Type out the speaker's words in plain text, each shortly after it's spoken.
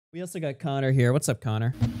We also got Connor here. What's up,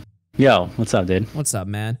 Connor? Yo, what's up, dude? What's up,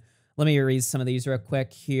 man? Let me read some of these real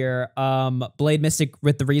quick here. Blade Mystic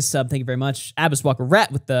with the resub. Thank you very much. Abbas Walker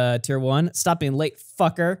Rat with the tier 1. Stop being late,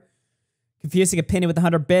 fucker. Confusing Opinion with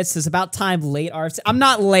 100 bits. It's about time late, RFC. I'm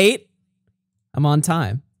not late. I'm on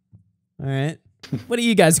time. All right. What do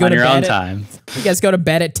you guys go on to your bed own at? time. You guys go to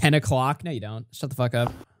bed at 10 o'clock? No, you don't. Shut the fuck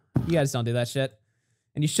up. You guys don't do that shit.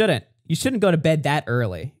 And you shouldn't. You shouldn't go to bed that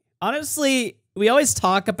early. Honestly, we always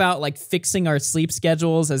talk about like fixing our sleep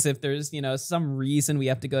schedules as if there's, you know, some reason we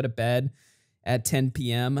have to go to bed at 10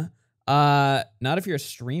 p.m. Not if you're a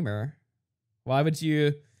streamer. Why would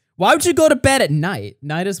you go to bed at night?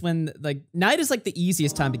 Night is like the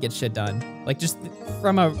easiest time to get shit done. Like just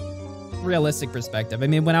from a realistic perspective. I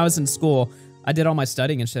mean, when I was in school, I did all my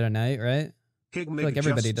studying and shit at night, right? I feel like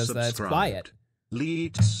everybody does that. It's quiet.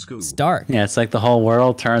 It's dark. Yeah, it's like the whole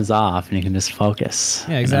world turns off and you can just focus.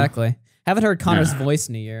 Yeah, exactly. You know? Haven't heard Connor's voice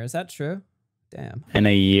in a year. Is that true? Damn. In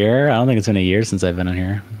a year? I don't think it's been a year since I've been on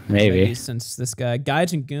here. Maybe. Since this guy,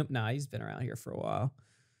 Gaijin Goomba. Nah, he's been around here for a while.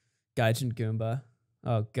 Gaijin Goomba.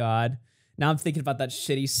 Oh, God. Now I'm thinking about that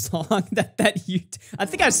shitty song that you... I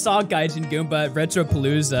think I saw Gaijin Goomba at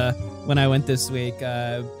Retropalooza when I went this week.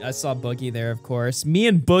 I saw Boogie there, of course. Me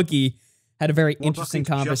and Boogie had a very interesting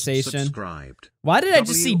conversation. Why did I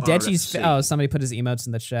just see Deji's... Oh, somebody put his emotes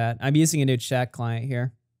in the chat. I'm using a new chat client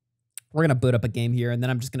here. We're going to boot up a game here, and then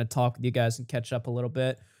I'm just going to talk with you guys and catch up a little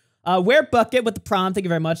bit. Where Bucket with the prom. Thank you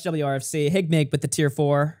very much. WRFC. Higmig with the tier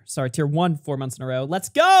 4. Sorry, tier 1 4 months in a row. Let's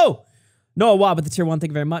go! Noah Watt with the tier 1. Thank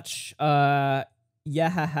you very much. Yeah,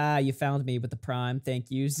 haha, you found me with the prime.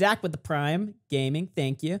 Thank you. Zach with the prime. Gaming.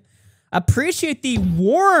 Thank you. Appreciate the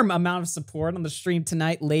warm amount of support on the stream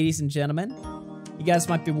tonight, ladies and gentlemen. You guys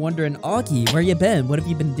might be wondering, Augie, where you been? What have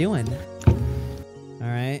you been doing? All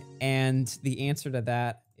right, and the answer to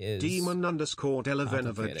that is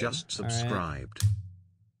Demon_Delavenova just subscribed. Right.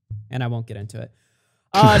 And I won't get into it.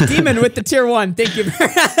 Demon with the tier 1. Thank you.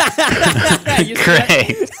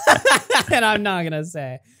 Great. And I'm not going to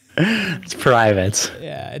say. It's private.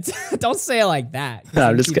 Yeah, don't say it like that. No,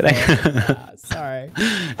 I'm just kidding. Sorry.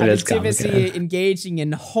 It is actively engaging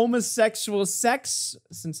in homosexual sex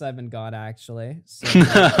since I've been gone, actually. So,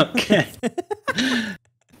 okay.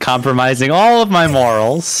 Compromising all of my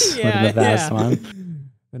morals with the past one.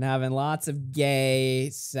 Been having lots of gay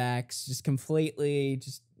sex, just completely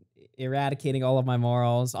just eradicating all of my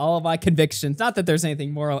morals, all of my convictions. Not that there's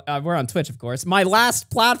anything moral. We're on Twitch, of course. My last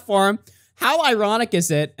platform. How ironic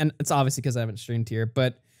is it? And it's obviously because I haven't streamed here,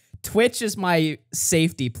 but Twitch is my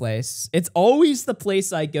safety place. It's always the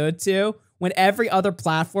place I go to when every other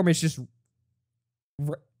platform is just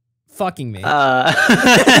fucking me.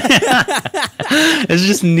 It's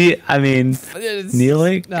just kneeling.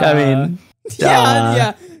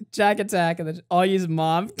 Yeah. Jack Attack, and then I'll use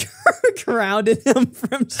mom grounded him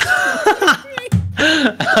from.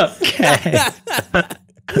 Okay.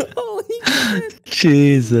 Holy shit.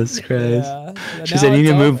 Jesus Christ. Yeah. She said, you need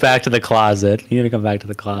to move back to the closet. You need to come back to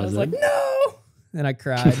the closet. I was like, no. And I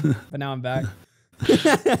cried, but now I'm back.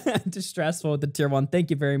 Distressful with the tier 1. Thank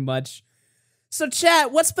you very much. So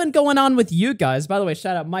chat, what's been going on with you guys? By the way,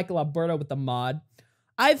 shout out Michael Alberto with the mod.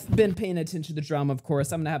 I've been paying attention to the drama, of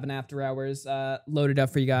course. I'm going to have an after hours loaded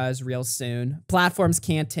up for you guys real soon. Platforms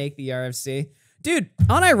can't take the RFC. Dude,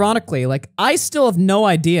 unironically, like, I still have no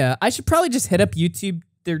idea. I should probably just hit up YouTube,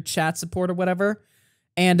 their chat support or whatever,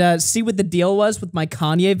 and see what the deal was with my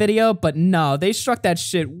Kanye video. But no, they struck that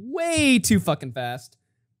shit way too fucking fast.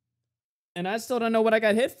 And I still don't know what I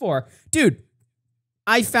got hit for. Dude,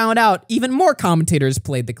 I found out even more commentators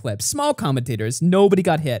played the clip. Small commentators. Nobody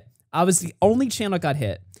got hit. I was the only channel that got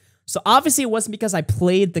hit. So obviously it wasn't because I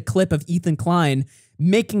played the clip of Ethan Klein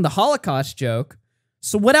making the Holocaust joke.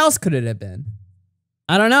 So what else could it have been?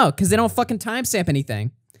 I don't know, because they don't fucking timestamp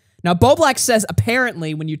anything. Now, Bo Black says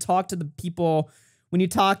apparently when you talk to the people, when you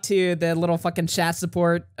talk to the little fucking chat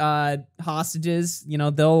support hostages, you know,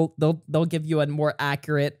 they'll give you a more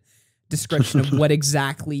accurate description of what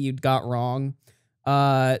exactly you got wrong.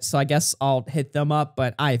 So I guess I'll hit them up,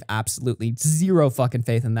 but I have absolutely zero fucking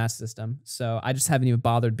faith in that system. So I just haven't even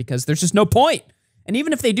bothered because there's just no point. And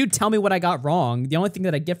even if they do tell me what I got wrong, the only thing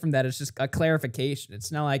that I get from that is just a clarification.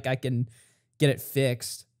 It's not like I can get it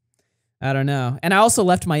fixed. I don't know. And I also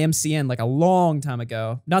left my MCN like a long time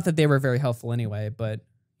ago. Not that they were very helpful anyway, but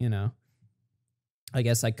you know, I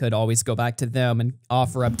guess I could always go back to them and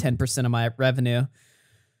offer up 10% of my revenue.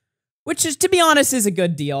 Which is, to be honest, is a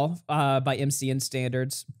good deal by MCN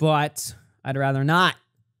standards, but I'd rather not.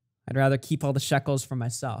 I'd rather keep all the shekels for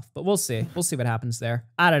myself, but we'll see. We'll see what happens there.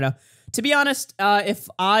 I don't know. To be honest, if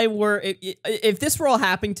this were all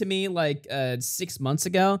happening to me like 6 months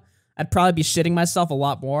ago, I'd probably be shitting myself a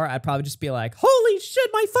lot more. I'd probably just be like, holy shit,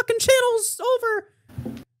 my fucking channel's over.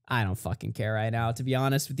 I don't fucking care right now, to be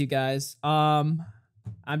honest with you guys. I'm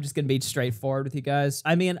just gonna be straightforward with you guys.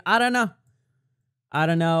 I mean, I don't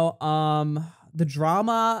know. The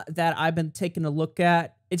drama that I've been taking a look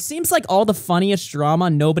at, it seems like all the funniest drama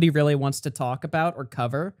nobody really wants to talk about or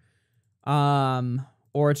cover.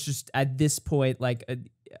 Or it's just at this point, like,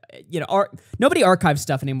 nobody archives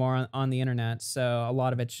stuff anymore on the internet. So a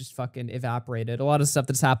lot of it's just fucking evaporated. A lot of stuff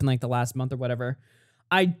that's happened like the last month or whatever.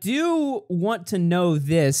 I do want to know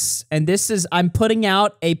this, and this is, I'm putting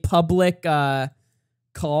out a public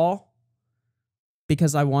call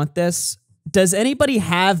because I want this. Does anybody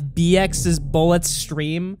have BX's Bullets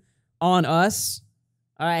stream on us?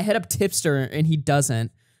 I hit up Tipster and he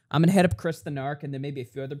doesn't. I'm gonna hit up Chris the Narc and then maybe a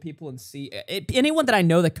few other people and see anyone that I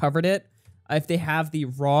know that covered it, if they have the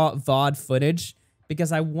raw VOD footage,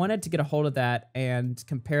 because I wanted to get a hold of that and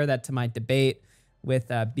compare that to my debate with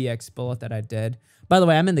BX Bullet that I did. By the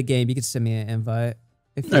way, I'm in the game. You can send me an invite.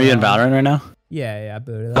 Are you in Valorant right now? Yeah, I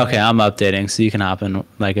booted. Okay, I'm updating, so you can hop in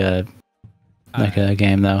like a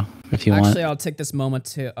game though if you want. Actually, I'll take this moment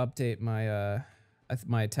to update my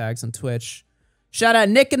my tags on Twitch. Shout out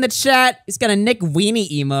Nick in the chat. He's got a Nick Weenie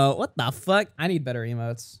emote. What the fuck? I need better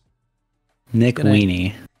emotes. Nick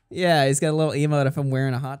Weenie. Yeah, he's got a little emote if I'm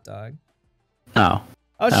wearing a hot dog. Oh.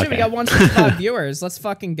 Oh shit, we got 165 viewers. Let's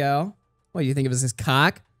fucking go. What do you think of his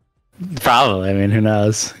cock? Probably. I mean, who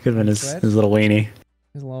knows? Could have been his little weenie.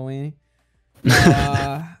 His little weenie.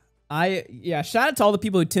 Shout out to all the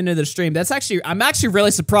people who tuned into the stream. I'm actually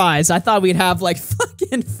really surprised. I thought we'd have like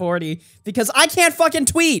fucking 40 because I can't fucking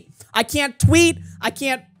tweet. I can't tweet. I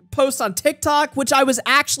can't post on TikTok, which I was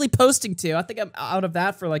actually posting to. I think I'm out of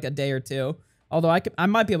that for like a day or two. Although I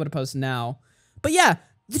might be able to post now. But yeah,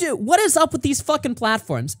 dude, what is up with these fucking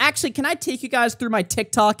platforms? Actually, can I take you guys through my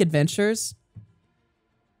TikTok adventures?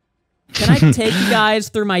 Can I take you guys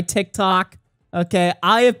through my TikTok? Okay,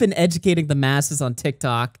 I have been educating the masses on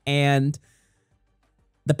TikTok, and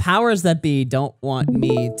the powers that be don't want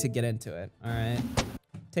me to get into it, all right?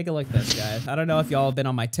 Take a look at this, guys. I don't know if y'all have been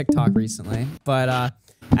on my TikTok recently, but I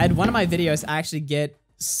had one of my videos actually get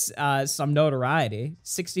some notoriety.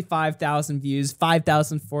 65,000 views,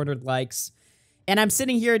 5,400 likes. And I'm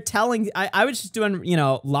sitting here telling, I was just doing,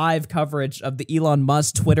 live coverage of the Elon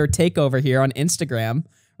Musk Twitter takeover here on Instagram,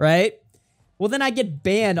 right? Well, then I get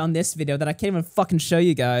banned on this video that I can't even fucking show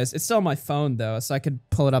you guys. It's still on my phone, though, so I could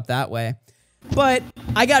pull it up that way. But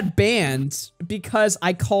I got banned because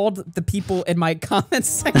I called the people in my comments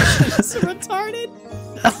section retarded.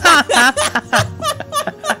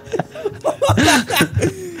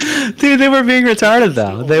 Dude, they were being retarded,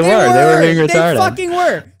 though. They were being retarded. They fucking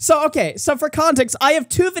were. So, okay, so for context, I have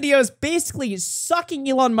 2 videos basically sucking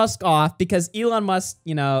Elon Musk off because Elon Musk,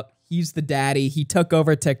 he's the daddy. He took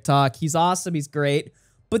over TikTok. He's awesome. He's great.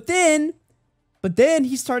 But then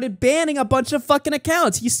he started banning a bunch of fucking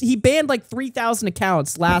accounts. He banned like 3,000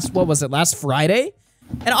 accounts last Friday?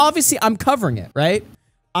 And obviously I'm covering it, right?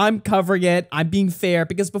 I'm covering it. I'm being fair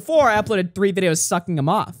because before I uploaded 3 videos sucking him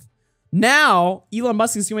off. Now, Elon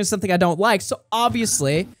Musk is doing something I don't like. So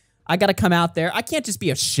obviously I got to come out there. I can't just be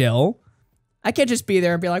a shill. I can't just be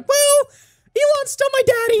there and be like, well, Elon's still my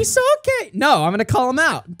daddy, so okay. No, I'm going to call him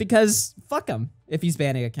out because fuck him if he's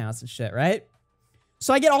banning accounts and shit, right?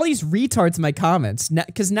 So I get all these retards in my comments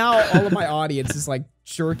because now all of my audience is like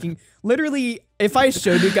jerking. Literally, if I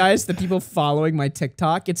showed you guys the people following my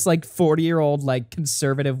TikTok, it's like 40-year-old like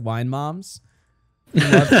conservative wine moms who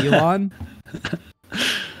love Elon.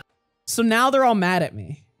 So now they're all mad at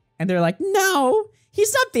me. And they're like, no,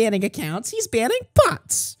 he's not banning accounts. He's banning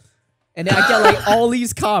bots. And I get like all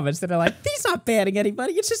these comments that are like, he's not banning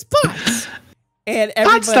anybody. It's just bots. And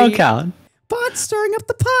everybody, bots don't count. Bots stirring up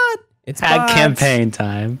the pot. It's at bots. Campaign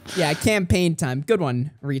time. Yeah, campaign time. Good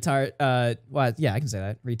one, retard. Yeah, I can say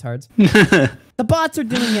that. Retards. The bots are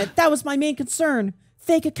doing it. That was my main concern.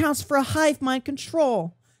 Fake accounts for a hive mind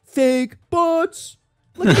control. Fake bots.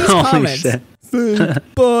 Look at these comments. Shit. Fake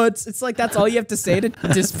bots. It's like that's all you have to say to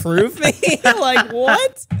disprove me. Like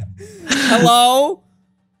what? Hello.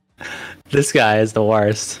 This guy is the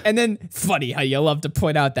worst. And then, funny how you love to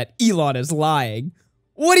point out that Elon is lying.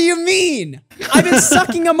 What do you mean? I've been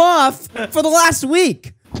sucking him off for the last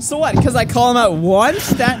week. So what? Because I call him out once,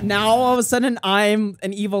 that now all of a sudden I'm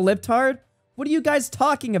an evil libtard? What are you guys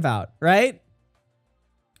talking about, right?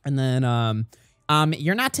 And then,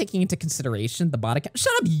 You're not taking into consideration the bot account.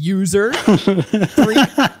 Shut up, user. 3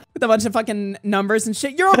 with a bunch of fucking numbers and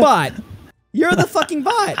shit. You're a bot. You're the fucking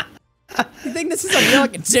bot. You think this is a real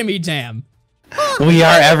Jimmy Jam? We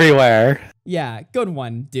are everywhere. Yeah, good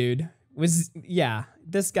one, dude. This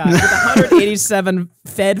guy with 187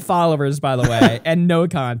 fed followers, by the way, and no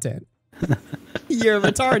content. You're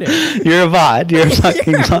retarded. You're a bot. You're a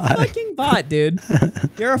fucking bot. You're a fucking bot, dude.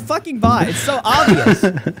 You're a fucking bot. It's so obvious.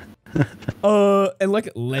 And look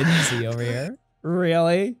at Lindsay over here.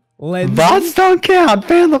 Really? Lindsay? Bots don't count.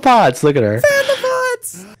 Ban the bots. Look at her. Ban the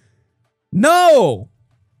bots. No.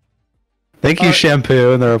 Thank you,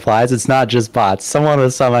 Shampoo, in the replies. It's not just bots. Someone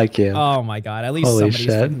with some IQ. Oh my god, at least Holy somebody's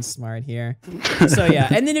shit. fucking smart here. So yeah,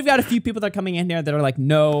 and then you've got a few people that are coming in here that are like,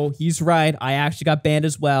 no, he's right. I actually got banned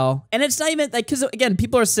as well. And it's not even like, because again,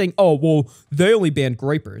 people are saying, oh, well, they only banned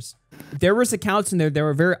gripers. There was accounts in there that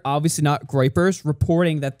were very obviously not gripers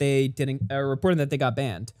reporting that they got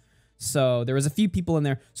banned. So there was a few people in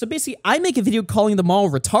there. So basically, I make a video calling them all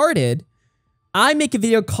retarded. I make a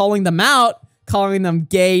video calling them out, calling them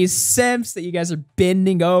gay simps that you guys are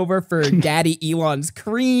bending over for Daddy Elon's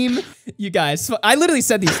cream. You guys, I literally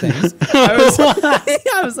said these things.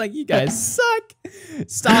 I was like, you guys suck.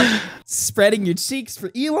 Stop spreading your cheeks for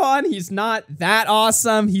Elon. He's not that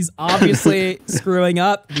awesome. He's obviously screwing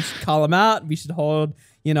up. We should call him out. We should hold,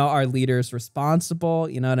 our leaders responsible.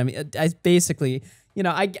 You know what I mean? I basically,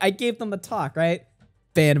 I gave them the talk, right?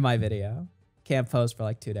 Banned my video. Can't post for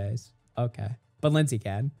like 2 days. Okay. But Lindsay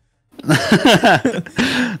can.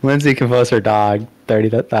 Lindsay can post her dog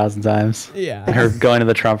 30,000 times. Yeah. And her going to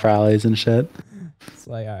the Trump rallies and shit. It's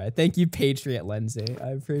like, all right. Thank you, Patriot Lindsay. I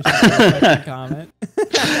appreciate that comment.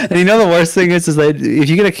 And the worst thing is that if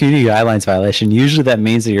you get a community guidelines violation, usually that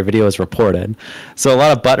means that your video is reported. So a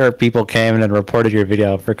lot of butthurt people came in and reported your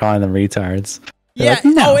video for calling them retards. Yeah. Like,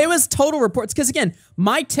 no. Oh, it was total reports. Because again,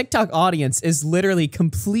 my TikTok audience is literally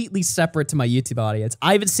completely separate to my YouTube audience.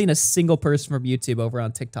 I haven't seen a single person from YouTube over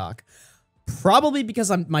on TikTok. Probably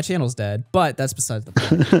because my channel's dead, but that's besides the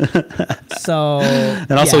point. So,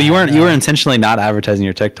 and also you were intentionally not advertising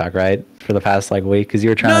your TikTok, right? For the past week, because you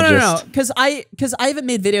were trying to just... No, because I haven't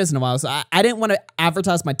made videos in a while, so I didn't want to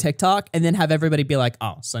advertise my TikTok and then have everybody be like,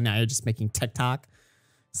 oh, so now you're just making TikTok.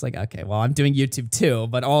 It's like, okay, well, I'm doing YouTube too,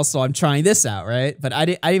 but also I'm trying this out, right? But I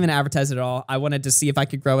didn't even advertise it at all. I wanted to see if I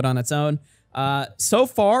could grow it on its own. So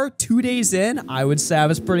far, 2 days in, I would say I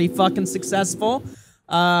was pretty fucking successful.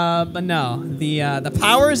 But no, the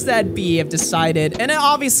powers that be have decided, and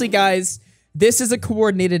obviously, guys, this is a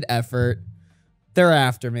coordinated effort. They're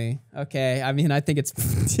after me, okay? I mean, I think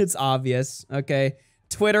it's obvious, okay?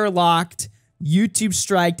 Twitter locked, YouTube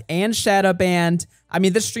striked, and shadow banned. I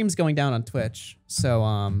mean, this stream's going down on Twitch,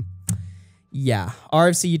 so, yeah.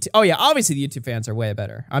 RFC YouTube, oh yeah, obviously the YouTube fans are way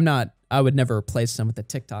better. I would never replace them with the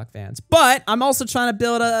TikTok fans, but I'm also trying to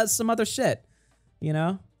build some other shit,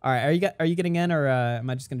 All right, are you getting in, or am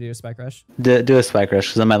I just gonna do a spike rush? Do a spike rush,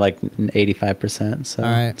 because I'm at 85%, so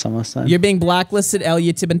it's almost done. You're being blacklisted,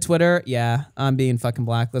 YouTube and Twitter. Yeah, I'm being fucking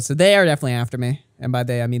blacklisted. They are definitely after me, and by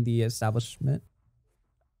they I mean the establishment.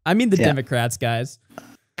 I mean the Democrats, guys.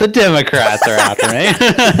 The Democrats are after me.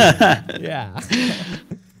 Yeah.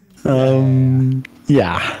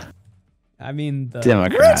 Yeah. I mean the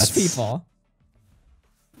Democrats. rich people.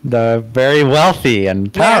 The very wealthy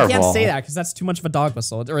and powerful. Wait, I can't say that because that's too much of a dog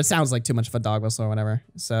whistle, or it sounds like too much of a dog whistle or whatever.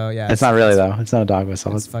 So yeah, it's not really though. It's not a dog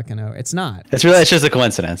whistle. It's fucking. It's not. It's just a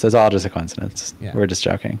coincidence. It's all just a coincidence. Yeah. We're just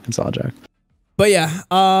joking. It's all a joke. But yeah,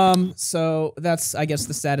 so that's, I guess,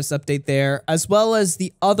 the status update there, as well as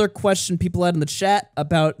the other question people had in the chat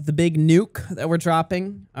about the big nuke that we're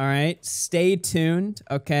dropping. All right, stay tuned.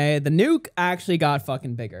 Okay, the nuke actually got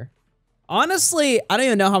fucking bigger. Honestly, I don't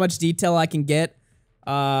even know how much detail I can get.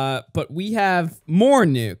 But we have more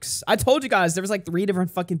nukes. I told you guys there was 3 different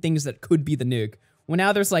fucking things that could be the nuke. Well,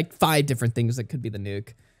 now there's 5 different things that could be the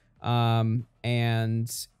nuke.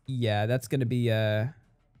 And yeah, that's gonna be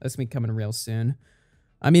coming real soon.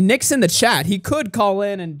 I mean, Nick's in the chat. He could call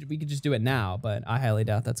in and we could just do it now, but I highly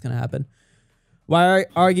doubt that's gonna happen. Why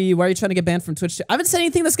are you trying to get banned from Twitch? I haven't said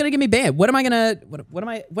anything that's gonna get me banned. What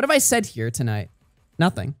have I said here tonight?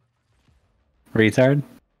 Nothing. Retard.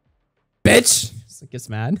 Bitch. Gets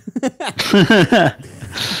mad.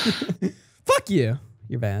 Fuck you.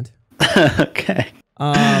 You're banned. Okay.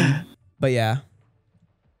 But yeah.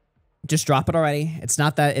 Just drop it already. It's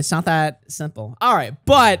not that simple. All right,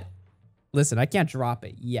 but listen, I can't drop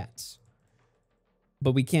it yet.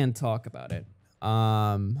 But we can talk about it.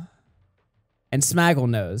 And Smaggle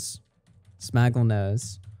knows. Smaggle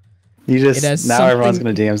knows. Now everyone's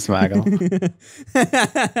gonna DM Smaggle.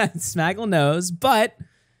 Smaggle knows, but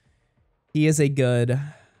He is a good.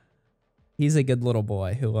 He's a good little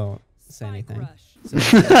boy who won't say anything.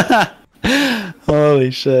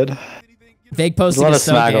 Holy shit. Vague posting is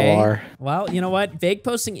so gay. War. Well, you know what? Vague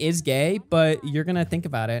posting is gay, but you're gonna think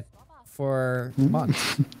about it for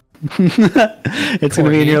months. It's gonna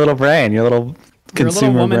be in your little brain, your little consumer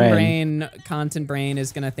your little woman brain. Content brain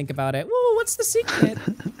is gonna think about it. Whoa, what's the secret?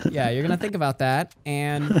 Yeah, you're gonna think about that,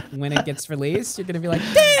 and when it gets released, you're gonna be like,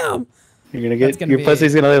 damn. You're gonna get your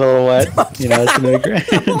pussy's gonna be a little wet. You know, it's gonna be great.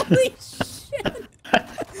 Holy shit.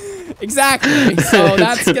 Exactly. So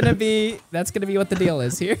that's gonna be what the deal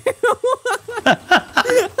is here.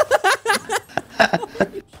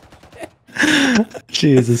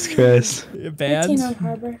 Jesus Christ. Banned?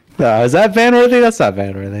 No, is that ban worthy? That's not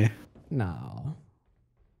ban worthy. No.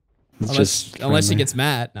 It's unless she gets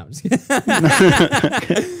mad. No, I'm just kidding.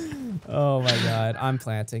 Oh my god. I'm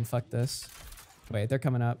planting. Fuck this. Wait, they're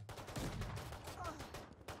coming up.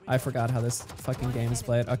 I forgot how this fucking game is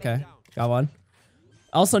played. Okay. Got one.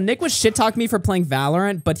 Also, Nick was shit-talking me for playing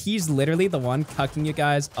Valorant, but he's literally the one cucking you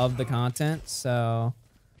guys of the content, so...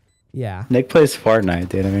 Yeah. Nick plays Fortnite,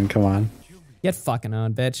 dude. I mean, come on. Get fucking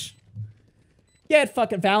owned, bitch. Get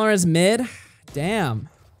fucking Valorant is mid. Damn.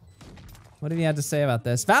 What did he have to say about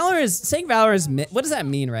this? Saying Valorant is mid. What does that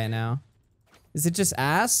mean right now? Is it just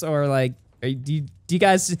ass or like, do you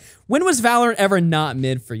guys, when was Valorant ever not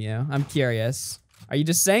mid for you? I'm curious. Are you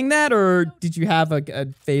just saying that, or did you have a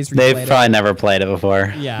phase where you They've probably never played it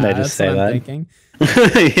before. Yeah, they just say what I'm that. thinking.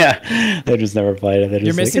 Yeah, they just never played it.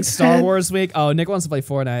 You're missing Star Wars week. Oh, Nick wants to play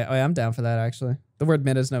Fortnite. Oh, yeah, I'm down for that actually. The word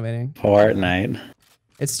mid is no meaning. Fortnite.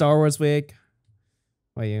 It's Star Wars week.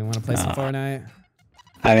 Wait, you want to play some Fortnite?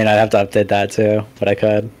 I mean, I'd have to update that too, but I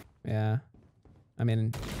could. Yeah. I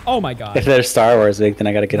mean, oh my god. If there's Star Wars week, then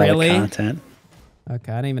I gotta get all the content.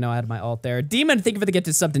 Okay, I didn't even know I had my alt there. Demon, thank you for the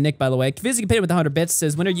gifted sub to Nick, by the way. Kvizik paid with the 100 bits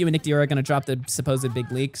says, when are you and Nick Diora gonna drop the supposed big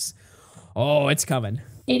leaks? Oh, it's coming.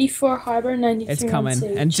 84 Harbor, 93 It's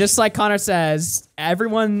coming. And just like Connor says,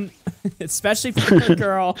 everyone, especially for the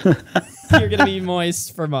girl, you're gonna be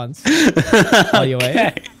moist for months. While you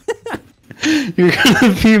wait. You're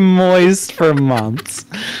gonna be moist for months.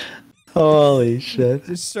 Holy shit.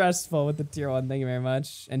 Just stressful with the tier 1. Thank you very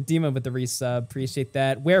much. And Dima with the resub. Appreciate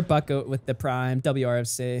that. Where Bucko with the prime.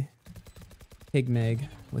 WRFC. Pigmig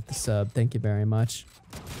with the sub. Thank you very much.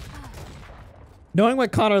 Knowing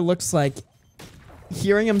what Connor looks like,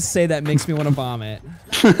 hearing him say that makes me want to vomit.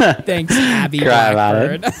 Thanks, Abby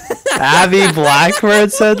Blackbird. Abby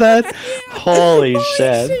Blackbird said that? Holy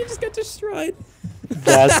shit. She just got destroyed.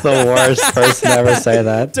 That's the worst person to ever say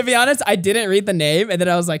that. To be honest, I didn't read the name, and then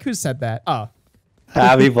I was like, who said that? Oh.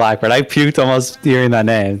 Abby Blackbird. I puked almost hearing that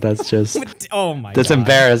name. That's just... Oh my god. That's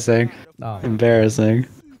embarrassing. Oh. Embarrassing.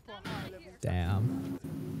 Damn.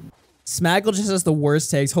 Smaggle just has the worst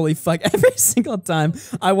takes. Holy fuck. Every single time.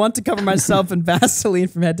 I want to cover myself in Vaseline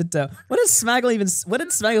from head to toe. What did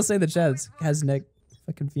Smaggle say in the chat? Has Nick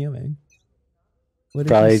fucking fuming?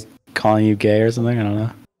 Probably calling you gay or something. I don't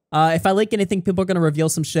know. If I leak anything, people are going to reveal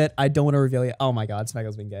some shit. I don't want to reveal it. Oh my god,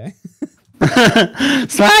 Smaggle's been gay.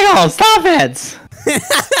 Smaggle, stop it!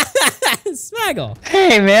 Smaggle!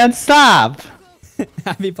 Hey man, stop!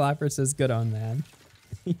 Abby Blackbird says, good on, man.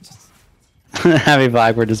 Abby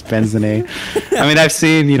Blackbird just bends the knee. I mean, I've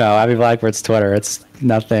seen, you know, Abby Blackbird's Twitter. It's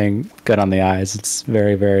nothing good on the eyes. It's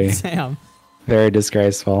very, very, very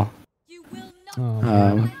disgraceful.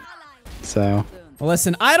 So... Well,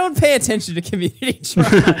 listen, I don't pay attention to community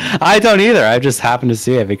trauma. I don't either. I just happened to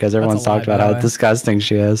see it because everyone's talked about how disgusting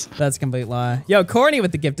she is. That's a complete lie. Yo, Corny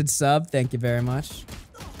with the gifted sub. Thank you very much.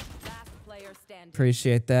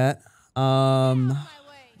 Appreciate that.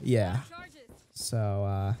 Yeah. So,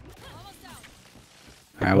 all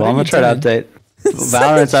right, well, I'm going to try to update.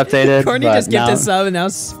 Valorant's updated. Corny just gifted sub, and now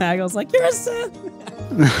Smaggle's like, you're a sub.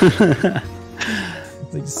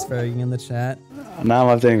 Like sparring in the chat. Now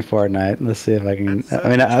I'm updating Fortnite. Let's see if I can. I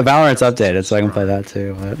mean, Valorant's updated, so I can play that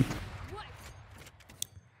too. But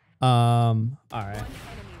all right.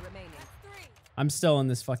 I'm still in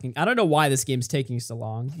this fucking. I don't know why this game's taking so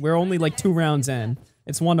long. We're only like 2 rounds in.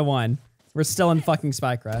 It's 1-1. We're still in fucking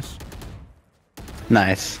Spike Rush.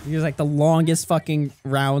 Nice. These are like the longest fucking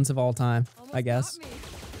rounds of all time, I guess.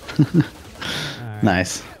 Right.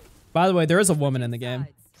 Nice. By the way, there is a woman in the game.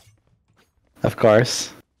 Of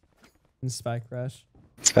course. In Spike Rush.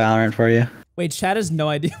 It's Valorant for you. Wait, chat has no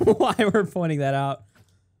idea why we're pointing that out.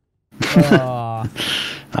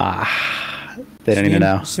 They don't even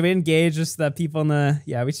know. Should we engage just the people in the?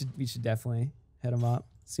 Yeah, we should definitely hit them up.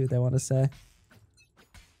 See what they want to say.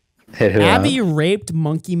 Hit who Abby up? raped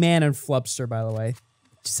Monkey Man and Flupster, by the way.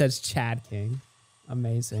 She says Chad King.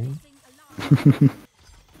 Amazing.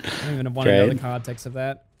 I don't even want to know the context of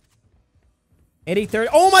that. 80-30.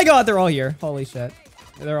 Oh my god, they're all here. Holy shit.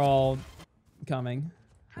 They're all coming.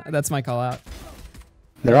 That's my call out.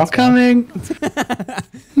 They're all coming.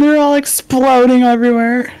 They're all exploding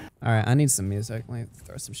everywhere. All right, I need some music. Let me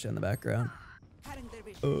throw some shit in the background.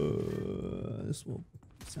 This will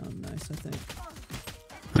sound nice, I think.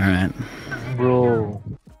 All right. Bro.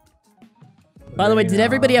 By the way, did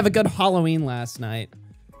everybody have a good Halloween last night?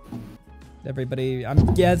 Everybody,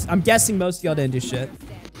 I'm guessing most of y'all didn't do shit.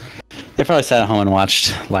 They probably sat at home and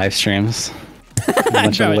watched live streams. A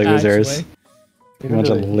bunch of losers. Actually. A bunch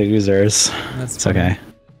of losers. It's okay.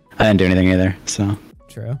 I didn't do anything either, so.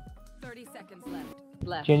 True. 30 seconds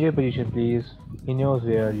left. Change your position, please. He knows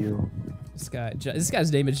where you. This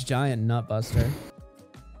guy's name is Giant Nutbuster.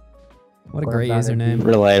 What a great username.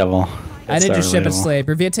 Relatable. I didn't just ship a slave.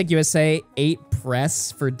 Reviatech USA ate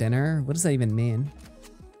press for dinner. What does that even mean?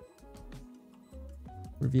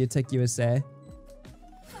 Reviatech USA.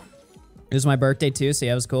 It was my birthday too, so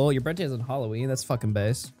yeah, it was cool. Your birthday is on Halloween. That's fucking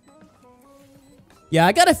base. Yeah,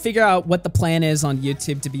 I gotta figure out what the plan is on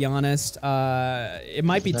YouTube, to be honest. It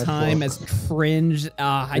might be time as cringe.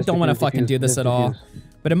 I don't want to fucking do this at all.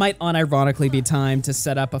 But it might unironically be time to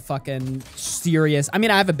set up a fucking serious... I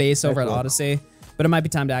mean, I have a base over at Odyssey, but it might be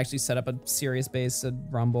time to actually set up a serious base at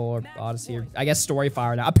Rumble or Odyssey, or I guess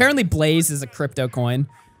Storyfire now. Apparently Blaze is a crypto coin.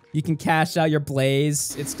 You can cash out your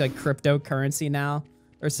Blaze. It's like cryptocurrency now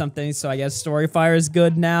or something, so I guess Storyfire is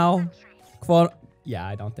good now. Quote... Yeah,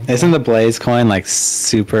 I don't think Isn't the Blaze coin like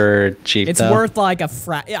super cheap? It's worth like a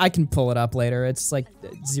I can pull it up later. It's like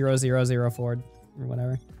 0004 or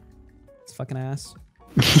whatever. It's fucking ass.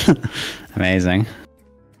 Amazing.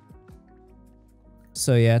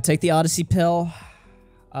 So yeah, take the Odyssey pill.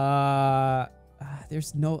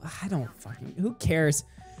 There's no, I don't fucking, who cares?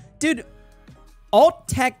 Dude, alt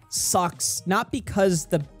tech sucks, not because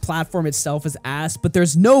the platform itself is ass, but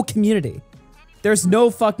there's no community. There's no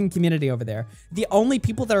fucking community over there. The only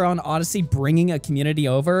people that are on Odyssey bringing a community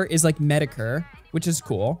over is like Medicare, which is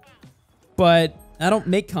cool. But I don't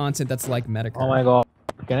make content that's like Medicare. Oh my god.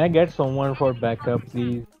 Can I get someone for backup,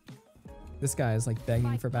 please? This guy is like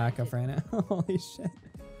begging for backup right now. Holy shit.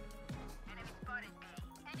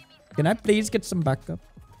 Can I please get some backup?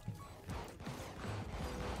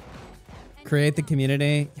 Create the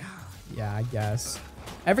community? Yeah, I guess.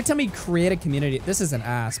 Every time we create a community, this is an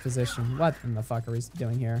ass position. What in the fuck are we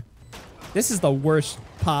doing here? This is the worst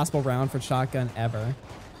possible round for shotgun ever.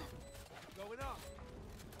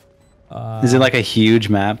 Is it like a huge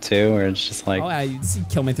map too, or it's just like? Oh yeah, you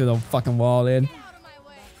kill me through the fucking wall, dude.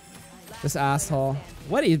 This asshole.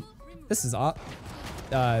 What are you? This is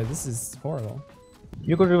horrible.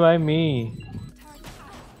 You could revive me.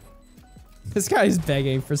 This guy's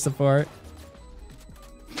begging for support.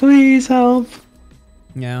 Please help.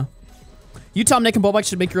 Yeah. You, Tom, Nick, and Bulbuck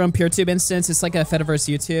should make your own PeerTube instance. It's like a Fediverse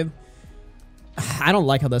YouTube. I don't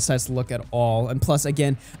like how those sites look at all. And plus,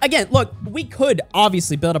 again, look, we could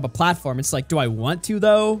obviously build up a platform. It's like, do I want to,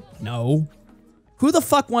 though? No. Who the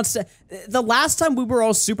fuck wants to? The last time we were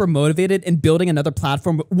all super motivated in building another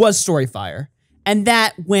platform was Storyfire. And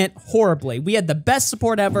that went horribly. We had the best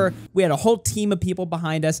support ever. We had a whole team of people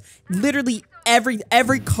behind us. Literally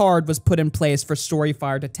every card was put in place for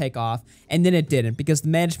Storyfire to take off. And then it didn't because the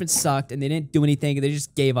management sucked and they didn't do anything. They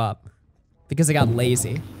just gave up because they got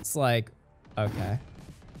lazy. It's like, okay,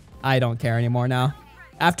 I don't care anymore now.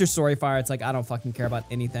 After Storyfire, it's like, I don't fucking care about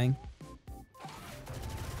anything.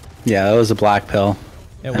 Yeah, that was a black pill.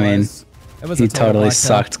 It was. He totally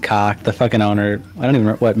sucked cock. The fucking owner, I don't even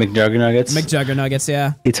remember, what, McJuggernuggets? McJuggernuggets,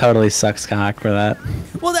 yeah. He totally sucks cock for that.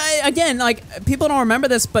 Well, again, like, people don't remember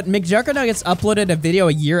this, but McJuggernuggets uploaded a video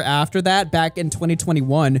a year after that, back in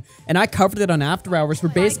 2021, and I covered it on After Hours,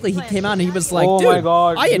 where basically he came out and he was like, dude, my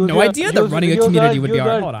God. I had no idea that running a community would be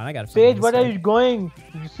hard. Hold on, I gotta Sage, where are you going?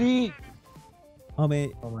 You see? Oh,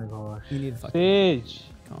 mate. Oh my gosh. You need to fucking Sage.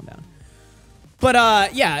 Calm down. But,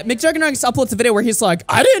 yeah, McJuggernuggets uploads a video where he's like,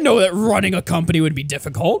 I didn't know that running a company would be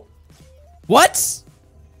difficult. What?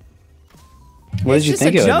 What did you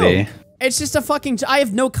think it would be? It's just a fucking... I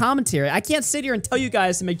have no commentary. I can't sit here and tell you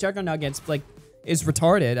guys that McJuggernuggets, like, is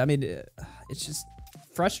retarded. I mean, it's just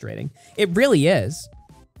frustrating. It really is.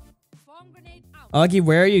 Augie,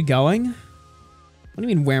 where are you going? What do you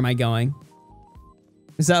mean, where am I going?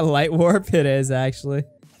 Is that Light Warp? It is, actually.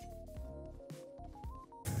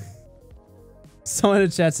 Someone in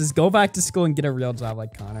the chat says, go back to school and get a real job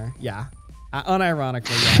like Connor. Yeah. Unironically,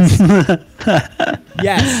 yes.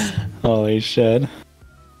 Yes. Holy shit.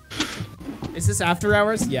 Is this After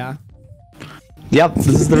Hours? Yeah. Yep, this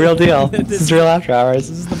is the real deal. This is real After Hours.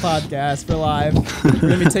 This is the podcast. We're live. We're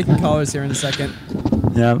going to be taking callers here in a second.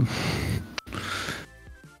 Yep.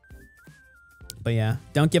 But yeah,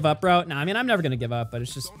 don't give up, bro. No, I mean, I'm never gonna give up, but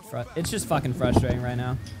it's just fucking frustrating right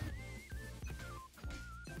now.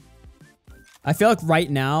 I feel like right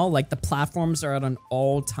now, like the platforms are at an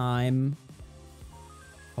all-time.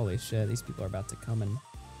 Holy shit! These people are about to come in.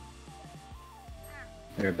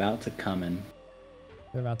 They're about to come in.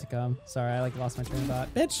 They're about to come. Sorry, I like lost my train of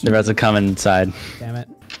thought. Bitch. They're about to come inside. Damn it.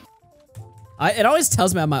 It always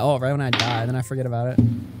tells me I have my ult right when I die, then I forget about it.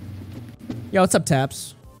 Yo, what's up,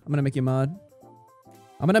 Taps? I'm gonna make you mod.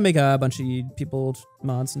 I'm gonna make a bunch of people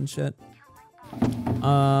mods and shit.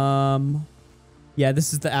 Yeah,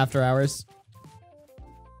 this is the after hours.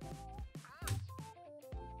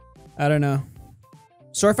 I don't know.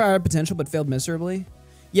 Starfire had potential but failed miserably.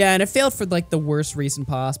 Yeah, and it failed for like the worst reason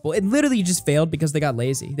possible. It literally just failed because they got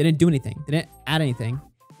lazy. They didn't do anything. They didn't add anything.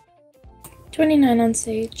 29 on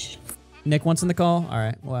Sage. Nick wants in the call?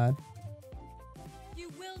 Alright, we'll add. You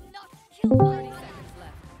will not kill 30 seconds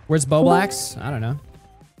left. Where's Bo Blacks? I don't know.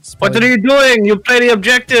 What are you doing? You play the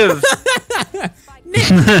objective.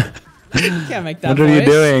 Can't make that What are you voice.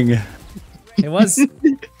 doing? It was.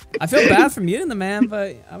 I feel bad for muting the man,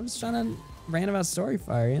 but I was trying to rant about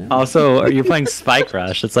Storyfire, you know? Also, are you playing Spike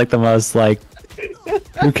Rush? It's like the most like.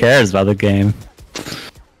 Who cares about the game?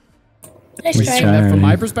 Nice Wait, try. from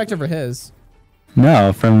my perspective or his?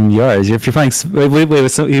 No, from yours. If you're playing, wait,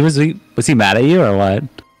 was he mad at you or what?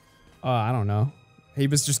 Oh, I don't know. He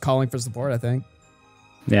was just calling for support, I think.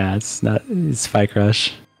 Yeah, it's not. It's Spike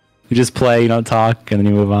Rush. You just play, you don't talk, and then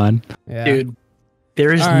you move on. Yeah. Dude,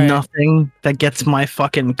 there is All right. nothing that gets my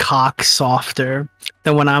fucking cock softer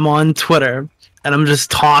than when I'm on Twitter and I'm just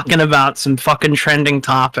talking about some fucking trending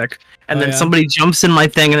topic. And Oh, then yeah? somebody jumps in my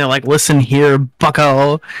thing and they're like, listen here,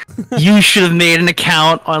 bucko. You should have made an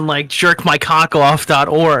account on like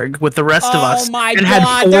jerkmycockoff.org with the rest of us. Oh my and god,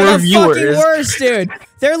 had 4 they're the viewers. fucking worst, dude.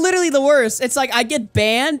 They're literally the worst. It's like I get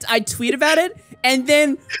banned, I tweet about it, and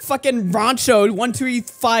then fucking Roncho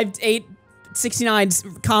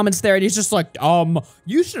 1235869 comments there, and he's just like,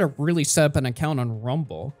 you should have really set up an account on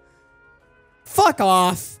Rumble. Fuck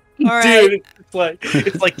off. All right. Dude,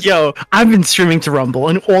 it's like, yo, I've been streaming to Rumble,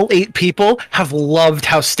 and all 8 people have loved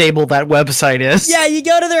how stable that website is. Yeah, you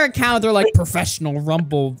go to their account, they're like professional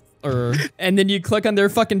Rumble, and then you click on their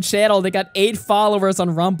fucking channel. They got 8 followers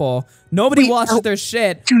on Rumble. Nobody watches their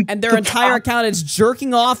shit, dude, and their the entire account is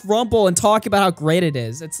jerking off Rumble and talking about how great it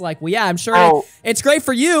is. It's like, well, yeah, I'm sure Oh. it's great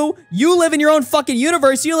for you. You live in your own fucking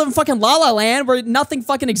universe. You live in fucking La La Land where nothing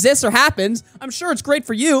fucking exists or happens. I'm sure it's great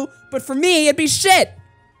for you, but for me, it'd be shit.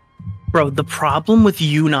 Bro, the problem with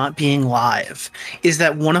you not being live is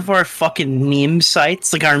that one of our fucking meme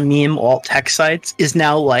sites, like our meme alt tech sites, is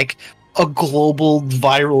now like a global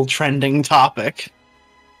viral trending topic.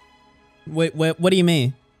 Wait, what do you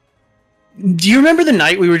mean? Do you remember the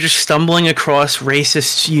night we were just stumbling across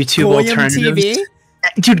racist YouTube Goyam alternatives? TV?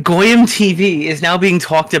 Dude, Goyam TV is now being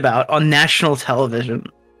talked about on national television.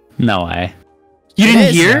 No way. You It didn't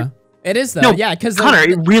is, hear? though. It is though, No, yeah, because Connor,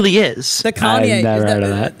 it really is. the Kanye. I've never heard of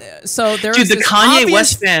that. So there Dude, was the this Kanye obvious,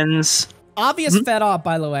 West fans. obvious fed up.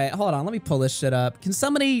 By the way, hold on, let me pull this shit up. Can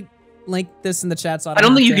somebody link this in the chat? So I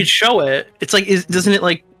don't think you have could to- show it. It's like, isn't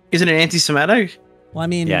it anti-Semitic? Well, I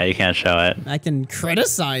mean, Yeah, you can't show it. I can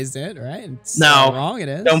criticize it, right? And say No, how wrong it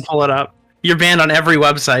is. Don't pull it up. You're banned on every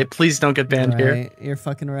website. Please don't get banned here. Right, you're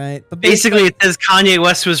fucking right. But Basically, it says Kanye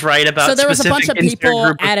West was right about so there was a bunch of specific people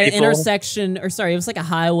group of at an people. intersection, or sorry, it was like a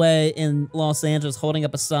highway in Los Angeles holding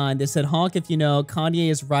up a sign. They said, honk if you know, Kanye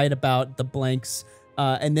is right about the blanks,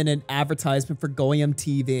 and then an advertisement for Goyam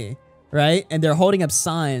TV, right? And they're holding up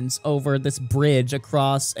signs over this bridge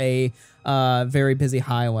across a very busy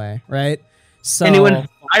highway, right? So And it went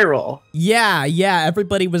viral. yeah,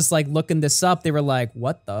 everybody was like looking this up. They were like,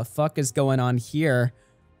 what the fuck is going on here?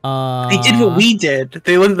 They did what we did.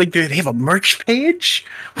 They went like they have a merch page.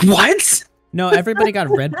 What? No, everybody got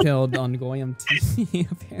red pilled on Goyam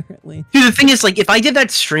TV, apparently. Dude, the thing is, like, if I did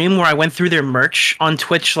that stream where I went through their merch on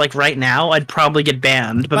Twitch, like right now, I'd probably get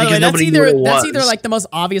banned. But By the because way, that's nobody knew either what it that's was. either like the most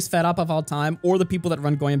obvious fed up of all time, or the people that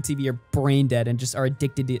run Goyam TV are brain dead and just are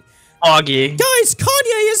addicted to it. Foggy. Guys,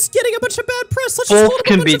 Kanye is getting a bunch of bad press. Let's just Both hold up a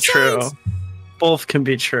can bunch be of true. signs. Both can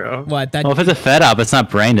be true. What that? Well, if it's a fed up, it's not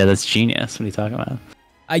brain dead. That's genius. What are you talking about?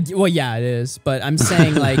 Well, yeah, it is. But I'm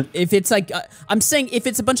saying like if it's like I'm saying if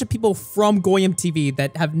it's a bunch of people from Goyam TV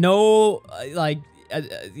that have no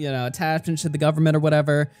attachment to the government or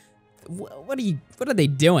whatever, what are they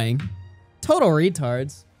doing? Total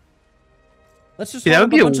retards. Let's just Yeah, that hold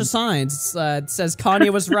up would a be bunch of signs. It says Kanye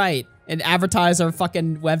was right and advertise our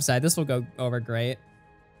fucking website. This will go over great.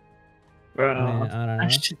 Bro, I don't know.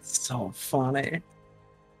 that shit's so funny.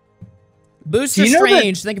 Booster you know that-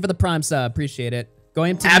 Strange, thank you for the prime sub. Appreciate it.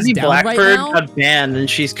 Going to Abby down Blackbird right now? got banned and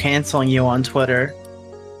she's canceling you on Twitter.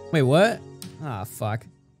 Wait, what? Ah, fuck.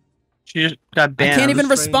 She just got banned. I can't even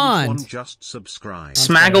Strange respond. one just subscribed.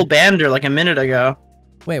 Smaggle banned her like a minute ago.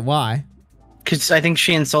 Wait, why? Because I think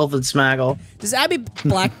she insulted Smaggle. Does Abby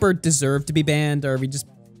Blackbird deserve to be banned, or are we just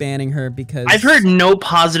banning her because... I've heard no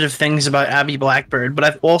positive things about Abby Blackbird, but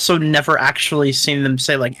I've also never actually seen them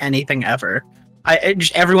say like anything ever.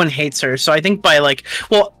 Everyone hates her, so I think by like,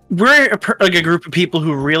 well, we're like a group of people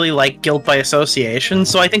who really like guilt by association,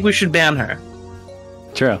 so I think we should ban her.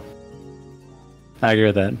 True. I agree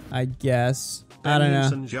with that. I guess. I don't know.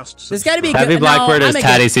 Benson just There's got to be subscribed. Abby Blackbird no, is I'm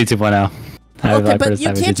Tatty against- C2.0. Okay, but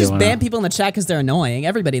you can't just ban people in the chat because they're annoying.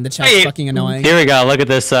 Everybody in the chat's Hey, fucking annoying. Here we go. Look at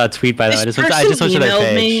this tweet, by the way. This I just went to their emailed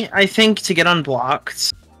page. me, I think, to get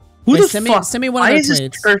unblocked. Who Wait, the send fuck? me one Why of is their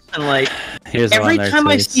this tweets. person like? Here's Every one of their time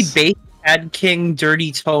I tweets. see Base Ad King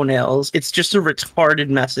dirty toenails, it's just a retarded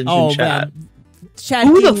message Oh, in chat. man. Chat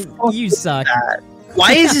Who the King, fuck you is suck. that?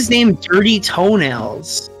 Why is his name Dirty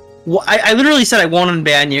Toenails? Well, I literally said I won't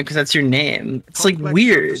unban you because that's your name. It's like Complex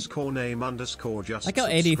weird. _name_ just Like how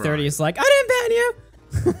subscribed. 8030 is like, I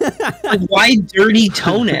didn't ban you. Like, why dirty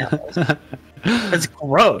toenails? That's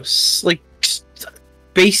gross. Like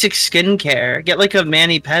basic skincare. Get like a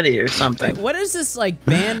mani pedi or something. What is this like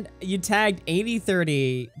band? You tagged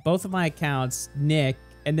 8030, both of my accounts, Nick,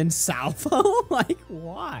 and then Salvo? Like,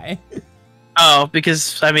 why? Oh,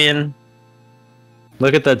 because I mean,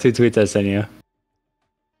 Look at the 2 tweets I sent you.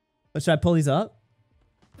 But should I pull these up?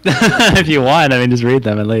 If you want, I mean, just read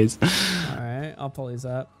them at least. All right, I'll pull these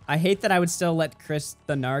up. I hate that I would still let Chris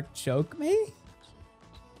the Narc choke me.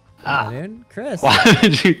 Dude, Chris, Why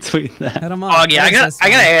would you tweet that? hit him up. Augie, What I is gotta this I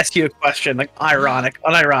gotta one? ask you a question, like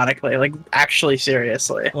unironically, like actually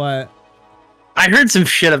seriously. What? I heard some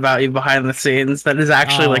shit about you behind the scenes that is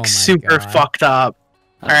actually Oh my like super God. fucked up.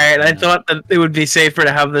 Oh, All right, I man. thought that it would be safer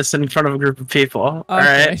to have this in front of a group of people. All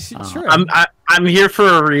Okay, right, true. I'm here for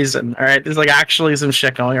a reason. All right, there's like actually some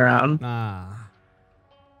shit going around. Ah.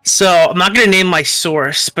 So I'm not gonna name my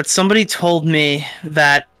source, but somebody told me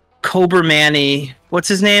that Cobra Manny, what's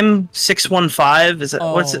his name? 615? Is it?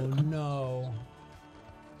 Oh What's it? no.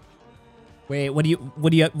 Wait, what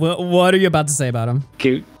are you about to say about him?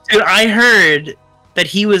 Cute. Dude, I heard that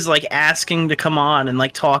he was like asking to come on and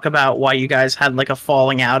like talk about why you guys had like a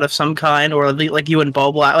falling out of some kind, or like you and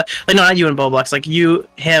Bo Black, like no, not you and Bo Blacks, like you,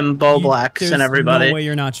 him, Bo Blacks, There's and everybody. No way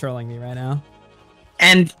you're not trolling me right now.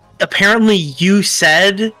 And apparently you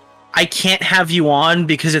said I can't have you on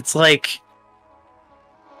because it's like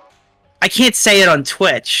I can't say it on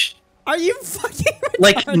Twitch. Are you fucking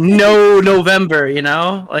Like retarded? no November, you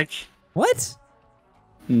know? Like What?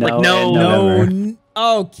 No, Like, no- in No. November.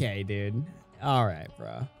 Okay, dude. All right,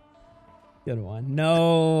 bro. Good one.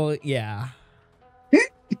 No. Yeah.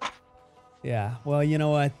 Yeah. Well, you know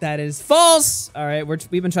what? That is false. All right.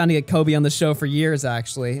 We've been trying to get Kobe on the show for years,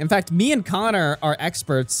 actually. In fact, me and Connor are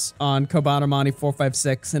experts on Kobanomani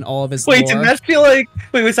 456 and all of his wait, lore. did that feel like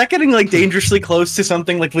was that getting like dangerously close to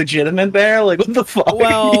something like legitimate there? Like what the fuck?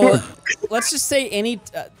 Well, let's just say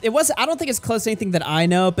it was, I don't think it's close to anything that I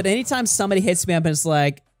know, but anytime somebody hits me up and it's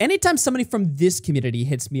like, anytime somebody from this community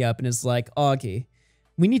hits me up and is like, Augie,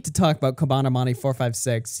 we need to talk about Kobanomani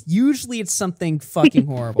 456. Usually it's something fucking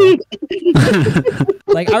horrible.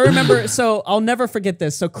 Like I remember, so I'll never forget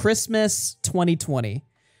this. So Christmas 2020,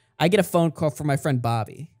 I get a phone call from my friend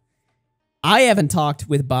Bobby. I haven't talked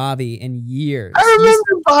with Bobby in years. I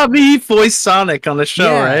remember Bobby voiced Sonic on the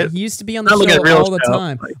show, Yeah, right? he used to be on the Not like a show real all the show,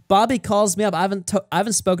 time. like- Bobby calls me up. I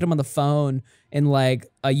haven't spoken to him on the phone in like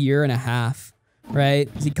a year and a half, right?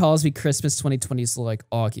 He calls me Christmas 2020. He's like,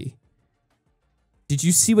 Augie, did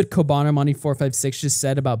you see what Kobanomani 456 just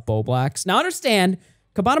said about Bo Blacks? Now understand,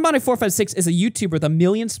 Kobanomani 456 is a YouTuber with 1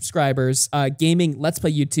 million subscribers, gaming Let's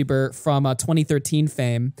Play YouTuber from 2013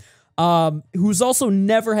 fame. Who's also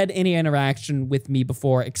never had any interaction with me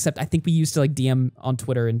before, except I think we used to like DM on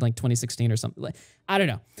Twitter in like 2016 or something. Like, I don't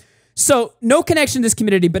know. So no connection to this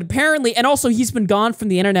community, but apparently, and also he's been gone from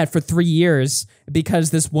the internet for 3 years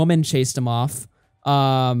because this woman chased him off.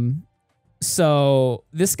 So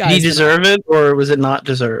this guy, Did he deserve it, or was it not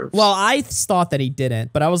deserved? well, I thought that he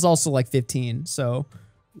didn't, but I was also like 15, so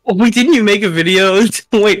wait, didn't you make a video?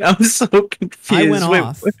 Wait, I'm so confused. I went Wait,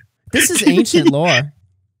 off. This is ancient lore.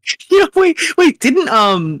 Yeah, wait, didn't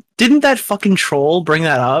that fucking troll bring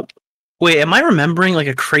that up? Wait, am I remembering like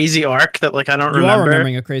a crazy arc that like I don't You are remember?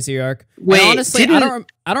 remembering a crazy arc. Wait, And honestly, I didn't-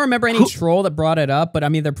 don't remember any troll that brought it up, but I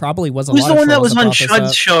mean, there probably was a Who's lot the of one that trolls was on brought this Shud's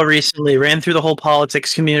up. show recently? Ran through the whole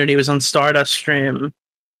politics community. Was on Stardust stream.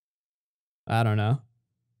 I don't know.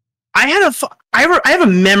 I have a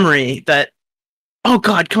memory that. Oh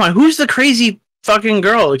God, come on! Who's the crazy fucking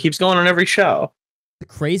girl who keeps going on every show? The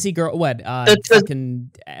crazy girl. What? The-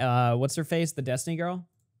 Fucking. What's her face? The Destiny girl.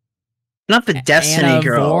 Not the Destiny Anna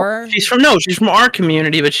girl. Vore? She's from our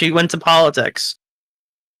community, but she went to politics.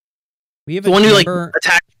 We have The a one who like member-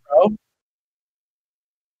 attacked Bro.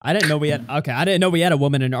 I didn't know we had. Okay, I didn't know we had a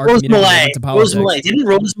woman in our Rose community that Malay. went to Rose politics. Malay. Didn't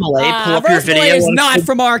Rose Malay pull up your Rose video? Malay is on- not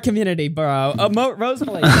from our community, bro. Rose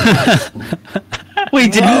Malay.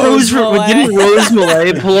 Wait, Rose Malay. didn't Rose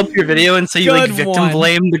Malay pull up your video and say you like Good victim one.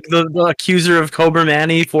 blamed the accuser of Cobra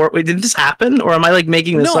Manny for? Wait, did this happen, or am I like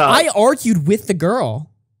making this No, up? I argued with the girl.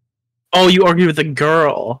 Oh, you argued with the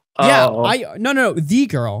girl. Yeah, Oh. no, the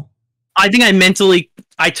girl. I think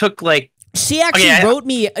I took like. She actually Okay, wrote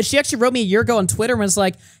me. She actually wrote me a year ago on Twitter and was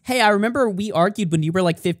like, "Hey, I remember we argued when you were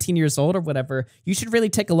like 15 years old or whatever. You should really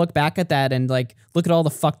take a look back at that and like look at all the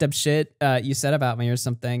fucked up shit you said about me or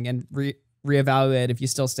something and reevaluate if you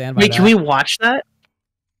still stand by Wait, that." can we watch that?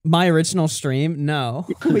 My original stream? No.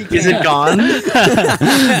 We Is it can't. gone?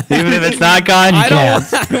 Even if it's not gone, you I can't.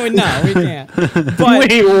 don't. No, we can't. But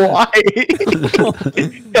Wait, why?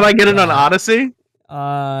 Can I get it on Odyssey?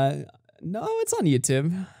 no, it's on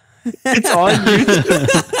YouTube. It's on YouTube.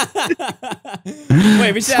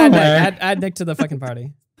 Wait, we should add Nick. Add Nick to the fucking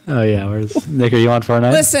party. Oh yeah, where's Nick? Are you on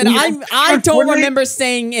Fortnite? Listen, I don't Fortnite? remember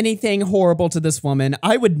saying anything horrible to this woman.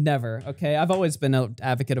 I would never. Okay, I've always been an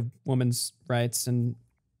advocate of women's rights and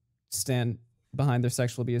stand behind their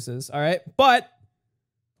sexual abuses. All right, but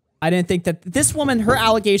I didn't think that this woman, her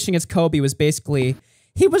allegation against Kobe was basically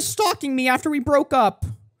he was stalking me after we broke up,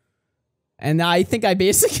 and I think I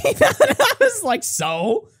basically I was like,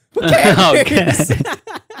 so who cares? Okay.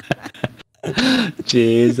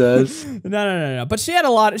 Jesus. No. But she had a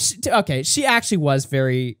lot of. She actually was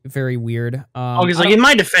very, very weird. Oh, because I like don't- in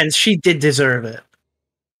my defense, she did deserve it.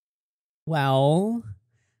 Well,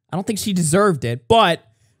 I don't think she deserved it, but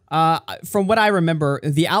from what I remember,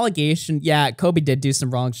 the allegation, yeah, Kobe did do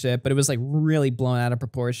some wrong shit, but it was like really blown out of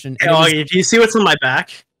proportion. And it Oh, was- do you see what's on my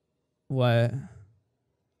back? what?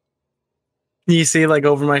 Can you see like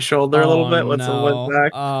over my shoulder a little bit? What's no. on my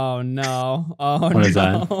back? Oh no! Oh What is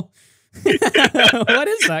that? no! What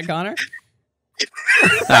is that, Connor?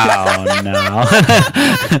 Oh no.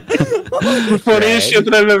 The funniest shit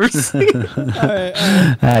that I've ever seen.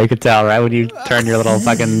 All right. You could tell, right? When you turn your little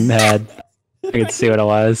fucking head, I could see what it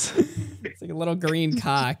was. It's like a little green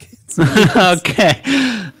cock.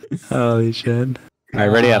 Okay. Holy shit. All right,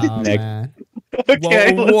 ready up, Oh, Nick. man.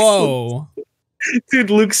 Okay, Whoa! let's- Whoa. dude,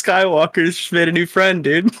 Luke Skywalker's just made a new friend,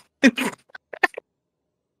 dude.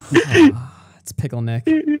 It's Pickle Nick.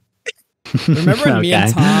 Remember when me and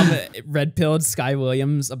Okay. Tom red pilled Sky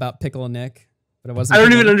Williams about Pickle Nick? But it wasn't. I don't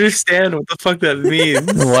Pickle even Nick. understand what the fuck that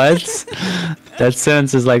means. What? That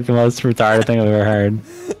sentence is like the most retarded thing I've ever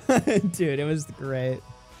heard. Dude, it was great.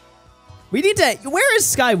 We need to. Where is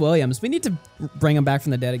Sky Williams? We need to bring him back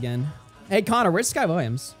from the dead again. Hey, Connor, where's Sky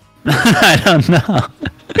Williams? I don't know.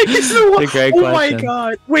 It's a great oh my question.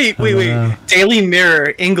 god. Wait. know. Daily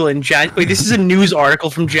Mirror, England. Wait, this is a news article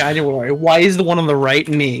from January. Why is the one on the right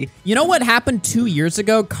me? You know what happened 2 years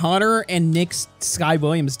ago? Connor and Nick's Sky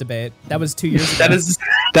Williams debate. That was 2 years ago. That is.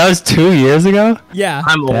 That was 2 years ago? Yeah.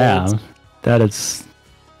 I'm old. Damn. I'm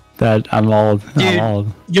old. Dude. I'm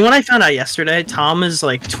old. You know what I found out yesterday? Tom is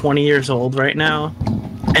like 20 years old right now.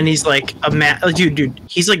 And he's like dude,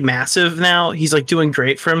 he's like massive now. He's like doing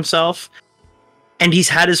great for himself. And he's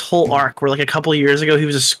had his whole arc where like a couple of years ago he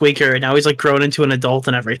was a squeaker and now he's like grown into an adult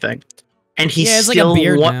and everything. And he's Yeah, it's like still a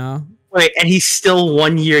beard now. Wait, and he's still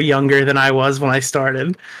 1 year younger than I was when I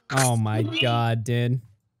started. Oh my god, dude.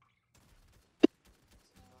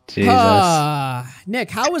 Jesus.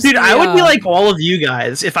 Nick, how was Dude, the, I would be like all of you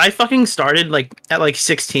guys. If I fucking started like at like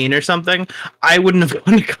 16 or something, I wouldn't have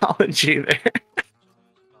gone to college either.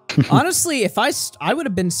 honestly, if I would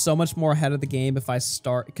have been so much more ahead of the game if I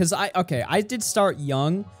because I did start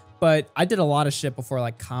young, but I did a lot of shit before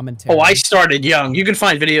like commentary. Oh, I started young. You can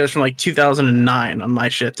find videos from like 2009 on my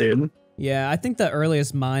shit, dude. Yeah, I think the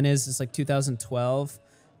earliest mine is like 2012,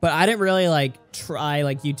 but I didn't really like try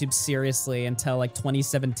like YouTube seriously until like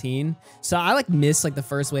 2017. So I like missed like the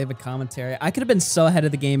first wave of commentary. I could have been so ahead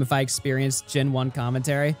of the game if I experienced Gen 1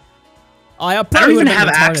 commentary. I I don't probably even would've been have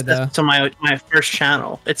retarded, access though. to my first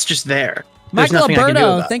channel. It's just there. There's Michael nothing I can do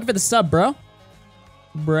Alberto, about it. thank you for the sub, bro.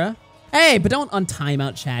 Bruh. Hey, but don't untime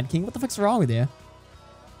out Chad King. What the fuck's wrong with you?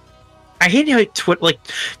 I hate how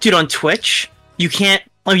dude, on Twitch, you can't.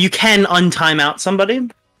 Oh, you can untime out somebody.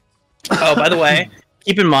 Oh, by the way,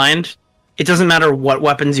 keep in mind, it doesn't matter what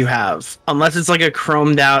weapons you have, unless it's like a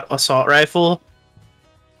chromed out assault rifle.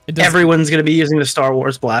 It does. Everyone's gonna be using the Star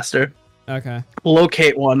Wars blaster. Okay.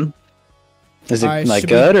 Locate one. Is it All right, like should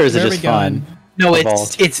good or is it where are just we going? fun? No,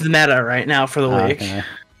 Evolved. it's the meta right now for the week. Okay.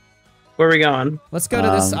 Where are we going? Let's go to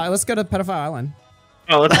this. Um, Let's go to Pedophile Island.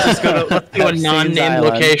 Oh, let's just go to let's do a Epstein's non-named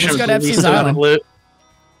Island. location. Let's go to for the least Epstein's amount of Island. loot.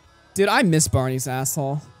 Dude, I miss Barney's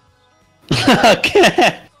asshole.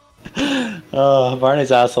 Okay. Oh,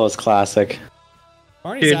 Barney's asshole is classic.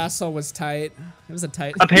 Barney's Dude. asshole was tight. It was a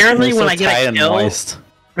tight. Apparently, It's when so I get tight a and kill, moist.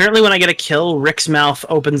 Rick's mouth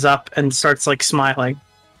opens up and starts like smiling.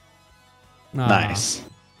 Aw. Nice.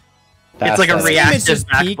 It's like a This game is reactive just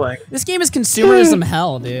peak. backbling. This game is consumerism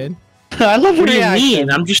hell, dude. I love What do you reaction.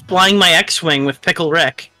 mean? I'm just flying my X-wing with Pickle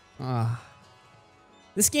Rick. Ah.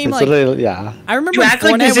 This game, It's like, literally, yeah. I remember You when act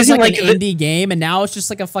like Fortnite this was isn't like an like indie game, and now it's just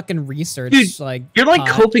like a fucking research. Dude, like You're like pod.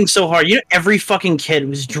 coping so hard. You know, every fucking kid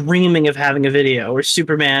was dreaming of having a video where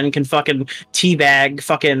Superman can fucking teabag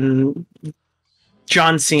fucking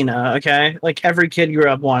John Cena. Okay, like every kid grew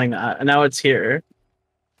up wanting that, and now it's here.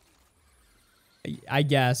 I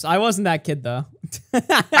guess I wasn't that kid though.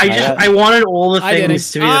 I wanted all the I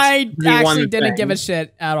things didn't. to be. I to be actually one didn't thing. give a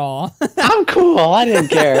shit at all. I'm cool. I didn't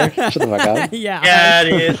care. Shut the fuck up. yeah. Yeah,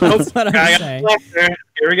 dude. That's what I'm I got saying. the blaster.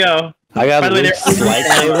 Here we go. I got By the way, Luke's there-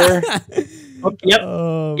 lightsaber. Oh, yep,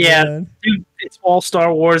 Oh, Yeah. man. dude. It's all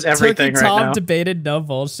Star Wars everything Turkey right Tom now. debated no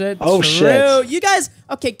bullshit. Oh, True. shit. You guys,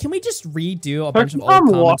 okay? Can we just redo a bunch Turkey of Tom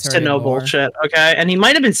old wants to commentary know and lore? bullshit, okay? And he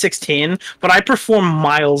might have been 16, but I perform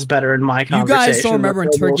miles better in my You conversation. guys don't remember when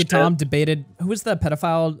with no Turkey bullshit. Tom debated who was the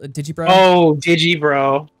pedophile Digibro? Oh, Digi,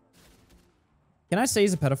 bro. Can I say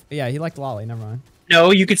he's a pedophile? Yeah, he liked Lolly. Never mind.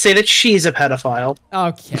 No, you could say that she's a pedophile.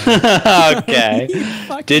 Okay. Okay.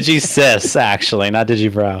 Fuck. Digi sis, actually, not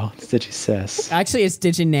Digi bro. It's Digi sis. Actually, it's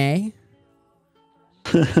Diginay.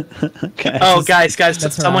 Okay. Oh, guys, that's her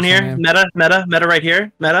someone actual here. name. Meta right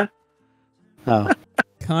here. Meta. Oh.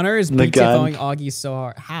 Connor is The BTFOing gun. Augie so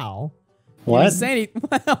hard. How? He What? didn't say any-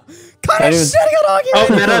 Wow. I Connor's didn't- shitting on Augie. Oh,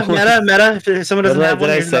 right now. Meta. If someone Did doesn't I, have did one,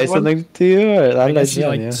 I here's say another one. something to you? Or I did I guess you shit on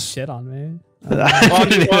like you? shit on me.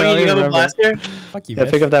 Augie, you have a blaster? Fuck you, Yeah,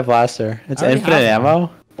 bitch. pick up that blaster. It's I already infinite have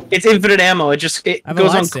ammo. It's infinite ammo. It I have a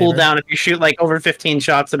goes on lightsaber. cooldown if you shoot like over 15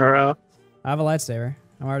 shots in a row. I have a lightsaber.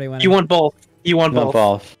 I'm already winning. You want both. You want No both.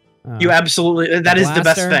 ball. Oh. You absolutely. That is the best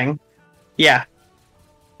blaster? thing. Yeah,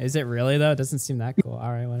 Is it really though? It doesn't seem that cool.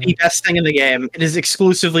 All right, whatever. the best thing in the game. It is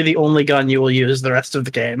exclusively the only gun you will use the rest of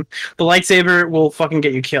the game. The lightsaber will fucking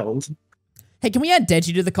get you killed, Hey, can we add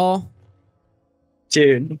Deji to the call?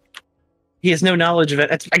 dude. He has no knowledge of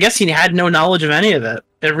it. I guess he had no knowledge of any of it.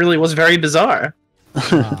 It really was very bizarre,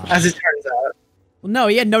 as it turns out. Well, no,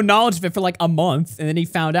 he had no knowledge of it for like a month, and then he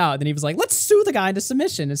found out. And then he was like, "Let's sue the guy into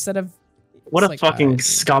submission instead of." What It's a like, fucking alright,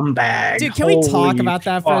 scumbag. dude. Can we talk Holy about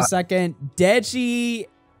that for a fuck. second? Deji,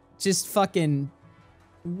 just fucking,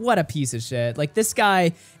 what a piece of shit. Like this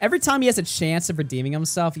guy, every time he has a chance of redeeming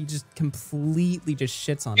himself, he just completely just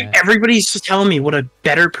shits on it. Everybody's just telling me what a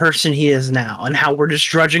better person he is now and how we're just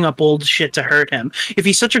drudging up old shit to hurt him. If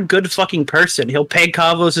he's such a good fucking person, he'll pay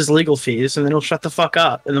Kavos his legal fees and then he'll shut the fuck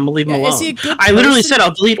up and then we'll leave him Yeah, alone. is he a good I literally person? said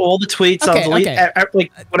I'll delete all the tweets, Okay, I'll delete okay.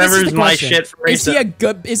 like whatever This is the my question. shit for Is he racism. a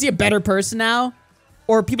good? Is he a better person now,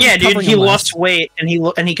 or are people? Yeah, just dude, covering he him less? lost weight and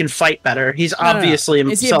he can fight better. He's No, no, no. obviously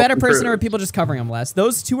Is he a better person, or are self-improved. people just covering him less?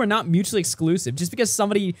 Those two are not mutually exclusive. Just because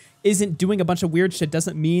somebody isn't doing a bunch of weird shit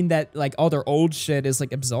doesn't mean that like all their old shit is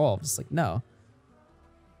like absolved. It's like no.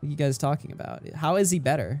 What are you guys talking about? How is he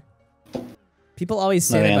better? People always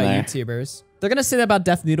say Not that in about there. YouTubers. They're gonna say that about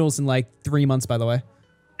Death Noodles in like 3 months. By the way,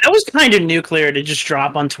 That was kind of nuclear to just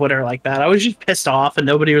drop on Twitter like that. I was just pissed off and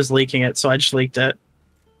nobody was leaking it, so I just leaked it.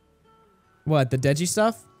 what the Deji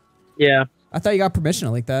stuff? Yeah. I thought you got permission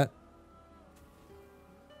to leak that.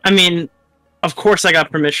 I mean, of course I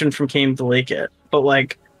got permission from Keem to leak it, but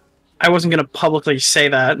like, I wasn't gonna publicly say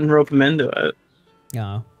that and rope him into it.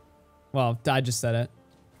 No. Well, I just said it.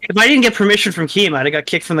 If I didn't get permission from Keem, I'd have got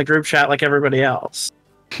kicked from the group chat like everybody else.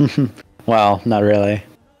 Well, not really.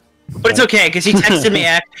 But it's okay because he texted me.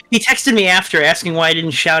 He texted me after asking why I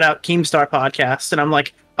didn't shout out Keemstar podcast, and I'm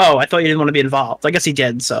like, "Oh, I thought you didn't want to be involved." I guess he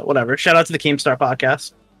did, so whatever. Shout out to the Keemstar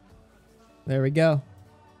podcast. There we go.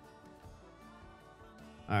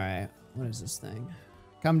 All right. What is this thing?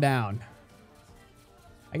 Come down.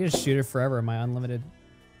 I can just shoot it forever in my unlimited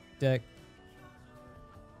dick.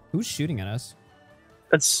 Who's shooting at us?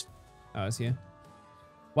 That's Oh, it's you.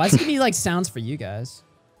 Why is it giving me like sounds for you guys?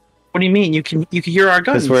 what do you mean? You can hear our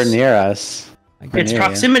guns. Because we're near us. I We're guess, It's near you.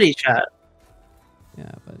 proximity chat.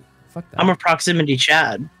 yeah, but fuck that. I'm a proximity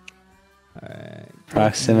Chad. All right.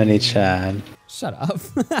 Proximity Chad. Shut up.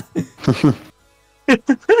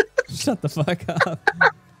 Shut the fuck up.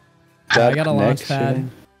 Duck I got a launch Nick pad.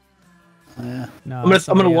 shooting. Yeah. No, I'm gonna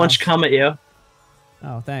somebody launch else. come at you.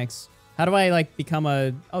 Oh, thanks. How do I like become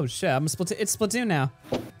a? Oh shit! I'm a Splatoon. It's Splatoon now.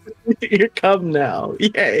 You're come now.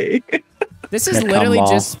 Yay. This is Here come literally all.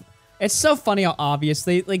 just. It's so funny how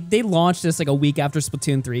obviously like they launched this like a week after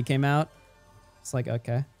Splatoon 3 came out. It's like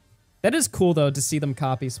okay, that is cool though to see them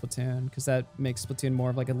copy Splatoon because that makes Splatoon more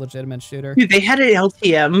of like a legitimate shooter. Dude, they had an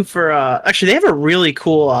LTM for actually they have a really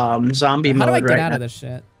cool zombie How mode do I get right out now. of this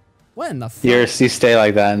shit? What in the fuck? You stay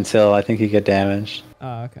like that until I think you get damaged.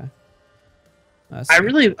 Oh okay. I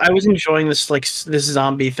was enjoying this this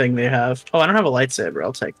zombie thing they have. Oh, I don't have a lightsaber.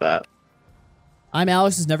 I'll take that. I'm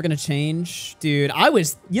Alex is never gonna change, dude.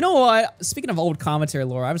 You know what? Speaking of old commentary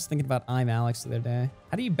lore, I was thinking about I'm Alex the other day.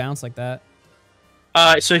 How do you bounce like that?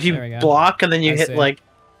 So if There we you go. block and then you I hit see. like,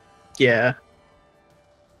 yeah.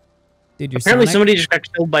 Dude, you're Apparently Sonic? somebody just got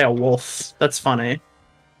killed by a wolf. That's funny.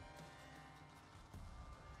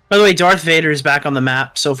 By the way, Darth Vader is back on the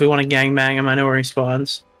map, so if we want to gangbang him, I know where he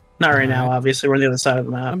spawns. Not right now, Alright. obviously. We're on the other side of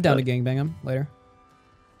the map. I'm down but to gangbang him later.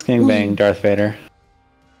 Gangbang Darth Vader.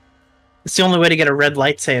 It's the only way to get a red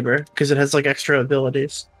lightsaber, because it has like extra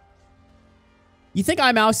abilities. You think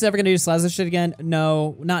I'm Alex is ever gonna do Slazza shit again?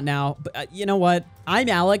 No, not now. But you know what? I'm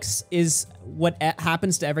Alex is what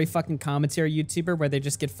happens to every fucking commentary YouTuber where they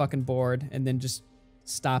just get fucking bored and then just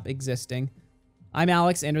stop existing. I'm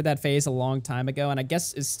Alex entered that phase a long time ago, and I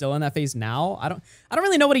guess is still in that phase now. I don't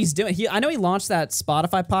really know what he's doing. I know he launched that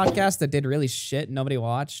Spotify podcast that did really shit. Nobody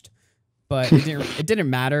watched, but it didn't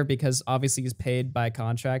matter because obviously he's paid by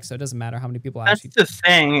contract, so it doesn't matter how many people That's actually. the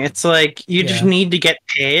thing. It's like, you just Yeah. need to get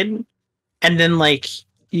paid, and then like,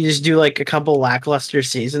 you just do like a couple lackluster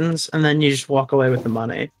seasons, and then you just walk away with the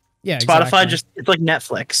money. Yeah, Spotify exactly. it's like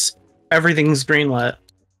Netflix. Everything's greenlit.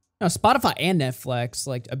 No, Spotify and Netflix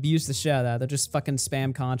like abuse the shit out of that. They're just fucking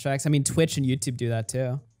spam contracts. I mean, Twitch and YouTube do that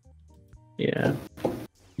too. Yeah.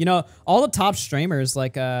 You know, all the top streamers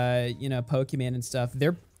like you know, Pokemon and stuff,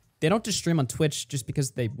 they don't just stream on Twitch just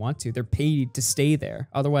because they want to. They're paid to stay there.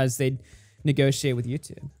 Otherwise, they'd negotiate with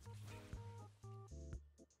YouTube.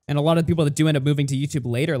 And a lot of people that do end up moving to YouTube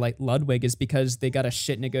later, like Ludwig, is because they got a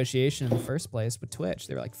shit negotiation in the first place with Twitch.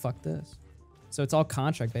 They were like, fuck this. So it's all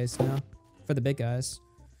contract based now for the big guys.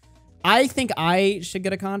 I think I should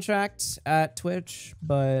get a contract at Twitch,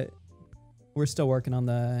 but we're still working on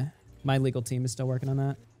my legal team is still working on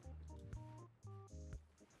that.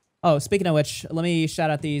 Oh, speaking of which, let me shout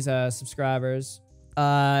out these subscribers.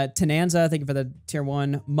 Tenanza, thank you for the tier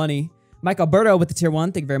 1 money. Mike Alberto with the tier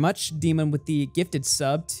 1, thank you very much. Demon with the gifted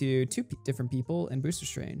sub to 2 different people, and Booster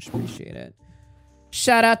Strange, appreciate it.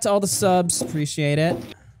 Shout out to all the subs, appreciate it.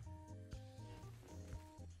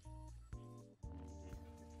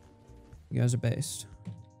 You guys are based.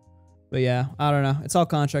 But yeah, I don't know. It's all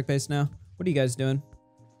contract based now. What are you guys doing?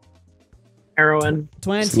 Heroin.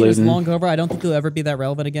 2019 is Sleuthing. long over. I don't think he'll ever be that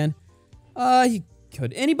relevant again. He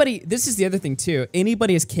could. Anybody, this is the other thing too.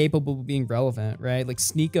 Anybody is capable of being relevant, right? Like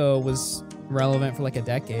Sneeko was relevant for like a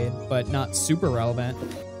decade, but not super relevant.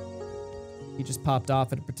 He just popped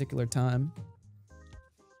off at a particular time.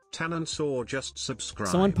 Tanansaw just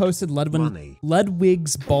subscribed. Someone posted Money.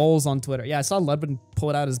 Ludwig's balls on Twitter. Yeah, I saw Ludwig pull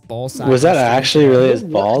it out his ball size. Was that actually really his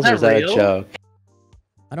What? balls, or Is was that that a real? joke?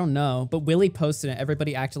 I don't know, but Willie posted it.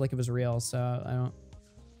 Everybody acted like it was real, so I don't.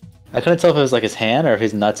 I couldn't tell if it was like his hand or if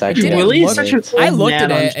his nuts actually. didn't Willie is look- such a I cool looked at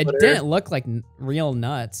man on it. It Twitter. didn't look like real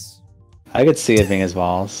nuts. I could see it being his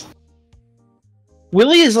balls.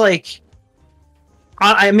 Willie is like,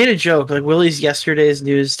 I made a joke, like Willie's yesterday's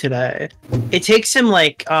news today. It takes him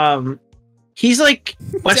like, he's like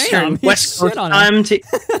Damn, he West shit Coast on time to,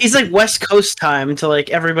 he's like West Coast time to like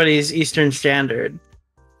everybody's Eastern Standard.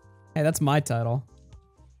 Hey, that's my title.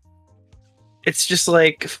 It's just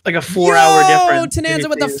like a 4-hour difference. Yo, Tenanza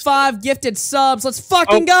with the Please. 5 gifted subs. Let's Oh,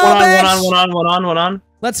 fucking go, one bitch. on, one on.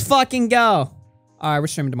 Let's fucking go. All right, we're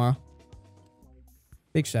streaming tomorrow.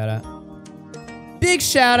 Big shout out. Big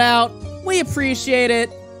shout out. We appreciate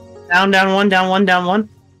it. Down one. Oh,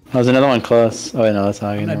 there's another one close. Oh wait, no, that's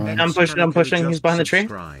not I'm never not- mind. I'm pushing, he's behind the tree.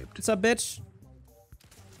 Subscribed. What's up, bitch?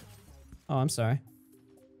 Oh, I'm sorry.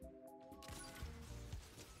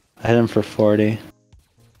 I hit him for 40.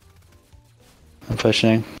 I'm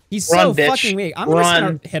pushing. He's Run, so bitch. fucking weak. I'm just Run.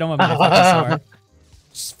 gonna hit him with my fucking sword.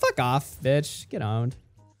 Just fuck off, bitch. Get owned.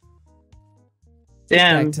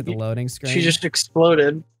 Damn, Back to the loading screen. she just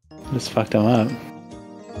exploded. Just fucked him up.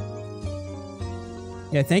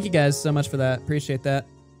 Yeah, thank you guys so much for that. Appreciate that.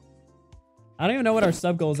 I don't even know what our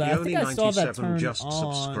sub goals are. I think I saw that Peony97 turned just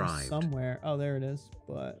on subscribed. somewhere. Oh, there it is.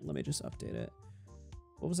 But let me just update it.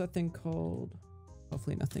 What was that thing called?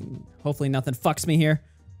 Hopefully nothing fucks me here.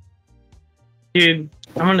 Dude,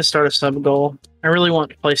 I'm gonna start a sub goal. I really want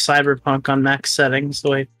to play Cyberpunk on max settings the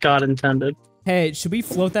way God intended. Hey, should we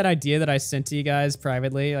float that idea that I sent to you guys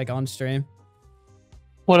privately, like on stream?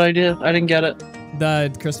 What idea? I didn't get it.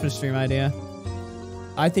 The Christmas stream idea.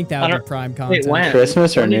 I think that would be prime content. Wait, when?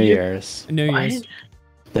 Christmas or When New did you- Year's? New I Year's. didn't-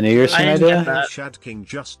 The New Year's I stream didn't get idea? that. Shad King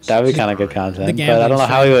just That would be kind of good subscribed. content, The but I don't know gambling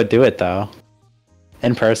how he stream. would do it though.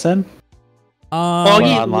 In person? Foggy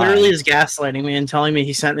Well, online. literally is gaslighting me and telling me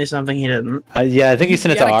he sent me something he didn't. Yeah, I think he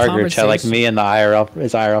sent it You to had a our group chat, like conversation. me and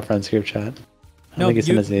his IRL friends group chat. I no, think he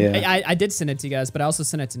sent it to you. I did send it to you guys, but I also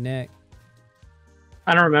sent it to Nick.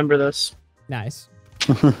 I don't remember this. Nice.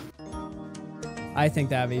 I think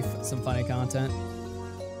that'd be some funny content.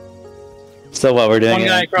 So what we're doing One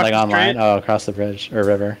guy it, across like the online? street? Oh, across the bridge or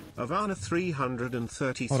river. Ivana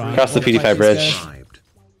 333 Hold on. Across the We'll PD5 fight these bridge. guys. subscribed.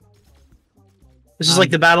 This is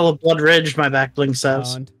like the Battle of Blood Ridge, my back bling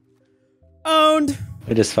says. Owned.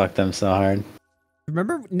 We just fucked them so hard.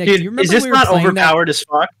 Remember, Nick? Dude, do you remember is this we were not playing overpowered as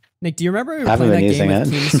fuck? Nick, do you remember we were Haven't playing that been game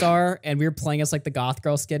with using it. Keemstar and we were playing as like the goth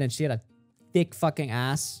girl skin and she had a thick fucking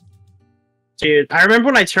ass? Dude, I remember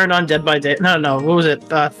when I turned on Dead by Day. No, what was it?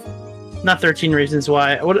 Not 13 Reasons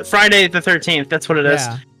Why. What? Friday the 13th. That's what it is.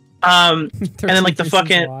 Yeah. And then like the 13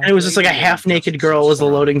 fucking, Reasons Why. and it was just like a half-naked girl was the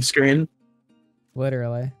loading screen.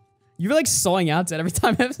 Literally. You were like sawing out to it every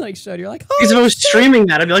time I like showed you. You're like, Because if I was streaming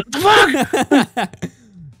that, I'd be like, "The fuck!" oh.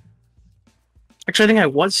 Actually, I think I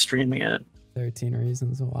was streaming it. 13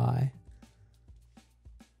 Reasons Why.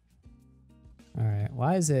 All right.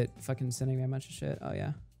 Why is it fucking sending me a bunch of shit? Oh,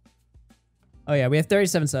 yeah. Oh, yeah. We have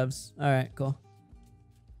 37 subs. All right. Cool.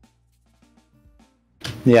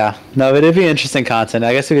 Yeah, no, it'd be interesting content.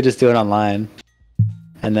 I guess we could just do it online,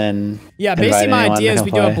 and then Yeah, basically invite my anyone idea to is come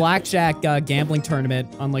we do a play. blackjack gambling tournament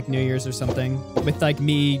on like New Year's or something with like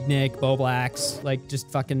me, Nick, Bo Blacks, like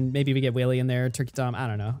just fucking maybe we get Willie in there, Turkey Tom, I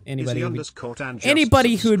don't know, anybody.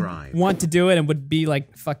 Anybody who'd want to do it and would be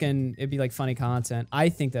like fucking, it'd be like funny content. I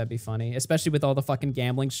think that'd be funny, especially with all the fucking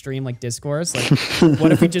gambling stream like discourse. Like,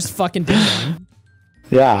 what if we just fucking did one?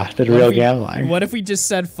 Yeah, the What real if we- gambling. What if we just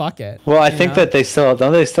said fuck it? Well, I you think know? that they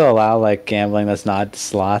still allow like gambling that's not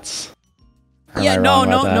slots. Or am Yeah, I no, wrong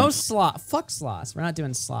about no that? slot. Fuck slots. We're not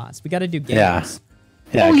doing slots. We got to do games. Yeah.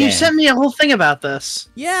 Yeah, Oh, you game. sent me a whole thing about this.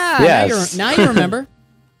 Yeah. Yes. Now you remember.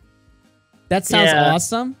 That sounds Yeah.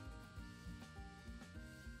 awesome.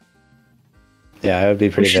 Yeah, it would be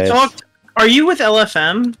We pretty should base. talk. Are you with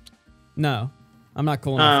LFM? No, I'm not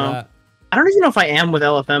cool enough Oh. for that. I don't even know if I am with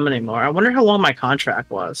LFM anymore. I wonder how long my contract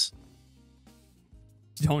was.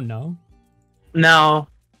 You don't know? No,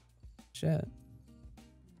 Shit.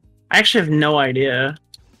 I actually have no idea.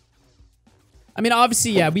 I mean,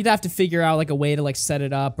 obviously, yeah, we'd have to figure out like a way to like set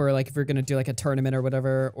it up, or like if we're gonna do like a tournament or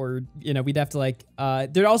whatever, or you know, we'd have to like.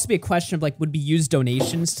 There'd also be a question of like, would we use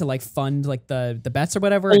donations to like fund like the bets or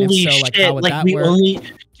whatever? And Holy if so, like, shit! how would Like that we work? only,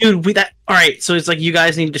 dude. We that. All right, so it's like you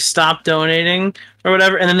guys need to stop donating or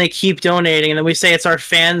whatever, and then they keep donating, and then we say it's our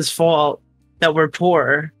fans' fault that we're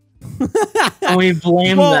poor, and we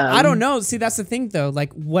blame Well, them. I don't know. See, that's the thing though.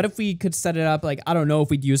 Like, what if we could set it up? Like, I don't know if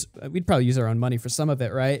we'd probably use our own money for some of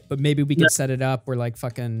it, right? But maybe we could set it up where like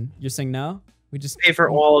fucking. You're saying no? We just Pay for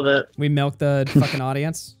all of it. we milk the fucking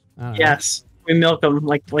audience. I don't know. Yes, we milk them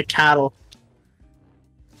like cattle.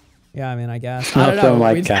 Yeah, I mean, I guess. Milk I don't them know.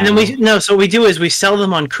 like We'd- cattle. And then so what we do is we sell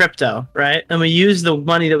them on crypto, right? And we use the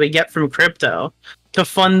money that we get from crypto to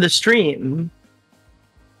fund the stream.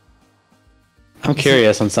 I'm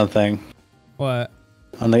curious on something What?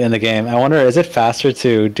 in the game. I wonder, is it faster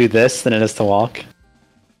to do this than it is to walk?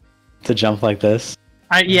 To jump like this?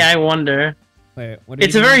 I wonder. Wait, what? Are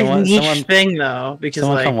It's you a very doing? niche thing though, because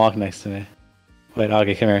Someone like come walk next to me. Wait,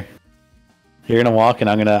 Augie, come here. You're gonna walk and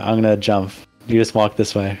I'm gonna jump. You just walk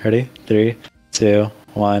this way. Ready? 3, 2,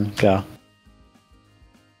 1, go.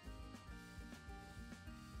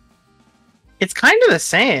 it's kind of the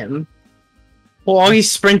same. Well,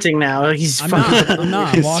 he's sprinting now. He's I'm fucking- not. I'm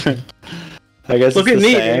not. I'm walking. I guess Look it's at the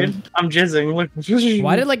me, same. dude. I'm jizzing. Look.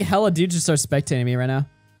 Why did like hella dudes just start spectating me right now?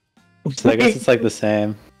 So I guess it's like the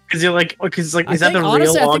same. Because you're like, is I that think, the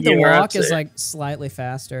honestly, real I think the login we're walk up is to? like slightly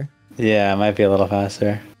faster. Yeah, it might be a little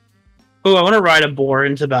faster. Ooh, I want to ride a boar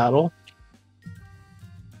into battle.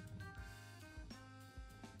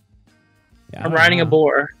 Yeah, I I'm don't riding a know.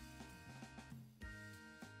 boar.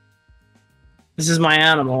 This is my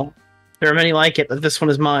animal. There are many like it, but this one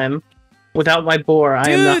is mine. Without my boar, I am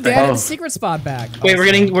Dude, nothing. they added Oh. the secret spot back. Wait, we're Awesome.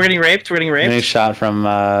 getting raped. We're getting Getting raped. shot from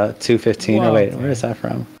 215. Whoa, Oh wait, okay. where is that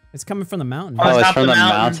from? It's coming from the mountain. Oh, Oh, it's top from of the the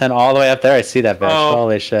mountain. mountain all the way up there. I see that bitch. Oh.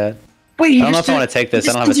 Holy shit. Wait, I you don't know just if I want to take this.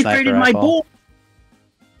 I don't have a sniper disintegrated my rifle. boar.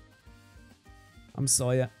 I'm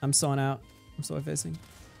soy out. I'm soy facing.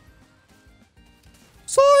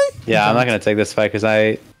 Yeah, I'm not gonna take this fight because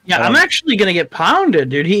I I'm actually gonna get pounded,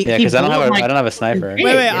 dude. yeah, because I don't have a sniper.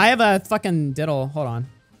 Wait, I have a fucking diddle. Hold on.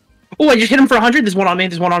 Oh, I just hit him for 100. There's one on me.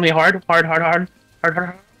 There's one on me. Hard. Hold on,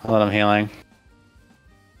 I'm healing.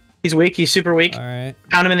 He's weak. He's super weak. All right.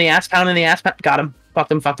 Pound him in the ass. Got him.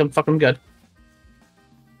 Fucked him. Good.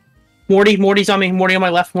 Morty's on me. Morty on my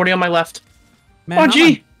left. Man, Oh, how gee. am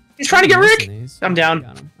I He's trying to get missing Rick. these? I'm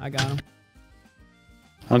down. I got him.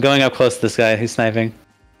 I'm going up close to this guy who's sniping.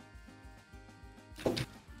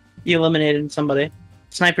 You eliminated somebody.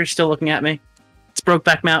 Sniper's still looking at me. It's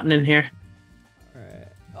Brokeback Mountain in here. All right.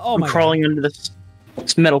 Oh I'm my crawling under this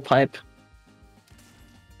metal pipe.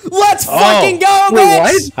 God. Let's fucking go, Wait, bitch!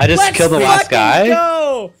 what? I just Let's killed the last fucking guy?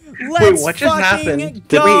 Go! Let's what just fucking happened?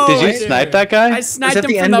 Go, Did you dude. snipe that guy? I sniped that him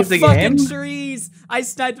the from end the of the fucking game? trees. I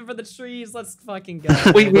sniped him from the trees. Let's fucking go.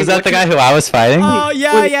 Wait, Was that the guy who I was fighting? Oh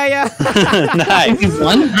yeah. Nice. We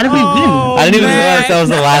won? How did we Oh, I didn't even man. realize that was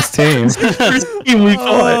the last team. win? First team we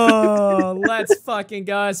fought. Oh, let's fucking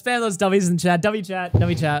go. Spam those W's in chat. W chat. Let's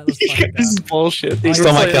fucking go. This is bullshit.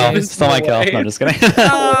 Stole my kill. There's Stole my no kill. way. No, I'm just kidding.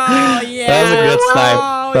 Oh yeah. That was a good snipe.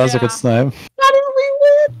 Oh, That was a yeah. good snipe. How did we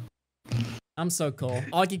win? I'm so cool.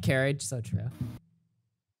 I'll get carried. So true.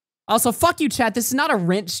 Also, fuck you, chat. This is not a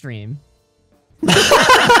rent stream. You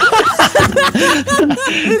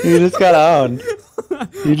just got owned.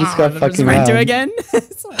 You just got fucking rent owned. again.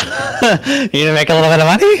 It's like, You gonna make a little bit of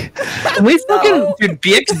money? We fucking dude.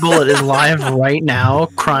 BX Bullet is live right now,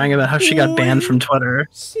 crying about how she got banned from Twitter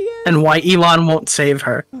shit. and why Elon won't save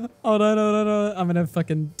her. Hold on. I'm gonna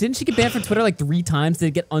fucking. Didn't she get banned from Twitter like 3 times? Did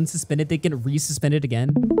it get unsuspended? Did it get resuspended again?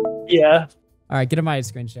 Yeah, All right, get in my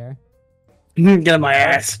screen share. get on my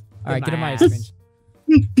ass. All right, get in my ass.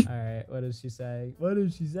 screen. All right, what does she say? What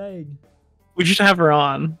is she saying? We should have her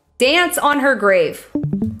on. Dance on her grave.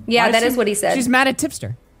 Yeah, Why that she- is what he said. She's mad at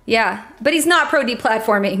Tipster. Yeah, but he's not pro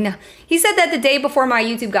deplatforming. No. He said that the day before my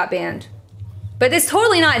YouTube got banned. But it's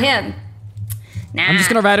totally not him. Nah. I'm just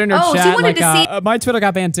gonna write her in her Oh, chat. he wanted like, to see my Twitter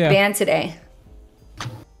got banned too. banned today.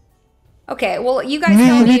 Okay, well, you guys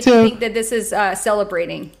tell me if you think that this is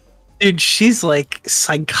celebrating. Dude, she's like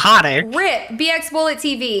psychotic. RIP, BX Bullet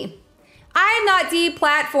TV. I'm not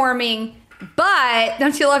deplatforming, but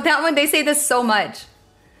don't you love that one? They say this so much.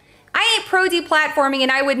 I ain't pro deplatforming, and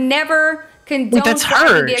I would never condone Wait, that's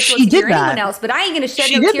flagging her. BX She Bullet TV did or anyone that. else, but I ain't gonna shed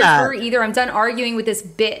She no did tears that. for her either. I'm done arguing with this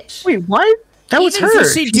bitch. Wait, what? That was Even her.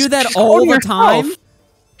 Does she do that She's all quoting the herself. time?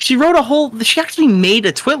 She wrote a whole. She actually made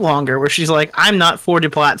a twit longer where she's like, "I'm not for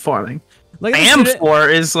deplatforming. Look I at this am dude- for"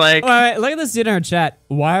 is like. All right, look at this dude in her chat.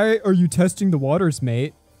 Why are you testing the waters,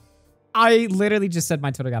 mate? I literally just said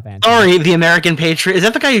my Twitter got banned. Sorry, the American Patriot. Is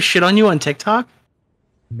that the guy who shit on you on TikTok?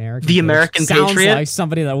 American The Patriot. American Sounds Patriot? like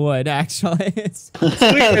somebody that would actually. It's I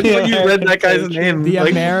thought you read that guy's name. the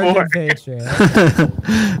like, American before. Patriot.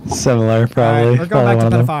 Similar, All probably. right, we're going back to Probably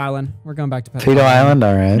one Pedophile of them. Island. We're going back to Pedophile Pedo Island,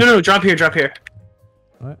 alright. No, drop here.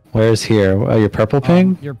 Where's here? Oh, your purple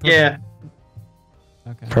ping? You're purple. Yeah.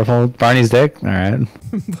 Okay. Purple Barney's dick? Alright.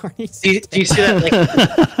 Barney's Do you see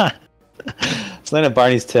that? Like, It's not a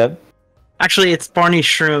Barney's tip. actually, it's Barney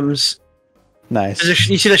Shrooms. Nice.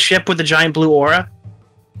 You see the ship with the giant blue aura?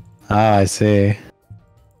 Oh, I see.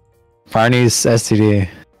 Barney's STD.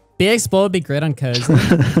 BX Bull would be great on Cozy.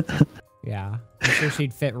 Yeah. I'm sure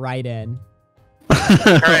she'd fit right in.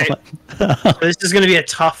 Alright. This is gonna be a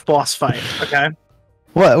tough boss fight, okay?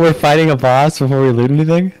 What? We're fighting a boss before we loot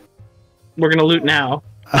anything? We're gonna loot now.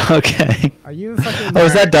 Okay. Are you fucking. Oh,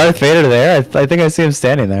 is that Darth Vader there? I think I see him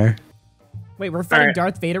standing there. Wait, we're fighting Alright.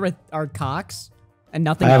 Darth Vader with our cocks? And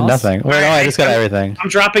nothing I have else? nothing. Wait, no, I Alright, just got I'm- everything. I'm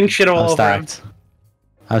dropping shit all I'm over him. stacked.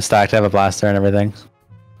 I'm stacked. I have a blaster and everything.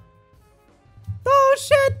 Oh,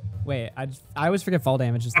 shit! Wait, I always forget fall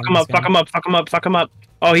damage. Fuck him up.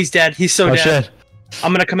 Oh, he's dead. He's so Oh, dead. shit.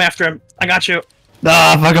 I'm gonna come after him. I got you.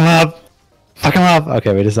 Ah, fuck him up. Fuck him up.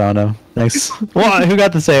 Okay, we just owned him. Thanks. What? Who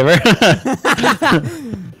got the saber?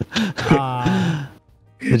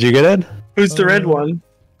 Did you get it? Who's the red one?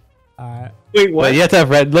 Wait, what? Wait, you have to have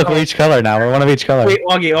red. Look, we're each color now. We're one of each color. Wait,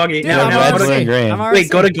 Augie. Dude, Now, I'm now, red, go to- blue, and green. wait,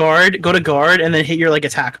 go to guard, and then hit your like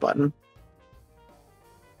attack button.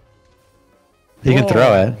 You can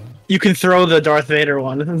throw it. You can throw the Darth Vader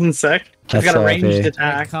one. Isn't sick? It's That's got a so ranged OP. It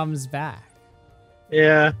attack. comes back.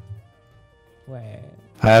 Yeah. Wait.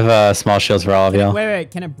 I have small shields for all of you.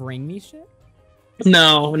 Wait. Can it bring me shit?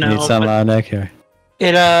 No. You need some, but Nick? Here.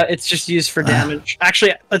 it's just used for damage.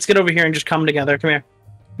 Actually, let's get over here and just come together. Come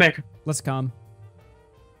here. Let's come.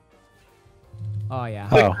 Oh, yeah.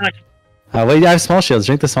 Oh. Wait, I have small shields.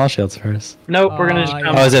 Drink the small shields first. Nope, we're gonna just Oh,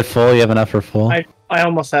 come. Oh, is it full? You have enough for full? I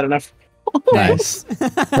almost had enough. Nice.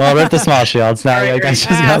 Well, rip the small shields. Now Alright, you guys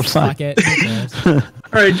just Ah, got fun. fuck it. Who cares?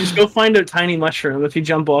 Alright, just go find a tiny mushroom. If you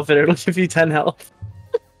jump off it, it'll give you 10 health.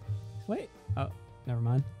 Wait. Oh, never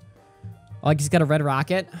mind. Oh, like he's got a red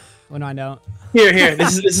rocket. Well, no, I don't. Here.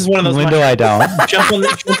 This is one of those Window I mushrooms. don't.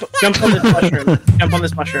 Jump on this mushroom. Jump on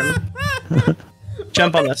this mushroom.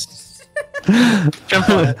 Jump on this. Jump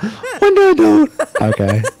on it. Window I don't.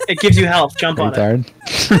 Okay. It gives you health. Jump on it. Retard.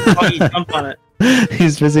 Augie, jump on it.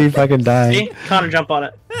 He's busy fucking dying. See? Connor, jump on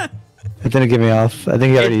it. It didn't give me health. I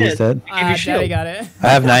think he already did. used it. It gave you Daddy shield. got it. I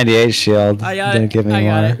have 98 shield. I got Didn't it. give me I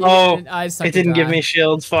got one. it. Oh, I sucked It didn't at give me that.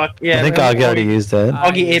 shields. Fuck. Yeah. I think Augie already used it.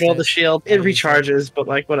 I Augie used ate all it. the shield. It recharges, but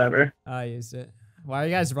like whatever. I used it. Why are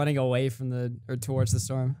you guys running away from the or towards the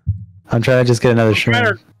storm? I'm trying to just get another Try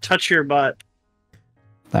shroom. to touch your butt.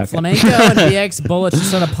 Okay. Flamenco and VX Bullets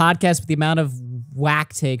just on a podcast with the amount of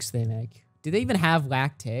whack takes they make. Do they even have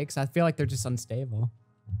whack takes? I feel like they're just unstable.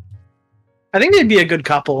 I think they'd be a good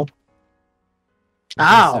couple.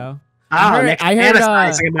 I Oh. think Oh, heard- Nick's I heard,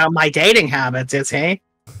 fantasizing about my dating habits, is he?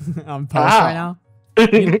 so. On post Wow. right now.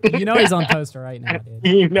 You know he's on poster right now, dude.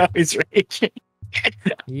 You know he's raging.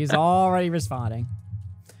 He's already responding.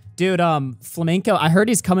 Dude, Flamenco, I heard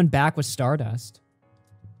he's coming back with Stardust.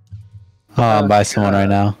 Oh, I'm by someone right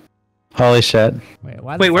now. Holy shit. Wait,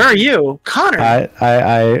 why the Wait, fuck- where are you? Connor!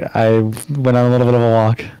 I went on a little bit of a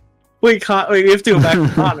walk. Wait, we have to go back for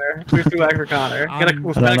Connor. We have to go back for Connor. I'm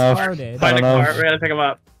we I don't know gotta if- find I a don't know car. if- We gotta pick him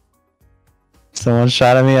up. Someone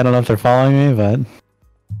shot at me. I don't know if they're following me, but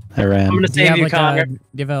I ran. I'm gonna Do you save have you, like Connor. do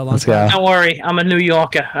you have a Let's go. Don't worry, I'm a New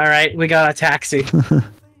Yorker, alright? We got a taxi.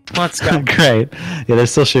 Let's go. Great. Yeah, they're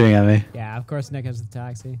still shooting at me. Yeah, of course Nick has the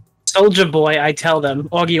taxi. Soldier Boy, I tell them,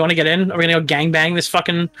 Augie, you wanna get in? Are we gonna go gangbang this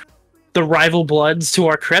the rival Bloods to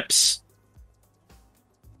our Crips?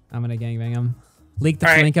 I'm gonna gangbang him. Leak the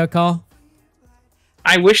All right. Flamenco call.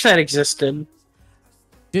 I wish that existed.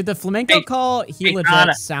 Dude, the Flamenco Hey, call, he hey, legit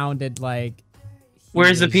Connor. sounded like... he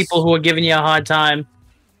Where's the was- people who are giving you a hard time?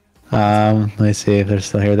 Let me see if they're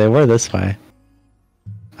still here. They were this way,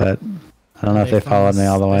 but I don't know Are if they from followed me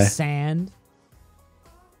all the way. Sand.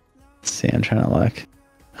 Let's see, I'm trying to look.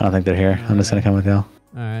 I don't think they're here. I'm just gonna come with y'all.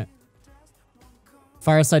 Alright.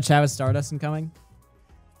 Fireside chat with Stardust incoming.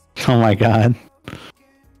 Oh my god.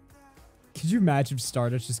 Could you imagine if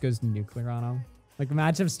Stardust just goes nuclear on him? Like,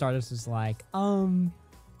 imagine if Stardust is like, Can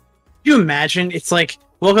you imagine? It's like,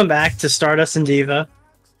 welcome back to Stardust and Diva.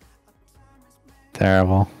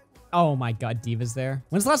 Terrible. oh my god, Diva's there.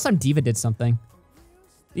 When's the last time Diva did something?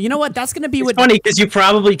 You know what? That's gonna be It's what... funny because you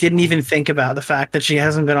probably didn't even think about the fact that she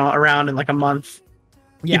hasn't been around in like a month.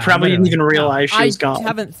 Yeah, probably didn't literally. even realize she was gone. I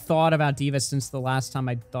haven't thought about Diva since the last time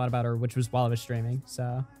I thought about her, which was while I was streaming,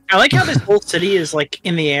 so... I like how this whole city is like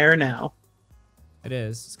in the air now. It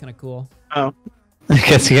is. It's kind of cool. Oh, I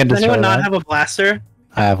guess you can does destroy anyone not that. have a blaster?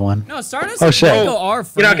 I have one. No, Stardust Oh, and shit. Flamenco are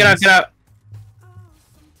Get out! Get out! friends. Get out!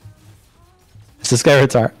 Is this guy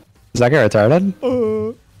retarded? Is that guy retarded?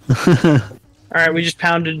 All right, we just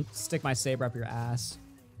pounded. Stick my saber up your ass.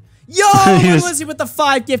 Yo, He Luna was- Lizzie with the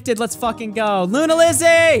 5 gifted. Let's fucking go. Luna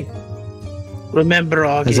Lizzie! Remember,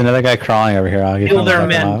 There's Augie. another guy crawling over here. I'll get Kill him their fuck him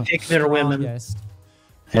men, up. pick their women. Strongest.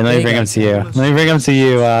 Hey, let me bring him to you. Let me bring him to you,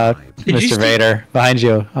 you Mr. see- Vader. Behind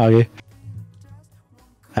you, Augie.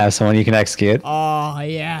 I have someone you can execute. Oh,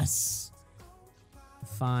 yes.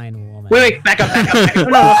 Fine woman. Wait, back up, back up.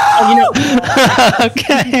 No, Augie, no.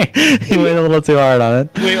 Okay. You went a little too hard on it.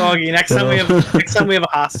 Wait, Augie. Next time we have a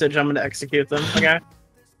hostage, I'm gonna execute them. Okay.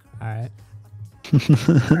 Alright.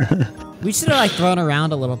 We should have, like, thrown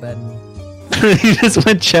around a little bit. He just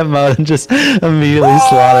went chimp mode and just immediately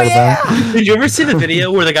slaughtered them. Did you ever see the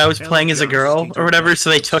video where the guy was playing as a girl or whatever?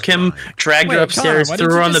 So they took him, dragged Wait, her upstairs, Connor, what threw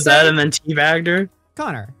did her you on the just bed, say? and then teabagged her.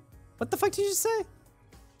 Connor, what the fuck did you just say?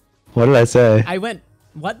 What did I say? I went,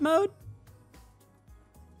 what mode?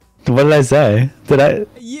 What did I say? Did I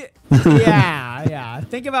Yeah.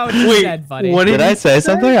 Think about what you Wait, said, buddy. what did I say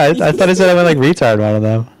something? I thought I said I went like retard one of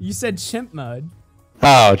them. You said chimp mode.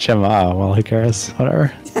 Oh, chimp. Oh, well, who cares?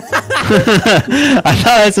 Whatever. I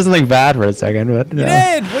thought I said something bad for a second, but You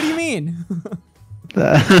did! What do you mean?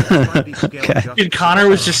 Okay. Dude, Connor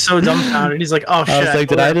was just so dumbfounded. He's like, "Oh shit!" I was like,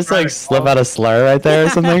 did I just like slip out? out a slur right there or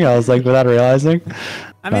something? I was like, without realizing.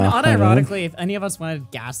 I mean, Oh, unironically, if any of us wanted to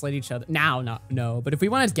gaslight each other, no, but if we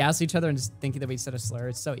wanted to gaslight each other and just thinking that we said a slur,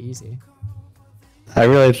 it's so easy. I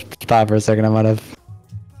really thought for a second I might have.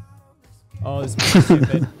 Oh, this is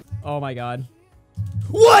stupid. Oh my god.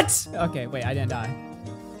 What? Okay, wait, I didn't die.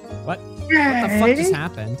 What? What the fuck just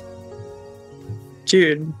happened?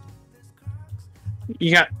 Dude,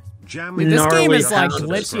 you got Jam Dude, this game Gnarly is like pound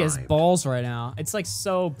glitchy as subscribe. balls right now. It's like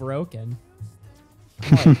so broken.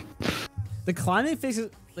 Like, the climbing fixes.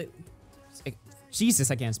 Like,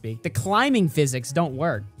 Jesus, I can't speak. The climbing physics don't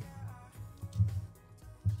work.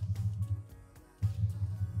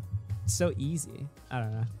 It's so easy. I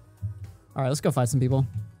don't know. All right, let's go fight some people.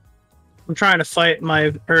 I'm trying to fight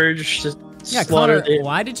my urge to Yeah, slaughter Connor, the...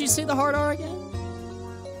 why did you say the hard R again?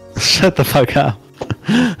 Shut the fuck up.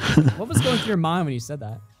 What was going through your mind when you said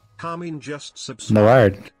that? Carmine just The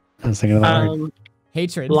subscribed. word. I was thinking of the word.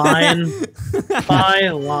 Hatred. Lion.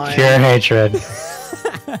 Lion. Pure hatred.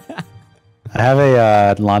 I have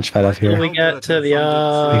a launch pad up Till we here. get to the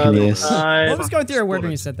We can use. side. What was going through your word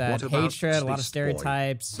when you said that? What about Hatred, a lot of this boy?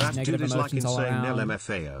 stereotypes, That negative dude is like emotions all insane around.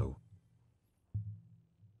 LMFAO.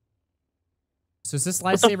 So is this the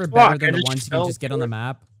lightsaber fuck? better I than the just ones you can fell just get on for the it.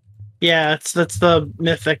 map? Yeah, that's the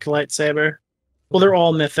mythic lightsaber. Well, they're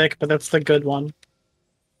all mythic, but that's the good one.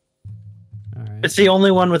 All right. It's the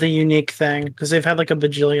only one with a unique thing because they've had like a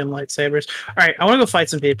bajillion lightsabers. All right, I want to go fight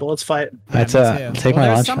some people. Let's fight. That's Yeah, me too. take Well, my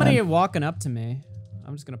there's launch somebody pad. walking up to me.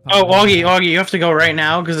 I'm just gonna pop Oh, it on. Augie, you have to go right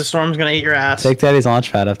now because the storm's gonna eat your ass. Take Daddy's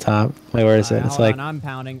launch pad up top. Wait, where is All it? right, It's hold like on, I'm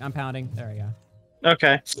pounding. There we go.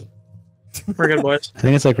 Okay, we're good, boys. I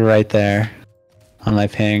think it's like right there on my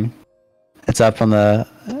ping. It's up on the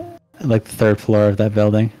like the third floor of that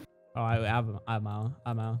building. Oh, I'm out.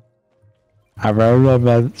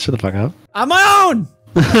 Shut the fuck up. I'm my own.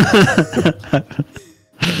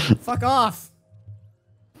 Fuck off.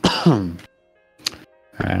 Alright,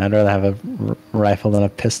 I'd rather have a rifle than a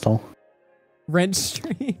pistol. Wrench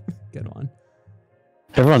stream. Good one.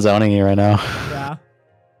 Everyone's owning you right now. Yeah.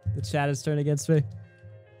 The chat is turned against me.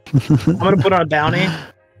 I'm gonna put on a bounty.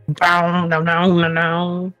 Bow, no, no, no,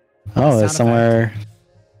 no. Oh, Sound it's somewhere.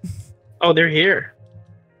 Oh, they're here.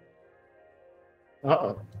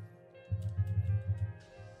 Uh-oh.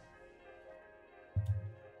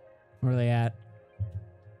 Where are they at?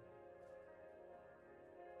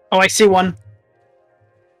 Oh, I see one.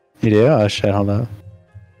 You do? Oh shit, hold up.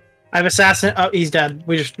 I have assassin. Oh, he's dead.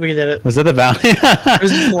 We did it. Was that the bounty? It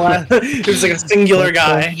was, it was like a singular What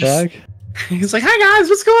the guy. fuck? He's like, "Hi guys,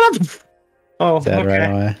 what's going on?" Oh, Dead okay. right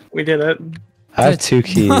away. We did it. I have 2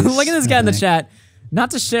 keys. Look at this guy in the I think. chat.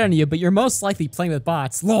 Not to shit on you, but you're most likely playing with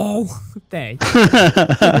bots. Lol. Thanks.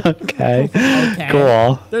 Okay. Okay.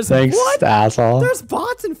 Cool. There's- Thanks, what? asshole. There's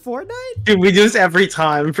bots in Fortnite? Dude, we do this every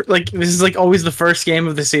time. Like, this is like always the first game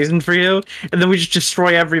of the season for you, and then we just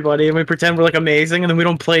destroy everybody, and we pretend we're like amazing, and then we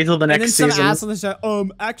don't play till the And then next some season. ass in the chat.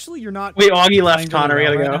 Actually, you're not. Wait, Augie playing left. really Connor, we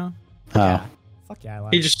well gotta right go. now. Oh, Fuck yeah, I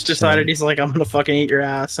left. He just decided he's like, I'm gonna fucking eat your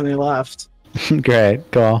ass, and he left. great.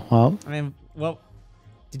 Cool. Well, I mean, well,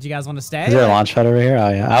 did you guys want to stay? is there a launch pad over here? Oh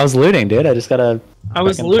yeah. I was looting, dude. I just gotta. I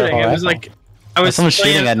was fucking looting. purple It was rifle. like, I was Someone's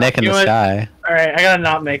shooting playing- at Nick in you the know what? sky. All right, I gotta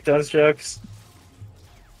not make those jokes.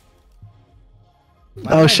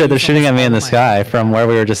 Why Oh did I shit, they're use shooting at almost me in all the my- sky from where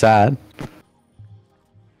we were just at.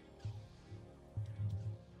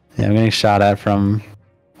 Yeah, I'm getting shot at from.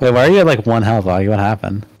 Wait, why are you at like 1 health, Augie? What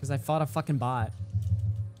happened? Because I fought a fucking bot.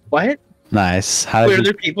 What? Nice. How Wait, did are you...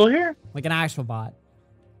 there people here? Like an actual bot.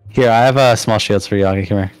 Here, I have small shields for you, Augie.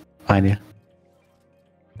 Come here. Behind you.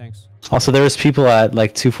 Thanks. Also, there was people at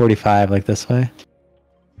like 245, like this way.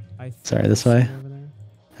 Sorry, this way. Over there.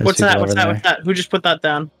 There's What's that? people What's over that? there. What's that? Who just put that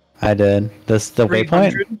down? I did. This the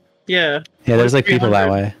waypoint? 300? Yeah. Yeah, there's like people that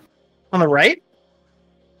 300? way. On the right?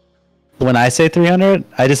 When I say 300,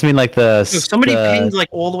 I just mean like the. Dude, somebody the- pinged like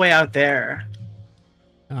all the way out there.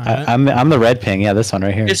 Alright. I'm the red ping. Yeah, this one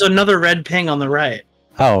right here. There's another red ping on the right.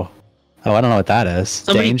 Oh, I don't know what that is.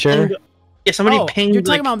 Somebody Danger. pinged- yeah, somebody Oh, pinged. you're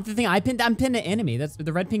talking like- about the thing I'm pinned an enemy. That's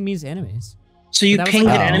the red ping means enemies. So you that was pinged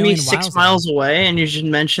like an a enemy million 6 miles miles away, and you should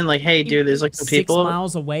mention like, "Hey, dude, there's like some 6 people."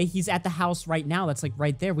 miles away. He's at the house right now. That's like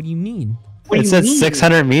right there. What do you mean? What do It you says mean?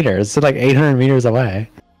 600 meters. It's like 800 meters away.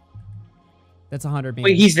 That's 100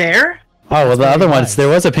 meters. Wait, he's there? Oh, well, That's the where other he ones, was. there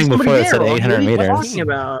was a ping Somebody before that there, said Augie. 800 What are you meters. talking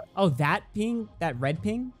about? Oh, that ping? That red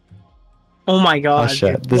ping? Oh my god. Oh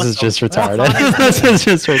shit, dude, this what is the just fuck? retarded. This is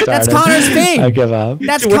just retarded. That's Connor's ping. I give up.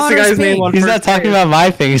 That's What's the Connor's guy's name ping. on He's first not talking page? about my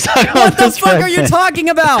thing. He's talking What about the this fuck red are you thing. talking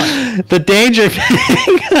about? The danger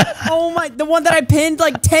ping. Oh my, the one that I pinned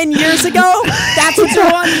like 10 years ago? That's what you're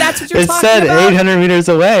on? That's what you're It talking said about? 800 meters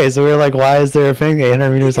away, so we were like, why is there a ping 800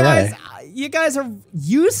 meters away? You guys are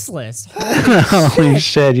useless. Holy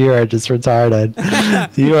shit, you are just retarded.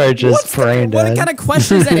 You are just brain What dead. kind of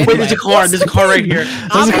question is that Wait, anyway? there's a car. There's a car right here. There's a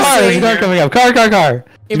car. There's a car Obviously, coming up. Car.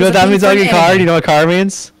 It You know was what a that ping means? from Like a an car? enemy. You know what car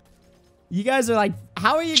means? You guys are like,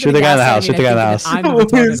 how are you Shoot gonna the guy in the gaslight house, me shoot the guy in the and house. think that I'm the We're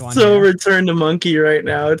retarded one so here? return to monkey right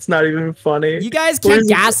now. It's not even funny. You guys Where's can't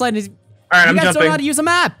the- gaslight. You All right, I'm guys don't know how to jumping. use a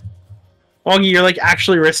map. Augie, you're like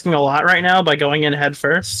actually risking a lot right now by going in head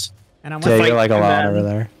first. And I'm Yeah, like, you're like alone man. over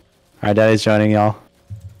there. Alright, Daddy's joining y'all.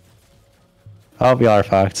 Oh, y'all are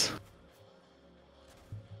fucked.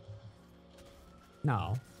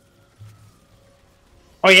 No.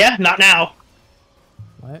 Oh yeah, not now.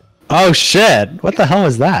 What? Oh shit! What the hell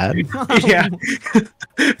was that? Yeah.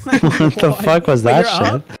 What the fuck was Wait, that you're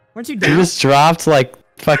shit? up? Weren't you You down? just dropped like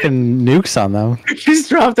fucking nukes on them. Just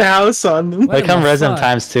dropped the house on them. What They come the resin fuck?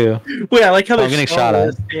 times 2. Wait, I like how I'm they're getting so shot at.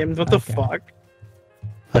 low games. What the Okay. fuck?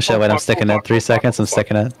 Oh shit! Wait, I'm sticking it. 3 seconds. I'm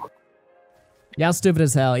sticking it. Yeah, stupid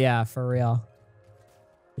as hell. Yeah, for real.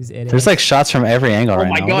 These idiots. There's like shots from every angle Oh right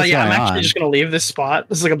my now. god, What's yeah, I'm going actually on? just gonna leave this spot.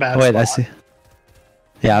 This is like a bad Wait, spot. I see.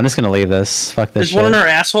 Yeah, I'm just gonna leave this. Fuck this There's one in shit. our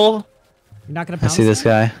asshole. You're not gonna I pound see this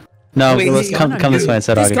guy. No, Wait, let's he's come gonna this do- way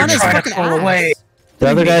instead. This I'll gun get is you. trying to fucking crawl ass. away. The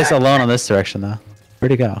other Yeah. guy's alone on this direction though.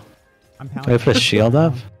 Where'd he go? I'm Did pounding. I put a shield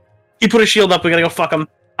up? He put a shield up. We gotta go fuck him.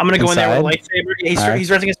 I'm gonna go in there with a Inside? lightsaber. Yeah, Alright. he's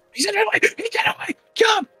resting his. He's in away. He's getting away.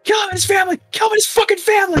 Kill him. Kill him and his family. Kill him and his fucking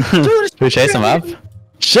family. Kill him and his Should we chase him up? family.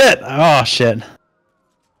 Shit! Oh shit!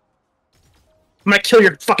 I'm gonna kill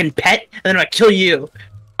your fucking pet, and then I'm gonna kill you.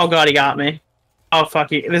 Oh god, he got me. Oh fuck,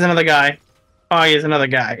 there's another guy. Oh, he's another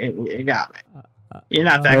guy. He got me. You're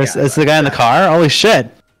not that guy. It's the guy in the car. Holy shit!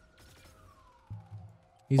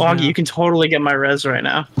 He's Augie, down. you can totally get my res right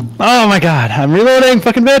now. Oh my god! I'm reloading,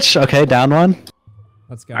 fucking bitch. Okay, down one.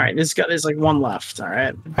 Let's go. All right, there's like one left. All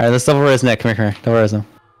right. All right, let's double res Nick. Come here. Double res him.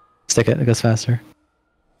 Stick it. It goes faster.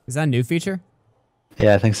 Is that a new feature?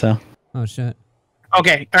 Yeah, I think so. Oh shit.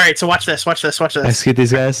 Okay. All right. So watch this. Watch this. Watch this. Execute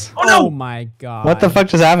these guys. Oh no! my god. What the fuck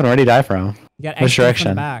just happened? Where'd he die from? You got Which XP From direction?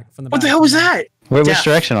 the back. From the What the back. hell was that? Which Death.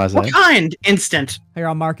 direction was What it? kind? Instant. Here,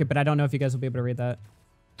 I'll mark it, but I don't know if you guys will be able to read that.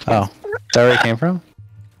 Oh, is that where he came from?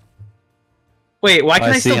 Wait, why Oh, can I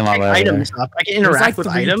I see still him pick over there. items up? I can There's interact like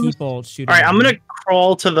with 3 items. people shooting. All right, I'm at gonna me.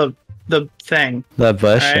 crawl to the thing. The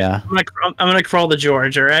bush, All right? yeah. I'm gonna crawl to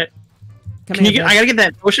George. All right. Come Can you here, get? I gotta get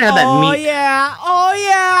that. I wish I had that oh meat. yeah. Oh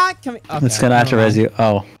yeah. Come here. Okay, It's gonna have to never res mind. you.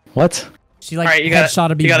 Oh, what? She like Alright, you gotta-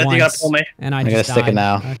 headshotted me you gotta once, pull me. and I I just gotta stick it died.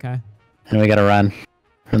 now. Okay. And we gotta run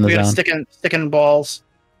from the We gotta zone. stick in balls.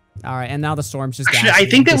 All right, and now the storm's just. Actually, gassing I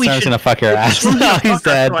think me. that we This should. gonna fuck your ass. Storm's gonna Oh, he's fuck us,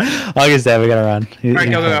 dead. right? Oh, he's dead. We gotta run. You Alright,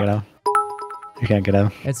 go, go, can't go. get him. You can't get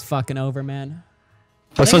him. It's fucking over, man.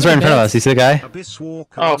 Oh, someone's right in front of us. You see the guy? Abyss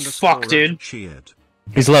Walker Oh, underscore fuck, dude. at cheered.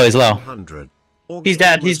 He's low. He's low. 100. He's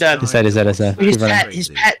dead, he's dead. He's dead. He's dead. He's dead. His Keep running. pet, his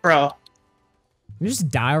pet, bro. Can you just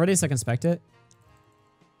die already so I can inspect it?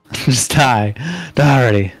 Just die. Die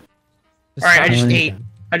already. Just All right, I stop just it. ate.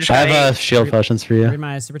 I just I got have ate. shield potions for you. Read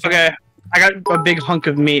my super chat. Okay, I got a big hunk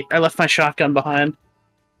of meat. I left my shotgun behind.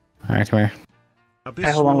 All right, come here. Abyss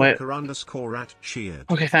Hey, hold on, wait. Walker underscore at cheered.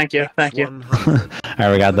 Okay, thank you, thank you. 100. All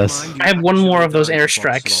right, we got this. I have one more of those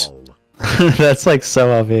airstrikes. That's like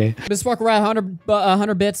so OP. This Walker Rat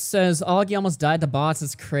 100 bits says Augie almost died to bots.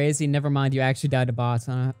 It's crazy. Never mind, you actually died to bots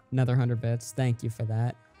on another 100 bits. Thank you for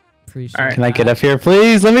that. Appreciate All right. Can I get that. up here,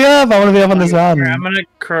 please? Let me up. I want to be up on this mountain. Here, I'm gonna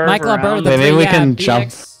curve Michael Alberto, around. the Wait, maybe three, we can BX.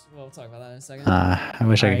 jump. We'll talk about that in a second. I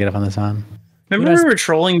wish I could get up on this mountain. Remember Who does- we were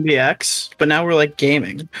trolling BX, but now we're like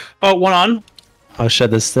gaming. Oh, one on. Oh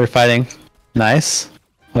shit! They're fighting. Nice.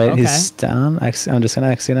 Wait, Okay. he's down. I'm just gonna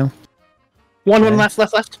execute him. One Okay.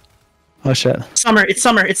 left. Oh shit! Summer, it's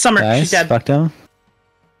Summer. She's Nice. dead. Fucked him.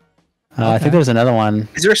 I Okay. think there's another one.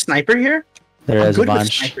 Is there a sniper here? There I'm is a good with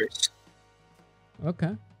bunch. snipers.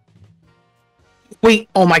 Okay. Wait,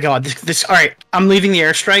 oh my god, this all right, I'm leaving the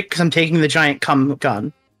airstrike because I'm taking the giant cum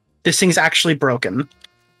gun. This thing's actually broken.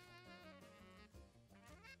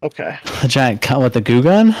 Okay. A giant cut with the goo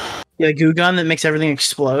gun. Yeah, the goo gun that makes everything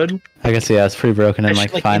explode. I guess yeah, it's pretty broken in I like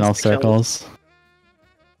should, like, final insta-kill it. circles.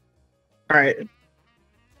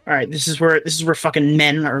 Alright, this is where fucking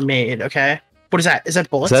men are made, okay? What is that? Is that Is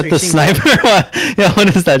bullets? that Are you the seeing sniper? Yeah,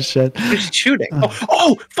 what is that shit? bullets? He's shooting.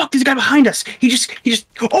 Oh, fuck, there's a guy behind us. He just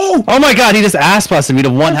oh Oh my god, he just ass busted me to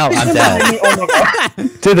 1 health. I'm dead. Oh my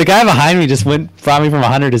god. Dude, the guy behind me just brought me from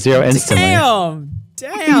 100 to 0 instantly. Damn.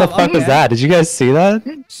 Damn. What the fuck was okay. that? Did you guys see that?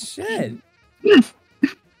 Shit. This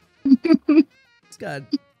got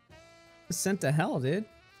sent to hell, dude.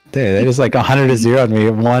 Dude, they just like 100 to 0 on me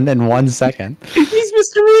in 1 second. He's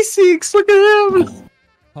Mr. Meeseeks, look at him.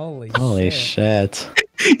 Holy shit.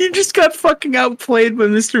 You just got fucking outplayed by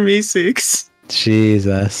Mr. Meeseeks.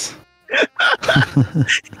 Jesus.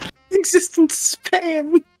 Existence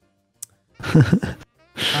spam.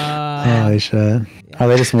 Holy shit. Oh,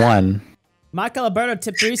 they just won. Michael Alberto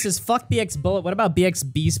tip 3 says, fuck BX Bullet. What about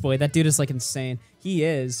BX Beast Boy? That dude is like insane. He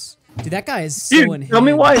is. Dude, that guy is so Dude, tell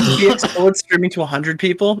me unhinged. why BX Bullet's streaming to 100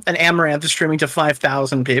 people and Amaranth is streaming to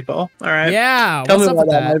 5,000 people. Alright? Yeah, Tell what's me up why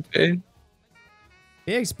with that that? might be.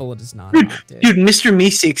 BX Bullet is not hot, dude. Dude, Mr.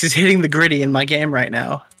 Meeseeks is hitting the gritty in my game right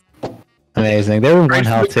now. Amazing. They were 1 Right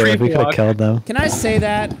health from too. the If we could have creep killed them. Can I say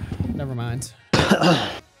that? Never mind.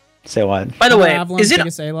 Say what? By the way, Avalon's is it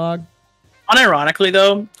biggest A-log? Unironically,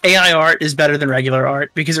 though, AI art is better than regular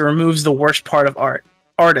art because it removes the worst part of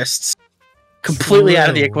artists completely out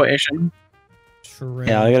of the True. equation. True.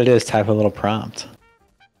 Yeah, all you gotta do is type a little prompt.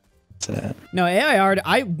 That's it. No, AI art,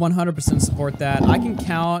 I 100% support that. I can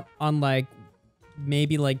count on like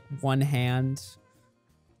maybe like one hand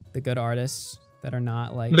the good artists that are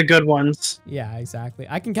not like The good ones. yeah, exactly.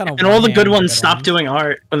 I can count on And one all the hand good ones ones. stopped doing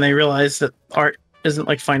art when they realized that art isn't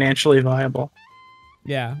like financially viable.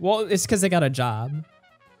 Yeah, well, it's because they got a job.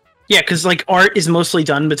 Yeah, because like art is mostly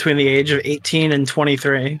done between the age of 18 and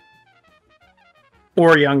 23.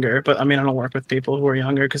 Or younger, but I mean, I don't work with people who are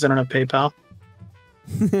younger because I don't have PayPal.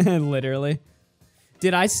 Literally.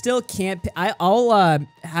 Dude, I still can't. I'll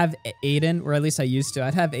have Aiden, or at least I used to.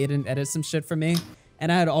 I'd have Aiden edit some shit for me,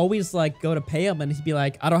 and I'd always like go to pay him, and he'd be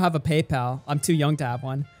like, "I don't have a PayPal. I'm too young to have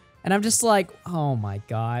one." And I'm just like, "Oh my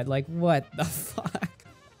god! Like, what the fuck?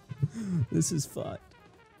 This is fucked.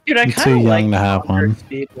 Dude, I I'm kind too of like young to have one.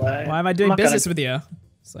 Speedway. Why am I doing not gonna- business with you?"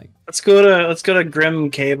 It's like, Let's go to Grim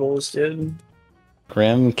Cables, dude.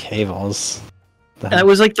 Grim Cables. That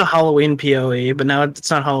was like the Halloween POE, but now it's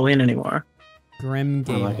not Halloween anymore. Grim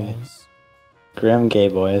I like it. Gables. Grim Gay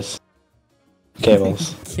Boys.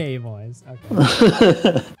 Cables. K boys.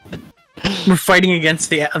 Okay. We're fighting against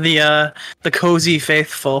the cozy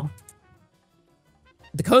faithful.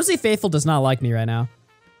 The Cozy Faithful does not like me right now.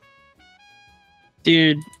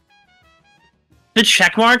 Dude. The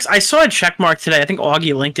check marks? I saw a check mark today. I think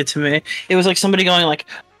Augie linked it to me. It was like somebody going like,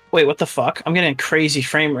 wait, what the fuck? I'm getting a crazy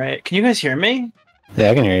frame rate. Can you guys hear me?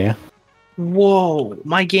 Yeah, I can hear you. Whoa,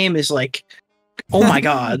 my game is like, oh my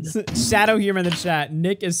god. Shadow humor in the chat.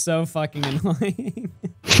 Nick is so fucking annoying.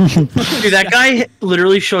 Dude, that guy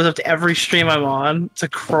literally shows up to every stream I'm on to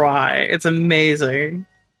cry. It's amazing.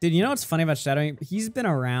 Dude, you know what's funny about Shadow? He's been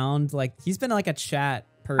around, like, he's been like a chat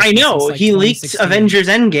person. I know, since, like, he leaked 2016. Avengers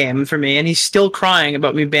Endgame for me, and he's still crying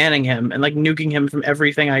about me banning him and like nuking him from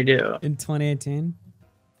everything I do. In 2018.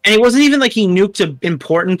 And it wasn't even like he nuked an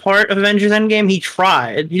important part of Avengers Endgame. He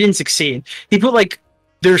tried. He didn't succeed. He put like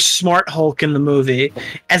their Smart Hulk in the movie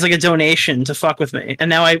as like a donation to fuck with me. And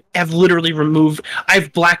now I have literally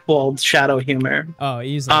I've blackballed Shadow Humor. Oh,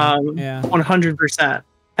 easily. Yeah. 100%.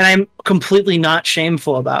 And I'm completely not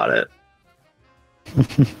shameful about it.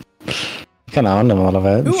 Kind of owned him a little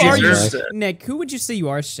bit. Who are you, deserves it. Nick? Who would you say you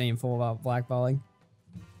are shameful about blackballing?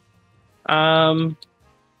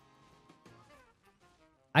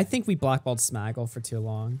 I think we blackballed Smaggle for too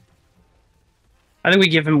long. I think we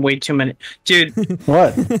give him way too many. Dude,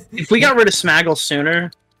 What? if we got rid of Smaggle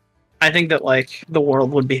sooner, I think that like the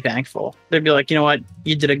world would be thankful. They'd be like, you know what?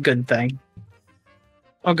 You did a good thing.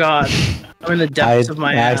 Oh god. I'm in the I depths of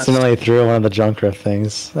my ass. accidentally threw one of the Junkriff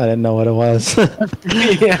things. I didn't know what it was.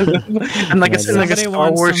 Yeah. I'm like, it's like a Somebody Star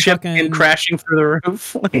wants Wars some ship fucking- and crashing through the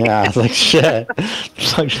roof. yeah, I was like, shit. What the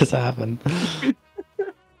fuck just happened?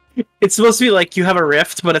 It's supposed to be like you have a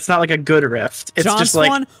rift, but it's not like a good rift. It's John just like,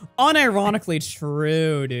 Swan, unironically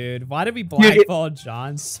true, dude. Why did we blackball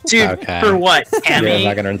John Swan? dude, Okay. for what? You're Cammy?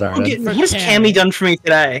 fucking retarded. What has Cammy done for me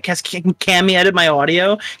today? Can Cammy edit my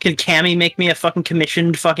audio? Can Cammy make me a fucking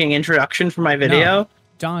commissioned fucking introduction for my video? No.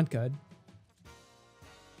 John could.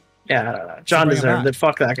 Yeah, I don't know. John bring it deserved back. it.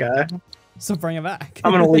 Fuck that guy. So bring it back.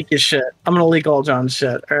 I'm gonna leak his shit. I'm gonna leak all John's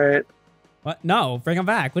shit. All right. What? No, bring him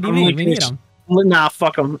back. What do you I'm mean? We leaking need his- him. Nah,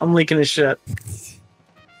 fuck him. I'm leaking his shit.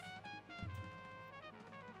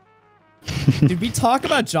 Did we talk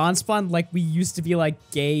about John Spawn like we used to be like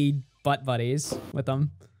gay butt buddies with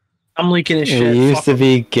him? I'm leaking his We shit. used Fuck to him.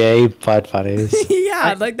 be gay butt buddies.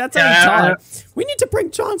 Yeah, like that's how yeah, we talk. We need to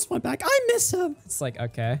bring John Spawn back. I miss him. It's like,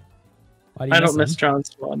 okay. Why do you I don't miss him?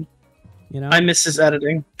 John's one. You know? I miss his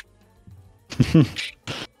editing.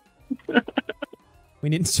 We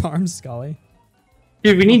need Charm Scully.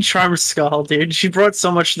 Dude, we need Charm Skull, dude. She brought so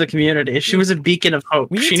much to the community. She was a beacon of hope.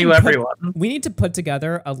 We need She to knew put- everyone. We need to put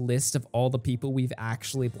together a list of all the people we've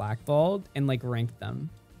actually blackballed and like rank them.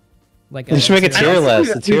 Like We should make a I tier don't think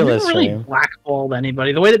list. A we've tier never list really stream. blackballed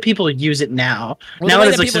anybody. The way that people use it now. Well, the Now way it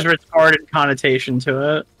has that like such a retarded connotation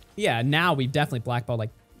to it. Yeah, now we've definitely blackballed like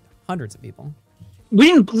hundreds of people. We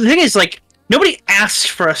didn't. The thing is, like, nobody asked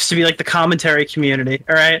for us to be like the commentary community.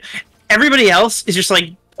 All right, everybody else is just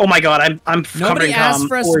like, oh my god, I'm Nobody covering asked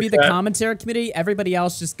for us to be the shit. commentary committee. Everybody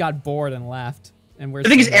else just got bored and left. And we're The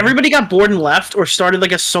thing is, still there. everybody got bored and left, or started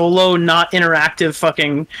like a solo, not interactive,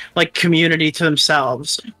 fucking like community to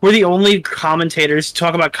themselves. We're the only commentators who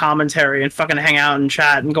talk about commentary and fucking hang out and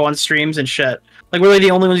chat and go on streams and shit. Like, we're like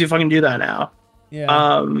the only ones who fucking do that now.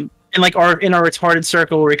 Yeah. And like in our retarded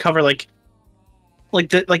circle where we cover like I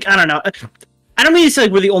don't know. I don't mean to say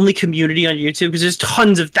like we're the only community on YouTube because there's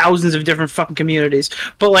tons of thousands of different fucking communities.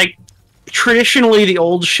 But like traditionally the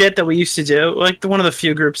old shit that we used to do. Like one of the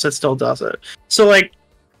few groups that still does it. So like,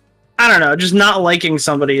 I don't know, just not liking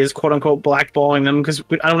somebody is quote unquote blackballing them because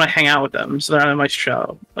I don't want to hang out with them, so they're not on my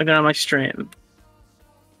show, like they're on my stream.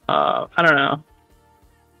 I don't know.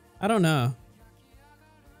 I don't know.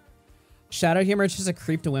 Shadow humor is just a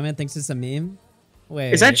creep to women, thinks it's a meme.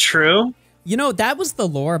 Wait, Is that true? You know, that was the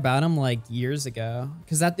lore about him like years ago.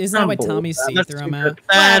 Because that isn't that why Tommy C That's threw too him good. out.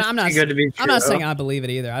 That's I'm not. too good to be I'm not true. saying I believe it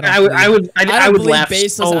either. I would believe laugh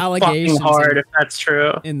Basil's so fucking allegations hard if that's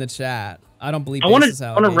true. in the chat. I don't believe. I want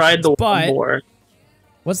Basil's to ride the allegations, but more.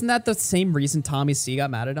 wasn't that the same reason Tommy C got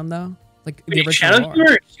mad at him though? Like the Wait, original Shadow lore.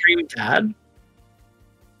 Humor Extreme Dad?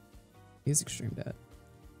 He's extreme dead.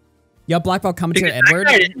 Yo, Blackball commentator Because that Edward.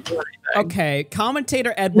 guy didn't do anything. Okay,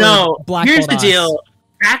 commentator Edward. No, blackballed here's the us. deal.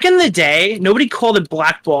 Back in the day, nobody called it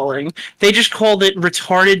blackballing. They just called it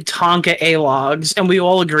retarded Tonka A-logs, and we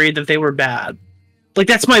all agreed that they were bad. Like,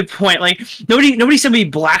 that's my point. Like, nobody said we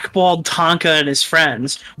blackballed Tonka and his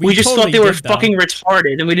friends. We just totally thought they were did, though. fucking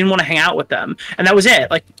retarded, and we didn't want to hang out with them. And that was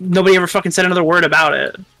it. Like, nobody ever fucking said another word about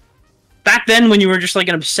it. Back then, when you were just, like,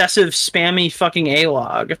 an obsessive, spammy fucking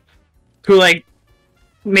A-log, who, like,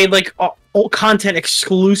 made, like, all content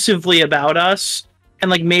exclusively about us, and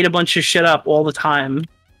like made a bunch of shit up all the time.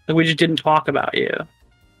 Like we just didn't talk about you.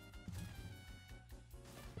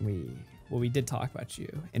 We did talk about you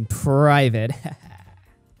in private.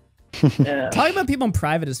 Yeah. Talking about people in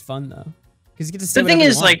private is fun though, because you get to say The thing whatever you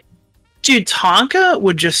is, want. like, dude, Tonka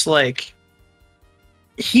would just like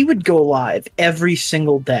he would go live every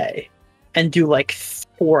single day and do like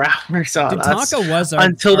 4 hours on Dude, us Tonka was our,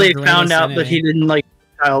 until our they found greatest out enemy. that he didn't like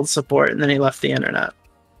child support, and then he left the internet.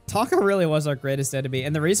 Tonka really was our greatest enemy,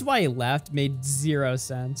 and the reason why he left made 0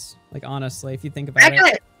 sense. Like honestly, if you think about That it.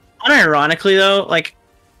 guy, unironically though, like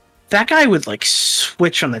that guy would like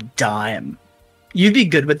switch on the dime. You'd be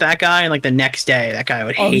good with that guy, and like the next day, that guy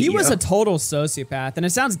would hate He you. was a total sociopath, and it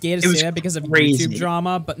sounds gay to It was say that because of crazy. YouTube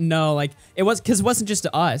drama, but no, like it was because it wasn't just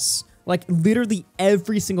to us. Like literally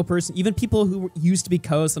every single person, even people who used to be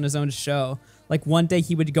co-hosts on his own show. Like one day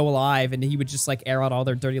he would go live and he would just like air out all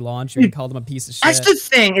their dirty laundry and call them a piece of shit. That's the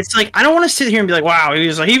thing. It's like I don't want to sit here and be like, "Wow,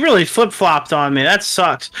 he really flip flopped on me. That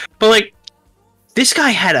sucks." But like, this guy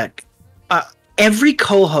had every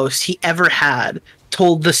co-host he ever had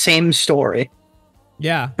told the same story.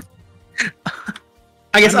 Yeah.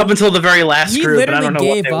 I guess up until the very last He group, but I don't literally know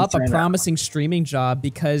what gave they would up say a now. promising streaming job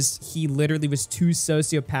because he literally was too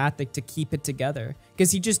sociopathic to keep it together.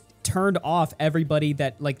 Because he just turned off everybody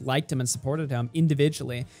that like liked him and supported him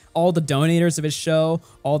individually. All the donators of his show,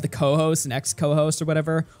 all the co-hosts and ex-co-hosts or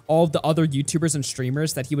whatever, all of the other YouTubers and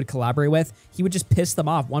streamers that he would collaborate with, he would just piss them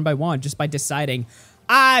off one by one just by deciding,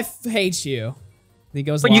 I hate you. And he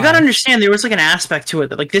goes But you live. gotta understand, there was like an aspect to it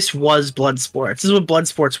that like this was blood sports. This is what blood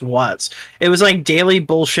sports was. It was like daily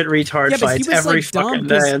bullshit retard Yeah, but he fights was, every like, dumb fucking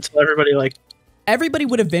 'cause day until everybody like. Everybody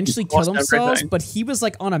would eventually kill lost themselves, everything. but he was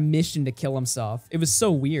like on a mission to kill himself. It was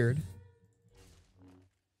so weird.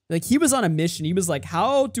 Like he was on a mission. He was like,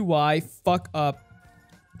 how do I fuck up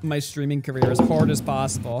my streaming career as hard as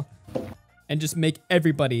possible and just make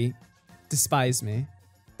everybody despise me?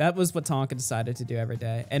 That was what Tonka decided to do every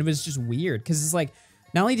day. And it was just weird because it's like,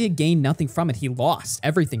 not only did he gain nothing from it, he lost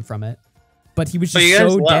everything from it. But he was But just you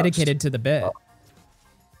guys so lost. dedicated to the bit.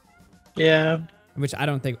 Yeah. Which I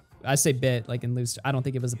don't think, I say bit like in loose, I don't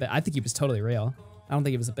think it was a bit. I think he was totally real. I don't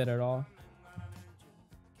think it was a bit at all.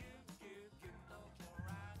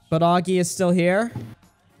 But Augie is still here?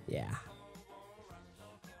 Yeah.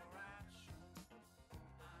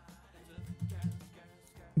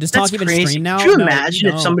 Does That's Talk even crazy. stream now? Could you No, imagine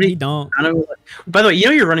he if somebody? He don't. I don't know. By the way, you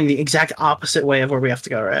know you're running the exact opposite way of where we have to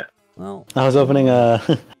go, right? Well, I was opening a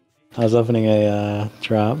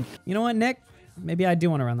drop. you know what, Nick? Maybe I do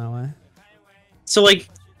want to run that way. So like,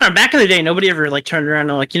 I don't know, back in the day, nobody ever like turned around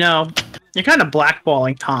and like, you're kind of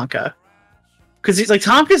blackballing Tonka, because he's like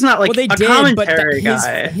Tonka's not like Well, they a did, but commentary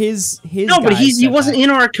guy. his No, but guys he said wasn't that. in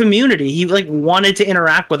our community. He like wanted to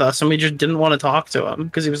interact with us, and we just didn't want to talk to him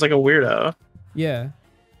because he was like a weirdo. Yeah.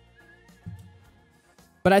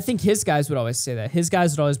 But I think his guys would always say that. His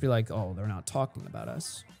guys would always be like, oh, they're not talking about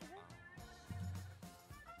us.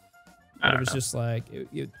 I It don't was know. just like,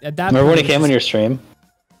 at that Remember when he point, it came was on your just- stream?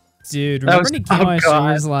 Dude, That remember was- when he came oh, on stream, he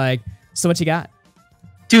God. was like, so what you got?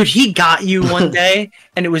 Dude, he got you one day,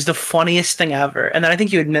 and it was the funniest thing ever. And then I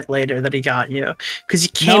think you admit later that he got you because he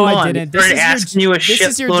came No, on, I and didn't. started asking you a This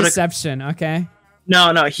is your shitload of. deception, okay?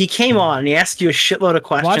 No, he came on and he asked you a shitload of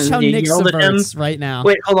questions. Watch how and you Nick yelled at him. subverts right now.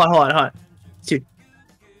 Wait, hold on, dude.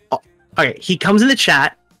 Oh, okay, he comes in the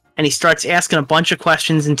chat and he starts asking a bunch of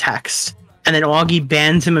questions in text, and then Augie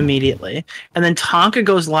bans him immediately. And then Tonka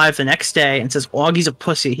goes live the next day and says, Augie's a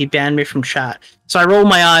pussy. He banned me from chat. So I roll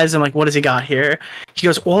my eyes. I'm like, what has he got here? He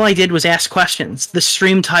goes, all I did was ask questions. The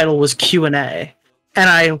stream title was Q&A. And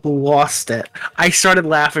I lost it. I started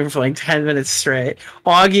laughing for like 10 minutes straight.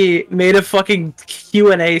 Augie made a fucking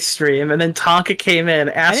Q&A stream, and then Tonka came in,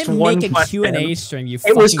 asked one question. I didn't make a Q&A stream, you It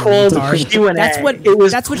fucking was called retard. Q&A.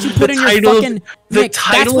 That's what you put the in your title of- fucking the Nick,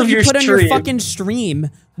 title that's what of you your put on your stream. fucking stream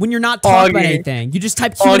when you're not talking about Augie. anything. You just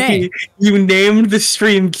type Q&A. Augie, you named the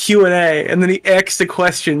stream Q&A, and then he asked a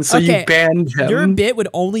question, so you banned him. Your bit would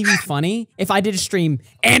only be funny if I did a stream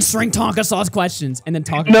answering Tonka Saw's questions, and then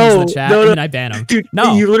Tonka No, comes in the chat, no, and no. then I ban him. Dude,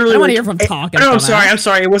 no, you literally I don't want to like- hear from Tonka. No, dumbass. I'm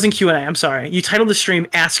sorry. It wasn't Q&A. I'm sorry. You titled the stream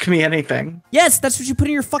 "Ask Me Anything." Yes, that's what you put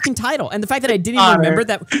in your fucking title. And the fact that I didn't even Connor. remember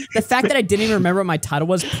that, the fact that I didn't even remember what my title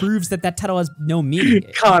was proves that that title has no meaning.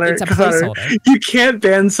 Connor, It's a Connor, placeholder. you can't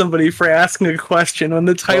ban somebody for asking a question when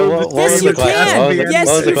the title. What of the was Yes, the you stream is question? Ask can. Me What was Yes,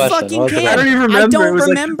 the you question? fucking What was the can. I don't even remember. I don't It was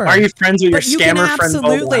remember. Like, are you friends with your But you can scammer friend Bo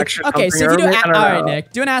absolutely. Black or Okay, so if you something? do, I don't all right, know.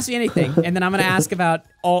 Nick, do an ask me anything, and then I'm gonna ask about.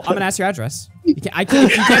 Oh, I'm gonna ask your address. You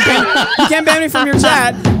can't ban me from your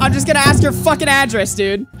chat. I'm just gonna ask your fucking address,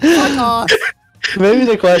 dude. Fuck off. Maybe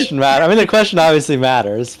the question matters. I mean, the question obviously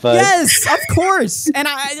matters, but Yes, of course. And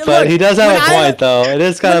but look, he does have when a I- point, though. It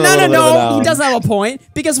is kind of a No, little bit of a he no. does have a point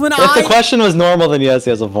because when If the I question was normal, then yes, he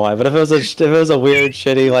has a point. But if it was a weird,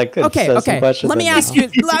 shitty, like okay, incessant question, let me then ask no.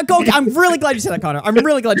 you. I'm really glad you said that, Connor. I'm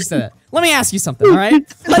really glad you said that. Let me ask you something, all right?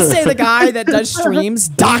 Let's say the guy that does streams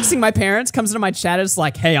doxing my parents comes into my chat and is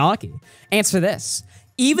like, "Hey, Aki, answer this."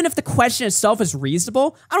 Even if the question itself is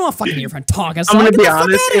reasonable, I don't want to fucking hear from Tonka. I'm gonna be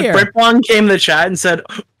honest. If Britbong came in the chat and said,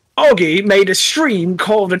 Augie made a stream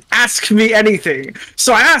called an Ask Me Anything,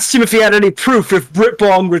 so I asked him if he had any proof if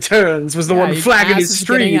Britbong Returns was the Yeah, one his flagging ass his is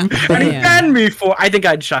stream, getting and he yeah. banned me for. I think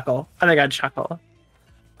I'd chuckle. I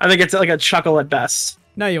think it's like a chuckle at best.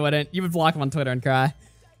 No, you wouldn't. You would block him on Twitter and cry.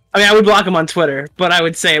 I mean, I would block him on Twitter, but I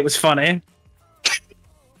would say it was funny.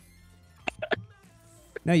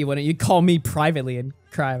 No, you wouldn't. You'd call me privately and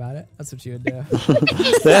cry about it. That's what you would do.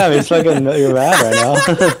 Damn, he's fucking. You're mad right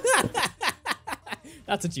now.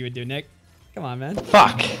 That's what you would do, Nick. Come on, man.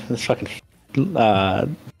 Fuck this fucking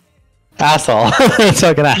asshole. This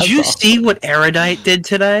fucking asshole. Did you see what Erudite did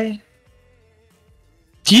today?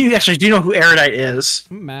 Do you know who Erudite is?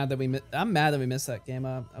 I'm mad that we missed that game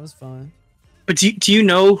up. That was fun. But do you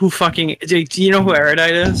know who fucking do you know who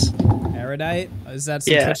Erudite is? Erudite? Is that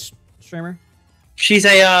some Yeah. Twitch streamer? She's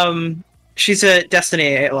a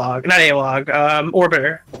Destiny A-log, not A-log,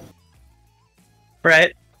 Orbiter.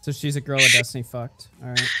 Right? So she's a girl that Destiny fucked.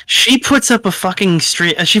 Alright. She puts up a fucking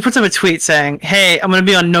stream. She puts up a tweet saying, "Hey, I'm gonna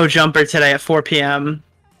be on No Jumper today at 4 p.m.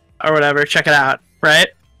 or whatever. Check it out." Right?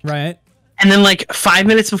 Right. And then like 5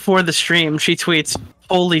 minutes before the stream, she tweets,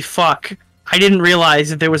 "Holy fuck! I didn't realize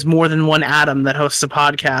that there was more than one Adam that hosts a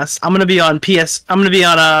podcast. I'm gonna be on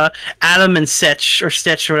Adam and Stitch or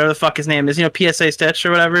whatever the fuck his name is. You know, PSA Stitch or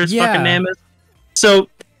whatever his Yeah. fucking name is." So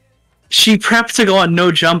she prepped to go on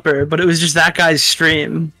No Jumper, but it was just that guy's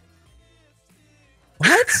stream.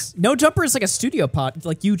 What? No Jumper is like a studio pod.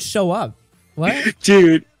 Like you'd show up. What?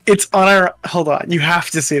 Dude, it's on our. Hold on, you have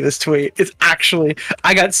to see this tweet. It's actually,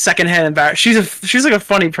 I got secondhand embarrassed. She's like a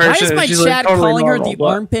funny Why person. is my She's chat like totally calling her normal, the but-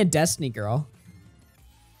 armpit Destiny girl?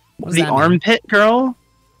 What does The that mean? armpit girl?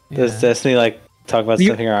 Does Yeah. Destiny like talk about You-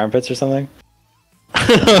 stuffing her armpits or something?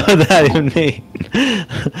 What would that even mean?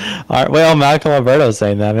 Well, Malcolm Alberto's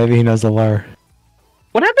saying that. Maybe he knows the lore.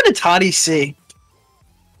 What happened to Toddy C?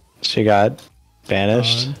 She got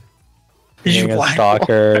banished. Did you Being a black-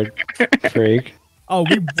 stalker freak. Oh,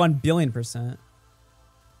 we 1,000,000,000%.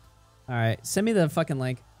 Alright, send me the fucking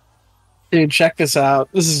link. Dude, check this out.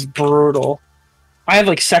 This is brutal. I have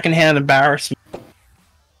like secondhand embarrassment.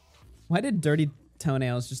 Why did Dirty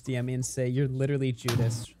Toenails just DM me and say, "You're literally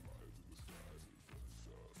Judas"?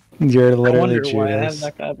 You're I literally wonder why I have Judas.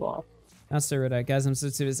 that guy blocked. That's so rude. Guys, I'm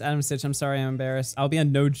It's Adam Stitch. I'm sorry I'm embarrassed. I'll be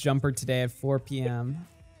on No Jumper today at 4 p.m.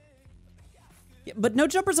 Yeah, but No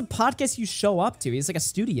Jumper's a podcast you show up to. He's like a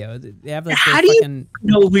studio. They have like How their do you fucking...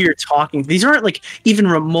 know who you're talking? These aren't like even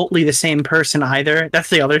remotely the same person either. That's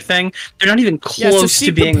the other thing. They're not even close Yeah, so she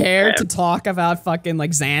to being prepared to talk about fucking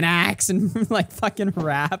like Xanax and like fucking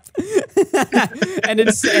rap and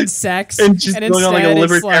sex and just going on like a instead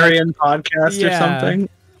it's libertarian podcast or Yeah. something.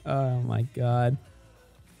 Oh my god.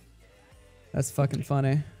 That's fucking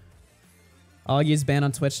funny. Augie's banned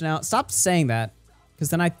on Twitch now. Stop saying that. Because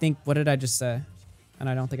then I think, what did I just say? And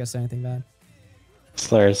I don't think I said anything bad.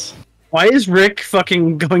 Slurs. Why is Rick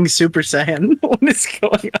fucking going Super Saiyan? What is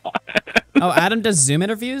going on? Oh, Adam does Zoom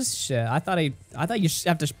interviews? Shit, I thought you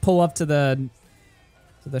have to pull up to the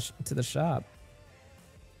to the shop.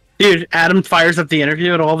 Dude, Adam fires up the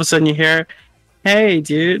interview, and all of a sudden you hear, "Hey,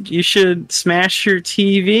 dude, you should smash your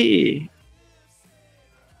TV."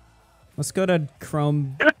 Let's go to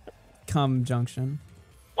Chrome Cum Junction.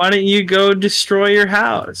 Why don't you go destroy your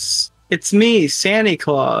house? It's me, Santa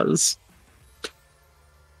Claus.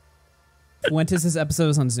 Fuentes' episode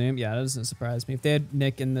was on Zoom. Yeah, that doesn't surprise me. If they had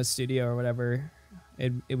Nick in the studio or whatever,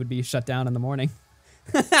 it would be shut down in the morning.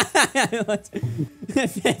 The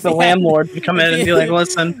landlord would come in and be like,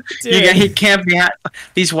 "Listen, you can't be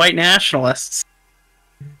these white nationalists."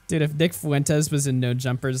 Dude, if Nick Fuentes was in No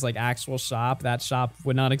Jumper's like actual shop, that shop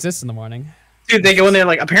would not exist in the morning. Dude, they go in there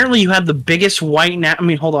like, apparently you have the biggest white I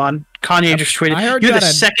mean, hold on. Kanye just tweeted. I heard You're you the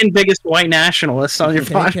had a second biggest white nationalist on your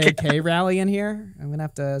podcast. KKK rally in here. I'm gonna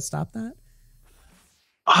have to stop that.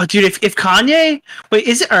 Oh, dude, if Kanye, wait,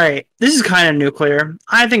 is it all right? This is kind of nuclear.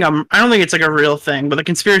 I don't think it's like a real thing, but the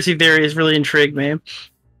conspiracy theory has really intrigued me.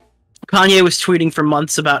 Kanye was tweeting for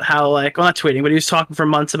months about how, like, well, not tweeting, but he was talking for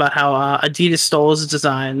months about how Adidas stole his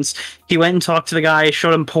designs. He went and talked to the guy,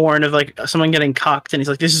 showed him porn of like someone getting cucked, and he's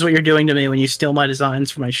like, "This is what you're doing to me when you steal my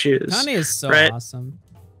designs for my shoes." Kanye is so right? awesome.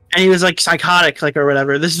 And he was like psychotic, like, or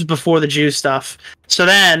whatever. This is before the Jew stuff. So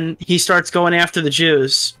then he starts going after the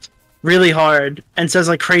Jews really hard and says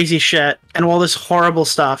like crazy shit and all this horrible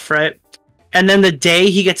stuff, right? And then the day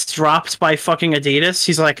he gets dropped by fucking Adidas,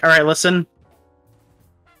 he's like, "All right, listen,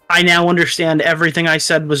 I now understand everything I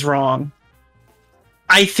said was wrong."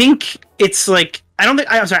 I think it's like, I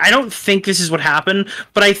don't think this is what happened,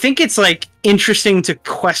 but I think it's like interesting to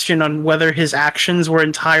question on whether his actions were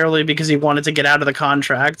entirely because he wanted to get out of the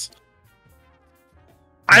contract.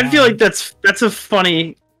 I feel like that's a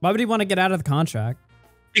funny. Why would he want to get out of the contract?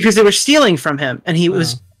 Because they were stealing from him, and he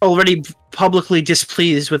was already publicly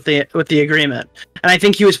displeased with the agreement. And I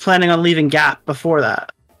think he was planning on leaving Gap before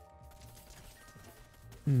that.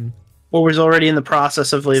 Or was already in the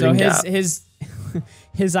process of leaving Gap.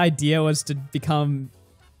 His idea was to become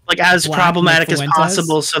like as Black problematic Nick as Fuentes?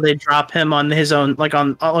 possible, so they drop him on his own, like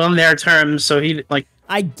on their terms. So he like,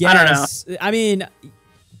 I guess. I mean,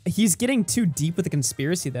 he's getting too deep with the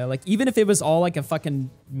conspiracy though. Like, even if it was all like a fucking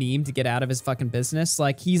meme to get out of his fucking business,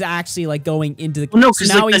 like he's actually like going into the. Well, no,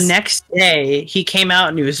 because like the next day he came out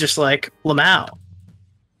and he was just like, "Lamau,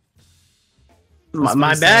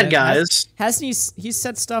 my bad, guys." Hasn't he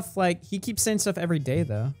said stuff like, he keeps saying stuff every day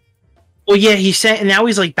though. Well, yeah, he said, and now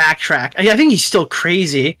he's like backtrack. I think he's still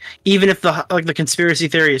crazy, even if the conspiracy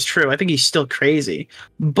theory is true. I think he's still crazy,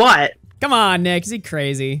 but come on, Nick, is he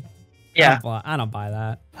crazy? Yeah, I don't buy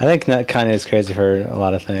that. I think that Kanye is crazy for a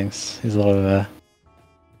lot of things. He's a little bit of a...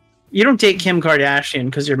 You don't date Kim Kardashian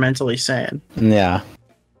because you're mentally sane. Yeah.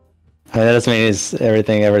 I mean, that doesn't mean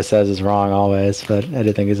everything he ever says is wrong always, but I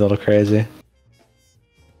do think he's a little crazy.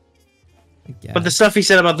 But the stuff he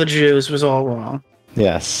said about the Jews was all wrong.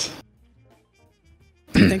 Yes.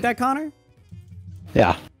 Do you think that, Connor?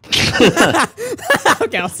 Yeah.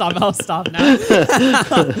 Okay, I'll stop now.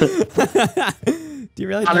 Do you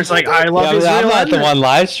really? Connor's like, "I love Israel." I'm not the one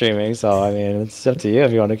live streaming, so I mean, it's up to you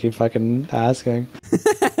if you want to keep fucking asking.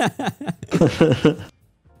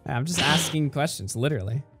 I'm just asking questions,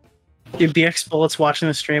 literally. Dude, BX Bullets watching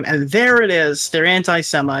the stream, and there it is. They're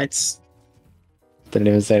anti-Semites. Didn't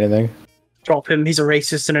even say anything. Drop him. He's a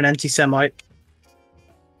racist and an anti-Semite.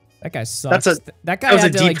 That guy sucks. That was a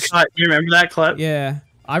deep cut. You remember that clip? Yeah,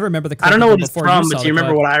 I remember the clip. I don't know what it's from, but do you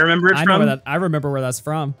remember what I remember it from? I remember where that's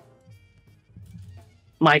from.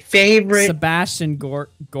 My favorite. Sebastian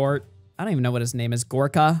Gort. I don't even know what his name is.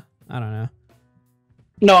 Gorka? I don't know.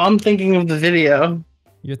 No, I'm thinking of the video.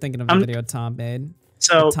 You're thinking of the video Tom made.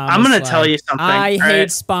 So I'm going to tell you something. I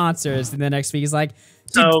hate sponsors. And the next week he's like,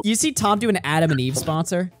 dude, you see Tom do an Adam and Eve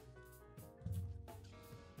sponsor?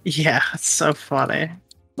 Yeah, it's so funny.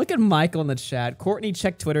 Look at Michael in the chat. Courtney,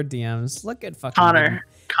 check Twitter DMs. Look at fucking Connor.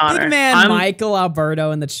 Big man Michael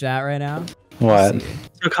Alberto in the chat right now. What?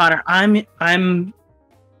 So Connor, I'm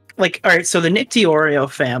like, all right, so the Nick DiOrio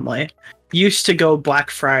family used to go Black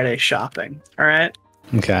Friday shopping, all right?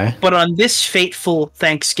 Okay. But on this fateful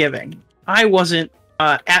Thanksgiving, I wasn't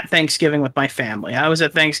at Thanksgiving with my family. I was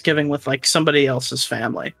at Thanksgiving with like somebody else's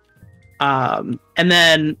family. And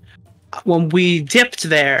then when we dipped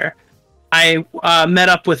there, I met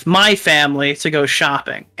up with my family to go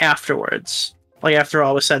shopping afterwards. Like after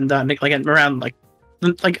all was said and done, like around like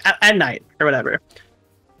at night or whatever.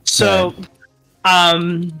 So,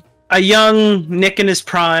 a young Nick in his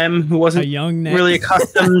prime who wasn't really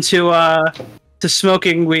accustomed to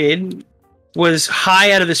smoking weed was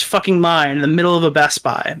high out of his fucking mind in the middle of a Best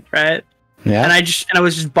Buy, right? Yeah. And I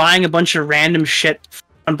was just buying a bunch of random shit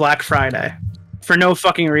on Black Friday. for no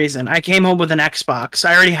fucking reason. I came home with an Xbox.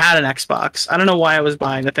 I already had an Xbox. I don't know why I was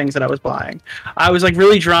buying the things that I was buying. I was like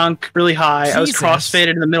really drunk, really high. I was Jesus. crossfaded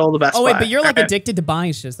in the middle of the Best Buy. Oh wait, but you're like okay? addicted to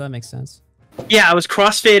buying shit, so that makes sense. Yeah, I was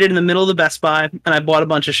crossfaded in the middle of the Best Buy, and I bought a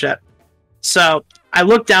bunch of shit. So I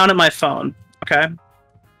look down at my phone, okay?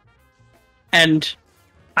 And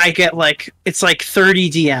I get like, it's like 30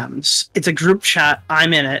 DMs. It's a group chat.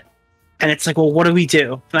 I'm in it. And it's like, well, what do we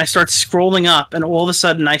do? And I start scrolling up, and all of a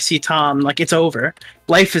sudden I see Tom, like, it's over.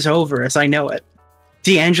 Life is over as I know it.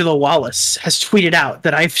 D'Angelo Wallace has tweeted out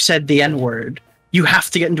that I've said the N-word. You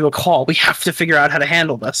have to get into a call. We have to figure out how to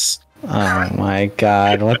handle this. Oh my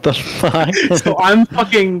god, what the fuck? So I'm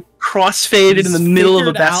fucking crossfaded in the middle of a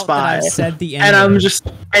Figured Best out that I Buy. said the And I'm N-word.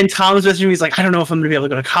 just, and Tom's messaging me, he's like, I don't know if I'm gonna be able to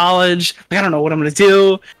go to college. Like, I don't know what I'm gonna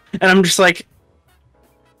do. And I'm just like,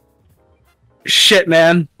 shit,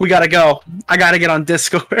 man, we gotta go. I gotta get on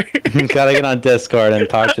Discord. You gotta get on Discord and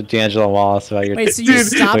talk to D'Angelo Wallace about your. Wait, so you Dude.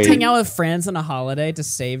 stopped Wait. hanging out with friends on a holiday to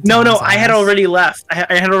save? No, Tom's I had ass? already left. I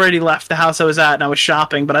had already left the house I was at, and I was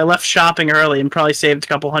shopping. But I left shopping early and probably saved a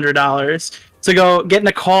couple $100 to go get in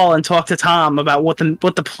a call and talk to Tom about what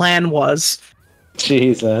the plan was.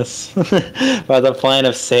 Jesus, about the plan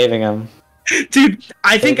of saving him. Dude,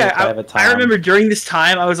 I think Favorite private I Tom. remember during this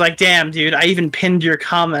time, I was like, damn, dude, I even pinned your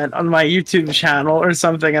comment on my YouTube channel or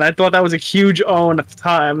something, and I thought that was a huge own at the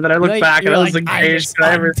time. And then I looked back and I was like, I greatest just thing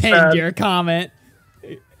I ever unpinned said. your comment.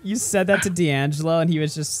 You said that to D'Angelo, and he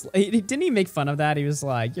was just, didn't he make fun of that? He was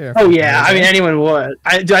like, you're a Oh fucking yeah, I loser. mean anyone would.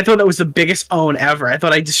 I thought that was the biggest own ever. I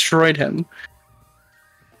thought I destroyed him.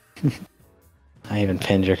 I even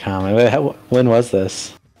pinned your comment. Wait, when was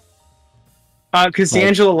this? Because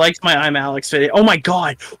D'Angelo likes my I'm Alex video. Oh my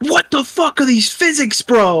god, what the fuck are these physics,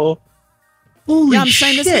 bro? Holy Yeah, I'm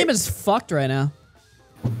saying shit! this game is fucked right now.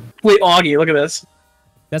 Wait, Augie, look at this.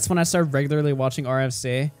 That's when I started regularly watching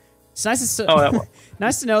RFC. It's nice to Oh, that one.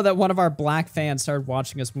 nice to know that one of our black fans started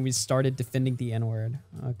watching us when we started defending the N-word.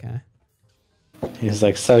 Okay. He's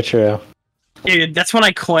like, so true. Dude, that's when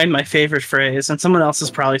I coined my favorite phrase, and someone else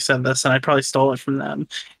has probably said this, and I probably stole it from them.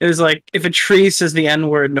 It was like, if a tree says the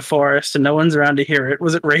N-word in a forest and no one's around to hear it,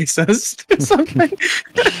 was it racist or something?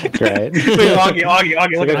 Great. Wait, Augie,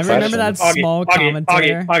 look good at this. I remember that question. small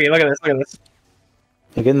commentator. Augie, look at this.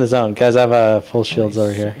 Get in the zone, guys. I have full shields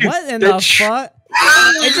over here. What in The the fuck?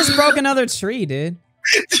 It just broke another tree, dude.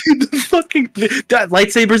 Dude, that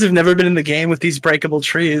lightsabers have never been in the game with these breakable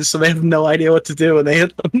trees, so they have no idea what to do when they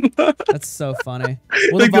hit them. That's so funny.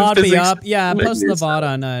 Will Like the the VOD be physics up? Yeah, I'm make posting the me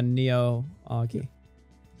VOD on Neo Augie.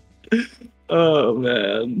 Oh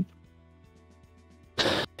man.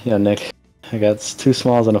 Yeah, Nick. I got 2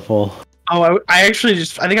 smalls and a full. Oh, I actually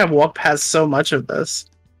I think I've walked past so much of this.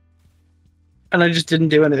 And I just didn't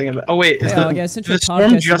do anything of it. Oh wait, is Hey, the, Augie, I sent you the a storm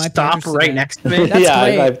podcast you just might be stop interested right in. next to me? That's yeah,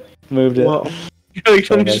 great. I moved it. Whoa. Let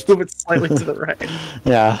me just Okay. move it slightly to the right.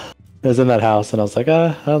 Yeah, it was in that house, and I was like,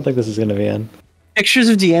 I don't think this is gonna be in. Pictures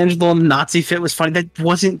of D'Angelo in the Nazi fit was funny. That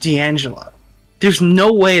wasn't D'Angelo. There's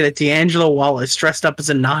no way that D'Angelo Wallace dressed up as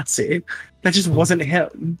a Nazi. That just wasn't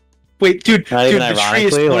him. Wait, dude. Not dude, even the tree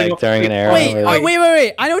is ironically, floating like during an era. Wait, where-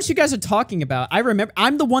 wait. I know what you guys are talking about. I remember.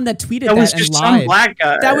 I'm the one that tweeted That that, was and just lied. some black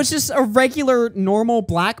guy. That was just a regular, normal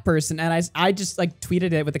black person, and I just like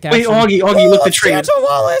tweeted it with the caption. Wait, Augie, "Oh, look at the it's tree. D'Angelo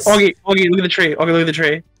Wallace. Augie, look at the tree. Augie, look at the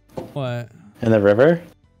tree. What? In the river?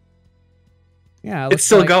 Yeah, it It's looks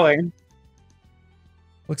still like, going.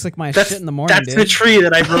 Looks like my That's shit in the morning, that's dude. the tree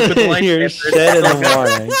that I broke with the Your lightsaber. shit in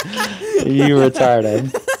the morning. You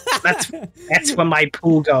retarded. That's when my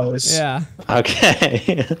poo goes. Yeah,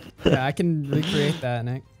 Okay. yeah, I can recreate that,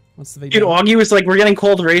 Nick. What's the big Dude, deal? Augie was like, "We're getting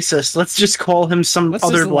called racist. Let's just call him some Let's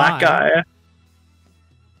other just black lie. guy."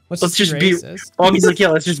 Let's let's just be- racist. Augie's like, "Yeah,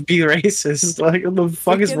 let's just be racist." Like, what the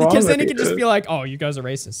fuck is wrong Because with then he you? could just be like, "Oh, you guys are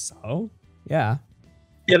racist." So, yeah.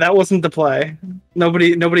 Yeah, that wasn't the play. Nobody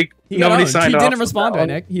He got nobody owned. signed He off. didn't on respond that to it,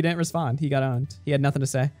 one. Nick. He didn't respond. He got owned. He had nothing to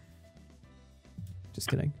say. Just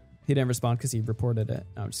kidding. He didn't respond because he reported it.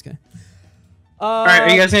 No, I'm just kidding. All right, are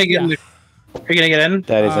you guys gonna get in? yeah. Are you gonna get in?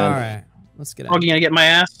 Daddy's All in. right, let's get in. Augie, gonna get my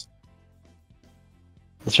ass?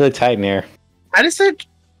 It's really tight in here. I just said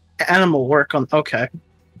animal work on. Okay,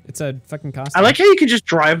 It's a fucking costume. I like how you could just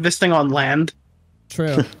drive this thing on land,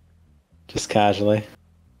 True. Just casually.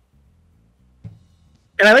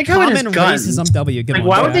 and I like how it Common has guns. racism W. Good Like, one,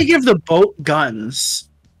 why would Jack. they give the boat guns?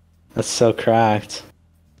 That's so cracked.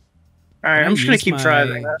 All right, Can I I'm just gonna use keep my-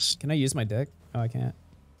 driving this. Can I use my dick? Oh, I can't.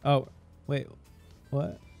 Oh, wait.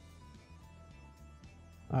 What?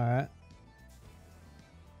 All right.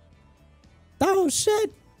 Oh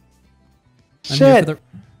shit! I'm here for Shit. the-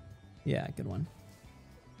 Yeah, good one.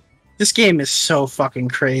 This game is so fucking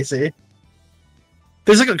crazy.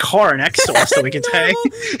 There's like a car next to us that we can take.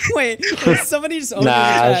 Wait, somebody just opened Nah,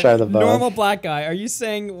 I'll the try chat. the both. Normal black guy. Are you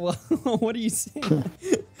saying? Well, what are you saying?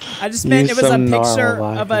 I just meant Use it was a some picture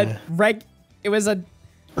normal of black a guy. reg. It was a.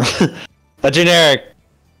 A generic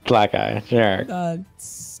black guy. Generic.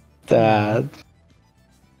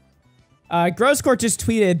 Grosscourt just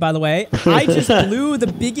tweeted, by the way, I just blew the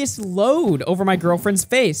biggest load over my girlfriend's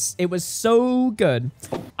face. It was so good.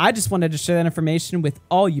 I just wanted to share that information with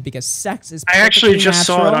all you because sex is I actually perfectly just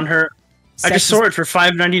saw it natural. on her. I Sex just saw is- it for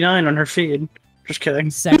 $5.99 on her feed. Just kidding.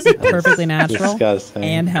 Sex is perfectly natural Disgusting.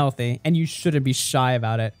 and healthy, and you shouldn't be shy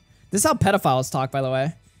about it. This is how pedophiles talk, by the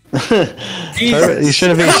way. You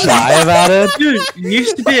shouldn't be shy about it. Dude, you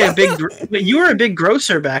used to be a big. You were a big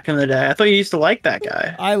grocer back in the day. I thought you used to like that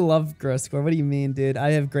guy. I love Grosscore. What do you mean, dude?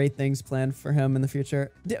 I have great things planned for him in the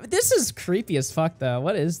future. This is creepy as fuck, though.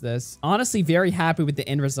 What is this? Honestly, very happy with the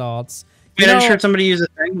end results. Wait, You I'm know, sure somebody used a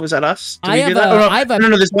thing. Was that us? Did I we have do that? a- Oh, no, I have a-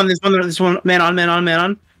 no, this one. Man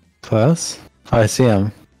on. Close. Oh, I see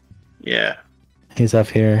him. Yeah. He's up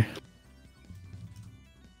here.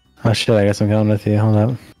 Oh shit, I guess I'm going with you. Hold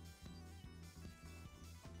up.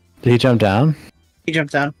 Did he jump down? He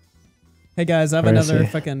jumped down. Hey guys, I have Where is another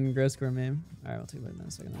he? fucking Grosscore meme. All right, we'll take it in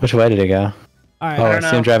a second. Which way did he go? All right, Oh, I don't see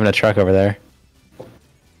him know. driving a truck over there.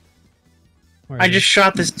 where I is he? just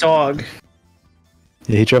shot this dog.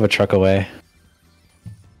 Yeah, he drove a truck away.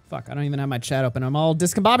 Fuck. I don't even have my chat open. I'm all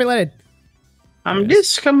discombobulated. I'm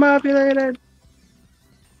discombobulated.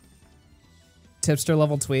 Tipster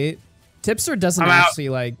level tweet. Tipster doesn't I'm out. actually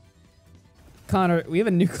like. Connor, we have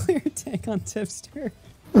a nuclear attack on Tipster.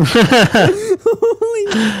 Holy!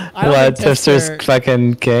 I don't What? think Tipster's Tipster-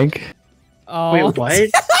 fucking kink? Oh. Wait, what?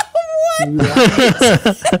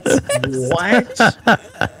 What?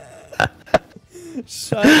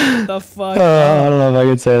 Shut the fuck Oh, I up. don't know if I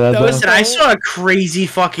can say that. That though. was- Listen, I saw a crazy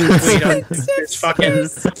fucking tweet on Tipster's fucking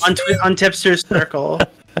on Tipster's circle.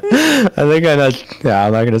 I think I know. Yeah,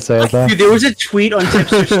 I'm not gonna say it though. Dude, there was a tweet on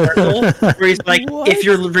Tipster's circle where he's like, What? "If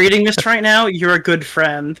you're reading this right now, you're a good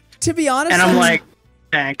friend," To be honest, and I'm like,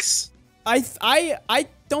 "Thanks." I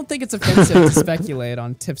don't think it's offensive to speculate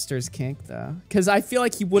on Tipster's kink though, because I feel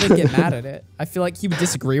like he wouldn't get mad at it. I feel like he would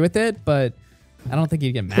disagree with it, but I don't think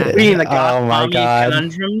he'd get mad. Reading the Oh my Gotham God.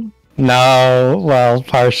 conundrum. No, well,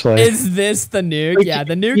 partially. Is this the nuke? Wait, Yeah,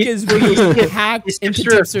 the nuke is is- we hacked is into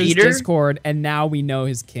Tipster a Tipster's feeder? Discord, and now we know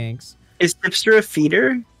his kinks. Is Tipster a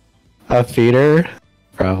feeder? A feeder?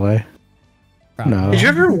 Probably. Probably. No. Did you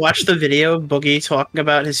ever watch the video of Boogie talking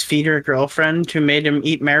about his feeder girlfriend who made him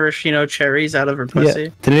eat maraschino cherries out of her Yeah.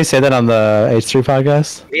 pussy? Didn't he say that on the H3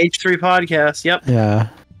 podcast? The H3 podcast. Yep. Yeah.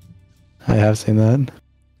 I have seen that.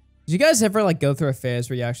 Did you guys ever like go through a phase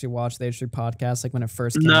where you actually watched the H3 podcast, like when it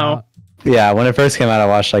first came No. out? Yeah, when it first came out, I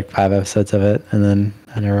watched like 5 episodes of it, and then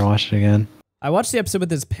I never watched it again. I watched the episode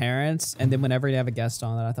with his parents, and then whenever you have a guest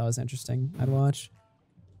on that I thought was interesting, I'd watch.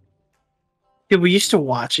 Dude, we used to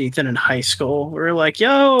watch Ethan in high school. We were like,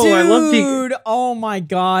 yo, Dude, I love the oh my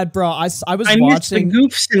god, bro! I was I missed the watching.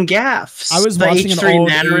 goofs and gaffs. I was the watching an H3 old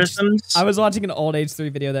mannerisms. I was watching an old H3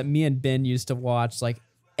 video that me and Ben used to watch like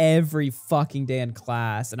every fucking day in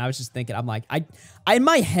class, and I was just thinking, I'm like, I in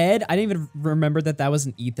my head, I didn't even remember that was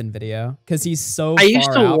an Ethan video because he's so. I used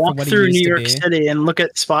far to out from walk what he through used New to York be. City and look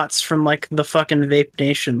at spots from like the fucking Vape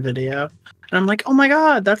Nation video. And I'm like, oh my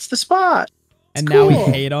god, that's the spot. And now we cool.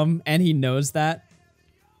 hate him, and he knows that.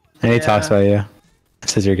 And he Yeah. talks about you.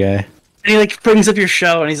 Says you're gay. And he like brings up your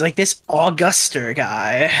show and he's like, this Auguster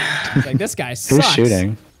guy. Like this guy Who's sucks.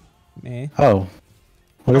 shooting? Me. Oh.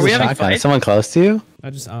 What Are is we a having shotgun? fight? Is someone close to you? I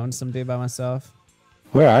just owned some dude by myself.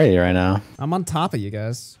 Where are you right now? I'm on top of you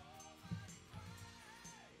guys.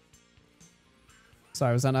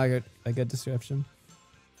 Sorry, was that not a good description?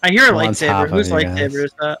 I hear a I'm on top lightsaber. of Whose you guys. lightsaber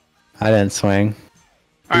is that? I didn't swing.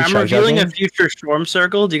 All right, I'm you revealing a showjudging? future storm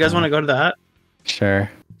circle. Do you guys want to go to that? Sure.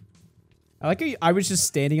 I like how I was just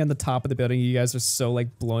standing on the top of the building. You guys are so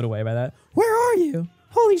like blown away by that. Where are you?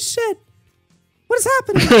 Holy shit! What is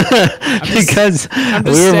happening? Because I'm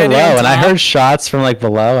we just were standing below, on and I top. heard shots from like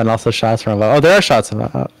below, and also shots from above. Oh, there are shots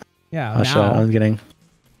above. Yeah, Oh shit! now. I'm getting.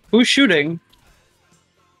 Who's shooting?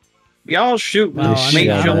 Y'all shoot. Well, I mean,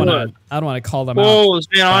 Yeah. I don't want to call them out Whoa, it's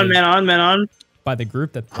man on. by the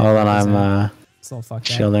group that. Hold on, I'm it's a little fucked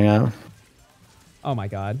up. shielding up. Oh my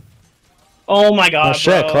god! Oh my god, Oh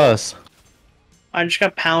shit! bro. Close. I just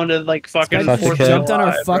got pounded like fucking Fuck the Guys kid. jumped on our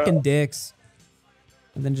alive, bro. fucking dicks,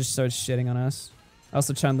 and then just started shitting on us.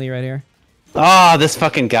 Also, Chun Li right here. Oh, this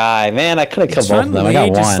fucking guy, man! I could have killed both of them. I got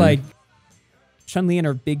just one. like Chun Li and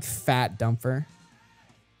her big fat dumper.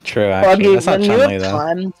 True, actually, that's not Chun Li though.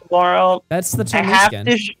 time tomorrow, That's the I Chun Li have skin.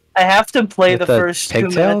 to. I have to play With the first 2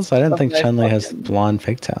 minutes. pigtails? I didn't of think my Chun-Li has fucking- blonde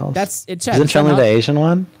pigtails. That's it. Chat. Isn't Chun-Li the Asian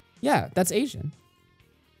one? Yeah, that's Asian.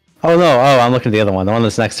 Oh no! Oh, I'm looking at the other one. The one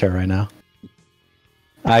that's next to her right now.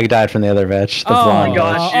 I died from the other bitch. The blonde. my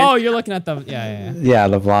gosh, bitch. dude. Oh, you're looking at the yeah. Yeah,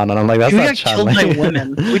 the blonde one. I'm like, that's We not got killed Chun-Li. by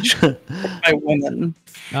women. By women.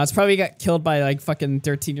 No, it's probably got killed by like fucking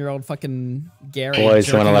 13-year-old fucking Gary. Boys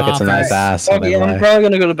who want to jerking look at off some and- nice ass when Okay, they I'm lie. probably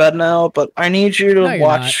gonna go to bed now, but I need you to No, you're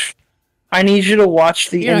watch. I need you to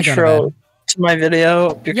watch the You're not going to intro to my video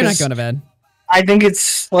You're not because going to bed. I think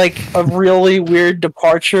it's like a really weird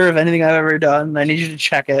departure of anything I've ever done. I need you to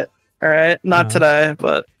check it. All right, not No. today,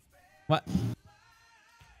 but What?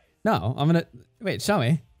 No, I'm gonna wait. Show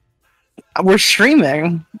me. we're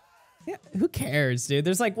streaming. Yeah, who cares, dude?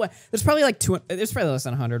 There's like what? There's probably like two. There's probably less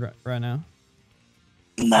than 100 right now.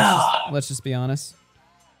 No, Let's just be honest.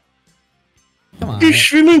 Come on. you're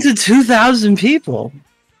streaming to 2,000 people.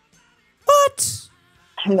 What?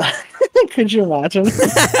 Could you imagine?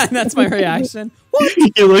 That's my reaction.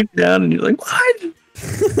 You look down and you're like, what?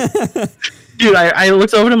 Dude, I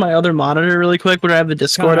looked over to my other monitor really quick where I have the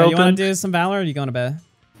Discord Connor, you want open. to do some Valor? Or are you going to bed?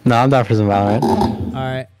 No, I'm down for some Valorant. All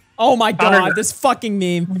right. Oh my Connor- god, this fucking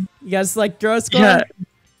meme. You guys like Grow Squad? Yeah.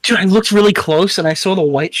 Dude, I looked really close and I saw the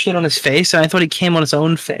white shit on his face and I thought he came on his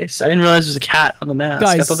own face. I didn't realize there was a cat on the mask.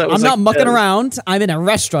 I Guys, thought that I'm was not like mucking the- around. I'm in a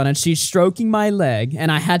restaurant and she's stroking my leg,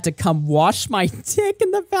 and I had to come wash my dick in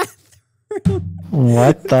the bathroom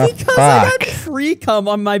What the because I fuck? had pre-cum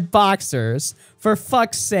on my boxers. For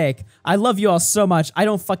fuck's sake. I love you all so much. I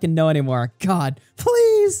don't fucking know anymore. God,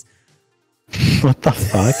 please. What the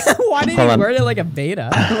fuck? Why did Hold you on. word it like a beta?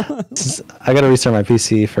 I gotta restart my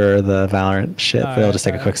PC for the Valorant shit, but it'll Alright, just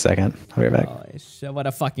take a quick second. I'll be right back. Holy shit, what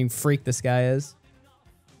a fucking freak this guy is.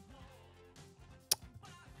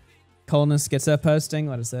 Coldness gets up posting.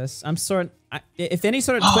 What is this? If any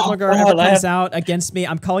sort of Twitler girl ever God, I comes have- out against me,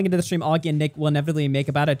 I'm calling into the stream. Augie and Nick will inevitably make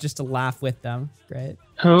about it just to laugh with them. Great.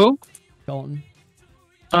 Who? Colton.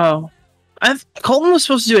 Oh. Colton was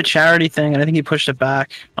supposed to do a charity thing and I think he pushed it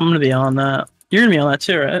back. I'm going to be on that. You're going to be on that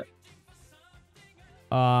too, right?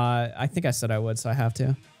 I think I said I would, so I have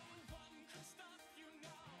to.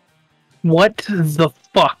 What the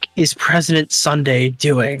fuck is President Sunday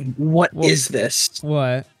doing? What Well- is this?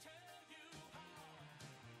 What?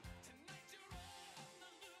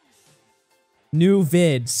 New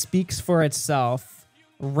vid speaks for itself.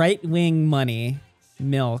 Right-wing money.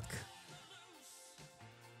 Milk.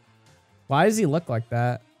 Why does he look like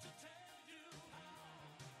that?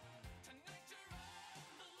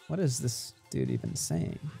 What is this dude even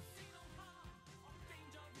saying?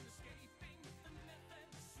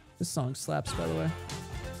 This song slaps, by the way.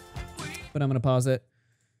 But I'm going to pause it.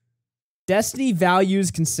 Destiny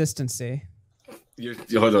values consistency.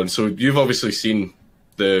 Hold on. So you've obviously seen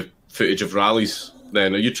the footage of rallies.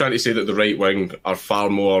 Then are you trying to say that the right wing are far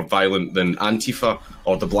more violent than Antifa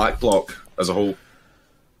or the Black Bloc as a whole?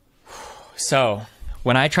 So,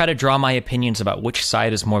 when I try to draw my opinions about which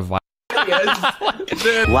side is more violent,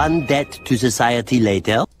 One debt to society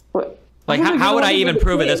later. like how would I even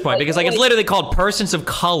prove at this point? Because like it's literally called persons of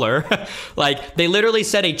color. Like they literally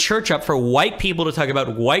set a church up for white people to talk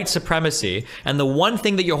about white supremacy, and the one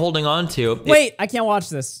thing that you're holding on to. Wait, I can't watch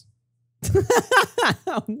this.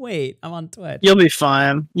 Wait, I'm on Twitch. You'll be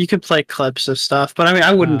fine. You could play clips of stuff, but I mean,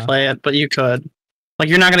 I wouldn't play it, but you could. Like,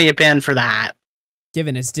 you're not going to get banned for that.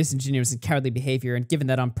 Given his disingenuous and cowardly behavior, and given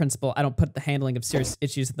that on principle, I don't put the handling of serious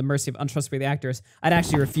issues at the mercy of untrustworthy actors, I'd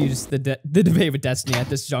actually refuse the debate with Destiny at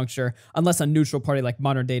this juncture, unless a neutral party like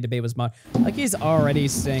modern day debate was like he's already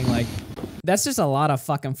saying like, that's just a lot of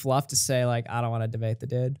fucking fluff to say like, I don't want to debate the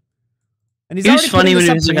dude. And He was already funny putting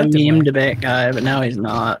when this he up was like a preemptively. meme debate guy, but now he's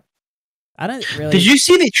not. I don't really. Did you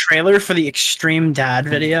see the trailer for the Extreme Dad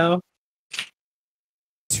video?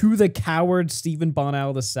 To the coward Stephen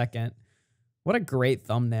Bonnell II. What a great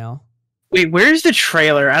thumbnail. Wait, where's the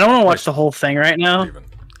trailer? I don't want to watch the whole thing right now.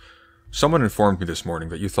 Someone informed me this morning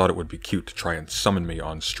that you thought it would be cute to try and summon me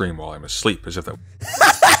on stream while I'm asleep, as if that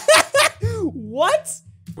What?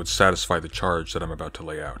 would satisfy the charge that I'm about to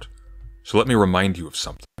lay out. So let me remind you of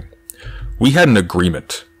something. We had an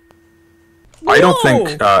agreement. I don't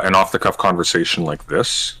think an off-the-cuff conversation like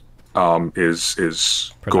this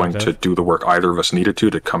is going to do the work either of us needed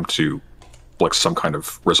to come to like some kind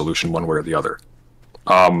of resolution one way or the other.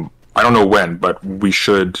 I don't know when, but we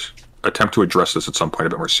should attempt to address this at some point a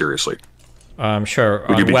bit more seriously. Sure.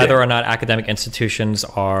 Would you On be whether game? or not academic institutions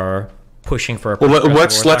are pushing for a Well,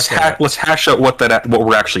 progressive let's or let's hash out what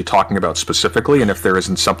we're actually talking about specifically, and if there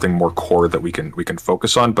isn't something more core that we can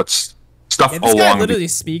focus on. But Stuff Yeah, this guy along the literally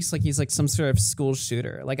speaks like he's like some sort of school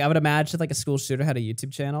shooter. Like I would imagine like a school shooter had a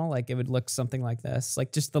YouTube channel. Like it would look something like this.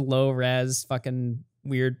 Like just the low res fucking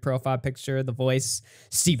weird profile picture, the voice.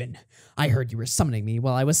 Steven, I heard you were summoning me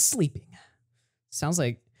while I was sleeping. It sounds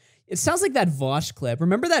like that Vosh clip.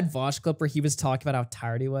 Remember that Vosh clip where he was talking about how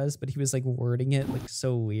tired he was, but he was like wording it like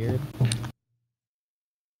so weird.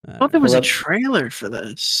 I thought there was a trailer for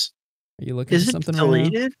this. Are you looking Is for it something right now?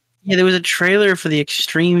 deleted? Yeah, there was a trailer for the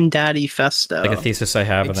Extreme Daddy Festo. Like a thesis I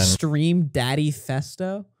have, and then Extreme Daddy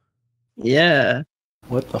Festo? Yeah.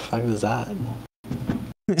 What the fuck is that?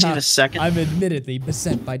 Give a second. I'm admittedly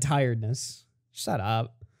beset by tiredness. Shut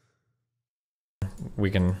up.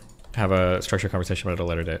 we can have a structured conversation about it at a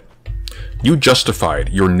later date. You justified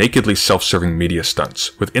your nakedly self-serving media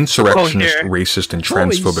stunts with insurrectionist, racist, and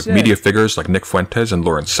Holy transphobic shit. media figures like Nick Fuentes and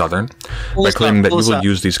Lawrence Southern by claiming that you will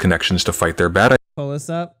use these connections to fight their bad Pull this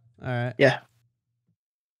up. All right. Yeah.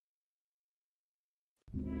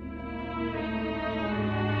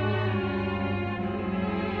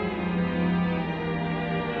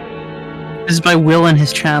 This is by Will and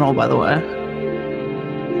his channel, by the way.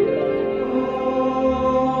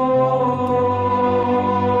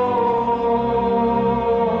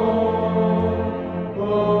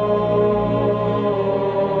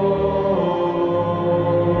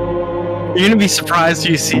 You're gonna be surprised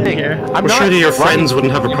you see it here. I'm sure that your friends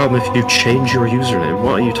wouldn't have a problem if you change your username.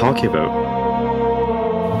 What are you talking about?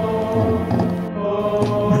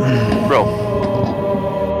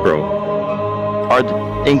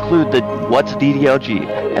 Include the what's DDLG,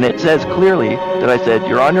 and it says clearly that I said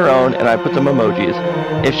you're on your own, and I put some emojis.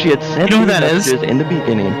 If she had sent me messages in the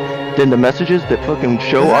beginning, then the messages that fucking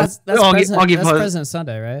show up That's President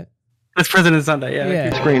Sunday, right? That's President Sunday,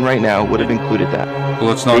 the screen right now would have included that. Well,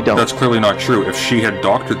 that's not. That's clearly not true. If she had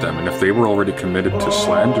doctored them, and if they were already committed to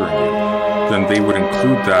slandering you, then they would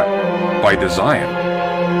include that by design.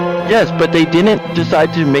 Yes, but they didn't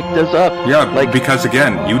decide to make this up. Yeah, because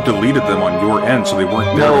again, you deleted them on your end, so they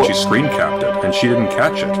weren't there when she screen capped it, and she didn't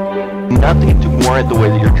catch it. Nothing to warrant the way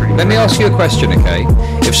that you're treating. Let me ask you a question, okay?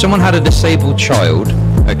 If someone had a disabled child,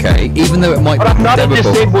 okay, even though it might be I'm not a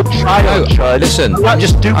disabled child, no, Chud. listen, I'm not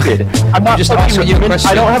just stupid. I'm not just fucking answering your human.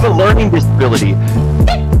 question. I don't have a learning disability.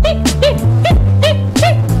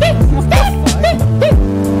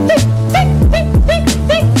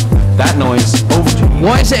 That noise.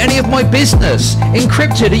 Why is it any of my business?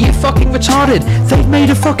 Encrypted, are you fucking retarded? They've made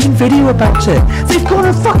a fucking video about it. They've got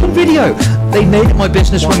a fucking video. They made it my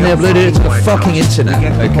business when they uploaded it to the fucking internet,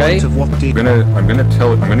 okay? I'm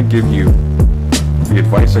gonna give you the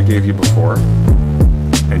advice I gave you before,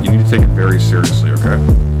 and you need to take it very seriously, okay?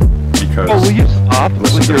 Because Oh, will you stop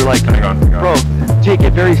with your like, hang on. bro? Take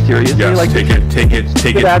it very seriously. Yes, like, take it deadly seriously. Take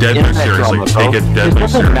it deadly It seriously.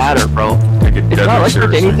 doesn't matter, bro. Take it It's deadly not like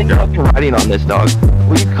there's seriously. anything yeah. fucking writing on this, dog.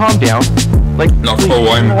 Will you calm down? Like, No, please. oh,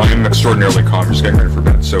 I'm extraordinarily calm. Just getting ready for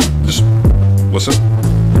bed. So just listen.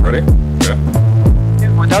 You ready? Yeah.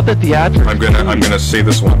 Without the theatrics. I'm gonna say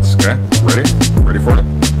this once. Okay. Ready? Ready for it?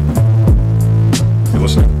 You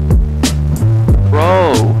listening?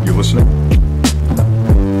 Bro. You listening?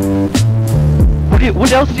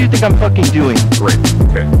 What else do you think I'm fucking doing? Great.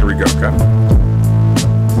 Okay. Here we go. Okay.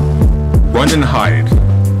 Run and hide.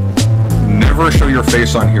 Never show your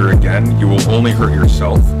face on here again. You will only hurt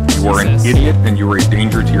yourself. You are an idiot, and you are a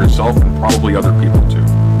danger to yourself and probably other people too.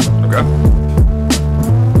 Okay.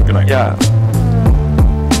 Good night. Yeah.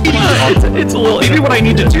 It's a little. Maybe what I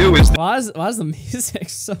need to do is. Why is the music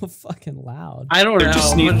so fucking loud? I don't know.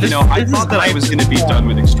 Just need, I thought that I was going to be done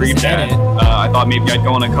with Extreme Dad. I thought maybe I'd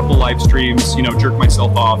go on a couple live streams, jerk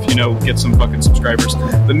myself off, get some fucking subscribers.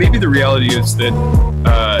 But maybe the reality is that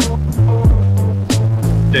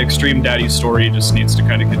the Extreme Daddy story just needs to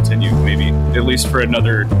kind of continue, maybe at least for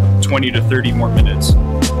another 20 to 30 more minutes.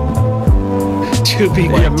 To be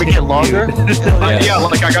make it longer. Yeah,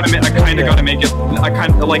 like I kind of gotta make it. I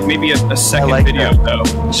kind of like maybe a second video though,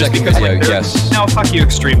 just Second because video, like yes. no, fuck you,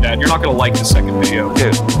 Extreme Dad. You're not gonna like the second video.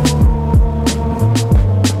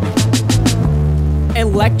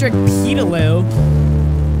 Electric Petaloo.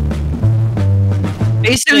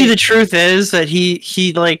 Basically, the truth is that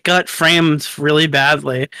he like got framed really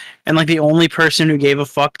badly, and like the only person who gave a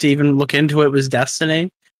fuck to even look into it was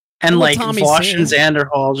Destiny, and Well, like Tommy Vosh and Singh.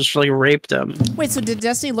 Xanderhall just like raped him. Wait, so did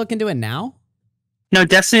Destiny look into it now? No,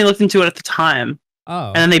 Destiny looked into it at the time, Oh.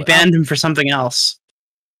 and then they banned him for something else.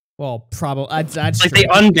 Well, probably. That's Like they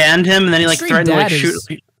unbanned him, and then he like Extreme threatened to like Dad shoot. is,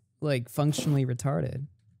 like functionally retarded.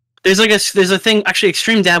 There's a thing. Actually,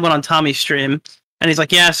 Extreme Dad went on Tommy's stream, and he's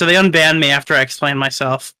like, "Yeah, so they unbanned me after I explained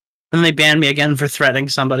myself, and then they banned me again for threatening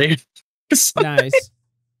somebody." Nice.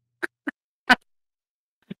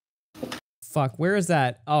 fuck? Where is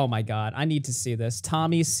that? Oh my god, I need to see this.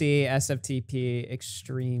 Tommy C, SFTP,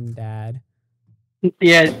 Extreme Dad.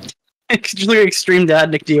 Yeah, just look at Extreme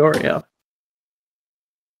Dad, Nick Diorio.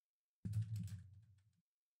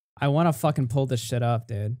 I want to fucking pull this shit up,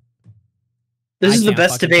 dude. This I is the can't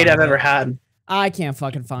best fucking debate find I've ever it. had. I can't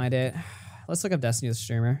fucking find it. Let's look up Destiny the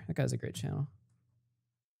Streamer. That guy's a great channel.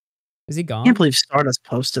 Is he I gone? can't believe Stardust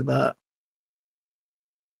posted that.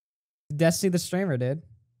 Destiny the Streamer, dude.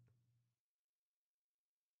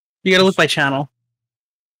 You gotta look by channel.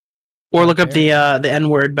 Or look up the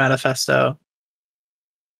N-word manifesto.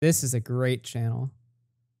 This is a great channel.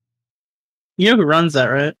 You know who runs that,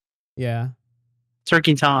 right? Yeah.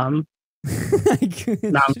 Turkey Tom. No, I'm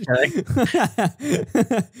kidding.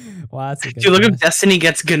 Wow, that's a good Dude, look guess. up Destiny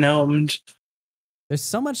gets gnomed. There's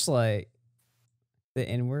so much like the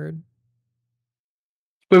N-word.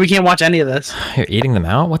 Wait, we can't watch any of this. You're eating them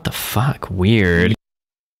out? What the fuck? Weird.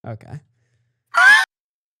 Okay.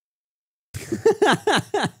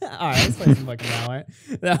 All right, let's play some fucking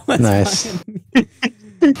Valorant. That was Nice. fucking-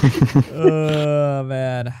 Oh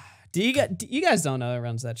man, do you guys don't know who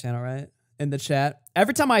runs that channel, right? In the chat,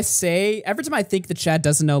 every time I think the chat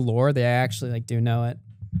doesn't know lore, they actually like do know it.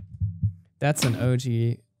 That's an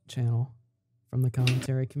OG channel from the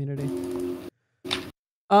commentary community.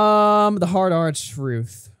 The hard R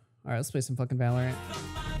truth. All right, let's play some fucking Valorant.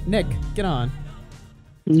 Nick, get on.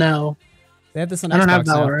 No. They have this on I don't have Xbox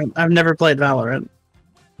now. Valorant. I've never played Valorant.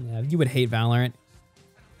 Yeah, you would hate Valorant.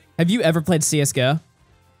 Have you ever played CSGO?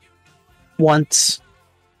 Once.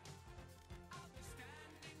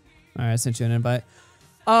 All right, I sent you an invite.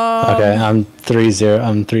 Okay, I'm 3-0.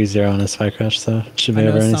 I'm 3-0 on a spike rush, so should be I know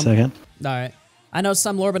over any some- second. All right. I know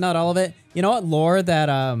some lore, but not all of it. You know what lore that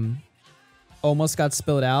almost got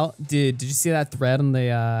spilled out? Did you see that thread on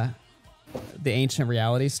the ancient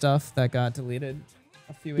reality stuff that got deleted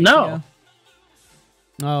a few weeks ago?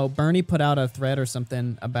 Oh, Bernie put out a thread or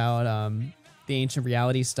something about the ancient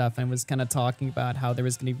reality stuff and was kind of talking about how there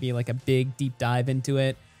was going to be like a big deep dive into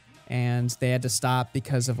it, and they had to stop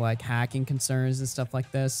because of like hacking concerns and stuff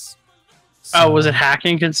like this. Oh, was it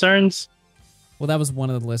hacking concerns? Well, that was one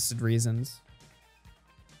of the listed reasons.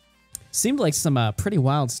 Seemed like some pretty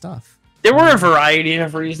wild stuff. There were a variety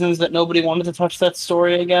of reasons that nobody wanted to touch that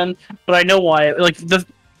story again, but I know why. Like the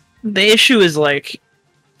issue is like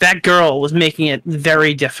that girl was making it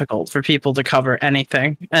very difficult for people to cover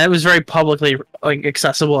anything, and it was very publicly like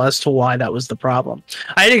accessible as to why that was the problem.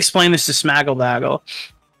 I had to explain this to Smagglebaggle.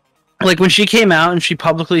 Like when she came out and she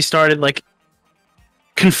publicly started like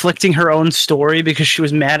conflicting her own story because she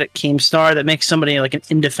was mad at Keemstar, that makes somebody like an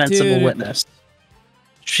indefensible Dude. witness.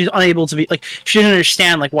 She's unable to be like, she didn't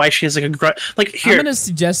understand like why she has like a like here. I'm gonna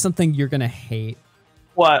suggest something you're gonna hate.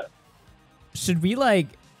 What? Should we like?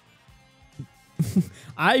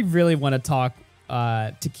 I really want to talk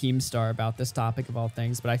to Keemstar about this topic of all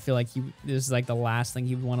things, but I feel like this is like the last thing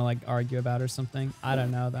he would want to like argue about or something. I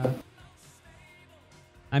don't know though.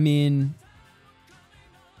 I mean,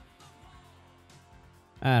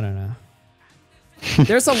 I don't know.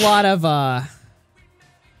 There's a lot of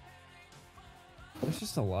there's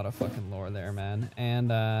just a lot of fucking lore there, man.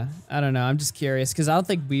 And I don't know. I'm just curious because I don't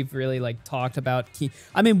think we've really like talked about Keem.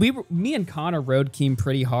 I mean, me and Connor rode Keem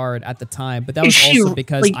pretty hard at the time, but that was also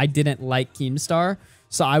because I didn't like Keemstar,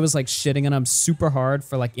 so I was like shitting on him super hard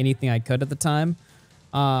for like anything I could at the time.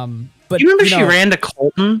 But you remember you she know, ran to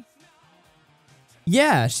Colton?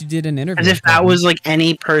 Yeah, she did an interview. As if with that Colton. was like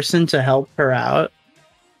any person to help her out.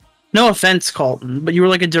 No offense, Colton, but you were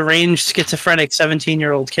like a deranged, schizophrenic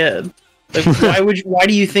 17-year-old kid. Like, why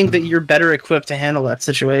do you think that you're better equipped to handle that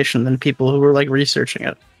situation than people who were like researching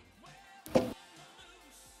it?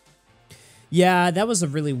 Yeah, that was a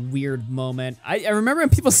really weird moment. I remember when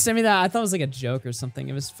people sent me that, I thought it was like a joke or something.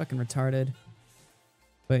 It was fucking retarded.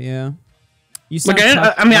 But yeah. You sound Look,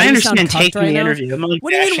 cucked. I mean, Why I do you sound understand cucked taking right the now? interview. I'm not, like,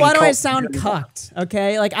 What do you mean, bashing why do I Colton sound anymore. cucked?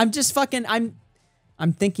 Okay? Like, I'm just fucking,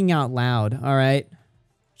 I'm thinking out loud, all right?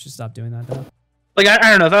 Should stop doing that, though. Like, I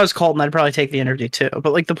don't know. If I was Colton, I'd probably take the interview too.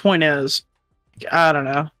 But like, the point is, I don't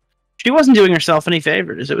know. She wasn't doing herself any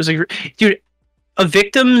favors. It was like, dude, a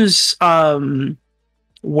victim's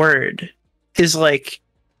word is like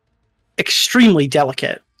extremely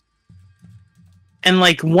delicate, and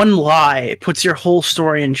like one lie puts your whole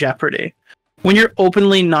story in jeopardy. When you're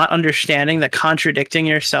openly not understanding that contradicting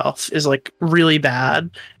yourself is like really bad,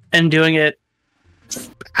 and doing it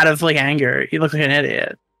out of like anger, you look like an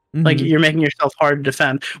idiot. Like Mhm. you're making yourself hard to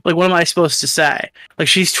defend. Like, what am I supposed to say? Like,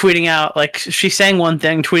 she's tweeting out, like she's saying one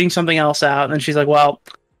thing, tweeting something else out, and then she's like, "Well,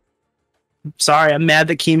 sorry, I'm mad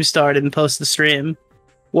that Keemstar didn't post the stream."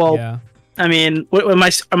 Well, Yeah. I mean, am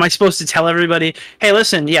I supposed to tell everybody, hey,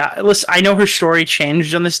 listen, I know her story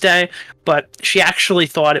changed on this day, but she actually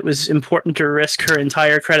thought it was important to risk her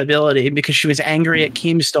entire credibility because she was angry at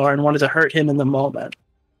Keemstar and wanted to hurt him in the moment.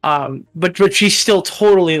 But she's still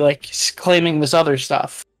totally like claiming this other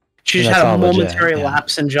stuff. She just had a momentary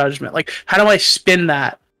lapse in judgment. Like, how do I spin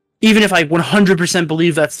that? Even if I 100%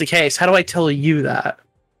 believe that's the case, how do I tell you that?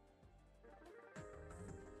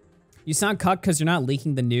 You sound cucked because you're not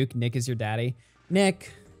leaking the nuke. Nick is your daddy.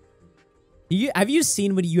 Nick, have you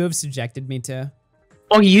seen what you have subjected me to?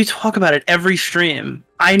 Oh, you talk about it every stream.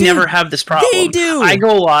 I never have this problem. They do. I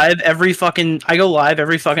go live every fucking time.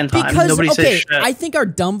 Because, nobody says shit. I think our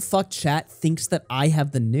dumb fuck chat thinks that I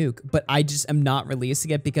have the nuke, but I just am not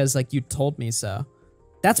releasing it because like you told me so.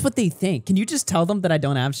 That's what they think. Can you just tell them that I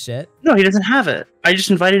don't have shit? No, he doesn't have it. I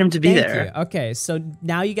just invited him to be Thank there. you. Okay, so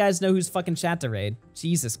now you guys know who's fucking chat to raid.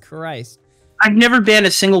 Jesus Christ. I've never banned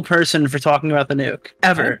a single person for talking about the nuke.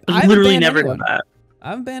 Ever. I've literally never done that. I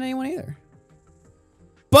haven't banned anyone either.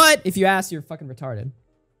 But if you ask, you're fucking retarded.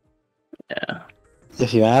 Yeah.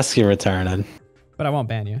 If you ask, you're retarded. But I won't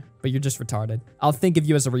ban you. But you're just retarded. I'll think of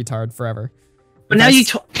you as a retard forever. But now you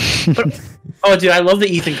talk. Oh, dude, I love the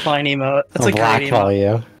Ethan Klein emote. That's like blackball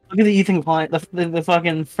you. Look at the Ethan Klein, the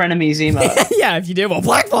fucking frenemies emote. Yeah, if you do, we'll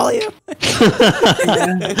blackball you. From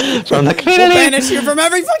the community. We'll banish you from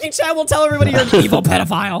every fucking chat. We'll tell everybody you're an evil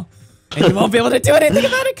pedophile. And you won't be able to do anything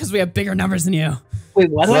about it because we have bigger numbers than you. Wait,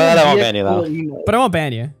 what? Well, I won't ban you though. But I won't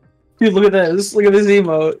ban you. Dude, look at this. Look at this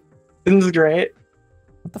emote. Isn't this great?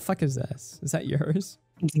 What the fuck is this? Is that yours?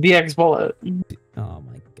 It's BX Bullet. Oh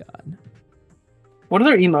my god. What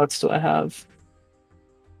other emotes do I have?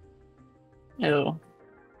 Ew.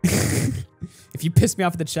 If you piss me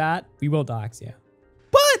off in the chat, we will dox you.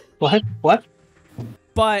 But what?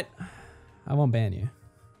 But I won't ban you.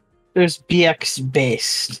 There's BX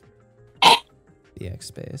based.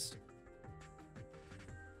 BX based.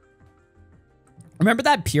 Remember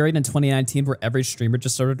that period in 2019 where every streamer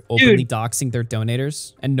just started openly doxing their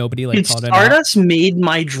donators and nobody like called it out? Stardust made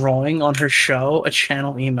my drawing on her show a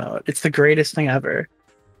channel emote. It's the greatest thing ever.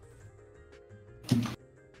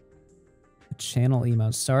 Channel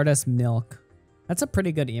emote. Stardust Milk. That's a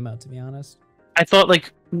pretty good emote, to be honest. I thought,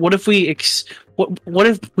 like, what if we what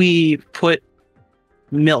if we put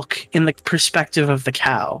milk in the perspective of the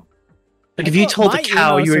cow? Like, if you told the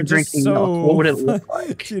cow you were drinking milk, what would it look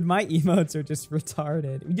like? Dude, my emotes are just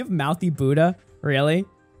retarded. You have Mouthy Buddha? Really?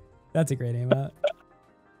 That's a great emote.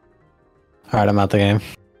 Alright, I'm out the game.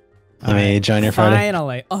 Let me join your party.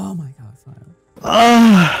 Finally. Oh my god, finally.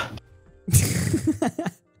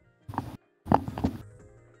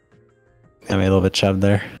 Got me a little bit chubbed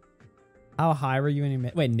there. How high were you in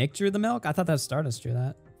your Wait, Nick drew the milk? I thought that Stardust drew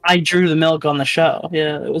that. I drew the milk on the show.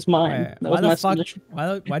 Yeah, it was mine. Wait, why the fuck?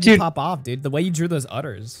 Why'd you pop off, dude? The way you drew those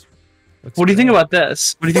udders. What do you think about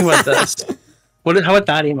this? What do you think about this? How about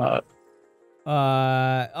that emote?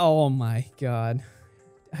 Oh my god.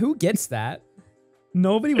 Who gets that?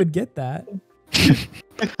 Nobody would get that.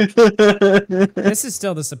 This is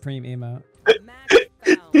still the supreme emote.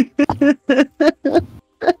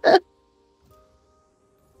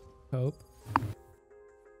 Hope.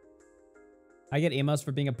 I get emotes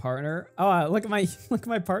for being a partner. Oh, look at my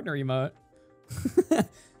partner emote.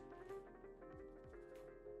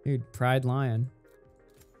 Dude, Pride Lion.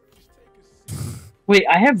 Wait,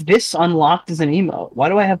 I have this unlocked as an emote. Why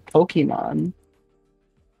do I have Pokemon?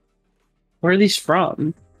 Where are these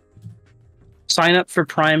from? Sign up for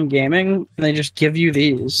Prime Gaming, and they just give you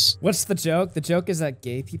these. What's the joke? The joke is that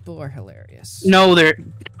gay people are hilarious. No, they're...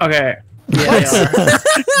 Okay. Yeah, they are.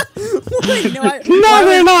 Wait, no,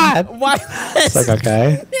 they're not! Why? It's like,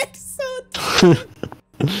 okay. No,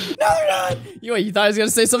 they're not! You thought I was going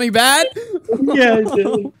to say something bad? Yeah, I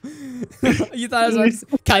did. You thought I was going to say...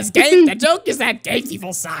 Because the joke is that gay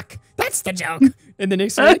people suck. That's the joke. And the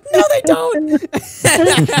Knicks are like, no, they don't!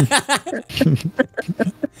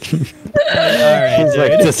 Alright, He's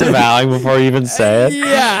like disavowing before you even say it.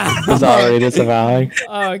 Yeah. He's already disavowing.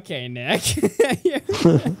 Okay, Nick.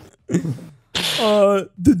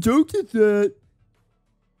 The joke is that...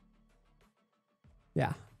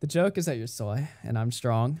 Yeah, the joke is that you're soy and I'm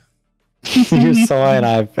strong. You're soy and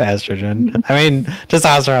I have estrogen. I mean,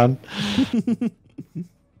 testosterone.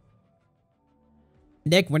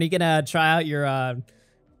 Nick, when are you gonna try out your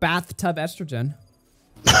bathtub estrogen?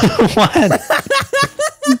 What?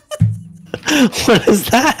 What is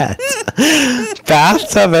that?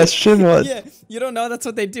 Bathtub estrogen? What? You don't know that's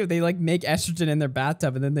what they do. They like make estrogen in their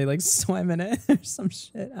bathtub and then they like swim in it or some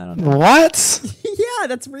shit. I don't know. What? Yeah,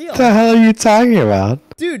 that's real. What the hell are you talking about?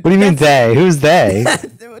 Dude, what do you mean they? Who's they?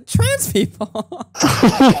 Trans people. What?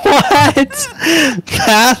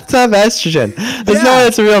 Bathtub estrogen. There's no way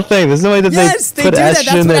that's a real thing. There's no way that yes, they put do that. estrogen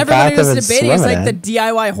That's in what their everybody bathtub was and debating. It's swim like the in it.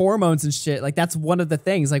 DIY hormones and shit. Like that's one of the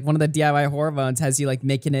things. Like one of the DIY hormones has you like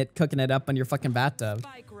making it, cooking it up on your fucking bathtub.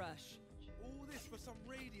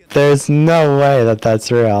 There's no way that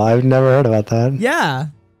that's real. I've never heard about that. Yeah.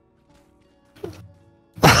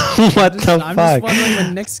 What the I'm fuck? just wondering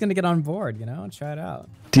when Nick's gonna get on board. You know, try it out.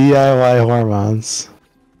 DIY hormones.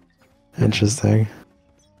 Interesting.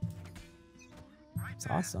 It's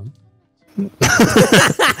awesome.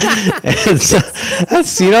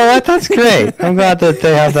 That's you know what? That's great. I'm glad that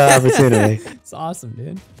they have that opportunity. It's awesome,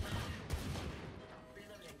 dude.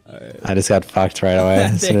 I just got fucked right away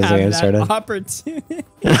as soon as the game started. Opportunity.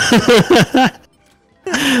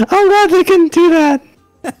 I'm glad they couldn't do that.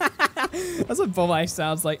 That's what Bobike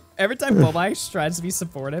sounds like. Every time Bobike tries to be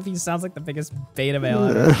supportive, he sounds like the biggest beta male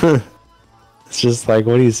ever. It's just like,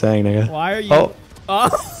 what are you saying, nigga? Why are you? Oh.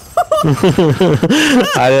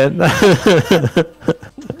 I didn't.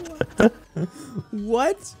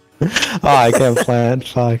 What? Oh, I can't plant.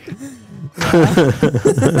 Fuck.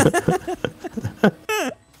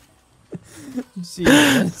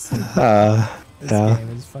 Jesus. This yeah. game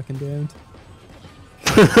is fucking doomed.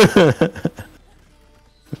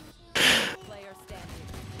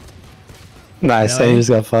 Nice. Really? I just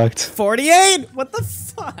got fucked. 48? What the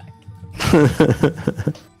fuck?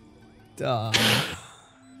 Duh.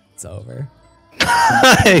 It's over.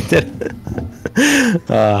 I did.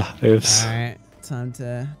 Oops. Alright. Time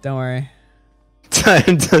to. Don't worry.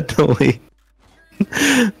 Time to delete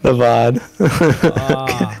the VOD.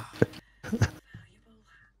 Okay.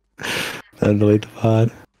 Time to delete the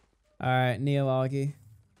VOD. Alright, Neology.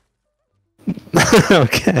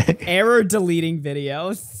 Okay. Error deleting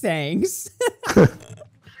video. Thanks.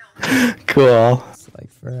 Cool. It's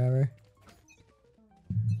like forever.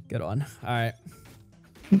 Good one. Alright.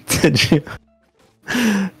 Did you?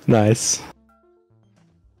 Nice.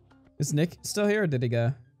 Is Nick still here or did he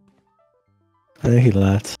go? I think he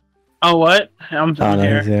left. Oh, what? I'm Oh, no,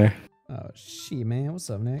 here. he's here. Oh, shit, man. What's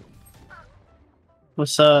up, Nick?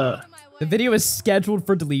 What's up? The video is scheduled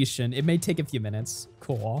for deletion. It may take a few minutes.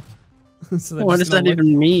 Cool. So they're What just does gonna that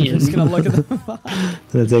even mean? They're just gonna look at the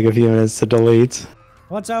It's gonna take a few minutes to delete.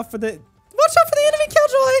 Watch out for the enemy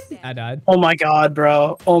killjoy! I died. Oh my god,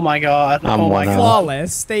 bro. Oh my god. I'm oh my one god. out.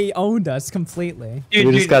 Flawless. They owned us completely.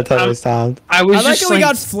 We just got totally stomped. I was I like just how we like,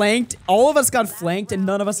 got flanked. All of us got flanked, and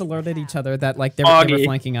none of us alerted each other that like they were Augie.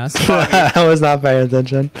 flanking us. I was not paying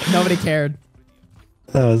attention. Nobody cared.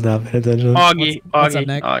 I was not paying attention. Augie, what's up, Augie,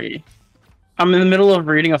 Nick? Augie. I'm in the middle of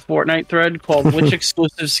reading a Fortnite thread called "Which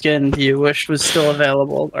exclusive skin do you wish was still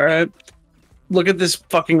available?" All right, look at this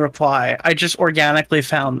fucking reply. I just organically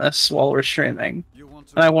found this while we're streaming,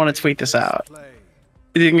 and I want to tweet this out.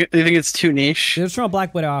 You think it's too niche? It was from a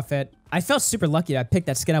Black Widow outfit. I felt super lucky that I picked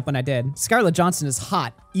that skin up when I did. Scarlett Johansson is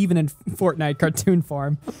hot, even in Fortnite cartoon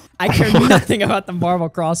form. I care nothing about the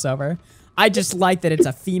Marvel crossover. I just like that it's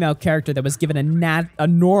a female character that was given a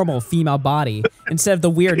normal female body instead of the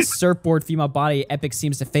weird surfboard female body Epic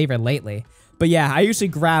seems to favor lately. But yeah, I usually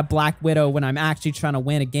grab Black Widow when I'm actually trying to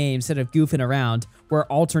win a game instead of goofing around. We're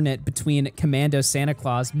alternate between Commando Santa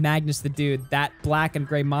Claus, Magnus the Dude, that black and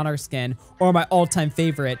gray Monarch skin, or my all-time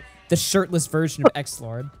favorite, the shirtless version of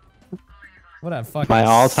X-Lord. What a fucking My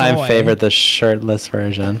all-time soy. favorite, the shirtless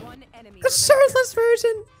version. The shirtless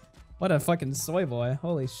version! What a fucking soy boy.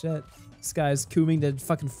 Holy shit. This guy's cooming the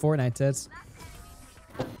fucking Fortnite tits.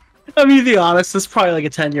 I mean, to be honest, it's probably like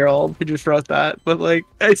a 10-year-old who just wrote that, but like,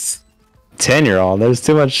 it's 10-year-old. There's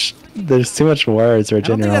too much words for a I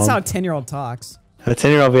don't think that's 10-year-old. how a 10-year-old talks. A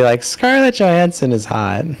 10-year-old be like, Scarlett Johansson is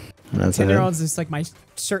hot. And that's it. 10-year-old's just like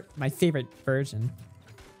my favorite version.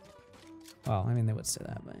 Well, I mean, they would say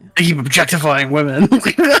that, but yeah. they keep objectifying women.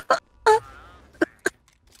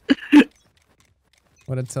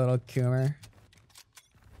 What a total coomer.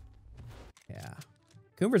 Yeah.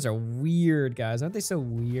 Coomers are weird, guys. Aren't they so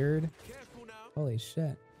weird? Holy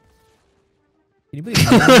shit. Can you believe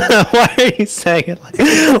that? Why are you saying it like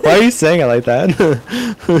Why are you saying it like that?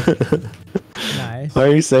 Nice. Why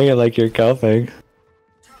are you saying it like you're coping?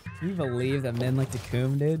 Can you believe that men like to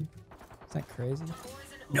coom, dude? Is that crazy?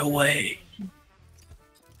 No way.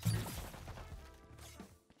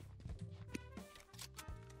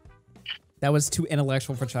 That was too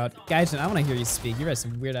intellectual for child. Gaijin, I want to hear you speak. You read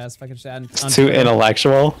some weird ass fucking shit. On It's too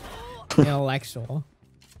intellectual. Intellectual.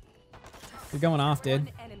 You're going off,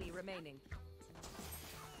 dude.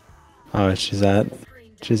 Oh, she's at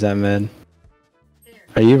mid.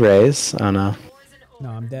 Are you Raze? Oh no. No,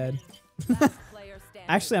 I'm dead.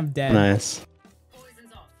 Actually, I'm dead. Nice.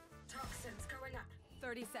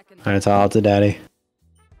 Alright, it's all up to daddy.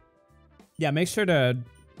 Yeah, make sure to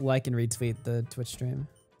like and retweet the Twitch stream.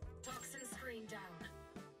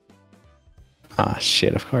 Ah,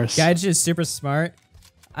 shit, of course. Guy's just super smart.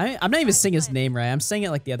 I'm not even saying his name right. I'm saying it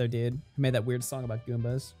like the other dude who made that weird song about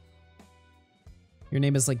Goombas. Your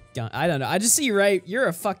name is like, I don't know. I just see you right.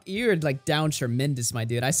 You're like down tremendous, my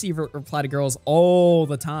dude. I see you reply to girls all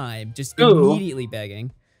the time, just immediately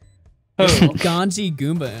begging. Ganji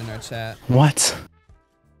Goomba in our chat. What?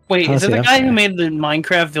 Wait, is it the guy who made the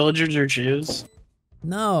Minecraft villagers or Jews?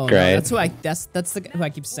 No, Great. that's who that's the who I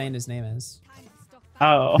keep saying his name is.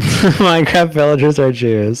 Oh. Minecraft villagers are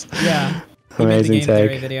Jews. Yeah. Amazing game theory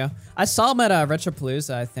take. video. I saw him at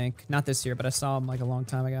Retropalooza, I think. Not this year, but I saw him like a long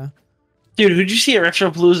time ago. Dude, who'd you see at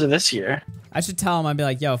Retropalooza this year? I should tell him, I'd be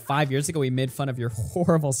like, yo, 5 years ago we made fun of your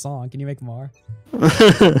horrible song. Can you make more?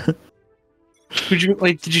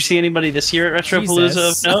 Did you see anybody this year at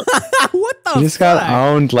Retropalooza? No. What the You just got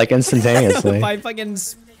owned like instantaneously. By fucking...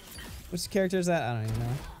 Which character is that? I don't even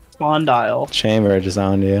know. Spondyle. Chamber just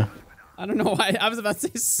owned you. I don't know why. I was about to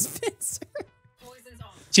say Spencer.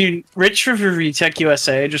 Dude, Rich from Retech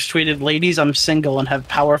USA just tweeted, "Ladies, I'm single and have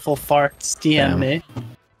powerful farts. DM me."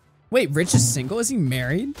 Wait, Rich is single? Is he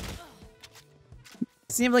married?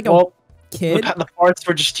 Does he have like a kid? The farts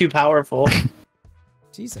were just too powerful.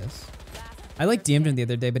 Jesus. I like DM'd him the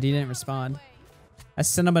other day, but he didn't respond. I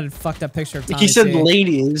sent him a fucked up picture of Tommy He said, T.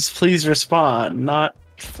 "Ladies, please respond," not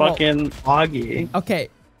fucking Augie. Okay,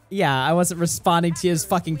 yeah, I wasn't responding to his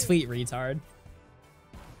fucking tweet, retard.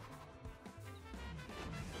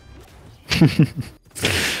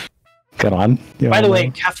 Good on. By the way,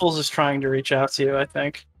 Keffels is trying to reach out to you, I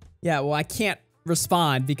think. Yeah, well, I can't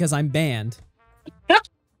respond because I'm banned.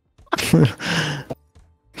 Good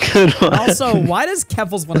one. Also, why does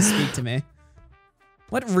Keffels want to speak to me?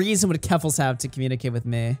 What reason would Keffels have to communicate with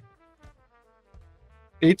me?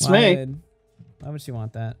 Beats me. Why would she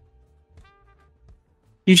want that?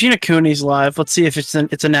 Eugenia Cooney's live. Let's see if it's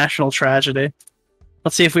a national tragedy.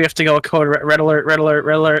 Let's see if we have to go code red alert, red alert,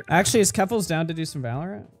 red alert. Actually, is Keffels down to do some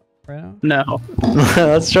Valorant right now? No.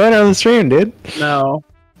 Let's join her on the stream, dude. No.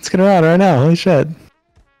 Let's get her on right now. Holy shit.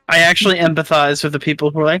 I actually empathize with the people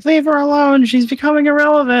who are like, "Leave her alone. She's becoming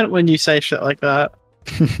irrelevant," when you say shit like that.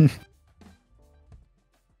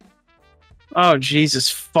 Oh, Jesus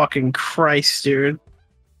fucking Christ, dude.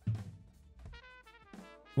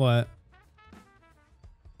 What?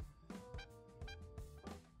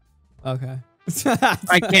 Okay.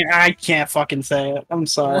 I can't fucking say it. I'm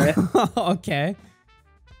sorry. Okay.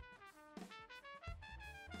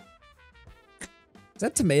 Is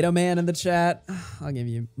that Tomato Man in the chat? I'll give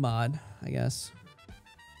you mod, I guess.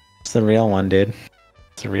 It's the real one, dude.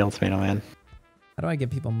 It's the real Tomato Man. How do I give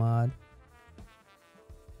people mod?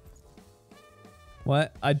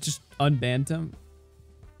 What? I just unbanned him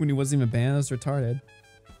when he wasn't even banned. That was retarded.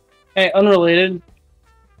 Hey, unrelated.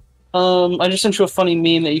 I just sent you a funny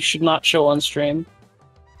meme that you should not show on stream.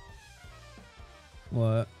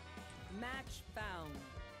 What? Match found.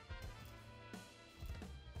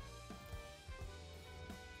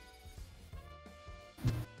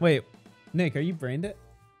 Wait, Nick, are you brained it?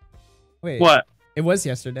 Wait. What? It was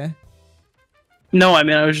yesterday. No, I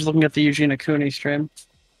mean, I was just looking at the Eugenia Cooney stream.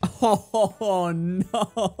 Oh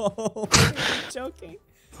no! I'm joking.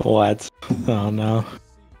 What? Oh no.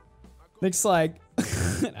 Nick's like,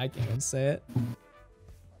 I can't even say it.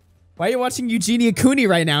 Why are you watching Eugenia Cooney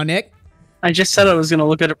right now, Nick? I just said I was gonna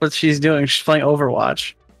look at what she's doing. She's playing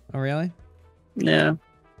Overwatch. Oh really? Yeah.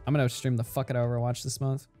 I'm gonna stream the fuck out of Overwatch this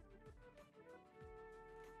month.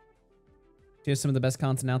 He has some of the best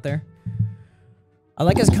content out there. I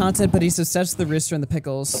like his content, but he's obsessed with the Rooster and the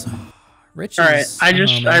Pickles. Rich. All right.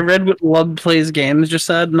 I read what Love Plays Games just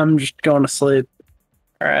said, and I'm just going to sleep.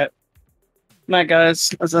 All right. Night,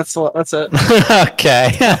 guys. That's it.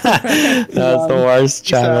 Okay. That was the worst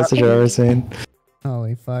chat message I've ever seen.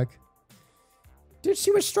 Holy fuck. Dude,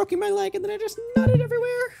 she was stroking my leg and then I just nutted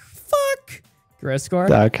everywhere. Fuck. Griscore.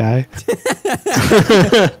 Okay.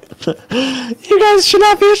 You guys should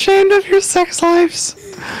not be ashamed of your sex lives.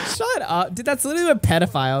 Shut up. Dude, that's literally what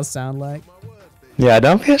pedophiles sound like. Yeah,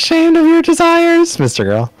 don't be ashamed of your desires, Mr.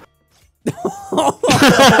 Girl.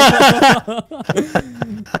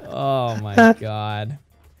 Oh my god.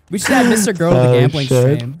 We should have Mr. Girl to the gambling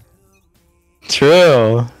stream.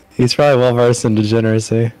 True. He's probably well versed in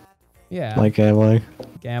degeneracy. Yeah. Like gambling.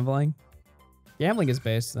 Gambling. Gambling is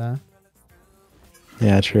based, though.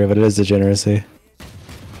 Yeah, true, but it is degeneracy.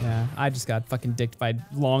 Yeah, I just got fucking dicked by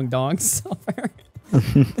long dong silver.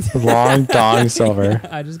 Long dong silver. Yeah,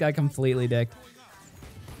 I just got completely dicked.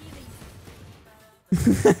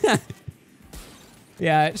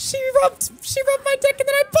 Yeah, she rubbed my dick and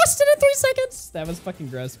then I busted in 3 seconds. That was fucking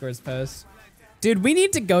Gross Score's post. Dude, we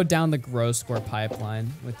need to go down the Gross Score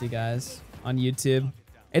pipeline with you guys on YouTube.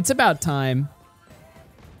 It's about time.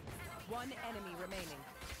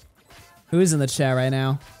 Who's in the chat right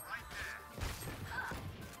now?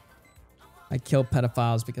 I kill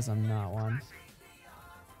pedophiles because I'm not one.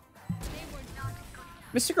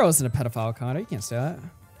 Mr. Girl isn't a pedophile, Connor. You can't say that.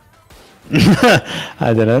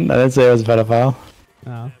 I didn't say I was a pedophile.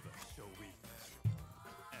 No.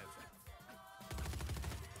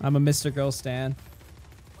 I'm a Mr. Girl stan.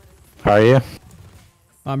 Are you?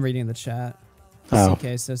 I'm reading the chat. Oh.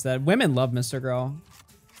 CK says that women love Mr. Girl.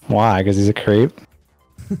 Why? Because he's a creep?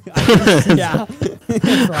 Yeah. Probably.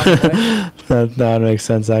 That would make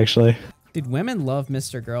sense, actually. Dude, women love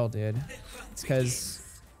Mr. Girl, dude. It's because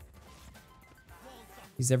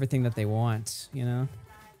he's everything that they want, you know?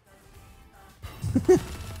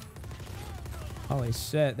 Holy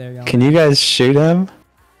shit, there you go. Can you guys shoot him?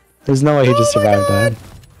 There's no way he just survived that.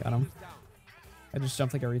 Got him. I just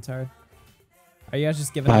jumped like a retard. Are you guys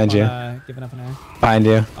just giving Behind up you. on, giving up an air? Behind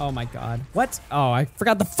you. Oh my god. What? Oh, I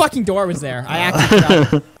forgot the fucking door was there. I actually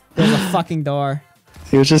forgot there's a fucking door.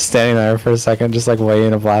 He was just standing there for a second, just like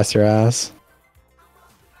waiting to blast your ass.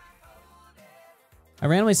 I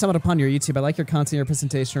randomly stumbled upon your YouTube. I like your content, your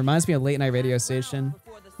presentation. Reminds me of late night radio station.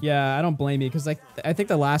 Yeah, I don't blame you because like I think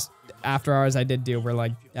the last after hours I did do were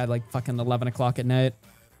like at like fucking 11 o'clock at night.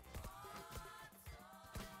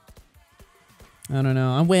 I don't know.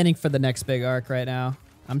 I'm waiting for the next big arc right now.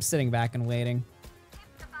 I'm sitting back and waiting.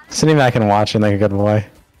 Sitting back and watching like a good boy.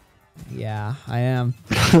 Yeah, I am.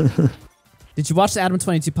 Did you watch the Adam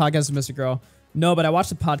 22 podcast with Mr. Girl? No, but I watched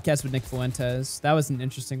the podcast with Nick Fuentes. That was an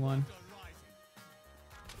interesting one.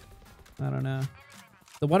 I don't know.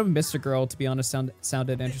 The one with Mr. Girl, to be honest,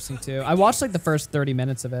 sounded interesting too. I watched like the first 30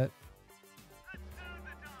 minutes of it.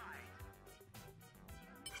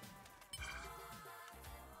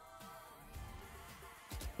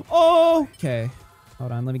 Okay.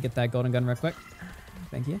 Hold on, let me get that golden gun real quick.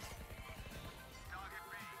 Thank you.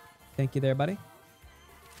 Thank you there, buddy.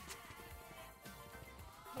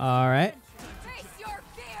 All right.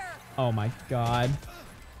 Oh my god.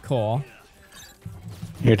 Cool.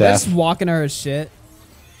 You're deaf. Just walking her as shit.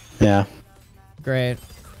 Yeah. Great.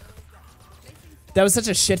 That was such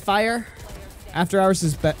a shit fire. After hours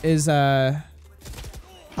is I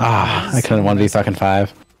couldn't 1v fucking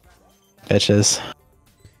 5. Bitches.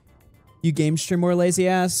 You game stream more lazy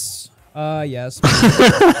ass? Yes.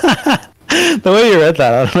 The way you read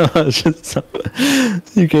that, I don't know. It's just so,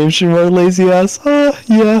 you game stream more lazy ass.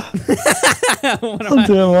 Yeah. I'll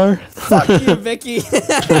do it more. Fuck you, Vicky.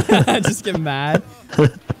 Just get mad.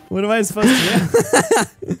 What am I supposed to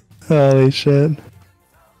do? Holy shit.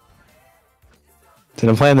 Dude,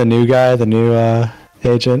 I'm playing the new guy, the new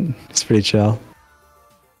agent. It's pretty chill.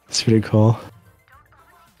 It's pretty cool.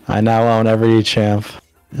 I now own every champ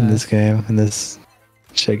in this game, in this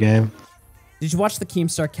shit game. Did you watch the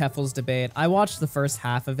Keemstar Keffels debate? I watched the first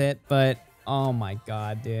half of it, but oh my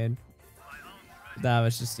god, dude. That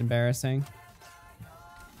was just embarrassing.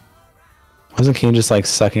 Wasn't Keen just like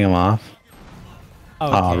sucking him off?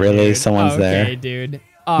 Okay, oh, really? Dude. Someone's there. Okay, dude.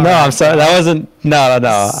 No, I'm sorry. That wasn't. No. I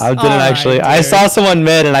didn't actually. Right, I saw someone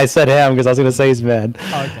mid and I said him because I was going to say he's mid.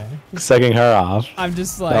 Okay. Sucking her off. I'm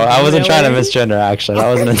just like. No, I wasn't trying to misgender, actually. That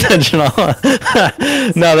wasn't intentional.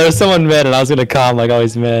 No, there was someone mid and I was going to call him like, oh,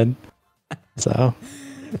 he's mid. So.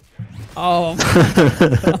 Oh.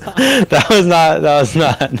 That was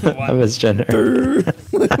not a misgender.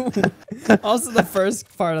 Also, the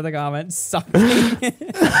first part of the comment sucked.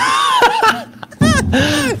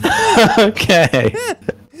 Okay.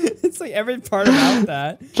 It's like every part about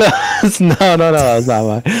that. No,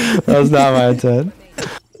 that was not my intent.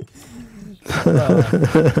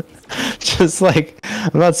 Just like,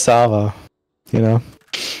 I'm not Salvo, you know?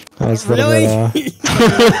 I was a little bit,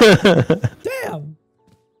 Damn.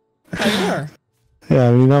 I were. Yeah,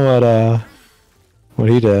 I mean, you know what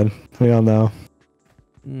he did. We all know.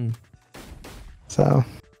 Mm. So.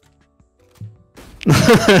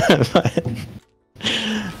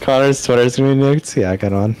 Connor's Twitter's gonna be nuked? Yeah,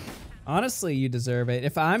 get on. Honestly, you deserve it.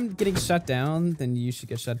 If I'm getting shut down, then you should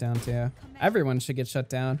get shut down too. Everyone should get shut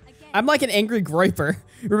down. I'm like an angry groiper.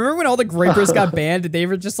 Remember when all the groipers got banned and they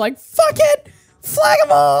were just like, fuck it! Flag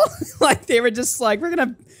them all! Like, they were just like, we're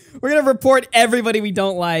gonna report everybody we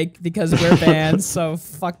don't like because we're banned, so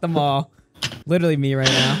fuck them all. Literally me right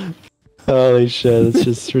now. Holy shit, it's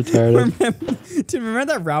just retarded. Dude,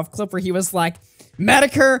 remember that Ralph clip where he was like,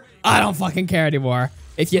 Medicare, I don't fucking care anymore.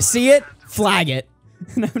 If you see it, flag it.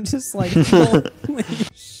 And I'm just like, holy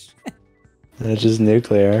shit. It's just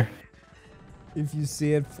nuclear. If you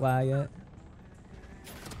see it, flag it.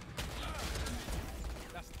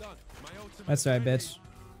 That's right, bitch.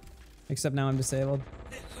 Except now I'm disabled.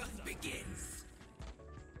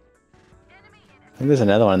 I think there's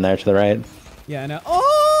another one there to the right. Yeah, I know.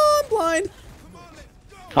 Oh, I'm blind.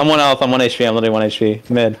 I'm 1 health. I'm 1 HP. I'm literally 1 HP.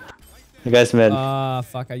 Mid. The guy's mid.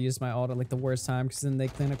 Fuck. I used my ult at like the worst time because then they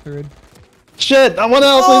clean up crude. Shit! I'm 1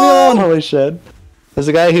 health. Leave me alone. Holy shit. There's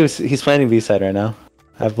a guy he's playing B-side right now.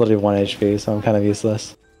 I have literally 1 HP, so I'm kind of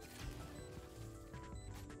useless.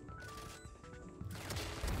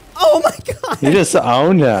 Oh my god! You just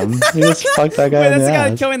owned him. You just fucked that guy Wait, in that's the the guy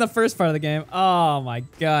that ass. killed me in the first part of the game. Oh my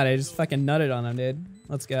god, I just fucking nutted on him, dude.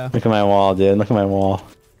 Let's go. Look at my wall, dude. Look at my wall.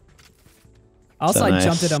 Also, So I nice.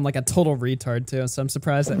 jumped at him like a total retard too, so I'm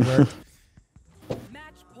surprised that worked.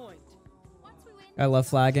 I love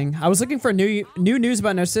flagging. I was looking for new news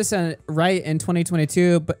about Narcissa Wright in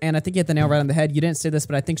 2022, and I think you hit the nail right on the head. You didn't say this,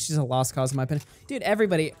 but I think she's a lost cause in my opinion. Dude,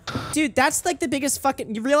 everybody. Dude, that's like the biggest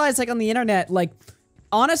fucking... You realize like on the internet, like,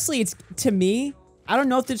 honestly, it's, to me, I don't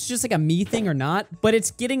know if it's just like a me thing or not, but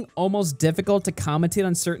it's getting almost difficult to commentate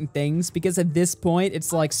on certain things because at this point,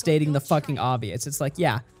 it's like stating the fucking obvious. It's like,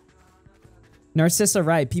 yeah, Narcissa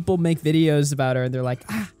Wright, people make videos about her and they're like,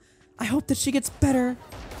 I hope that she gets better.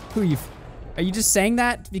 Who are you just saying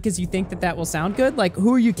that because you think that that will sound good? Like,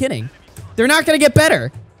 who are you kidding? They're not gonna get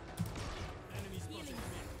better.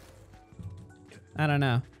 I don't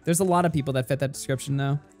know. There's a lot of people that fit that description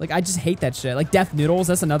though. Like, I just hate that shit. Like Death Noodles,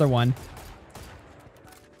 that's another one.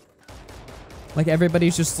 Like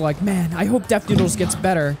everybody's just like, man, I hope Death Noodles gets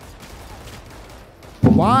better.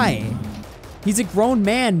 Why? He's a grown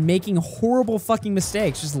man making horrible fucking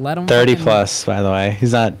mistakes. Just let him 30 fucking... plus, by the way.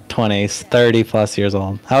 He's not 20. He's 30 plus years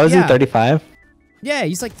old. How is he? Yeah. 35? Yeah,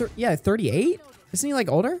 he's like, 38? Isn't he like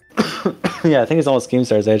older? Yeah, I think he's almost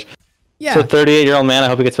Keemstar's age. Yeah. So 38-year-old man, I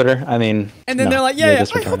hope he gets better. I mean, And then no, they're like, you're yeah,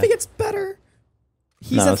 just I hope retarded. he gets better.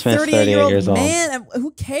 He's No, a this man's 38 38-year-old years old. man. And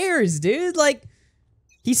who cares, dude? Like,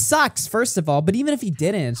 he sucks, first of all. But even if he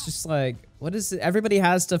didn't, it's just like, what is it? Everybody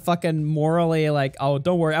has to fucking morally like, oh,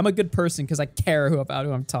 don't worry, I'm a good person because I care about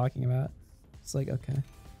who I'm talking about. It's like, okay.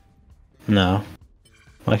 No.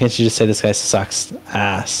 Why can't you just say this guy sucks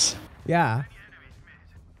ass? Yeah.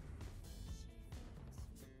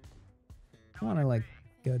 I want to like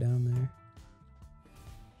go down there.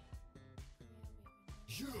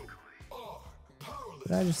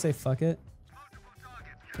 Did I just say fuck it?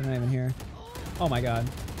 They're not even here. Oh my god.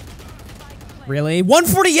 Really?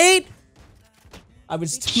 148? I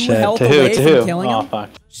was 2 Shit, health to who? away To from who? killing Oh, him. fuck.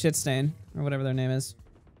 Shitstain, or whatever their name is.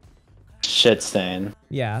 Shit stain.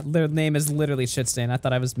 Yeah, their name is literally Shitstain. I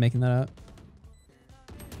thought I was making that up.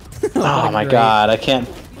 Oh my Great. god, I can't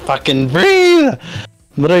fucking breathe!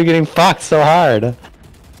 I'm literally getting fucked so hard.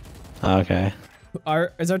 Okay.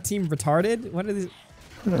 Is our team retarded? What are these?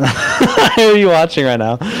 Who are you watching right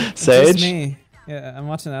now? Sage? Just me. Yeah, I'm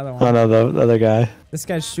watching the other one. Oh no, the other guy. This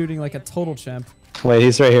guy's shooting like a total chimp. Wait,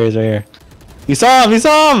 he's right here, he's right here. You saw him, you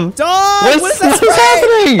saw him! Dog! What is that What's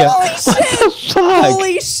happening? Holy What shit! the fuck?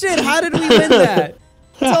 Holy shit! How did we win that?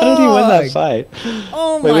 How did he win that Dog! fight?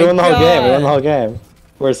 Oh Wait, my we won the whole game, we won the God. whole game.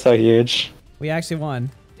 We're so huge. We actually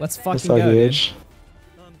won. Let's We're fucking so go, dude. huge.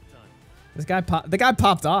 The guy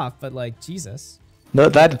popped off, but like Jesus. No,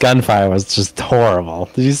 that gunfire was just horrible.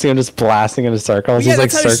 Did you see him just blasting in a circle? Well, Just yeah,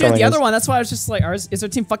 like that's how he shoot circling the his- other one. That's why I was just like, is our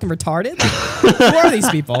team fucking retarded? Who are these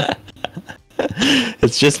people?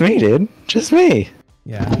 It's just me, dude. Just me.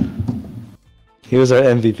 Yeah. He was our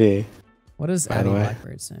MVP. What is by Abby the way.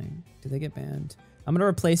 Blackbird saying? Did they get banned? I'm gonna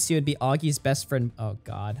replace you and be Augie's best friend. Oh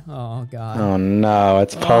god. Oh god. Oh no,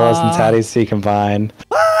 it's Polos and Tatty C combined.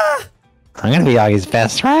 I'm gonna be Augie's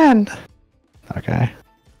best friend. Okay.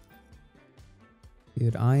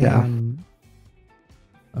 Dude, I Yeah. am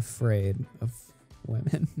afraid of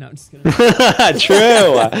women. No, I'm just kidding.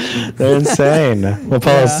 True. They're insane. Well,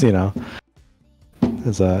 Polos, Yeah. you know,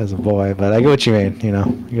 is a boy, but I get what you mean. You know,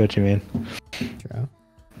 I get what you mean. True.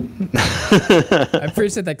 I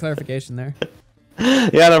appreciate that clarification there.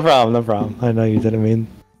 Yeah, no problem, no problem. I know you didn't mean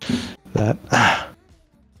that.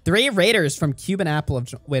 3 Raiders from Cuban Apple of...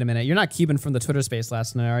 Wait a minute. You're not Cuban from the Twitter space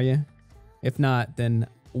last night, are you? If not, then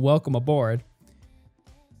welcome aboard.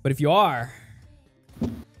 But if you are...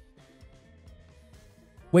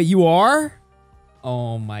 Wait, you are?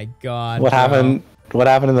 Oh my god. What bro. happened? What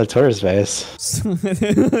happened in the Twitter space?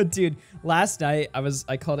 Dude, last night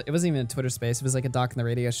I called it wasn't even a Twitter space, it was like a Doc in the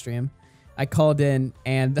Radio stream. I called in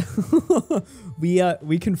and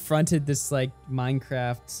we confronted this like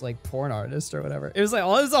Minecraft like porn artist or whatever. It was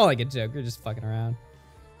all like a joke. We were just fucking around.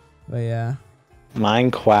 But yeah.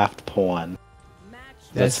 Minecraft porn.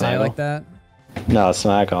 Did I say it like that? No, it's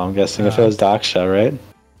Snaggle. I'm guessing if it was Doc's show, right?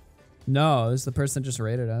 No, it was the person that just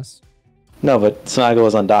rated us. No, but Snaggle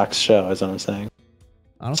was on Doc's show, is what I'm saying.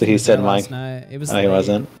 I don't So think he was said there last Mike. night. It was Oh, he late.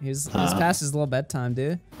 wasn't? It was past his little bedtime,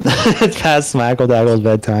 dude. It's past Snaggle Daggle's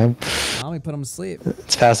bedtime. Let me put him to sleep.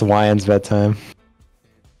 It's past Wyan's bedtime.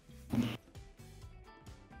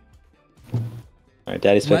 Alright,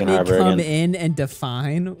 Daddy's Let picking me Harbor come again. in and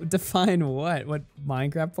define what? What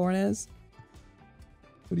Minecraft porn is?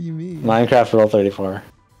 What do you mean? Minecraft Rule 34.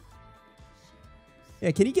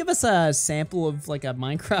 Yeah, can you give us a sample of like a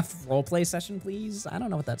Minecraft roleplay session, please? I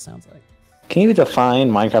don't know what that sounds like. Can you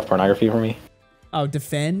define Minecraft pornography for me? Oh,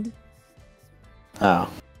 defend?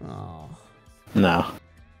 Oh. Oh. No.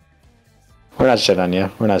 We're not shitting on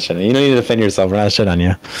you. We're not shitting. You don't need to defend yourself. We're not shitting on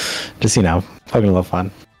you. Just, fucking a little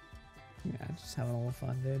fun. Yeah, just having a little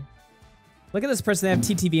fun, dude. Look at this person. They have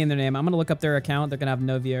TTV in their name. I'm going to look up their account. They're going to have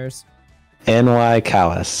no viewers. NY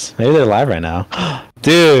Callus. Maybe they're live right now.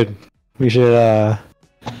 Dude, we should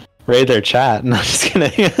raid their chat. No, just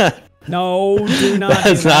kidding. No, do not.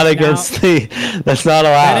 That's not against the. That's not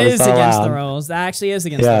allowed. That is That's not against allowed. the rules. That actually is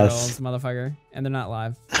against Yes. the rules, motherfucker. And they're not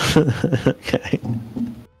live. Okay.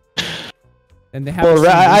 And they have.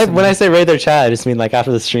 Well, when I say raid their chat, I just mean like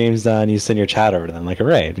after the stream's done, you send your chat over to them, like a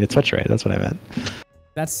raid. It's Twitch raid. That's what I meant.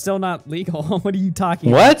 That's still not legal. What are you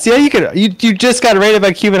talking about? What? Yeah, you could. You just got raided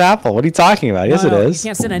by Cuban Apple. What are you talking about? Yes, it No, is. You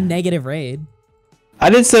can't send a negative raid. I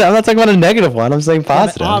didn't say. I'm not talking about a negative one. I'm saying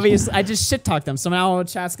positive. Obviously, I just shit talked them. So now our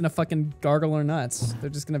chat's gonna fucking gargle their nuts. They're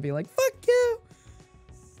just gonna be like, "Fuck you!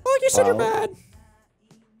 Oh, you said you're bad."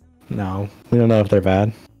 No, we don't know if they're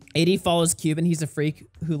bad. 80 follows Cuban. He's a freak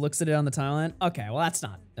who looks at it on the timeline. Okay, well that's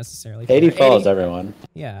not necessarily. 80 fair. follows everyone.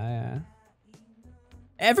 Yeah.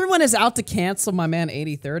 Everyone is out to cancel my man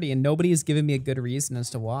 8030, and nobody has given me a good reason as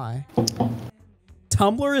to why.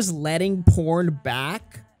 Tumblr is letting porn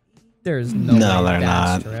back. There's no No, way they're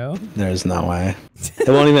that's not. true. There's no way. It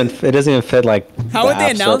won't even. It doesn't even fit like. How would the they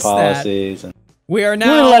App Store announce that? policies and- We are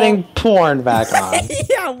now We're letting porn back on.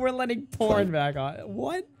 Yeah, we're letting porn back on.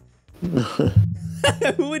 What?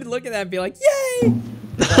 Who would look at that and be like, "Yay!"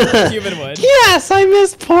 Cuban would. Yes, I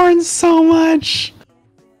miss porn so much.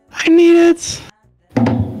 I need it.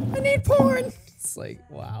 I need porn. It's like,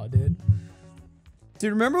 wow, dude.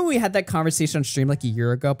 Dude, remember when we had that conversation on stream like a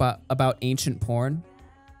year ago about ancient porn?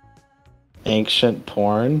 Ancient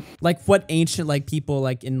porn? Like what ancient like people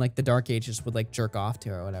like in like the dark ages would like jerk off to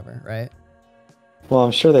or whatever, right? Well,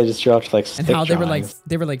 I'm sure they just dropped like And stick how drawings.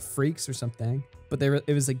 they were like freaks or something. But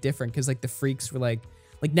it was like different because like the freaks were like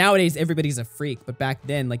nowadays everybody's a freak, but back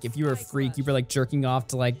then like if you were a freak, you were like jerking off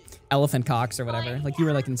to like elephant cocks or whatever. Like you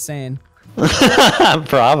were like insane.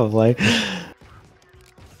 Probably.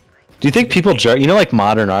 Do you think people jerk? You know, like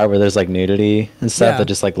modern art where there's like nudity and stuff Yeah. that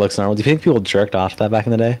just like looks normal. Do you think people jerked off to that back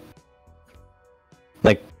in the day?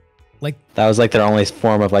 Like that was like their only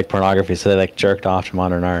form of like pornography, so they like jerked off to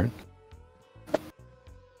modern art.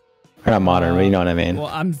 Or not modern, but you know what I mean. Well,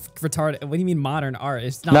 I'm retarded. What do you mean modern art?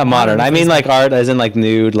 It's Not modern. I it's mean like art as in like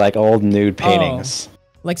nude, like old nude paintings.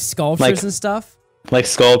 like sculptures Like- and stuff. Like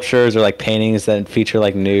sculptures or like paintings that feature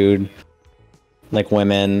like nude, like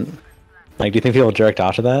women. Like, do you think people jerked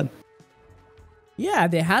off to that? Yeah,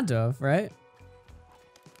 they had to have, right?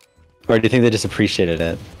 Or do you think they just appreciated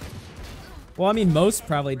it? Well, I mean, most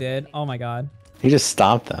probably did. Oh my god. You just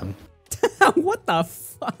stomped them. What the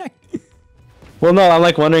fuck? Well, no, I'm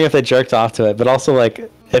like wondering if they jerked off to it, but also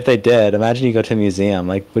like if they did, imagine you go to a museum.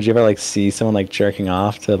 Like, would you ever like see someone like jerking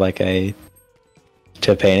off to like a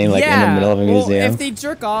painting like in the middle of a museum? Well, if they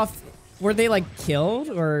jerk off, were they like killed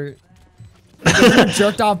or like, they were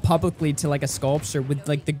jerked off publicly to like a sculpture with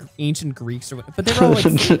like the ancient Greeks or what? But they were all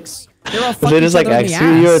like freaks. They were all Would fucking they just each like other in the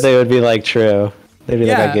execute you, or ass. they would be like, true? They'd be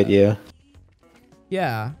like, Yeah. I get you.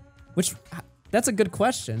 Yeah, which that's a good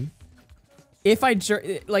question. If I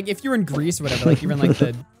like if you're in Greece or whatever, like you're in like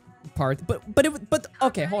the part, but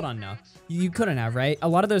okay, hold on now. You couldn't have, right? A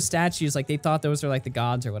lot of those statues, like they thought those were like the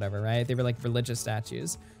gods or whatever, right? They were like religious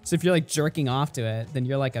statues. So if you're like jerking off to it, then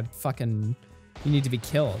you're like a fucking, you need to be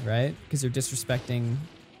killed, right? Because you're disrespecting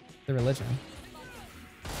the religion.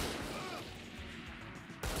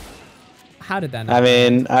 How did that not I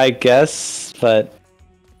mean, I guess, but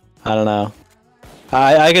I don't know.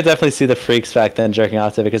 I could definitely see the freaks back then jerking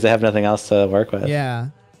off to it because they have nothing else to work with. Yeah.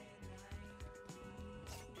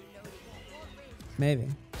 Maybe.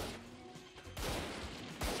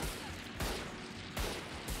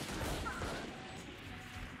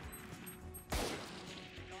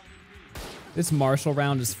 This Marshall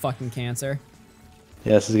round is fucking cancer.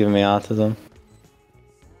 Yeah, this is giving me autism.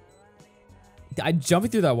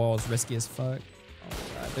 Jumping through that wall is risky as fuck. Oh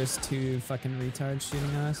my god, there's 2 fucking retards shooting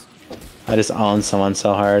at us. I just own someone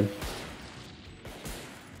so hard.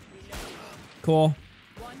 Cool.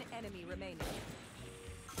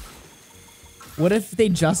 What if they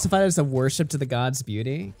justified it as a worship to the gods'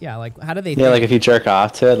 beauty? Yeah, like how do they? Yeah, like if you jerk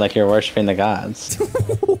off to it, like you're worshiping the gods. You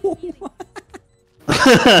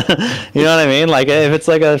know what I mean? Like if it's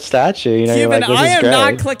like a statue, you know, you're Cuban, like, this I is am great.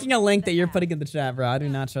 not clicking a link that you're putting in the chat, bro. I do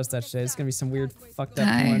not trust that shit. It's gonna be some weird fucked up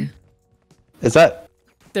porn. Is that?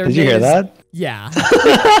 Their Did you hear name is- that? Yeah.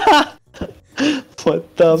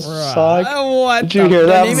 What the Bruh, fuck? what Did you the- hear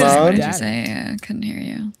their that, name is Mon? What did you say? I couldn't hear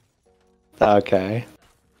you. Okay.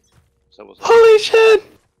 Holy shit!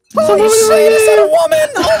 Holy shit, is that a woman?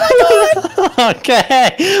 Oh my god!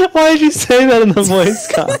 Okay. Why did you say that in the voice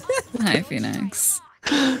call? Hi, Phoenix.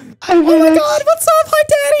 Hi, Oh my god, what's up? Hi,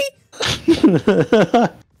 daddy!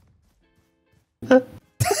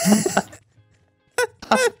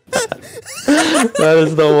 That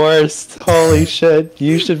is the worst. Holy shit.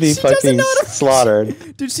 You should be fucking slaughtered.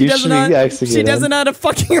 Dude, she You doesn't should be know. executed. She doesn't know how to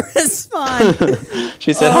fucking respond.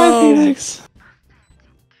 She said, Oh. hi, Phoenix.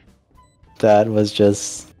 That was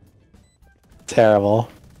just terrible.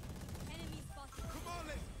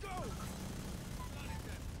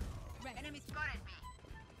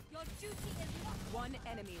 One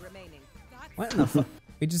enemy remaining. What in the fuck?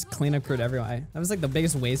 We just clean up crewed everyone. That was like the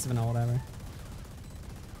biggest waste of an ult ever.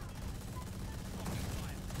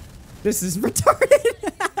 This is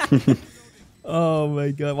retarded. Oh my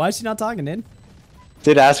god. Why is she not talking, dude?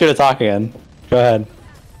 Dude, ask her to talk again. Go ahead.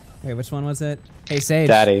 Wait, which one was it? Hey, Sage.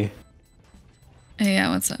 Daddy. Hey, yeah,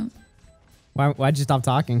 what's up? Why'd you stop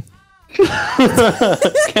talking? What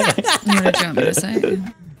did you want me to say?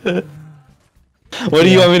 What do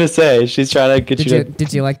you want me to say? She's trying to get Did you you to...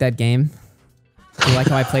 did you like that game? Did you like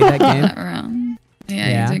how I played that game? That round.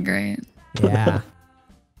 Yeah, you did great. Yeah.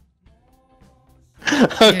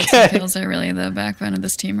 Okay. Feels are really the backbone of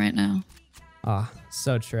this team right now. Oh,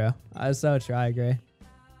 so true. So true. I agree.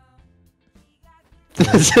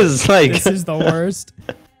 This is like... This is the worst.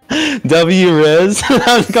 W Riz.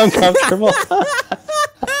 I'm uncomfortable.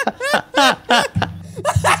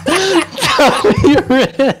 W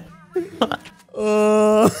Riz.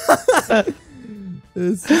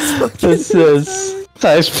 This is...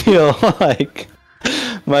 I feel like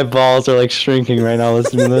my balls are like shrinking right now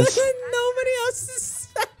listening to this. Nobody else is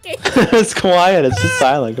sucking. It's quiet. It's just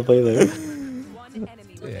silent completely.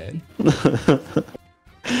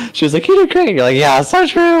 She was like, "You did great." You're like, "Yeah, so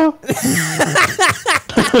true."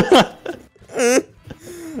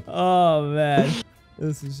 Oh man,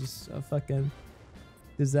 this is just a fucking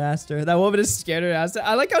disaster. That woman is scared her ass.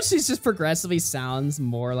 I like how she's just progressively sounds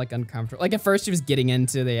more like uncomfortable. Like at first she was getting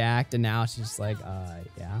into the act, and now she's just like,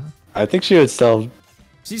 yeah. I think she would still.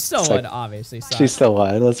 She still suck. would, obviously. Suck. She still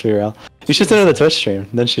would. Let's be real. You should send her the Twitch stream.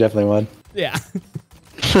 Then she definitely would. Yeah.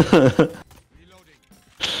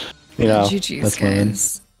 You know, GG's, that's women.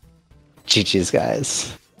 guys. GG's,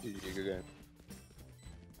 guys.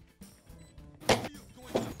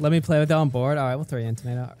 Let me play with that on board. All right, we'll throw you in,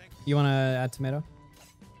 Tomato. You want to add Tomato?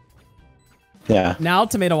 Yeah. Now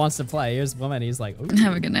Tomato wants to play. Here's woman. He's like, ooh.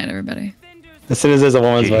 Have a good night, everybody. As soon as there's a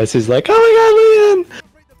woman's voice, he's like, "Oh my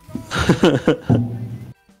God, Leanne!"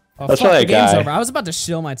 Oh, That's fuck, probably the a game's guy. over. I was about to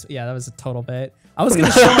shill my... yeah, that was a total bait. I was going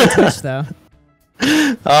to shill my Twitch, though.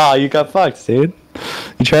 Oh, you got fucked, dude.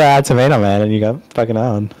 You tried to add Tomato Man and you got fucking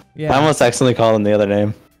on. Yeah. I almost accidentally called him the other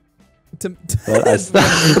name. But I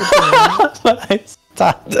stopped.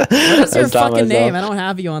 What is your I stopped fucking name? I myself. don't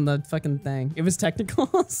have you on the fucking thing. It was technical.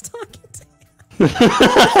 I was talking to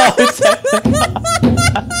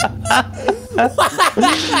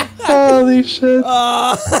Holy shit.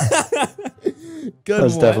 Good That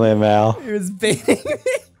was one. definitely a male. He was baiting me.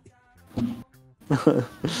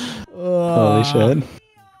 Holy shit.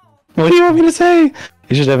 What do you want me to say?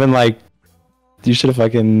 You should have been like, you should have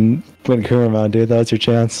fucking went Kuma mode, dude. That was your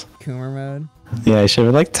chance. Coomer mode. Yeah, you should have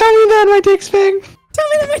been like, tell me that my dick's big. Tell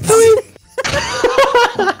me that my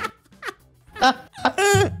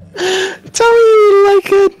Tell me you like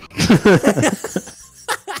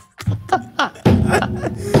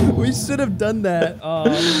it. We should have done that. Oh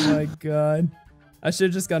my god. I should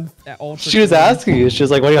have just gone ultra. She was cool. asking you. She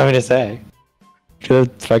was like, what do you want me to say?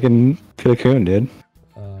 Could have coon, dude.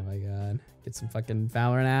 Oh my god. Get some fucking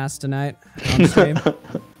Valorant ass tonight on stream.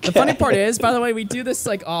 The funny part is, by the way, we do this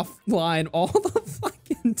like offline all the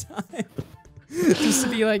fucking time. Just to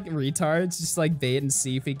be like retards, just like bait and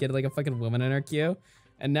see if we get like a fucking woman in our queue.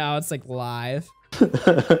 And now it's like live.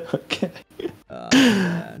 Okay. Oh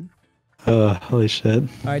man. Holy shit. All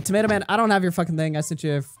right, Tomato Man, I don't have your fucking thing. I sent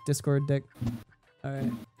you a Discord, dick. All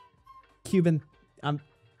right. Cuban,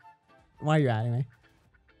 why are you adding me?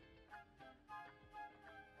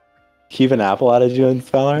 Cuban Apple added you in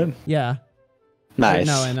Valorant? Yeah. Nice.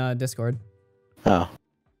 No, in Discord. Oh.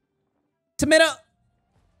 Tomato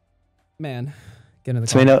Man. Get in the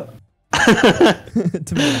Tomato.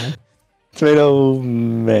 Tomato Man. Tomato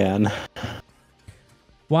Man.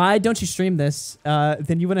 Why don't you stream this?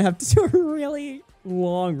 Then you wouldn't have to do a really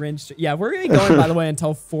long range. Yeah, we're gonna be going, by the way,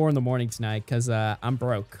 until 4 in the morning tonight because I'm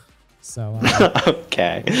broke. So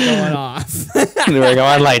okay. Going off. We're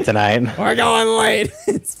going late tonight. We're going late.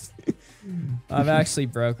 I'm actually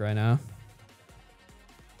broke right now.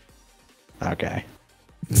 Okay.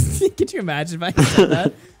 Could you imagine if I said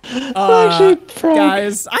that?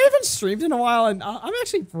 Guys, I haven't streamed in a while and I'm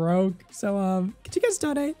actually broke. So could you guys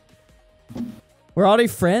donate? We're already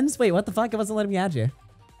friends? Wait, what the fuck? It wasn't letting me add you.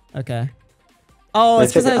 Okay. Oh,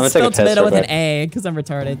 it's because I spelled tomato with an A because I'm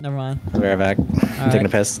retarded. Never mind. I'll be right back. I'm taking a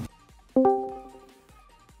piss.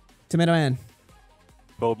 Tomato Man.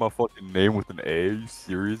 Spelled my fucking name with an A? Are you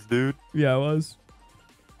serious, dude? Yeah, I was.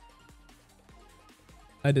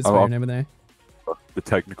 I did spell your name with an A. The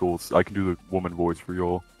technicals. I can do the woman voice for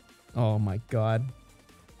y'all. Oh my god.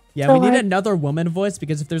 Yeah, we need another woman voice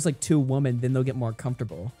because if there's like 2 women, then they'll get more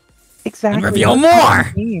comfortable. Exactly. And reveal more!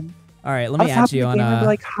 All right, let me add you on.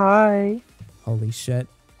 Like, hi. Holy shit.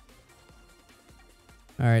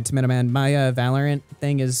 All right, Tomato Man, my Valorant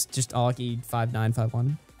thing is just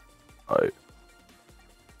Alki5951. Alright.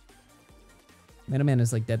 Tomato Man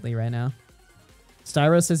is like deadly right now.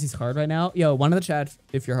 Styro says he's hard right now. Yo, one in the chat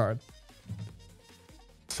if you're hard.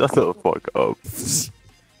 Shut the fuck up.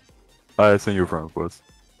 I sent you a friend request.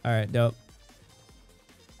 All right, dope.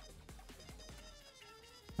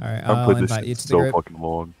 All right, I've I'll played this invite you shit to the so group. fucking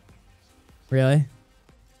long. Really?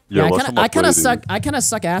 Yeah, I kind of suck. I kind of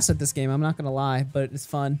suck ass at this game. I'm not gonna lie, but it's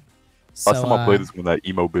fun. So, Last time I played this when that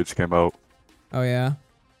emo bitch came out. Oh yeah.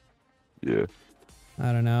 Yeah.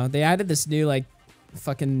 I don't know. They added this new like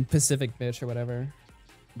fucking Pacific bitch or whatever.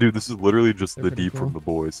 Dude, this is literally just They're the pretty deep cool. from the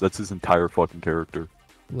boys. That's his entire fucking character.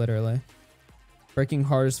 Literally. Breaking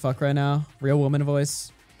hard as fuck right now. Real woman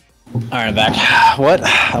voice. Alright, back. What?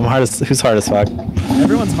 I'm hard as. Who's hard as fuck?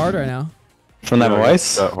 Everyone's hard right now. From that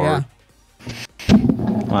voice? That hard.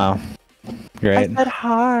 Wow. Great. I said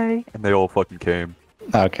hi. And they all fucking came.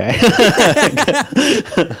 Okay.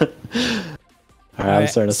 Alright, I'm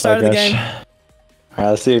starting to start suck of the ish. game.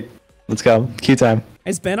 Alright, let's see. Let's go. Queue time.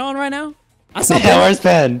 Is Ben on right now? I saw Yeah, where's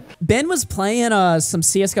Ben? Ben was playing some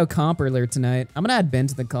CSGO comp earlier tonight. I'm gonna add Ben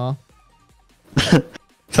to the call.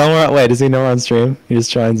 Tell him wait, does he know we're on stream? He just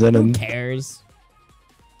joins in and... Who cares?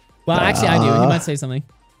 Well, actually, I do. He might say something.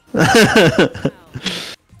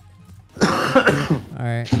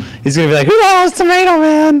 Alright. He's gonna be like, who knows Tomato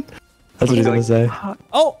Man? That's what he's gonna say.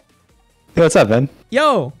 Oh! Hey, what's up, Ben?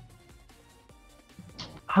 Yo!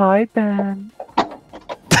 Hi, Ben.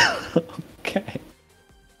 Okay.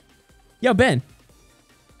 Yo, Ben.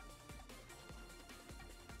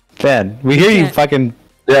 Ben, we hear you fucking...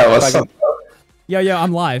 Yeah, what's up? Yo,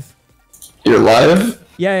 I'm live. You're live?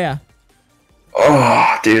 Yeah.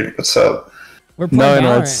 Oh, dude, what's up? We're playing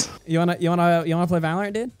No Valorant. You wanna play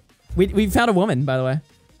Valorant, dude? We found a woman, by the way.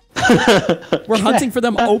 We're hunting for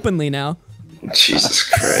them openly now. Jesus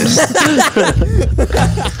Christ.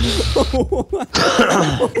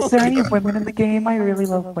 Is there any women in the game? I really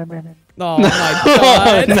love women. Oh my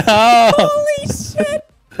god. No! Holy shit!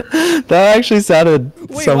 That actually sounded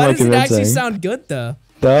Wait, somewhat why does it convincing. actually sound good, though?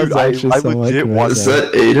 That Dude, was actually I somewhat legit convincing. wanted Is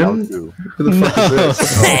that Aiden? Who the fuck is this?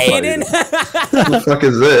 Aiden! Who the fuck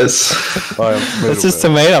is this? This is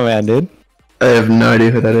Tomato Man, dude. I have no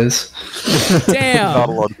idea who that is. Damn! Not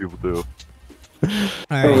a lot of people do.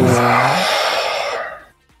 Alright.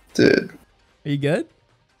 Dude. Are you good?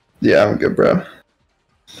 Yeah, I'm good, bro.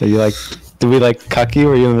 So you like... Did we like cuck you?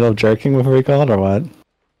 Were you in the middle of jerking before we called or what?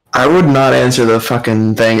 I would not answer the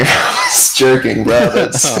fucking thing. I was jerking, bro.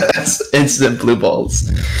 That's instant blue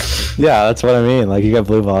balls. Yeah, that's what I mean. Like, you got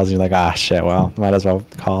blue balls and you're like, ah, shit, well, might as well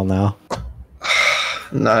call now.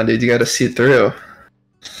 Nah, dude, you gotta see it through.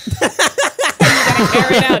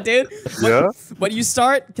 Carry it out, dude. Yeah? What you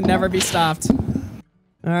start can never be stopped.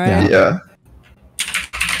 Alright? Yeah.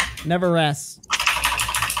 Never rest.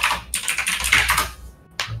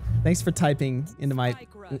 Thanks for typing into my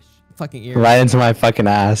fucking ear. Right into my fucking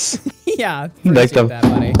ass. Yeah, Like appreciate that,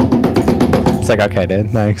 buddy. It's like, okay,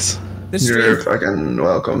 dude, thanks. This You're stream, fucking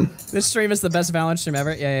welcome. this stream is the best Valorant stream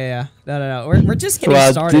ever. Yeah. No. We're just getting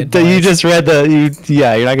Well, started. you boys. just read the...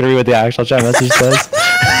 yeah, you're not gonna read what the actual chat message says?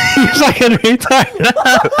 You fucking retard.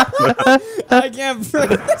 I can't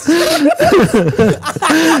breathe.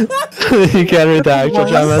 You can't read the actual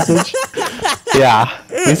chat message? Yeah.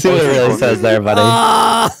 You see what it really says there, buddy.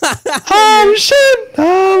 Oh, shit.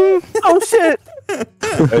 Oh shit.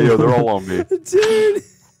 Hey yo, they're all on me. Dude.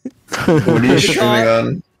 What are you streaming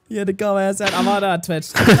on? You had to call my ass out. I'm on Twitch.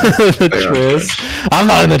 The truth. I'm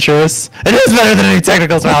not in the truth. It is better than any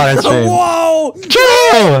technical Valorant stream. Whoa!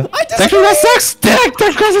 True! Technical sucks dick!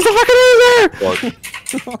 Technical is a fucking loser!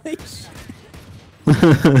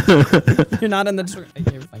 You're not in the truth.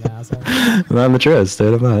 You're a fucking asshole. I'm not in the truth,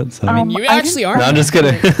 dude. I'm not. So. I mean, you actually are. No, I'm just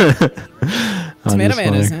kidding. Tomato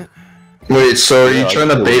Man, isn't it? Wait, so are you trying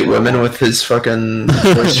to bait women with his fucking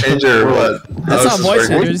voice changer or what? That's not voice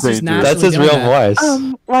changer. It's just naturally That's his doing real that.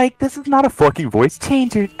 voice. Like, this is not a fucking voice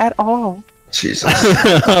changer at all. Jesus.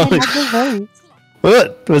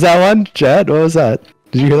 What? Was that one? Chad? What was that?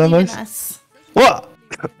 Did you hear that voice? What?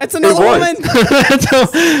 It's another woman!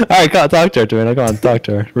 Alright, talk to her, Tamina. Come on, talk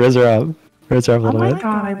to her. Raise her up. Raise her up a Oh little my bit.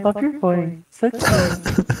 god, I love your voice. So cute.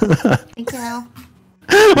 Thank you.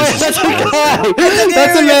 Wait, that's a guy!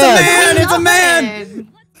 That's a man! It's a man!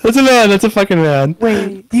 That's a man! That's a fucking man!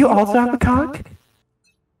 Wait, do you also have a cock?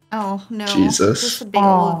 Oh, no. Jesus. Just a big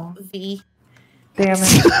old V. Damn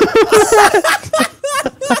it.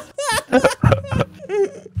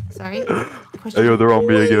 Sorry? Hey yo, they're on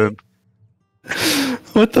me again.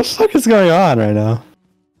 What the fuck is going on right now?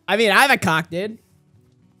 I mean, I have a cock, dude.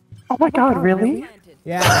 Oh my god, really?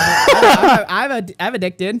 Yeah, I have a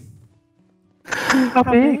dick, dude. How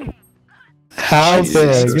big? How It's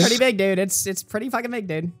big? pretty big, dude. It's pretty fucking big,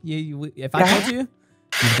 dude. If I told you,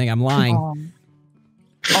 you think I'm lying.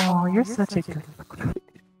 Oh, you're such a good.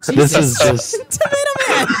 This is just.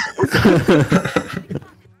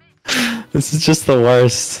 This is just the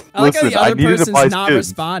worst. I like how the Listen, I other needed to buy person's not skins.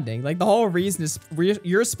 responding. Like the whole reason is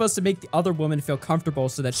you're supposed to make the other woman feel comfortable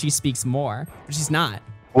so that she speaks more, but she's not.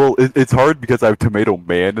 Well, it's hard because I have Tomato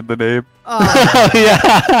Man in the name. Oh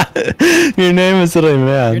yeah, your name is literally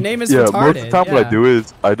man. Your name is Yeah, retarded. most of the time what I do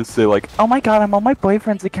is I just say like, Oh my god, I'm on my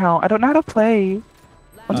boyfriend's account. I don't know how to play.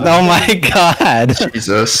 Oh my god.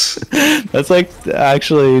 Jesus. That's like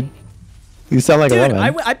actually. You sound like a Dude,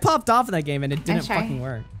 woman. I popped off in that game and it didn't try. fucking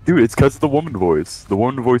work. dude, it's because of the woman voice. The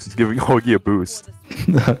woman voice is giving Augie a boost.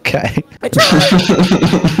 Okay. I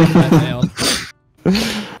failed.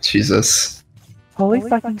 Jesus. Holy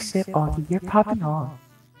fucking shit, Augie, you're popping off.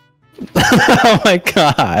 Oh my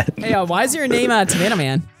god. Hey, why is your name Tomato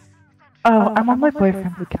Man? Oh, I'm on my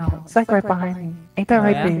boyfriend's account. It's like right behind me. Ain't that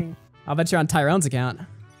right, yeah? babe? I'll bet you're on Tyrone's account.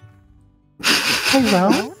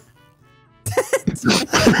 Tyrone?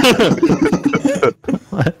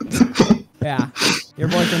 What? Yeah, your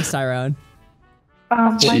boyfriend's Tyrone.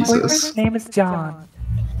 My Jesus. boyfriend's name is John.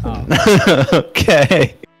 Oh.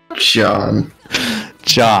 Okay. John.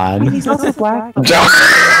 John. He's also black. John?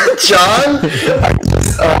 John?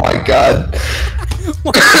 Oh my god.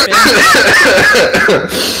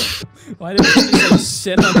 Why did he say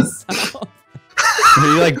shit on himself? Are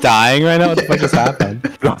you like dying right now? What the fuck just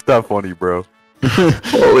happened? Not that funny, bro.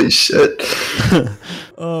 Holy shit.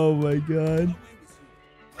 Oh my god.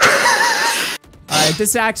 Alright,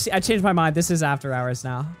 this actually, I changed my mind. This is after hours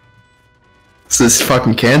now. This is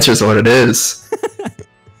fucking cancer is what it is.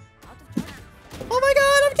 Oh my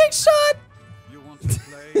god, I'm getting shot!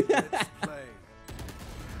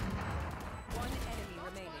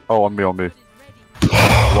 Oh, on me.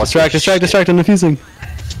 Distract, I'm defusing.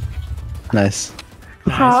 Nice.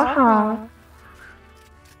 Ha ha.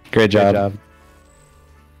 Great job.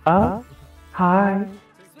 Hi.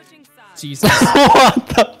 Jesus. What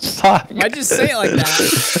the fuck? Why'd you say it like that?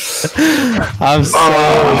 I'm so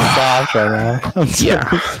soft right now. I'm so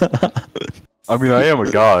soft. I mean, I am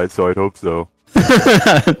a guy, so I'd hope so.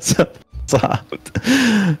 So soft.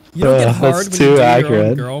 You don't get hard that's when too you do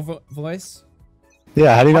accurate. your own girl voice?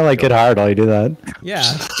 Yeah, how do you not like get hard while you do that? Yeah.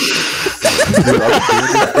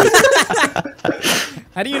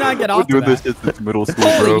 How do you not get I've off been to doing that? this since middle school,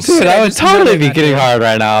 bro. Dude, I would just totally be remembered that getting day. hard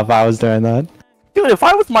right now if I was doing that. Dude, if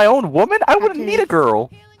I was my own woman, I wouldn't need a girl.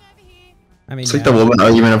 I mean, It's like the woman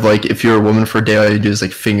argument of like, if you're a woman for a day, all you do is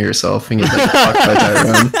like finger yourself and get like fucked by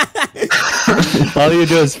Tyrone. All you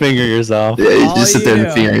do is finger yourself. Yeah, you All just sit there you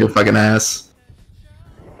and do. finger your fucking ass.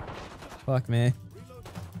 Fuck me.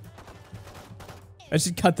 I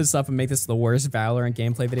should cut this up and make this the worst Valorant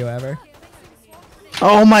gameplay video ever.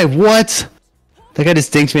 Oh my, what? That guy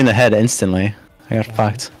just dinked me in the head instantly. I got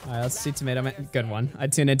fucked. Alright, let's see Tomato Man. Good one. I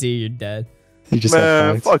tune into you, you're dead. You just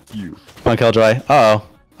Man, got fucked. fuck you. Come on, Killjoy. Uh-oh.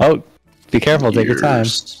 Oh, be careful. Take your You're time.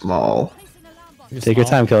 small. You're Take your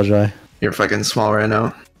small. time, Killjoy. You're fucking small right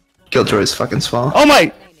now. Killjoy's fucking small. Oh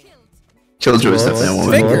my! Killjoy is definitely a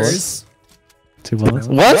woman. Vickers. 2 bullets.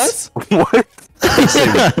 What? What?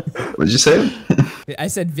 What did you say? I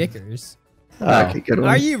said Vickers. Okay, good one.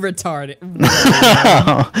 Are you retarded?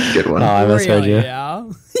 Good one. Oh, I misheard you. Yeah.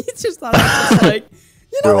 He just thought I was just like,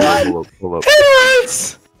 you know what? Pull up.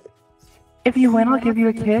 If you win, I'll give you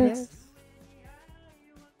a kiss.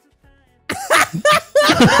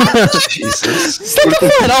 Jesus.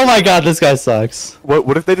 Oh my god, this guy sucks.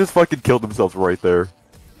 What if they just fucking killed themselves right there?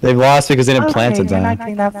 They lost because they didn't Okay, plant it you're not down.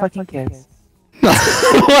 getting that fucking kiss.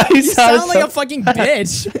 Why You sound like a fucking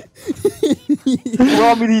bitch.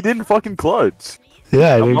 Well, I mean, he didn't fucking clutch.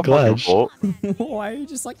 Yeah, I I'm didn't not fucking clutch. fault. Why are you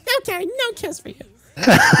just like, okay, no kiss for you?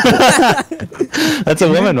 That's a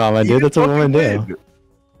woman moment, dude. That's what women do.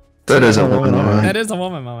 That is a woman moment. That is a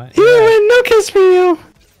woman moment. You win, no kiss for you.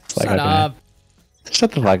 It's like, Shut okay. up.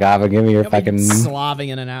 Shut the fuck up and give me your You'll be fucking. slobbing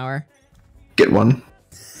in an hour. Get one.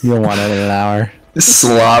 You don't want it in an hour.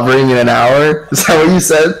 Slobbering in an hour? Is that what you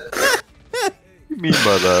said? What do you mean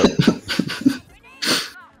by that?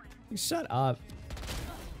 Shut up.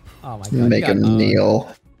 Oh my god. Make him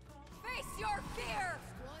kneel. Face your fear.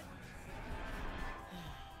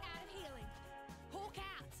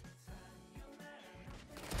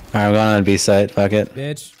 Alright, I'm going on B site. Fuck it.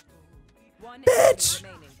 Bitch. Bitch!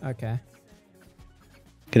 Okay.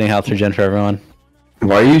 Getting health regen for everyone.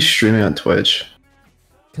 Why are you streaming on Twitch?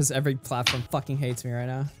 Because every platform fucking hates me right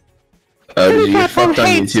now. Oh, did you get fucked on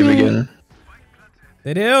YouTube again?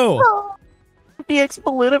 They do! Oh, the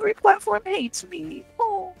exploit every platform hates me.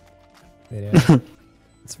 Oh, They do.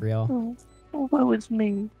 It's real. woe is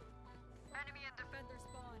me.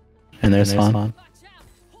 And there's spawn. I'm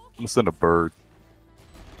gonna send a bird.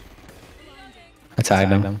 I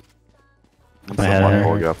tagged him. I'm My sending head my hurt.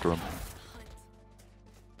 hog after him.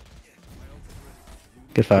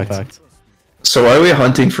 Get fucked. So why are we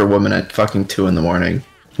hunting for women at fucking 2 in the morning?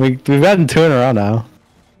 We've gotten 2 in a row now.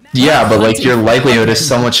 Yeah, but like your likelihood is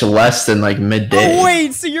so much less than like midday. Oh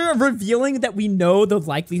wait, so you're revealing that we know the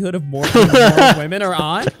likelihood of more women are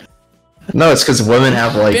on? No, it's because women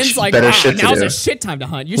have like Ben's like, better wow, shit to now's do. a shit time to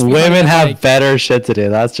hunt. You should be Women hunting, have like, better shit to do.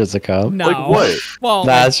 That's just a cop. No. Like what? Well,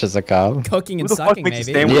 That's just a cop. cooking and Who the fuck sucking, makes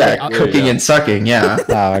you maybe. stand with Yeah, Yeah, cooking yeah. and sucking. Yeah.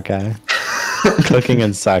 Oh, okay. Cooking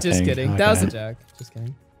and sucking. Just kidding. That was a Okay. joke. Just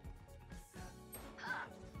kidding.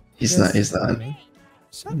 He's not. He's not.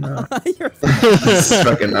 Shut No. up. You're He's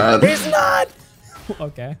fucking not. He's not.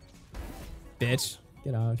 Okay. Bitch.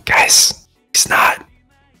 Get out. Guys, he's not.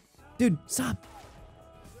 Dude, stop.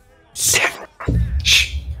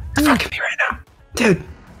 Shh. You're fucking me right now. Dude,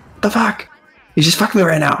 the fuck? You just fucked me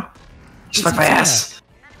right now. Just fuck my ass.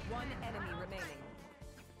 Oh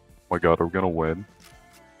my god, are we gonna win?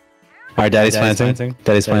 Alright, Daddy's planting.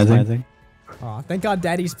 Daddy's planting. Aw, thank God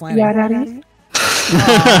Daddy's planning. Yeah, daddy.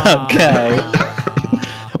 Okay.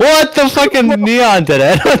 What the fucking neon did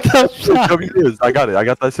it? What the fuck? W is. I got it. I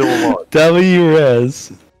got that silver one. W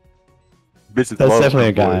Riz. Bitches That's love definitely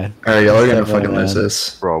a me, boy. guy. Alright, y'all are gonna Definitely, fucking lose man.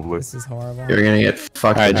 this. Probably. This is horrible. You're gonna get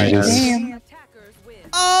fucked Alright, in the GG's. ass. Damn.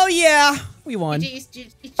 Oh yeah, we won.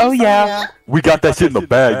 Oh yeah. We got that shit in the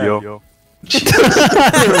bag, yo.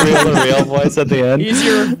 real voice at the end. Use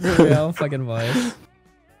your real fucking voice.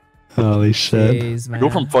 Holy shit. Jeez, man. Go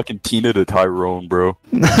from fucking Tina to Tyrone, bro.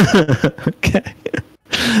 Okay.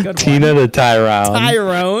 Good Tina one. to Tyrone.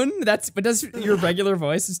 Tyrone? But does your regular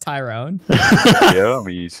voice is Tyrone? Yeah, I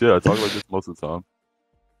mean, shit, I talk like this most of the time.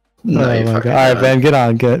 No, Oh you my fucking god. Alright, not. Ben, get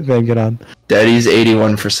on. Ben, get on. Daddy's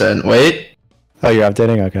 81%. Wait. Oh, you're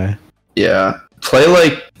updating? Okay. Yeah. Play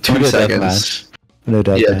like 2 Do a seconds. deathmatch.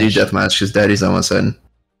 Do a Yeah, do deathmatch. deathmatch because Daddy's almost in.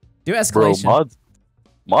 Do Bro, escalation,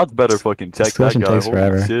 mods better fucking check that Escalation guy. takes Holy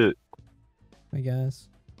forever. shit. I guess.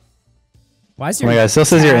 Why is Oh your my god, it still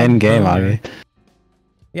says you're in game, boner? Augie.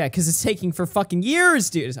 Yeah, because it's taking for fucking years,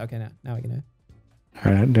 dude. Okay, now we can do it.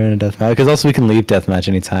 Alright, doing a deathmatch. Because also we can leave deathmatch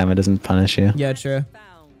anytime. It doesn't punish you. Yeah, true.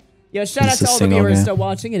 Yo, shout out It's to a all the single viewers game. still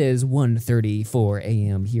watching. It is 1:34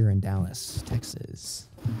 a.m. here in Dallas, Texas.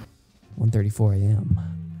 1:34 a.m.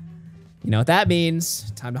 You know what that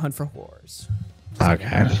means? Time to hunt for whores.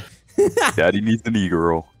 Okay. Daddy needs an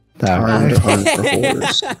e-girl. Time to hunt for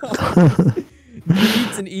whores.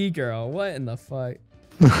 Needs an e-girl. What in the fuck?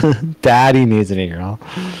 Daddy needs an e-girl.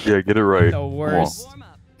 Yeah, get it right. The worst.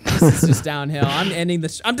 This is just downhill. I'm ending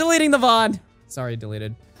the. I'm deleting the VOD. Sorry,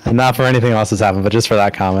 deleted. And not for anything else that's happened, but just for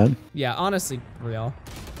that comment. Yeah, honestly, real.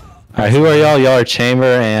 Alright, who are y'all? Y'all are Chamber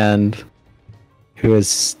and who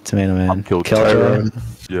is Tomato Man? Killjoy. Tyrone.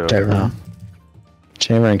 Yeah. Tyrone. No.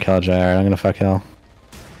 Chamber and Killjoy. Alright, I'm gonna fuck Hill.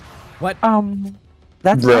 What?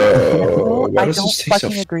 That's Bro, why I does don't this take so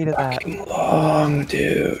fucking agree to that. long,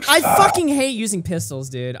 dude? I fucking hate using pistols,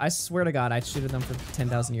 dude. I swear to God, I shooted them for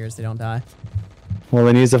 10,000 years. They don't die. Well,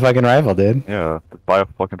 then use a fucking rifle, dude. Yeah, just buy a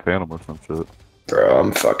fucking Phantom or some shit. Bro,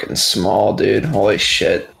 I'm fucking small, dude. Holy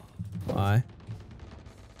shit. Why?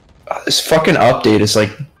 This fucking update is like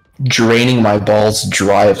draining my balls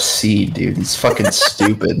dry of seed, dude. It's fucking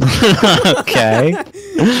stupid. Okay.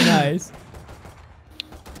 Nice.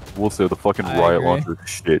 We'll say the fucking I riot agree. launcher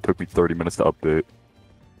shit took me 30 minutes to update.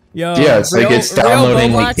 Yo, Yeah, it's like it's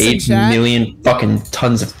downloading like Roblox in 8 chat? million fucking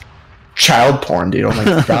tons of child porn, dude. Oh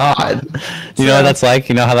my god. You know what that's like?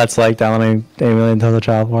 You know how that's like downloading 8 million tons of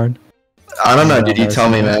child porn? I don't know, dude. You tell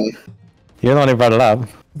me, man. You're the one who brought it up.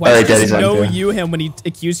 Why Alright, does Daddy's he on know too. you him when he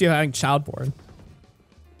accused you of having child porn?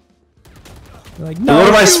 You're like, What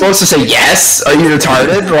am I supposed to say? Yes? Are you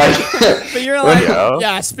retarded? Like, But you're like, Yeah.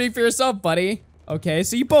 yeah, speak for yourself, buddy. Okay,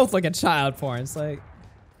 so you both look at child porn. It's like,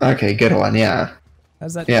 okay, good one. Yeah.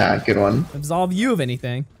 how's that Yeah, good one. absolve you of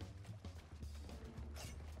anything?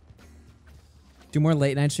 Do more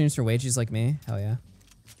late night streams for wages like me? Hell yeah.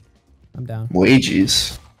 I'm down.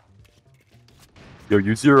 Wages. Yo,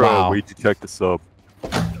 use your Wow. wage to check the sub.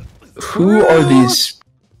 Who are these?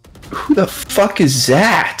 Who the fuck is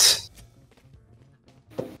that?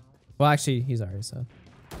 Well, actually, he's already said.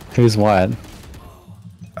 Who's what?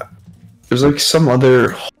 There's like some other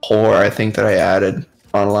whore I think that I added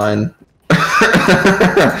online.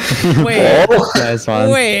 Wait. Oh. Nice one.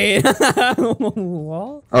 Wait.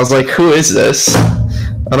 Well, I was like, who is this?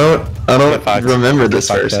 I don't remember this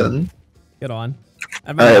person. get on.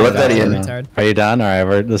 Alright, let Daddy in. Retard. Are you done?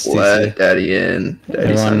 Alright, let's Let Daddy in.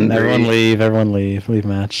 Daddy's everyone hungry. leave. Everyone leave. Leave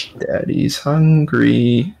match. Daddy's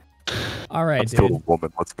hungry. All right, That's dude. total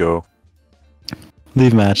woman. Let's go.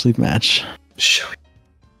 Leave match. Leave match. Show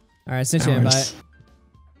All right, send you an invite.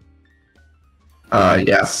 yeah,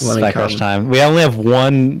 let me Spec come. rush time. We only have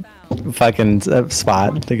one fucking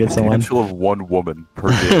spot to get someone. Potential of one woman per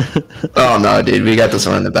game. Oh no, dude, we got this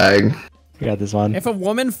one in the bag. We got this one. If a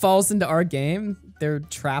woman falls into our game, they're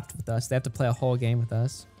trapped with us. They have to play a whole game with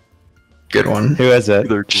us. Good one. Who is it?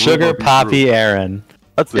 Either Sugar group or Poppy group. Aaron.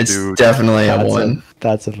 That's a It's dude. definitely a That's one.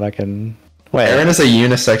 That's a fucking. Wait. Aaron is a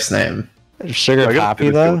unisex name. Sugar I gotta Poppy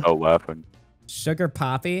finish it though. without laughing. Sugar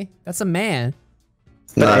Poppy? That's a man.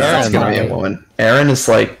 No, Aaron, it's gonna be a though. woman. Aaron is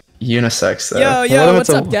like unisex though. Yo, what yo, if what's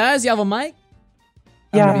it's a- up, guys? You have a mic?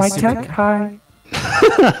 Yeah, I'm my gonna be tech. Hi.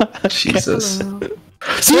 Jesus.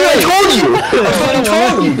 See, I told you. I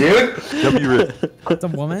told you, dude. W. It's a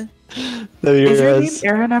woman? There he Is your name is.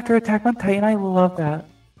 Aaron after Attack on Titan? I love that.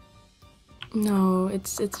 No,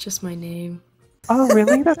 it's just my name. Oh,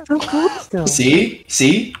 really? That's so cool still. See?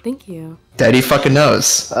 Thank you. Daddy fucking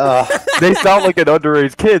knows. They sound like an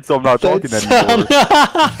underage kid, so I'm not talking anymore.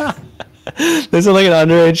 This is like an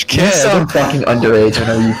underage You kid. sound fucking underage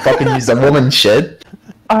whenever you fucking use the woman shit.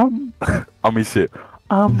 I mean, shit.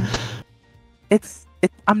 I'm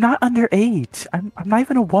not underage. I'm not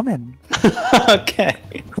even a woman. Okay.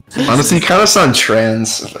 Honestly, you kind of sound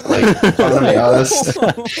trans. Like, if I'm gonna be honest.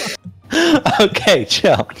 Okay,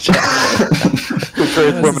 chill. So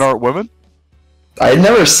trans women aren't women? I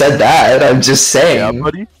never said that. I'm just saying. Yeah,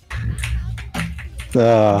 buddy.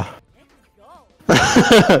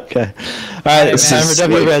 Okay. Alright, This time for is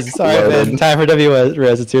W way Res. Alright, loaded. man. Time for W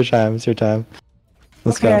Res. It's your time. It's your time.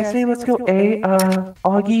 Let's Okay, I go. say let's go A,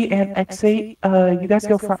 Augie and X8, you guys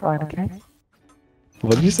go front line, okay?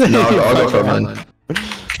 What did you say? No, I'll go for mine.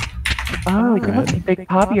 Oh, you must be Big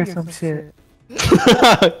Poppy or some shit.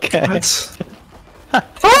 Okay. What?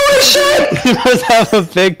 Holy shit! You must have a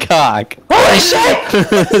big cock. Holy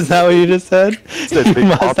shit! Is that what you just said? Said You big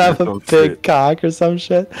must cock or have a some big shit. cock or some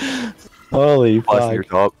shit. Holy Plus your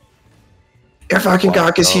fuck. top. Your fucking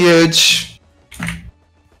cock is huge.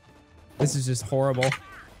 This is just horrible.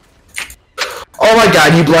 Oh my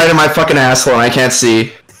god, you blinded my fucking asshole and I can't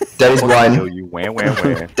see. Daddy's Yo, blind. you wham wham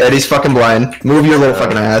wham. Daddy's fucking blind. Move your little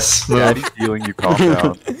fucking ass. Move. Daddy's healing you, calm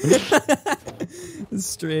down. This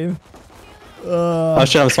stream. Oh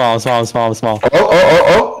shit, I'm small.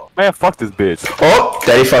 Oh. Man, fuck this bitch. Oh,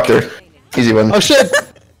 Daddy fucked her. Easy one. Oh shit!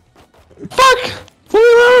 Fuck! Leave me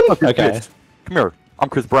alone! Okay. Bitch. Come here. I'm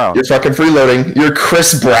Chris Brown. You're fucking freeloading. You're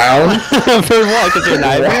Chris Brown? For what? Cause you're a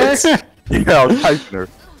nightmare? Yeah, I'm typing her.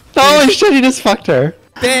 Holy shit, he just fucked her.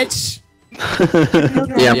 Bitch!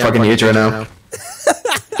 Yeah, I'm fucking huge right now.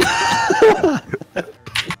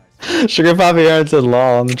 Sugar Poppy Aaron said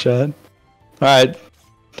lol in the chat. Alright.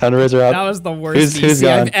 Time to raise her up. That was the worst Who's VC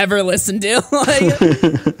I've gone? ever listened to.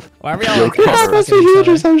 Like, why are we all like, Your cock must be huge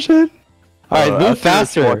or some shit. Alright, move After this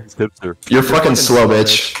faster. fucking hipster. You're fucking slow,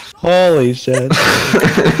 bitch. Holy shit.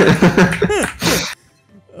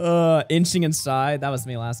 Inching inside. That was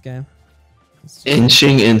me last game.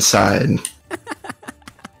 Inching inside.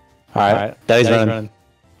 Alright, Daddy's running.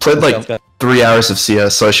 Played like 3 hours of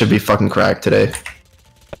CS, so I should be fucking cracked today.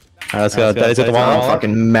 Alright, let's go. Daddy's at the I'm wall.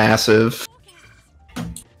 fucking massive.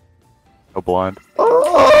 Go blind.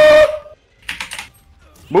 Oh!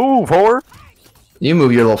 Move, whore! You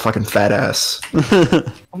move your little fucking fat ass.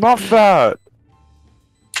 I'm not fat.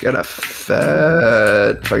 You got a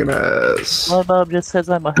fat fucking ass. My mom just says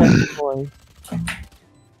I'm a happy boy.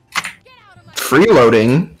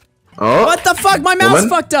 Freeloading. Oh. What the fuck? My mouse Woman?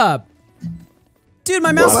 fucked up. Dude,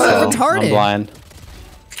 my mouse Wow. is retarded. I'm blind.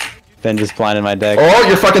 Ben just blinded my dick. Oh,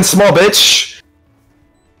 you're fucking small, bitch.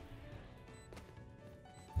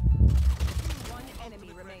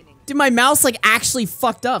 Dude, my mouse like actually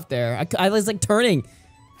fucked up there. I was like turning.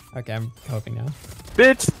 Okay, I'm coping now.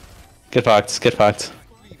 Bitch. Get fucked. Get fucked.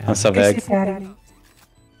 I'm so big.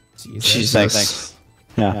 Jesus. Thanks.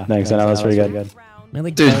 Yeah, thanks. I know that's pretty good.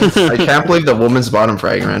 Dude, I can't believe the woman's bottom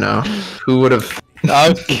fragging right now. Who would have?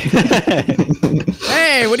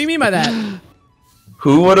 Hey, what do you mean by that?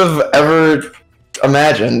 Who would have ever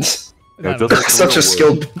imagined such a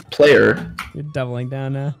skilled player? You're doubling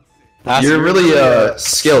down now. You're really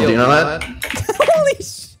skilled. Do you know that? Holy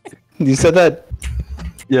shit! You said that.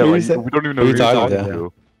 Yeah, Who like, said- we don't even know who who you you're talking talking to?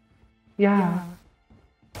 to. Yeah.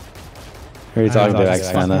 Who are you talking to?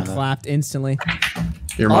 Just fucking Xpanda? clapped instantly.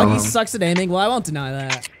 Your Augie mom. sucks at aiming. Well, I won't deny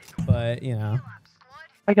that, but you know.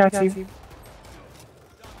 I got you. Did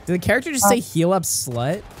the character just say heal up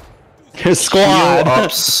slut? Your squad. Heal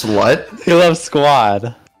up slut. Heal up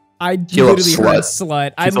squad. I Heal up literally heard slut.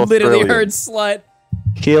 slut. I She's literally Australian. heard slut.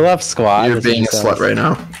 Heal up squad. You're That's what being he a says. slut right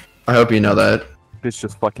now. I hope you know that. Bitch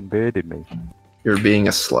just fucking baited me. You're being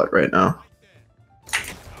a slut right now.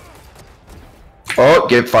 Oh,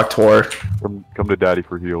 get fucked, whore. Come to daddy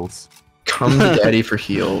for heals. Come to daddy for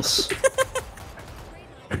heals.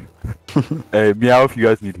 Hey, meow if you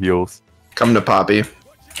guys need heals. Come to Poppy.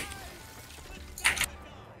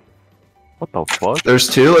 What the fuck? There's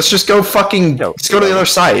two. Let's just go fucking. Let's go to the other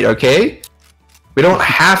side, okay? We don't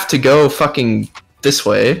have to go fucking this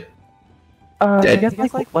way. You Dead.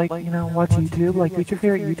 guys like you know, watch YouTube? Like, who's your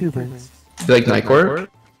favorite YouTubers? You like Nightcore?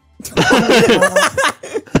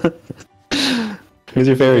 Who's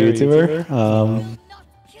your favorite YouTuber?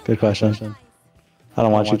 Good question. I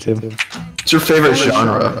don't watch YouTube. What's your favorite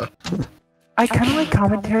genre? I kind of like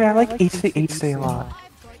commentary. I like H3H3 a lot.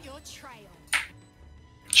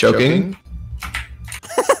 Choking?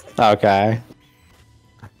 Okay.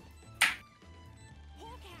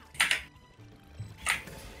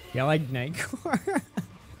 Yeah, I like Nightcore.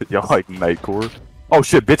 Y'all like Nightcore? Oh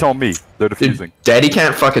shit, bitch on me. They're defusing. Dude, Daddy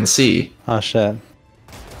can't fucking see. Oh shit.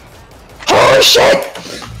 Holy shit!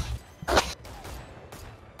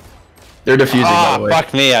 They're defusing, by the way.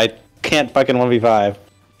 Fuck me, I can't fucking 1v5.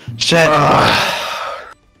 Shit.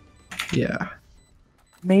 Yeah.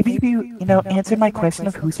 Maybe if you know, answer my question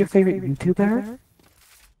of who's your favorite YouTuber?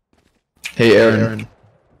 Hey, Aaron.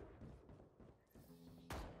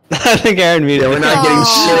 I think Aaron muted. Yeah, we're not getting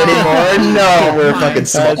shit anymore. No, we're fucking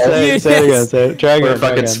small. Say it again. Say it. Try again. We're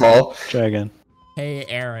fucking small. Try again. Hey,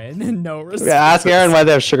 Aaron. No respect. Yeah, ask Aaron why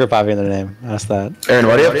they have Sugar Poppy in their name. Ask that. Aaron,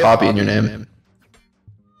 why do you have Poppy in your name?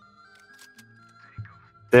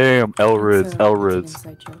 Damn, Elrids, Elrids.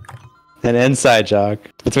 An inside joke.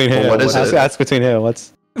 Between who? Well, what is it? Ask between who?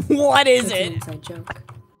 What's What is it? Inside joke.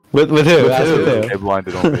 with who? Ask with They who?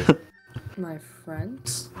 blinded on me. My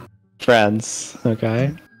friends. Friends.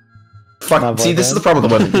 Okay. Fuck. My See, this is the problem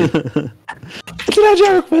with the women, dude. It's a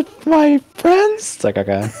joke with my friends. It's like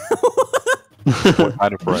okay. What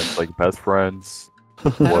kind of friends? Like best friends?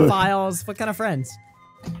 What? Pedophiles. What kind of friends?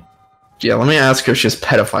 Yeah, let me ask her if she has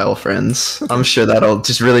pedophile friends. I'm sure that'll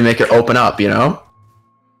just really make her open up, you know?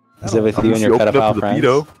 Is it with you and She your opened up pedophile to the friends?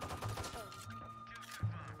 pedo.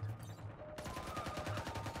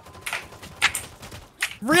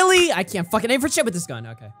 Really? I can't fucking aim for shit with this gun.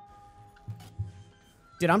 Okay.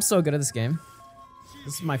 Dude, I'm so good at this game.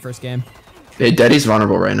 This is my first game. Hey, Daddy's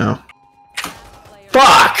vulnerable right now.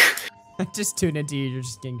 Fuck! I just tuned into you. You're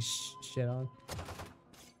just getting shit on.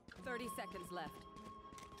 30 seconds left.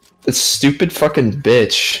 This stupid fucking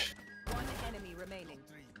bitch.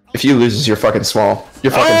 If you lose, you're fucking small.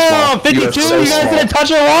 You're fucking small. 52! are so You guys small. didn't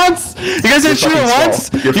touch it once? You guys didn't shoot it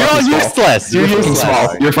once? You're You're all fucking small. useless. You're You're fucking useless.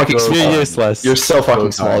 small. You're fucking small. You're useless. You're so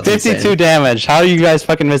fucking small. It's 52 insane. damage. How do you guys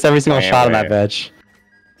fucking miss every single shot on that bitch?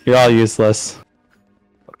 You're all useless.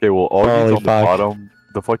 Okay, well, Augie's Holy on the fuck. bottom.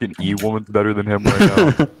 The fucking E woman's better than him right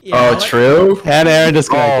now. Oh, true. And Aaron just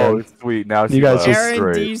Oh, sweet. Now she You guys left. just Aaron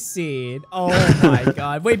Great. DC'd. Oh my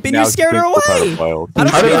god. Wait, Ben, Now you she scared her thinks we're away. pedophiles. I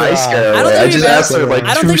don't How think did I we've- scare I her don't away? think I we've just ever- asked her like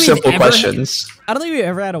I don't two think we've simple ever- questions. I don't think we've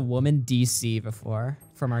ever had a woman DC before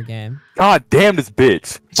from our game. God damn this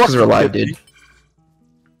bitch. It's because we're live, dude.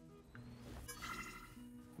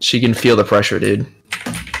 She can feel the pressure, dude.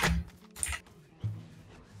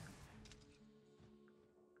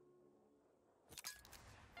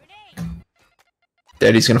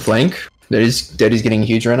 Daddy's gonna flank. Daddy's getting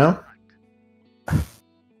huge right now.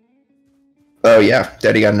 Oh yeah,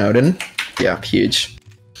 Daddy got an Odin. Yeah, huge.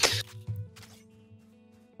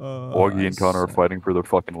 Augie and Connor are fighting for their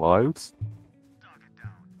fucking lives.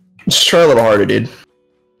 Just try a little harder, dude.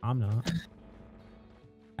 I'm not.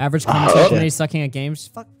 Average Oh. community sucking at games.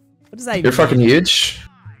 Fuck. What does that even You're fucking mean? huge.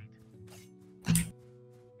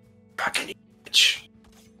 Fucking huge.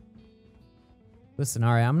 Listen,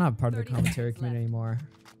 Ari, I'm not part of the commentary community anymore.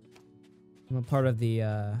 I'm a part of the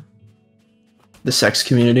The sex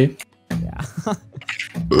community. yeah.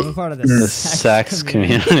 I'm a part of The sex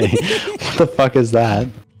community. What the fuck is that?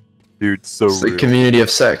 Dude, so It's the real. community of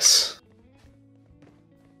sex.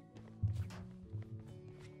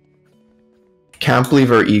 Can't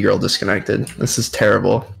believe our e-girl disconnected. This is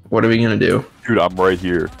terrible. What are we gonna do? Dude, I'm right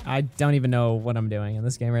here. I don't even know what I'm doing in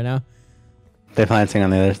this game right now. They're planting on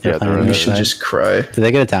the other. They're Yeah, planting on We the should other just side. cry. Did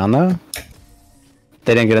they get it down though?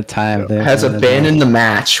 They didn't get a time. They Has abandoned the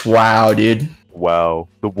match. Wow, dude. Wow,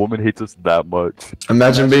 the woman hates us that much.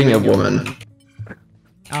 Imagine being a woman.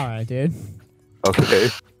 All right, dude. Okay.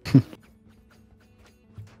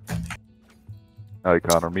 Alright,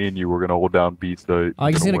 Connor, me and you, we're gonna hold down B site. Oh,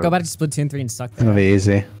 he's gonna go win. back to Splatoon 3 and suck It'll that. be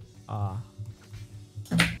easy. Ah.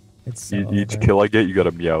 It's so Each over. kill I get, you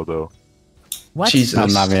gotta meow though. What? Jesus.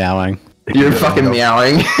 I'm not meowing. You're fucking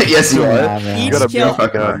meowing. Yes, you Nah, are. man. Each You gotta kill. meow,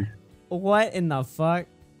 fucking. What in the fuck?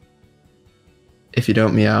 If you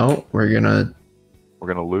don't meow, we're gonna We're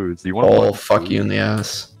gonna lose. You want all fuck you in the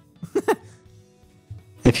ass.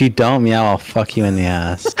 If you don't meow, I'll fuck you in the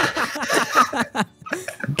ass.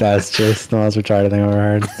 That's just the most retarded thing I've ever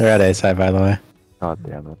heard. They're at A side, by the way. God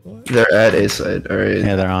damn it. They're at A side. All right.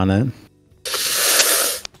 Yeah, they're on it.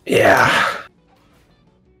 Yeah.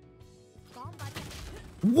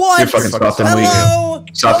 What? You're fucking soft and weak. Hello?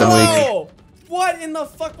 Soft and weak. Hello? What in the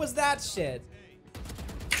fuck was that shit?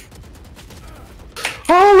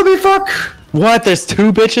 Oh, let me fuck. What? There's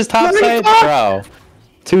two bitches top Let me side? fuck. Bro.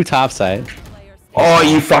 Two top side. Oh,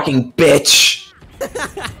 you fucking bitch.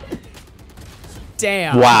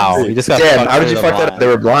 Damn. Wow. You just got Damn, fucked how did through you the fuck that up? blind. They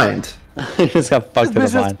were blind. You just got fucked through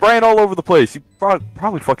This the bitch is blind. spraying all over the place. You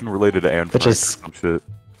probably fucking related to Anne Frank or just- some shit.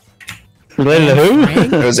 Related to who?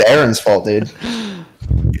 It was Aaron's fault, dude.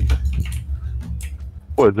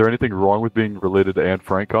 What, is there anything wrong with being related to Anne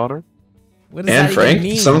Frank, Connor? What does Anne that Frank? even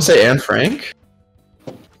mean? Did someone say Anne Frank?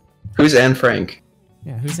 Who's Anne Frank?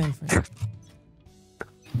 Yeah, who's Anne Frank?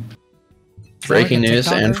 Breaking like a news,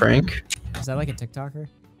 Anne TikToker? Frank. Is that like a TikToker?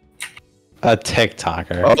 A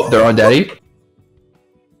TikToker. Oh, they're on Daddy.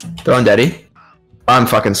 They're on Daddy. I'm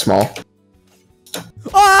fucking small.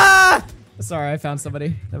 Ah! Sorry, I found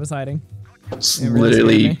somebody that was hiding. It's It really scared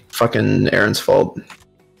literally me. fucking Aaron's fault.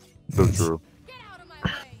 So true.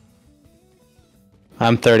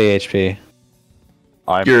 I'm 30 HP.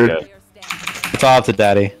 I'm You're- dead. It's all up to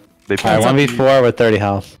daddy. They Alright, 1v4 with 30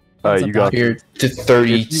 health. What's you up, got Doc? You're to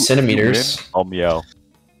 30 If you centimeters. win, I'll meow.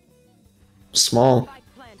 Small.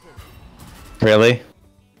 Really?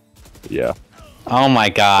 Yeah. Oh my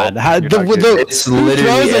god. Well, How, you're not getting It's who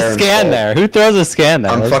literally throws a Aaron's scan fault. there? Who throws a scan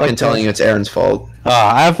there? I'm It's fucking like telling you, it's Aaron's fault. Oh,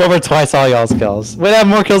 I have over twice all y'all's kills. Wait, I have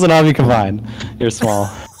more kills than all of you combined. You're small.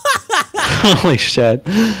 Holy shit.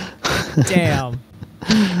 Damn.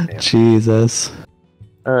 Jesus.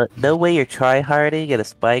 No way you're tryharding at a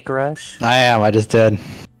spike rush. I am, I just did. What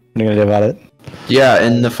are you gonna do about it? Yeah,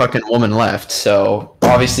 and the fucking woman left, so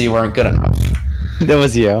obviously you weren't good enough. That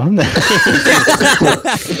was you.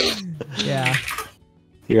 Yeah.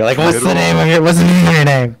 You're like, what's the name of your, what's the name of your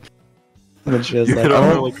name? And she was like,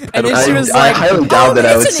 oh. And then she was I like, highly doubt that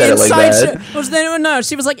I would it's say an it like inside that. No,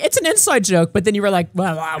 she was like, it's an inside joke. But then you were like,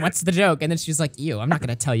 well, what's the joke? And then she was like, I'm not going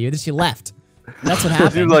to tell you. Then she left. That's what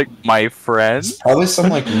happened. You're like, my friend? Probably some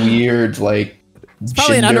like weird, like. It's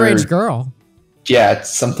probably an gender- underage girl. Yeah, it's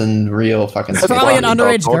something real fucking. It's probably an scary.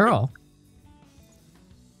 underage girl.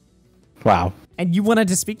 Wow. And you wanted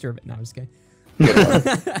to speak to her, but no, I'm just kidding.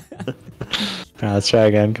 Alright, let's try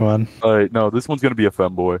again. Come on. Alright, no, this one's gonna be a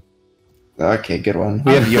femboy. Okay, good one.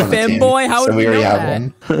 We have you on the team. Femboy? How so would we we already know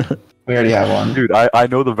have one. We already have one. Dude, I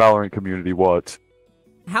know the Valorant community. What?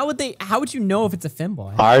 How would you know if it's a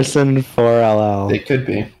femboy? Arson 4LL. They could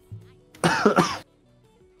be.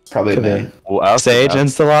 Probably a Could man. be. Sage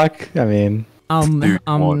Instalock. I mean,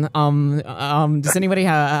 Does anybody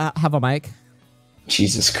have a mic?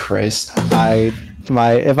 Jesus Christ. if I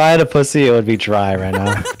had a pussy, it would be dry right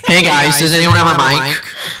now. Hey guys, does anyone have a mic?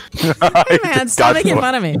 Hey man, stop making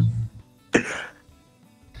fun of me.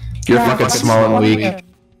 You're fucking small and weak.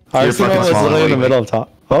 Arson was literally in the middle of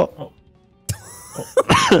top. Oh.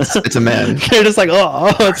 It's a man. You're just like,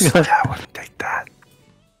 it's good. I wouldn't take that.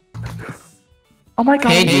 Oh my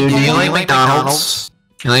god. Hey dude, do you like McDonald's?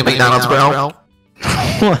 You like McDonald's, bro?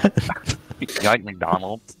 What? You like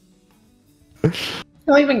McDonald's? You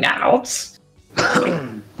like McDonald's?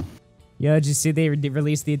 Yo, did you see they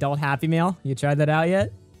released the adult Happy Meal? You tried that out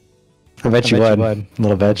yet? I bet you would.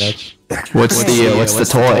 Little bitch. What's the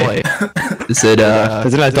toy? Is it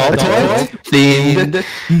Is it an adult toy? themed?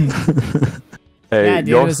 Hey, Yeah, dude,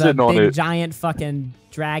 it y'all was a sitting on big it. giant fucking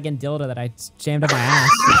dragon dildo that I jammed up my ass.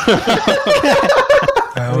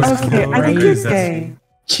 That was Okay, I think you're gay.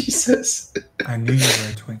 Jesus. I knew you were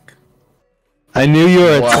a twink. I knew you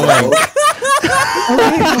were a twink.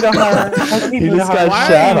 Okay, Budahar. Okay, You just got Budahar.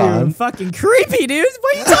 shot Why are you on. fucking creepy, dude.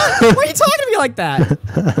 Why are you talking to me like that?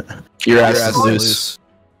 Your ass is loose.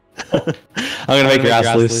 I'm gonna make your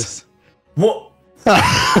ass loose. What?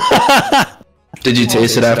 Did you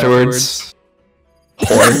taste it afterwards?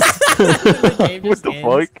 Whore. What the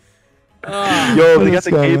fuck? Oh, Yo, they got What's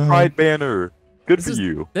the gay going on? pride banner. Good for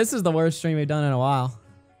you. this is the worst stream we've done in a while.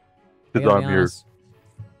 I It's gotta on be here. honest.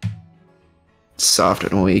 Soft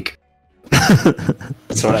and weak.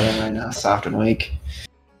 That's what I am right now. Soft and weak.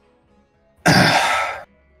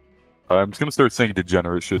 I'm just gonna start saying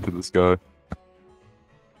degenerate shit to this guy.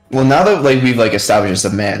 Well, now that we've established it's a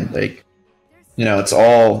man, it's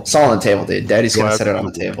all on the table, dude. Daddy's gonna set it on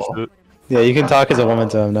the table. Yeah, you can talk as a woman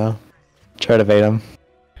to him now. Try to bait him.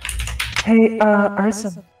 Hey,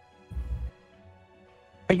 Arson.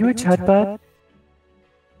 Are you a chud bud?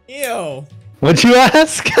 Ew. What'd you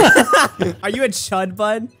ask? Are you a chud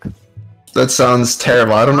bud? That sounds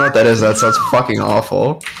terrible. I don't know what that is. That sounds fucking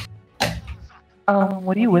awful.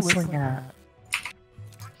 What are you whistling at?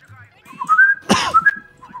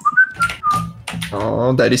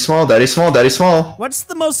 Oh, daddy small, daddy small, daddy small. What's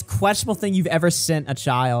the most questionable thing you've ever sent a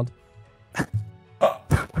child?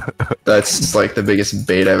 That's like the biggest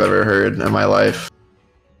bait I've ever heard in my life.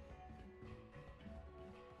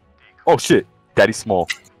 Oh shit, daddy small.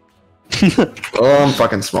 Oh, I'm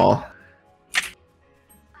fucking small.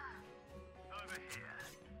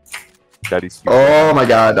 Daddy's Oh my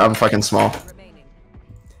god, I'm fucking small.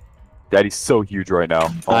 Daddy's so huge right now.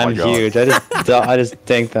 Oh I'm my god. huge. I just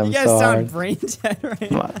think them You guys so sound hard. brain dead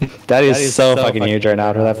right now. Daddy is so fucking huge right now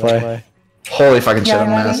after that play. Holy fucking shit, I'm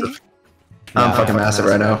Yeah, massive. I'm fucking massive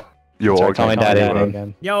right now. Yo, Start okay, calling calm daddy down.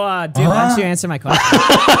 again. Yo, dude, why don't you answer my question?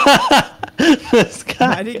 This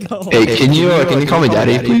guy. I didn't go. Hey, can you call me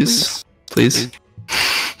daddy, please? Please.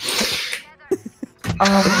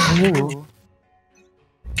 Who?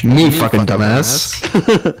 Me, fucking dumbass.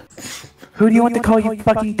 Who do you want to call you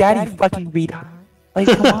fucking daddy, fucking retard? Like,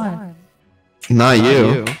 come on. Not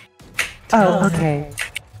you. Oh, okay.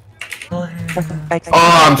 Oh,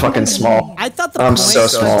 I'm fucking small. I thought the I'm point so of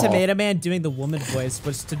small. Tomato Man doing the woman voice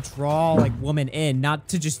was to draw woman in, not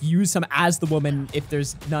to just use him as the woman if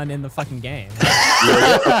there's none in the fucking game.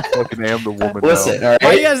 I fucking am the woman Listen, now. Why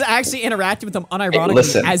are you alright? guys actually interacting with him unironically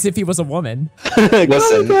listen. as if he was a woman?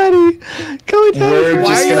 Listen. Daddy. Call me daddy. We're Why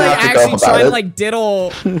just are you gonna have to actually go trying about to it.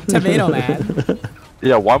 diddle Tomato Man?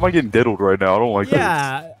 Yeah, why am I getting diddled right now? I don't like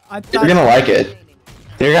Yeah, I thought You're gonna like it.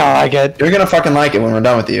 You're gonna like it. You're gonna fucking like it when we're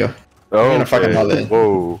done with you. this. You're gonna fucking love it.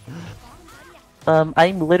 Whoa.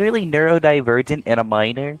 I'm literally neurodivergent and a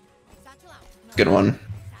minor. Good one.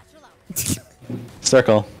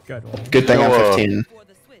 Circle. Good one. Good thing I'm So, 15.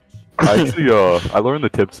 I actually, I learned the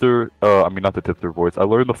tipster, I mean, not the tipster voice. I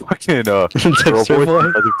learned the fucking, girl Tipster voice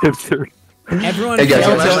voice? as a tipster. Everyone. Hey guys,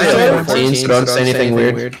 I'm feels actually like- at 14, so don't say anything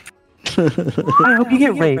weird. I hope you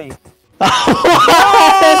get raped.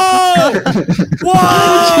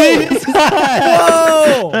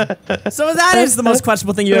 Whoa! Whoa! So that is the most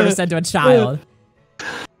questionable thing you ever said to a child.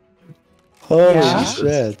 Holy Yeah.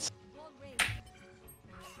 shit.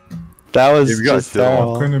 That was Yeah, we got just still. I'm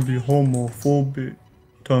terrible. gonna be homophobic.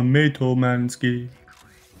 Tomato man's gay.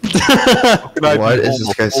 What is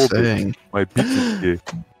this guy saying? My pizza's gay.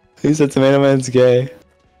 He said Tomato Man's gay.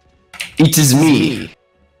 It is me.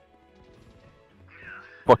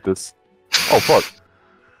 Fuck this. Oh, fuck.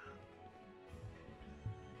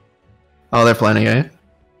 Oh, they're planning, eh?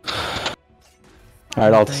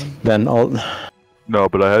 Alright, alt. Then alt. No,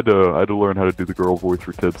 but I had to learn how to do the girl voice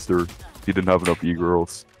for Tipster. He didn't have enough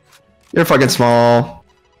e-girls. You're fucking small.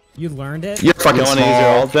 You learned it? You're fucking You don't want to use your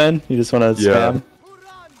small. ult then? You just want to spam?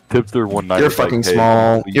 Tipster 190. You're fucking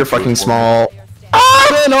small. You're fucking small.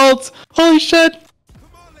 Ah! An ult! Holy shit!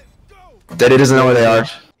 Daddy doesn't know where they are.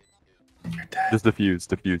 Just defuse.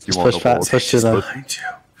 You Just want push no fast, balls. push to them.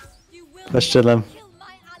 Push to them.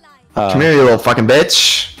 Come here, you little fucking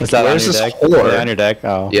bitch. Is that Where's on your this deck? whore? Yeah, on your deck?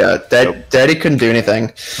 Oh. Yeah, Daddy couldn't do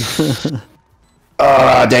anything.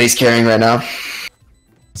 Daddy's carrying right now.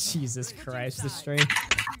 Jesus Christ, this stream.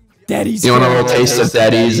 Daddy's. You want a little taste of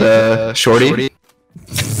Daddy's shorty? Let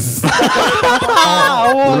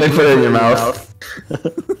me put it in your mouth.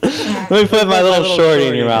 Let me put my little shorty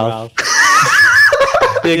in your mouth.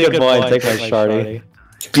 Be a good boy and take my shorty.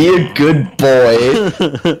 Be a good boy.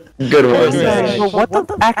 Good one. Well, what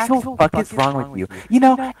the actual fuck is wrong with you? You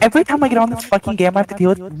know, every time I get on this fucking game, I have to deal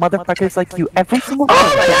with motherfuckers like you every single time.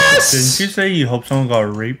 Yes! Didn't you say you hope someone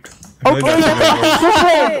got raped?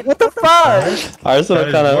 Okay, what the fuck? Ours That are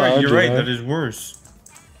is kind of. worse. You're right. That is worse.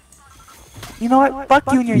 You know what? Fuck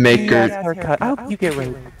you and your Make her- ass haircut. I hope you get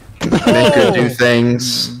raped. Make her do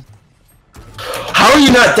things. How are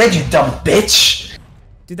you not dead, you dumb bitch?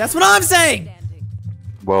 Dude, that's what I'm saying.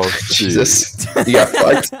 Well, Jesus, you got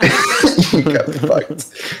fucked. You got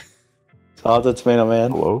fucked. Oh, the tomato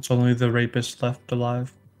man. Hello? It's only the rapist left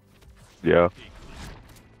alive. Yeah.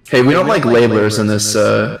 Hey, we don't like labelers in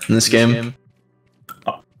this game.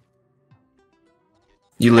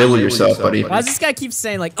 You label yourself, buddy. Why does this guy keep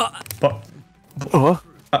saying like, Are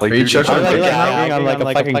you choking on Are a you on like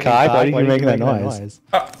a fucking cock? Why do you make that noise?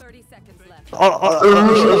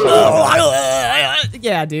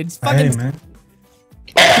 yeah, dude, it's fucking. Hey, man.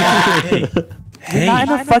 You're not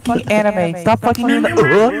in a fucking anime. Stop fucking doing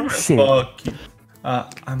the shit. Fuck you.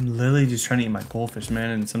 I'm literally just trying to eat my goldfish,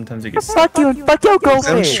 man, and sometimes it gets. Fuck you and fuck your I'm just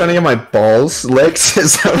goldfish. trying to get my balls licked.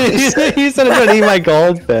 Is that what you said? He said I'm trying to eat my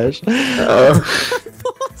goldfish.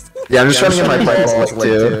 Yeah, I'm just trying to get my balls licked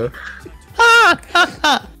too.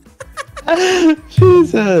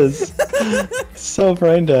 Jesus. So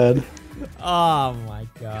brain dead. Oh my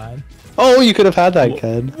god. Oh, you could have had that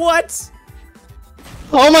kid. What?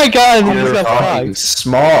 Oh my god, he just You're got fucking fucked.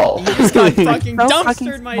 small. You just got fucking So dumpstered,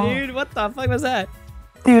 fucking my small. dude. What the fuck was that?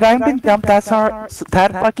 Dude, I've been dumped that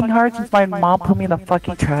fucking hard since my mom put me in the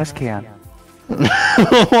fucking trash can.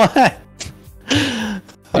 What?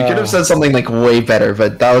 You could have said something like way better,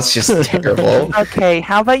 but that was just terrible. Okay,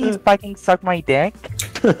 how about you fucking suck my dick?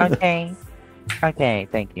 Okay. Okay,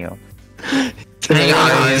 thank you. Hey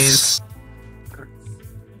guys.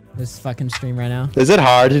 This fucking stream right now. Is it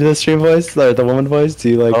hard to do the stream voice? The woman voice? Do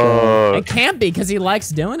you like It can't be because he likes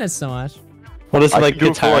doing it so much. what is I like can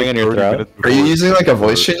do it for, like, guitaring in your 30 throat? minutes Are you before. using like a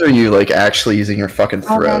voice change, or are you like actually using your fucking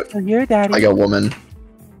Oh, throat that's your daddy. like a woman?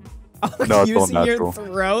 No, it's all Using your natural.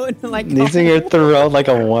 throat like. Using your throat like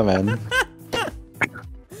a woman. I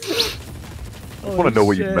want to know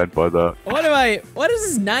what you meant by that. What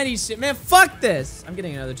is this 90s shit? Man, fuck this. I'm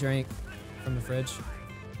getting another drink from the fridge.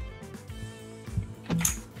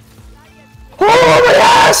 Oh my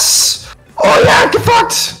ass! Oh yeah, get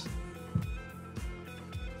fucked!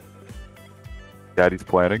 Daddy's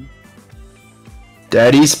planning.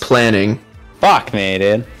 Daddy's planning. Fuck me,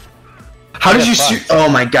 dude. How did you shoot? Oh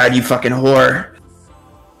my god, you fucking whore.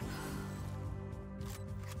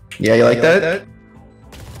 Yeah, you like that?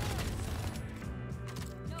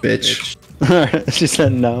 Bitch. She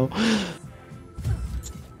said no.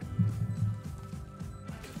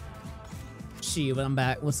 She, but I'm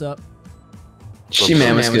back. What's up? She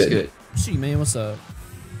man was good. She, man, what's up?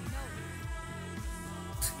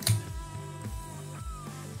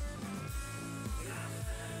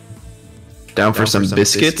 Down for some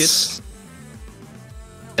biscuits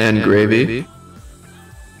and gravy.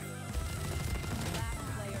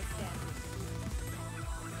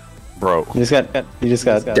 Bro. You just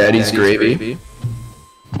got Daddy's gravy.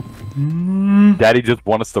 Daddy just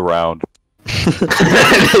won us the round.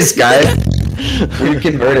 This guy. We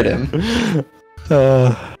converted him.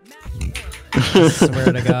 I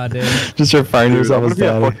swear to God, dude. Just referring to Dude, I'm yourself gonna as be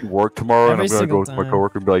at daddy. fucking work tomorrow, and Every I'm gonna go single to my time.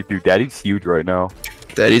 coworker and be like, dude, Daddy's huge right now.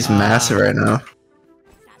 Daddy's massive right now.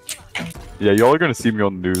 Yeah, y'all are gonna see me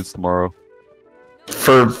on the news tomorrow.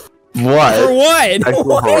 For what? For what?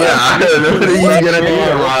 Sexual Yeah, what are you gonna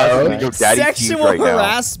do tomorrow? Yo, Daddy's huge Sexual right now.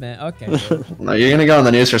 harassment. Okay. dude. No, you're gonna go on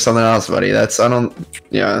the news for something else, buddy. That's I don't.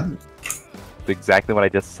 Yeah. That's exactly what I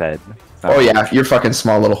just said. Oh yeah, you're fucking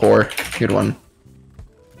small little whore. Good one.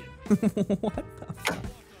 All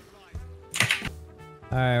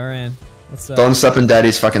right, we're in. What's up? Don't step in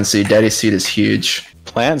Daddy's fucking seat. Daddy's seat is huge.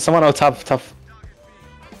 Plan? Someone tough.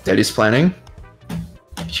 Daddy's planning.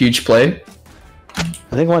 Huge play. I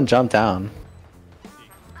think one jumped down.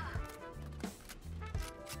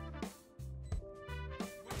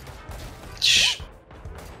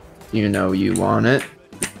 You know you want it.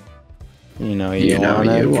 You know you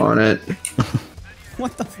want it.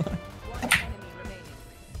 What the fuck?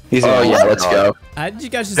 Oh yeah, let's go. How did you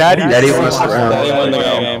guys just Daddy won the round. Daddy won the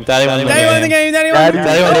game. Daddy won the game. Daddy won the game.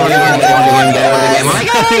 Daddy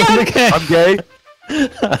won the game. I'm gay.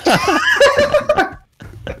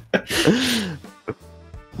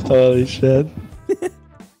 Holy shit.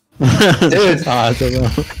 Dude.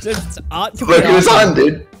 Awesome. Look who's on,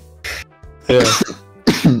 dude. Yeah.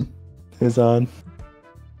 Who's on?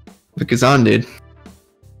 Look who's on, dude.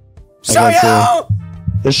 Show you!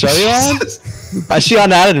 Is Shelly on? She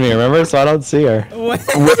unadded me, remember? So I don't see her. Wait,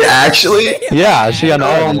 actually? Yeah, she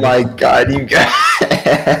unadded Oh me. my god, you guys.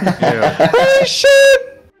 Oh shit!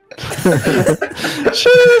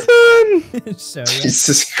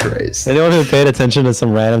 Jesus Christ. Anyone who paid attention to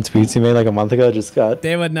some random tweets he made like a month ago just got.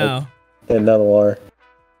 They would know. They know the lore.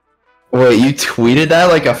 Wait, you tweeted that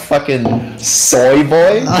like a fucking soy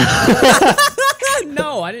boy?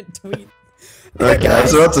 No, I didn't tweet. Okay, I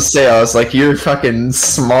was about to say, I was like, you're fucking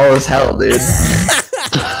small as hell, dude.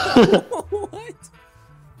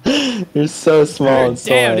 You're so small and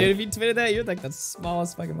Damn, soy. dude, if you tweeted that, you're like the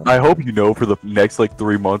smallest fucking I hope you know for the next like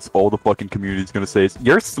 3 months, all the fucking community is gonna say,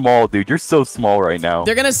 "You're small, dude. You're so small right now."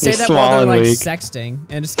 They're gonna say You're that small while they're and like weak. sexting,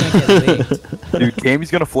 and it's gonna get leaked. Dude, Camy's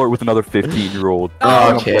gonna flirt with another 15-year-old.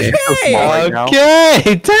 Oh, okay. You're so small right now.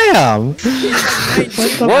 Okay, damn.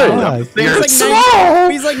 What? He's like small.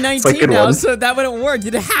 He's like 19 good now, one. so that wouldn't work.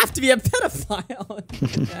 You'd have to be a pedophile.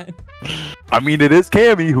 I mean, it is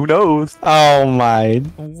Cammy. Who knows? Oh my.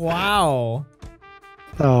 Wow.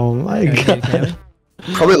 Oh my god.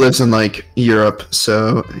 Probably lives in like Europe,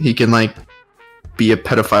 so he can like be a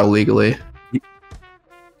pedophile legally.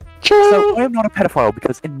 So I am not a pedophile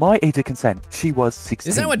because in my age of consent, she was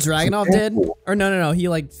 16. Isn't that what Dragonov did? Or no, he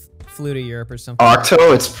like flew to Europe or something.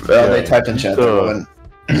 Octo, it's they typed in chat.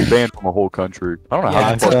 Banned from a whole country. I don't know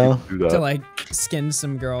how the fuck you do To that. like skin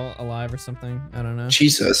some girl alive or something. I don't know.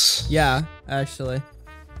 Jesus. Yeah, actually.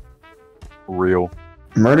 Real.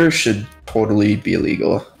 Murder should totally be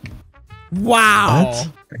illegal. Wow.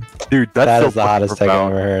 Dude, that's That so is the hottest take I've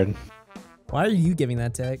profound. ever heard. Why are you giving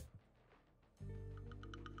that tag?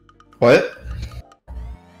 What?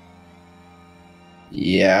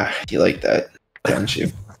 Yeah, you like that, don't you?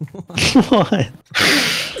 What?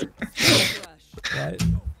 What?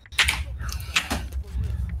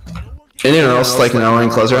 Anyone else like an online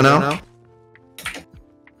closer right now?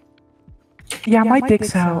 Yeah, my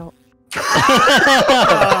dick's out. We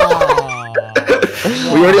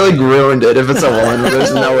already like ruined it. If it's a woman,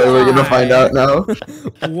 there's no way we're gonna find out now.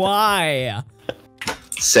 Why?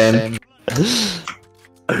 Same.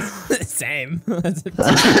 Same.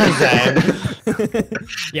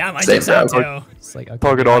 Yeah, my Same, dick's out bro. too. It's like, okay.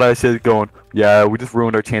 Talking all that shit, going, yeah, we just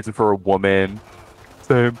ruined our chances for a woman.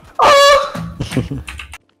 Same.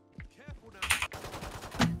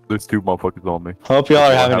 There's 2 motherfuckers on me. Hope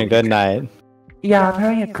y'all are having a good night. Yeah, I'm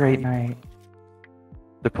having a great night.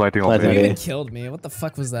 They're planting on Planting You me. even killed me. What the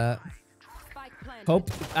fuck was that?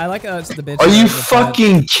 Hope. I like the bitch. Are you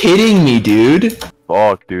fucking kidding me, dude?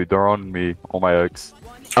 Fuck, dude, they're on me. On my ex.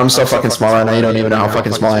 I'm so fucking small right now. You don't even know how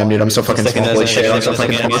fucking small I am, dude. I'm so fucking small. Holy shit. I'm so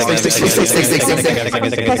fucking small. That was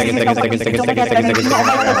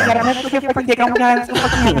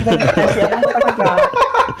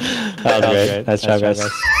great. Nice job, guys.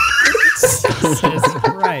 Jesus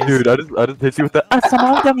Christ. Dude, I just hit you with that Some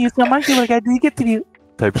of them use so much like I did get to you.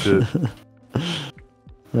 type shit.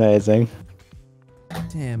 Amazing.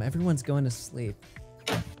 Damn, everyone's going to sleep.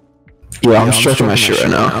 Yeah, I'm stretching my shit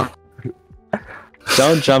right now.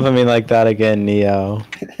 Don't jump at me like that again, Neo.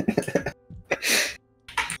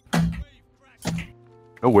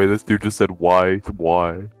 No way, this dude just said why.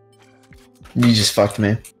 Why? You just fucked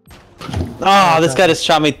me. Oh, this guy just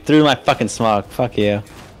shot me through my fucking smoke. Fuck you.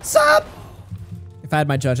 Sup? If I had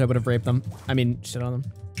my judge, I would have raped them. I mean, shit on them.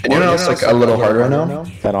 Anyone else like a little harder right now?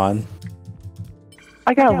 Got on.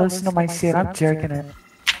 I gotta listen to my shit. I'm jerking it.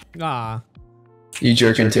 Ah. You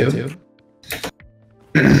jerking too?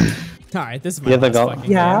 Alright, this is my Yeah, the last goal.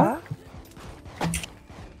 fucking Yeah.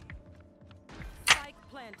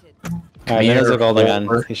 Alright, there's a golden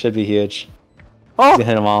gun. He should be huge. Oh! Hit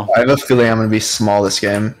them all. I have a feeling I'm gonna be small this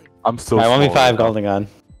game. I'm so Alright, small. 1v5 golden gun.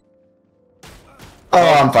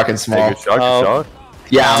 Oh, I'm fucking small. Hey, good shot, Oh. good shot.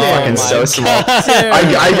 Yeah, I'm fucking so small.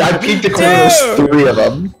 I peeked the corner, there's 3 of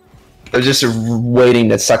them. They're just waiting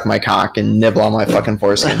to suck my cock and nibble on my fucking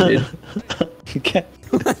foreskin, dude. Okay.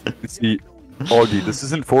 See, Augie, this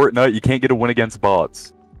isn't Fortnite. You can't get a win against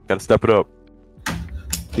bots. Gotta step it up.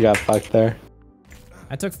 You got fucked there.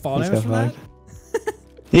 I took fall He's damage from got that?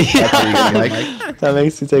 Yeah. That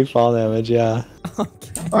makes you take fall damage, yeah.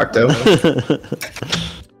 Octo.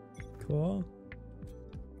 Cool.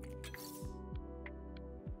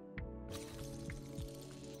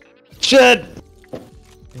 Shit!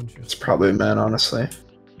 It's probably men, honestly.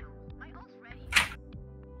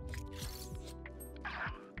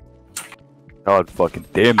 God fucking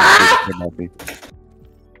damn it. Came at me.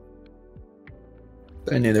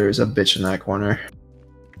 I knew there was a bitch in that corner.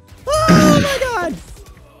 Oh my god!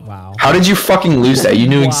 Wow. How did you fucking lose that? You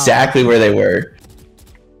knew exactly where they were.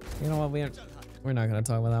 You know what? We're not gonna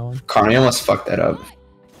talk about that one. Connor, you almost fucked that up.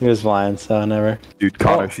 He was blind, so never. Dude,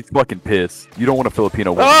 Connor, she's fucking pissed. You don't want a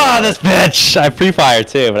Filipino woman. Ah, this bitch! I pre-fired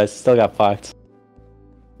too, but I still got fucked.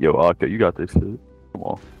 Yo, Akka, you got this shit. Come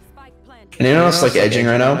on. Anyone else like edging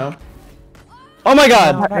right now? Oh my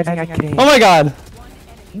god! Oh my god!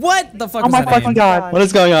 What the fuck Oh was my that fucking aim? god! What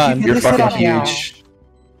is going on? You're fucking huge.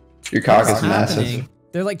 Your cock is massive. Happening?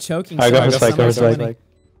 They're like choking. Alright, go for so spike, go for someone's spike. winning.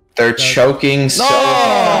 They're choking so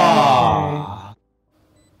Oh!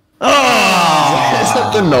 Is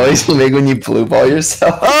that the noise you make when you blue ball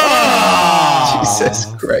yourself? Jesus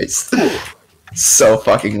Christ. So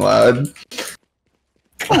fucking loud.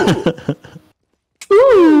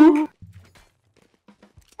 Ooh.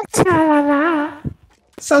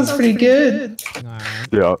 Sounds pretty good.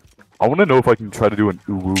 Yeah. I want to know if I can try to do an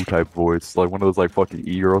uwu type voice. Like one of those like fucking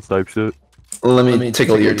e-girls type shit. Let me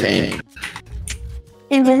tickle your taint.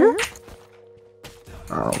 Oh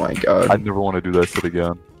my god. I never want to do that shit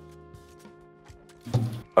again.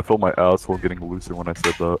 I felt my asshole getting looser when I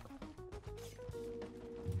said that.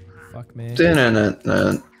 Fuck me.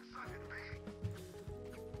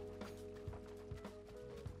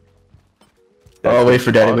 Oh, wait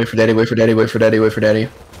for daddy, wait for daddy, wait for daddy, wait for daddy, wait for daddy.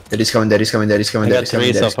 Daddy's coming, daddy's coming, daddy's coming, daddy's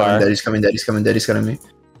coming, daddy's coming, daddy's coming, daddy's coming, daddy's coming, me.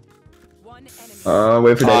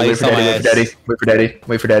 Wait for daddy, wait for daddy, wait for daddy, wait for daddy,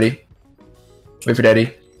 wait for daddy. Wait for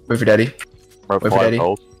daddy, wait for daddy. Wait for daddy.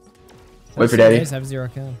 Wait for daddy. You guys have 0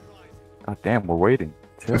 kill. God damn, we're waiting.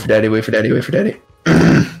 Wait for daddy, wait for daddy, wait for daddy.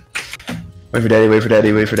 Wait for daddy, wait for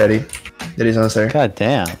daddy, wait for daddy. Daddy's almost there. God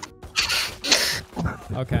damn.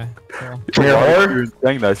 Okay, cool. Come here, whore. You're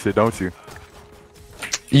saying that shit, don't you?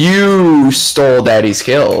 You stole daddy's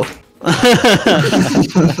kill.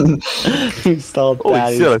 You stole Holy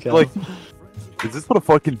daddy's shit, I kill. feel like... Is this what a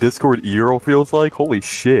fucking Discord e-girl feels like? Holy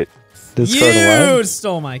shit. Discord You what?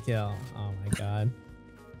 stole my kill. Oh my god.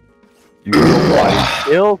 You know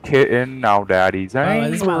kill kitten, now daddy's Oh,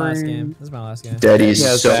 angry. this is my last game. This is my last game.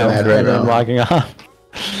 Daddy's so mad right now. Logging off.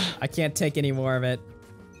 I can't take any more of it.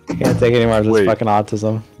 Can't take any more of this Wait. fucking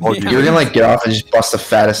autism. Oh, Yeah. You're gonna like get off and just bust the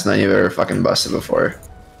fattest nut you've ever fucking busted before.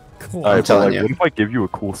 Cool. Alright, but telling like, you. what if I give you a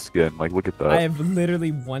cool skin? Like, look at that. I have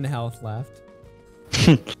literally 1 health left.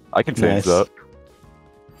 I can change Nice. that.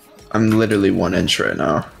 I'm literally 1 inch right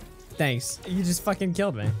now. Thanks. You just fucking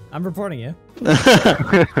killed me. I'm reporting you.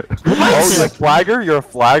 Oh, you're a flagger? You're a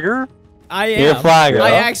flagger? I am. You're a flagger.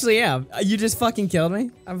 I actually am. You just fucking killed me.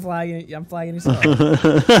 I'm flagging. I'm flagging yourself. I'm Yeah,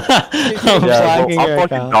 flagging well, your I'm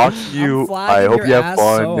fucking account. doxing you. I'm flagging I hope your you have ass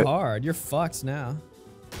fun. so hard. You're fucked now.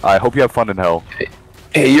 I hope you have fun in hell.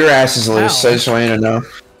 Hey, your ass is loose. Ow. I just want you to know.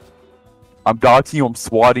 I'm doxing you. I'm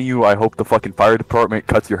swatting you. I hope the fucking fire department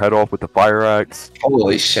cuts your head off with the fire axe.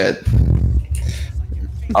 Holy shit.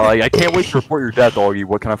 I can't wait to report your death, Augie.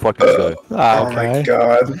 What can I fucking say? Oh my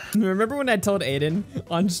god. Remember when I told Aiden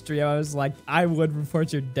on stream, I was like, I would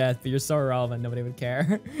report your death, but you're so irrelevant, nobody would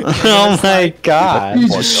care. Oh my god. You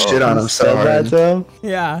just shit on him so Said that hard. to him?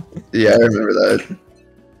 Yeah. Yeah, I remember that.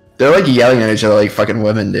 They're like yelling at each other like fucking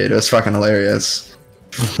women, dude. It was fucking hilarious.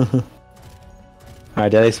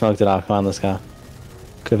 Alright, Daddy smoked it off. Come on, let's go.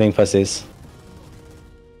 Good thing, pussies.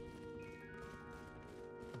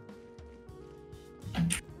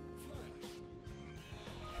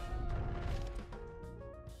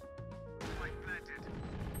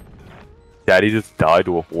 Daddy just died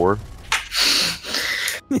to a whore.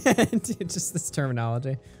 Dude, just this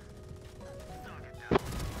terminology.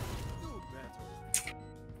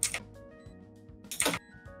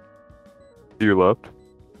 To your left.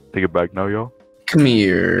 Take it back now, y'all. Come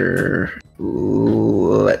here.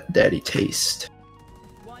 Let daddy taste.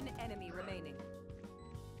 One enemy remaining.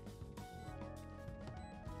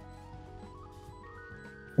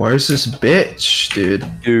 Where's this bitch, dude?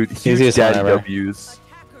 Dude, huge Easiest one daddy ever. W's.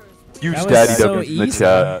 Huge That was daddy so W's in the easy.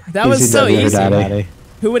 chat. That was Easy so W for easy. Daddy.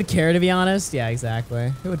 Who would care, to be honest? Yeah, exactly.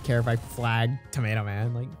 Who would care if I flagged Tomato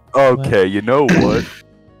Man? Like, Okay, you know what?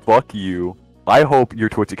 Fuck you. I hope your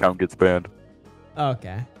Twitch account gets banned.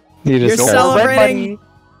 okay. You You're just got celebrating.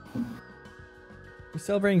 You're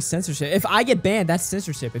celebrating censorship. If I get banned, that's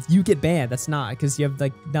censorship. If you get banned, that's not, because you have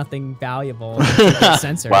like nothing valuable to get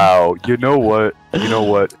censored. Wow, you know what? You know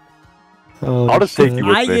what? I'll just take you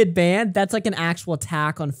with I me. get banned, that's like an actual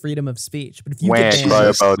attack on freedom of speech. But if you Wham, get banned, cry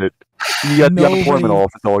about it. You got the unemployment Nobody-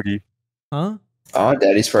 office, doggy. huh? Oh,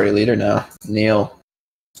 Daddy's party leader now. Neil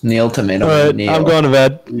Tomato. Alright, Neil. I'm going to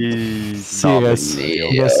bed. He's See you not guys.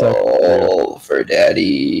 Neil. Go suck. Neil for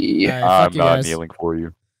Daddy. All right, fuck I'm you not guys. kneeling for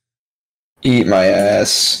you. Eat my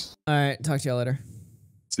ass. All right, talk to y'all later.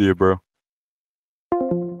 See you, bro.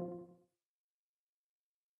 What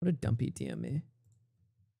a dumpy DM me.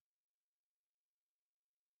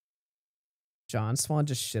 John Swan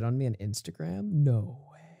just shit on me on Instagram? No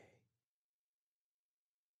way.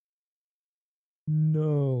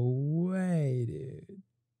 No way, dude.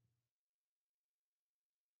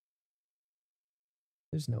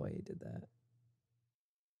 There's no way he did that.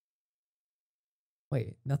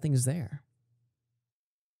 Wait, nothing's there.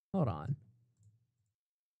 Hold on.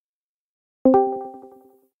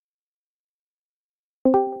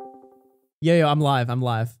 Yo, I'm live. I'm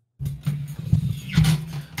live.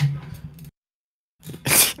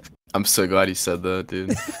 I'm so glad he said that,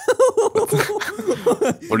 dude.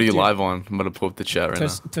 What are you live on? I'm gonna pull up the chat right now.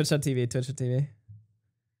 Twitch.tv, Twitch.tv.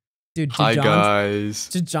 Dude, Hi, guys.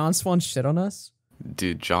 Did John Swan shit on us?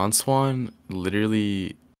 Dude, John Swan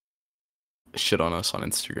literally shit on us on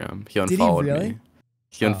Instagram. He Did he unfollowed really? me.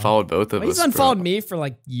 He unfollowed both of Well, us. he's bro. unfollowed me for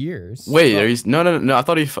like years. Wait, are you? No. I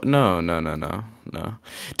thought he. No.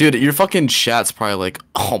 Dude, your fucking chat's probably like,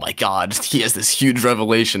 oh my god, he has this huge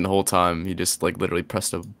revelation the whole time. He just like literally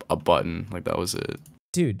pressed a button, like that was it.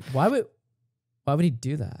 Dude, why would he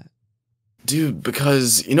do that? Dude,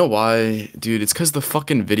 because you know why? Dude, it's because the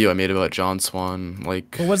fucking video I made about John Swan,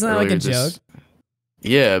 like. But wasn't that like a earlier this- joke?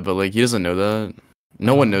 Yeah, but like he doesn't know that.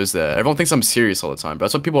 No one knows that. Everyone thinks I'm serious all the time. But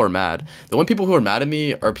that's why people are mad. The only people who are mad at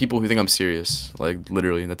me are people who think I'm serious. Like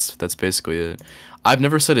literally, that's basically it. I've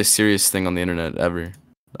never said a serious thing on the internet ever,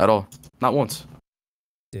 at all. Not once.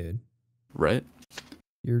 Dude, Right?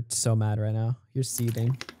 you're so mad right now. You're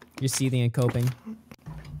seething. You're seething and coping.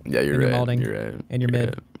 Yeah, you're and right. You're molding. You're right. And you're mid.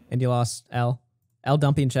 right. And you lost. L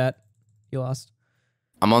dumping chat. You lost.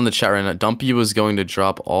 I'm on the chat right now. Dumpy was going to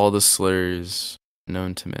drop all the slurs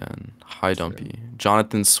known to man. Hi, Dumpy.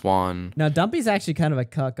 Jonathan Swan. Now, Dumpy's actually kind of a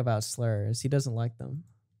cuck about slurs. He doesn't like them.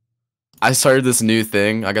 I started this new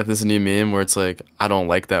thing. I got this new meme where it's like, I don't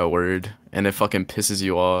like that word. And it fucking pisses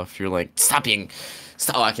you off. You're like, stop.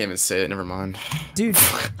 Oh, I can't even say it. Never mind. Dude,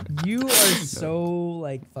 you are so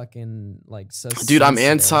like fucking like so. Dude, I'm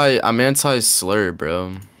sensitive. anti slur,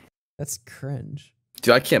 bro. That's cringe.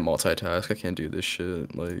 Dude, I can't multitask. I can't do this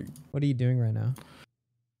shit. Like, What are you doing right now?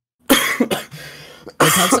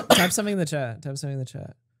 Wait, type something in the chat. Type something in the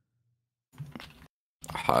chat.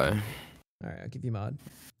 hi. All right, I'll give you mod.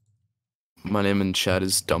 My name in chat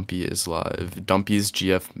is Dumpy is live. Dumpy's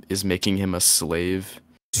GF is making him a slave.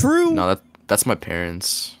 True. No, that's my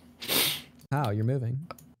parents. How? You're moving.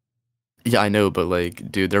 Yeah, I know, but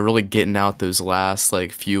like, dude, they're really getting out those last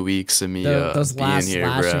like few weeks of me Those being last here,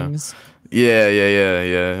 lashings. bro.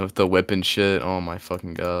 Yeah, with the whip and shit. Oh my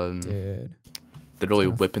fucking god. Dude. They're really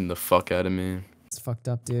whipping the fuck out of me. It's fucked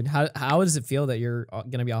up, dude. How does it feel that you're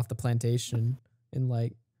gonna be off the plantation in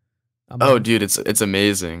like? A Oh, month? dude, it's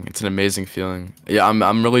amazing. It's an amazing feeling. Yeah,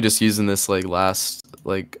 I'm really just using this like last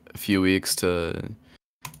like few weeks to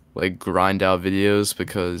like grind out videos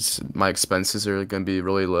because my expenses are gonna be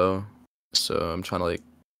really low. So I'm trying to like,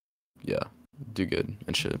 yeah, do good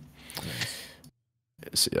and shit.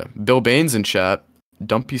 So yeah, Bill Baines in chat.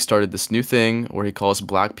 Dumpy started this new thing where he calls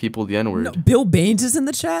black people the N-word. No, Bill Baines is in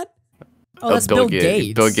the chat. Oh, that's Bill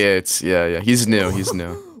Gates. Bill Gates. Yeah. He's new. He's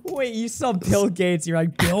new. Wait, you saw Bill Gates. You're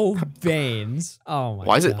like Bill Baines. Oh my.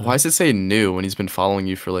 Why God. does it say new when he's been following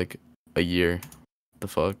you for like a year? The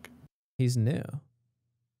fuck? He's new.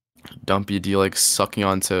 Dumpy, do you like sucking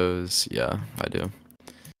on toes? Yeah, I do.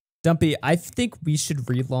 Dumpy, I think we should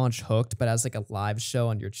relaunch Hooked, but as like a live show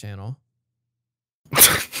on your channel.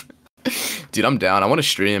 Dude, I'm down. I want to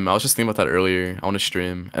stream. I was just thinking about that earlier. I want to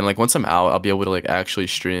stream. And like once I'm out, I'll be able to like actually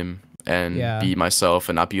stream and be myself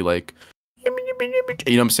and not be like, you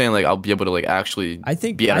know what I'm saying? Like I'll be able to like actually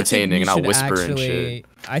be entertaining and I'll whisper and shit.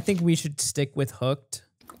 I think we should stick with Hooked,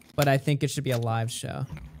 but I think it should be a live show.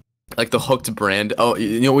 Like the Hooked brand. Oh,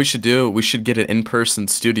 you know what we should do? We should get an in-person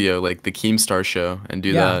studio like the Keemstar show and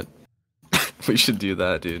do that. We should do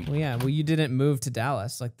that, dude. Well, yeah. Well, you didn't move to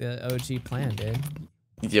Dallas like the OG plan did.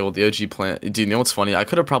 Yeah, well, the OG plan. Dude, you know what's funny? I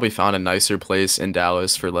could have probably found a nicer place in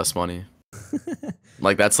Dallas for less money.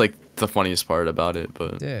 Like, that's like the funniest part about it,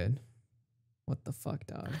 but. Dude. What the fuck,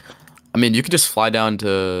 dog? I mean, you could just fly down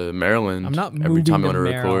to Maryland. I'm not every moving time you to want to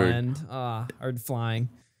record. Maryland. Or flying.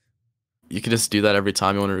 You could just do that every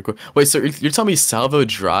time you want to record. Wait, so you're telling me Salvo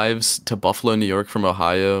drives to Buffalo, New York from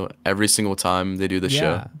Ohio every single time they do the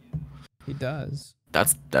show? Yeah, he does.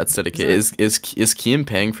 That's dedicated. Is Keem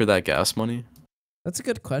paying for that gas money? That's a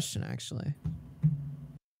good question, actually.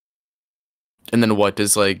 And then what,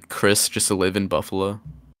 does like Chris just live in Buffalo?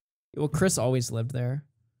 Well, Chris always lived there.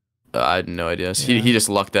 I had no idea. So Yeah. he just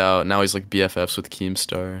lucked out. Now he's like BFFs with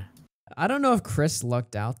Keemstar. I don't know if Chris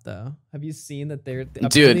lucked out though. Have you seen that they're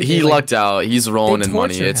Dude, he lucked out. He's rolling in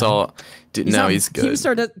money. torture It's him. all. Dude, no, he's good.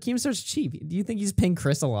 Keemstar's cheap. Do you think he's paying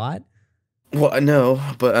Chris a lot? Well, I know,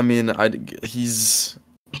 but I mean, he's.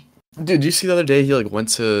 Dude, did you see the other day he like went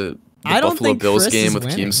to the I don't Buffalo think Bills Chris game is with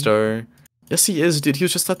winning. Keemstar? Yes, he is, dude. He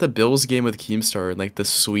was just at the Bills game with Keemstar in like the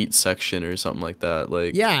suite section or something like that.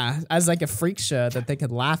 Like, Yeah, as like a freak show that they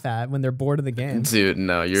could laugh at when they're bored of the game. dude,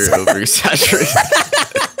 no, you're over exaggerating.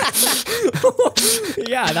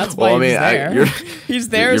 Yeah, that's why Well, I mean, he's there. He's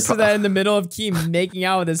there you're so that in the middle of Keem making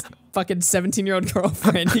out with his fucking 17-year-old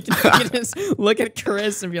girlfriend, he can just look at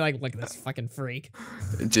Chris and be like, "Look at this fucking freak."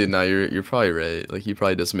 Dude, no, you're probably right. Like, he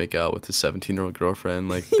probably does make out with his 17-year-old girlfriend.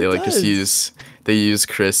 Like, they like just does. use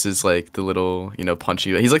Chris as like the little,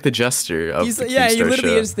 punching. He's like the jester of the He Keemstar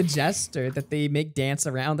literally show. is the jester that they make dance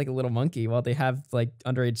around like a little monkey while they have like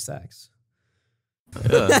underage sex.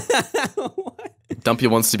 Yeah. Dumpy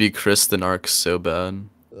wants to be Chris the Narc so bad.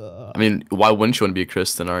 I mean, why wouldn't you want to be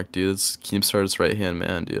Chris the Narc, dude? It's Keemstar's right hand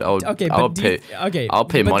man, dude. I'll pay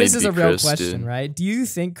but money this to is be a real Chris, question, dude. right? Do you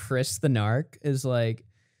think Chris the Narc is like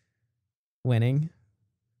winning?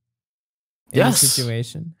 In Yes. this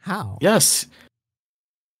situation? How? Yes.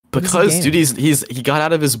 What is he Because dude, gaining? he got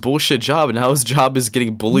out of his bullshit job and now his job is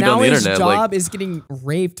getting bullied now on the his internet. job Like, is getting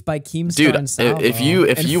raped by Keemstar dude, and Salvo if you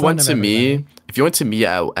in went front to of me, everybody. if you went to me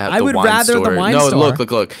at I the would wine rather store, the wine no, store.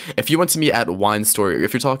 look. If you went to me at wine store,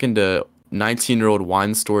 if you're talking to 19-year-old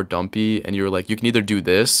wine store Dumpy, and you're like, you can either do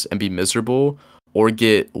this and be miserable, or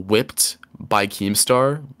get whipped by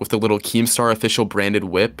Keemstar with the little Keemstar official branded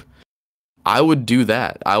whip. I would do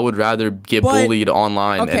that. I would rather get But- bullied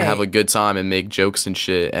online okay. and have a good time and make jokes and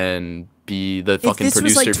shit and be the If fucking this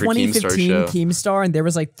was producer like for Keemstar 2015 show. Keemstar and there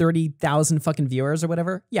was like 30,000 fucking viewers or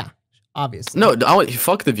whatever, yeah, obviously. No,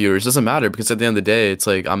 fuck the viewers. Doesn't matter because at the end of the day, it's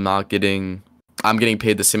like I'm getting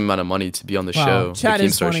paid the same amount of money to be on the show, the Chat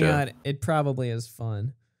is Keemstar pointing show. out it probably is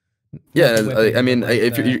fun. Yeah, Like whipping I mean, like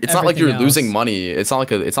if the- it's not like you're everything losing else. money. It's not like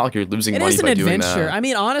you're losing It money is an by doing adventure. that. I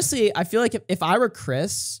mean, honestly, I feel like if I were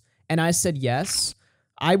Chris and I said yes,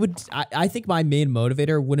 I think my main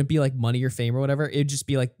motivator wouldn't be like money or fame or whatever. It'd just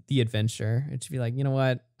be like the adventure. It'd just be like, you know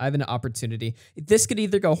what? I have an opportunity. This could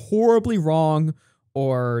either go horribly wrong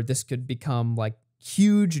or this could become like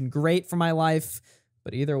huge and great for my life.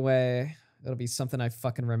 But either way, it'll be something I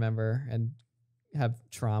fucking remember and have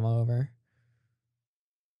trauma over.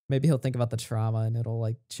 Maybe he'll think about the trauma and it'll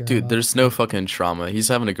like cheer him Dude, up. there's no fucking trauma. He's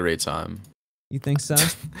having a great time. You think so?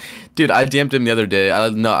 Dude, I DM'd him the other day. I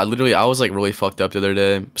was like really fucked up the other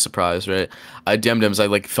day. Surprised, right? I DM'd him, so I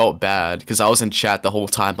like felt bad because I was in chat the whole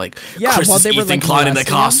time, like, Yeah, Chris while is they were, Ethan like, Klein in the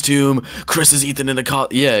molesting him? costume. Chris is Ethan in the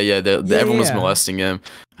costume. Yeah, everyone was yeah. molesting him.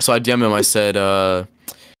 So I DM'd him. I said,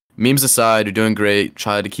 memes aside, you're doing great.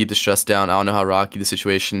 Try to keep the stress down. I don't know how rocky the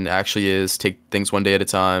situation actually is. Take things one day at a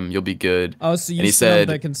time. You'll be good. Oh, so you and he said said,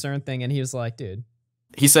 the concern thing, and he was like, dude.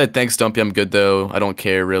 he said, thanks, Dumpy. I'm good, though. I don't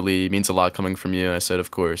care, really. It means a lot coming from you. And I said,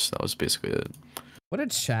 of course. That was basically it. What a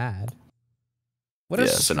Chad. What a Yeah,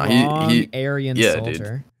 so now strong he- Aryan yeah, dude.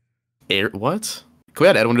 soldier. What? Can we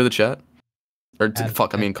add Edwin to the chat? Or Add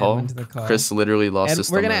call. Edwin to the call. Chris literally lost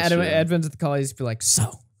his We're gonna thumb add last year. Edwin to the call. He's be like,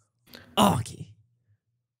 so, Augie.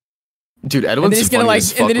 Dude, And Edwin's then he's gonna funny like, as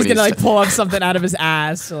and fuck then he's when gonna like pull up something out of his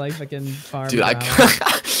ass to like fucking farm. Dude, it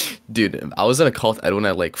out. Dude, I was in a call with Edwin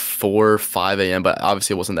at like 4 or 5 a.m., but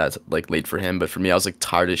obviously it wasn't that like late for him. But for me, I was like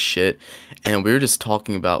tired as shit, and we were just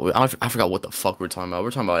talking about. I forgot what the fuck we were talking about.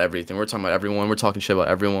 We're talking about everything. We're talking about everyone. We're talking shit about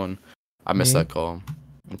everyone. I missed Me? that call.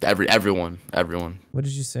 Everyone. What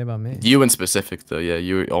did you say about me? You in specific though, yeah.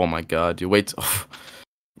 You. Oh my god, dude. Wait.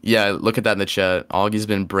 Yeah, look at that in the chat. Augie's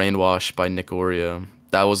been brainwashed by Nick Oreo.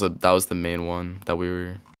 That was the main one that we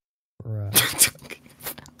were. Right.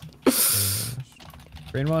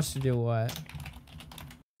 Brainwash to do what?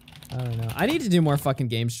 I don't know. I need to do more fucking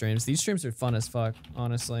game streams. These streams are fun as fuck,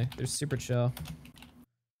 honestly. They're super chill.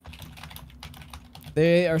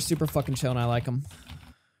 They are super fucking chill and I like them.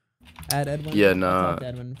 Add Edwin. Yeah, I'll nah. talk to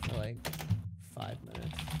Edwin for like 5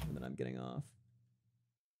 minutes and then I'm getting off.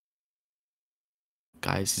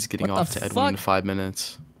 Guys, he's getting What the off to Edwin in fuck? 5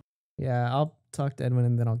 minutes. Yeah, I'll talk to Edwin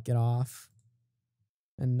and then I'll get off.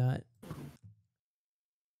 and nut.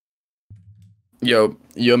 Yo,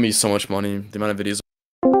 you owe me so much money. The amount of videos.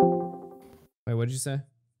 Wait, what did you say?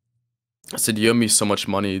 I said you owe me so much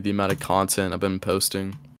money. The amount of content I've been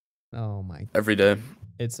posting. Oh my. Every day.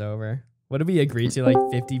 It's over. What did we agree to? Like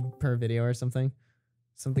 50 per video or something?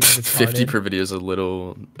 Something 50 retarded. per video is a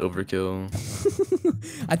little overkill.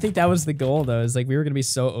 I think that was the goal though. Is like we were gonna be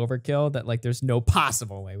so overkill that like there's no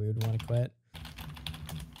possible way we would want to quit.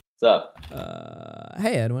 What's up?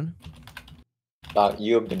 Hey Edwin.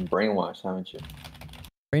 You have been brainwashed, haven't you?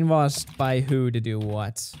 Brainwashed by who to do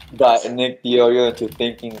what? By Nick Diorio into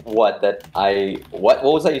thinking what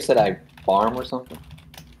was that you said I farm or something?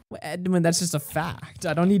 Well, Edwin, that's just a fact.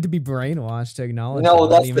 I don't need to be brainwashed to acknowledge. No, that.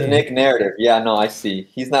 that's What do the you mean? Nick narrative. Yeah, no, I see.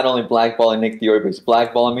 He's not only blackballing Nick Diorio, but he's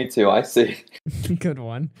blackballing me too. I see. Good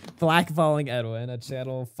one. Blackballing Edwin at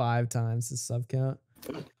channel 5 times his sub count.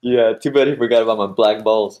 Yeah, too bad he forgot about my black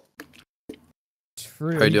balls.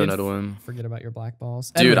 True. How you doing, did Edwin? Forget about your black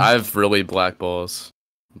balls. Dude, Edwin, I have really black balls.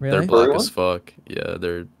 Really? They're black as fuck. Yeah,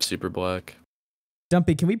 they're super black.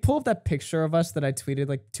 Dumpy, can we pull up that picture of us that I tweeted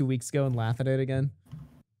like 2 weeks ago and laugh at it again?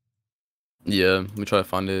 Yeah, let me try to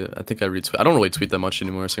find it. I think I retweet. I don't really tweet that much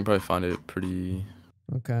anymore, so I can probably find it pretty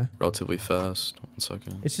relatively fast. 1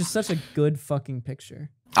 second. It's just such a good fucking picture.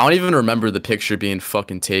 I don't even remember the picture being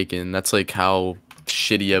fucking taken. That's like how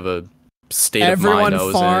shitty of a state Everyone of mind I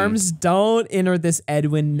was farms. Don't enter this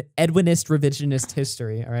Edwinist revisionist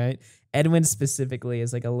history. All right, Edwin specifically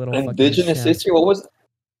is like a little Indigenous fucking history. What was?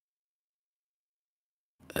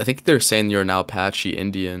 I think they're saying you're an Apache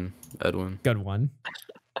Indian, Edwin. Good one.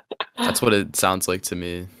 That's what it sounds like to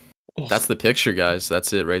me. That's the picture, guys.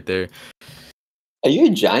 That's it right there. Are you a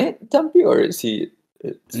giant, Dumpy, or is he?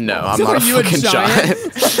 No, I'm not a fucking giant.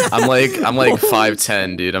 I'm like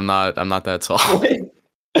 5'10", dude. I'm not that tall. Wait.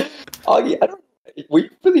 Oh yeah, I don't. Were you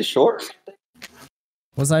really short?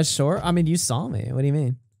 Was I short? I mean, you saw me. What do you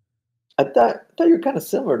mean? I thought you were kind of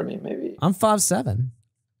similar to me, maybe. I'm 5'7".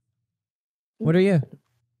 What are you?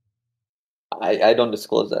 I don't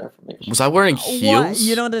disclose that information. Was I wearing heels? What?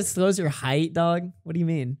 You don't disclose your height, dog? What do you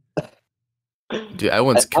mean? Dude,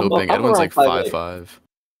 Edwin's coping. Edwin's like 5'5".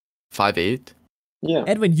 5'8"? Yeah.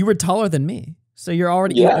 Edwin, you were taller than me. So you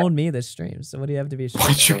own me this stream. So what do you have to be ashamed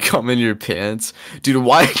Why'd you come in your pants? Dude,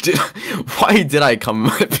 why did I come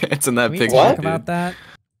in my pants in that Can we picture? talk dude? about that?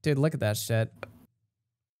 Dude, look at that shit.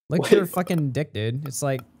 Look at your fucking dick, dude. It's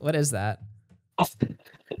like, what is that?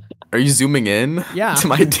 Are you zooming in? Yeah. To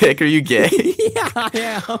my dick? Are you gay? Yeah, I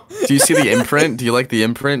am. Do you see the imprint? Do you like the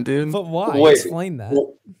imprint, dude? But why? Wait, Explain that.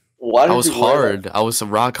 Why I was hard. I was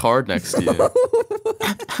rock hard next to you.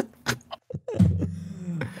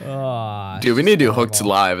 Oh, Dude, we need to do Hooked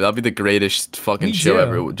Live. That'll be the greatest fucking We show do.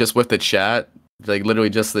 ever. Just with the chat. Like, literally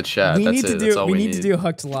just the chat. we That's need to it. do That's all we we need to do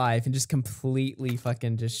Hooked Live and just completely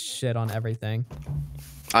fucking just shit on everything.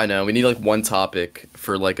 I know. We need like one topic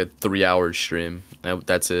for like a 3-hour stream.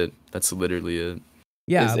 That's it. That's literally it.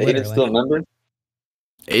 Yeah, Is literally. Aiden still a member?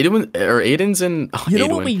 Aiden's in. Oh, You know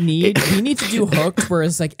what Aiden. we need? We need to do Hooked, where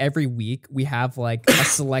it's like every week we have like a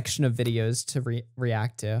selection of videos to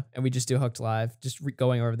react to, and we just do Hooked Live, just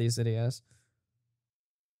going over these videos.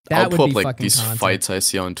 That I'll would pull be up like fucking these content. fights I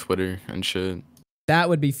see on Twitter and shit. That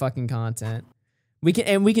would be fucking content. We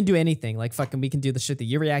can do anything. Like fucking we can do the shit that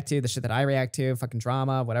you react to, the shit that I react to, fucking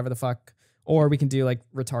drama, whatever the fuck. Or we can do like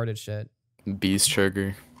retarded shit. Beast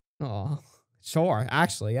Trigger. Oh, sure.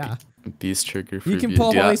 Actually, yeah. Beast Trigger. You can pull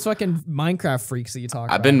up all these fucking Minecraft freaks that you talk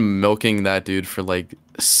about. I've been milking that dude for like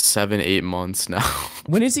 7-8 months now.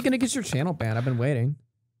 When is he gonna get your channel banned? I've been waiting.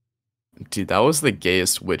 Dude, that was the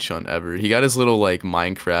gayest witch hunt ever. He got his little like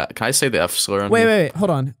Minecraft. Can I say the F slur on Wait, here? wait,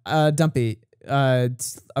 hold on. Dumpy.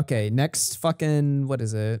 Okay, next fucking what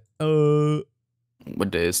is it?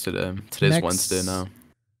 What day is today? Today's Next- Wednesday now.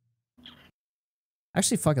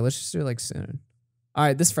 Actually, fuck it. Let's just do it like soon. All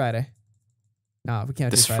right, this Friday. No, we can't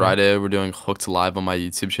This do Friday we're doing Hooked Live on my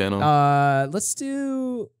YouTube channel. Let's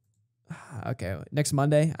do. Okay, next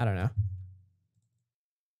Monday. I don't know.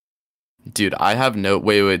 Dude, I have no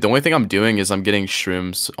wait. The only thing I'm doing is I'm getting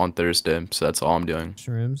shrooms on Thursday, so that's all I'm doing.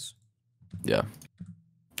 Shrooms. Yeah,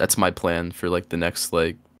 that's my plan for like the next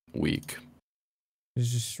like week.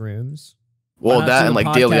 It's just shrooms. Well, Why not that do and a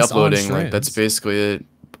like daily podcast on uploading, like that's shrooms? basically it.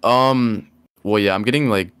 Well, yeah, I'm getting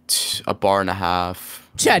like a bar and a half.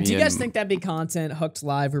 Chad, do Me you guys and- think that'd be content Hooked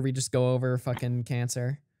Live where we just go over fucking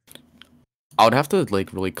cancer? I would have to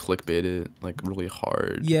like really clickbait it like really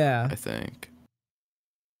hard. Yeah. I think.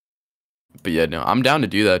 But yeah, no, I'm down to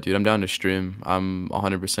do that, dude. I'm down to stream. I'm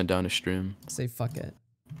 100% down to stream. Say fuck it.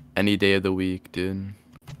 Any day of the week, dude.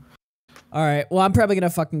 All right. Well, I'm probably gonna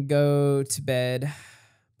fucking go to bed.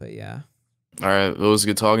 But yeah. All right, it was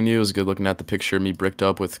good talking to you. It was good looking at the picture of me bricked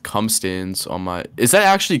up with cum stains on my. Is that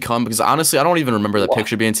actually cum? Because honestly, I don't even remember that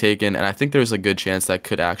picture being taken, and I think there's a good chance that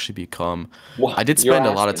could actually be cum. I did spend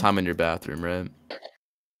a lot of time in your bathroom, right?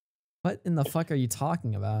 What in the fuck are you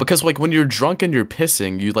talking about? Because like when you're drunk and you're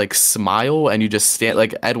pissing, you like smile and you just stand.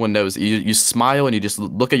 Like Edwin knows, you smile and you just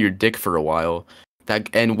look at your dick for a while.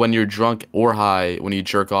 And when you're drunk or high, when you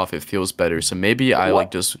jerk off, it feels better. So maybe I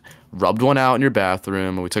like just rubbed one out in your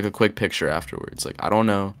bathroom and we took a quick picture afterwards. Like I don't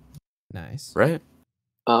know. Nice. Right?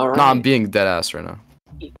 All right. No, I'm being dead ass right now.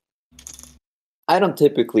 I don't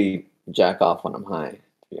typically jack off when I'm high, to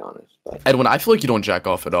be honest. But Edwin, I feel like you don't jack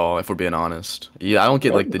off at all, if we're being honest. Yeah, I don't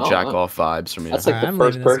get like the No, jack off vibes from you. That's like Alright, the I'm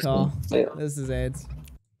first leaving this person. call. Yeah. This is AIDS.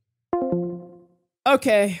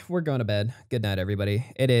 Okay, we're going to bed. Good night, everybody.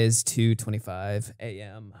 It is 2:25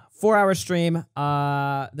 a.m. 4-hour stream.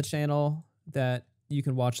 The channel that you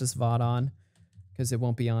can watch this VOD on, because it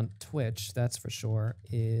won't be on Twitch, that's for sure,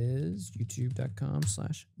 is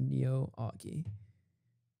youtube.com/NeoAugie.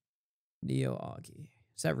 NeoAugie.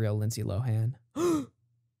 Is that real Lindsay Lohan?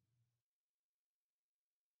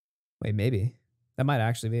 Wait, maybe. That might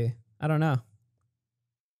actually be. I don't know.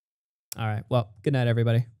 All right. Well, good night,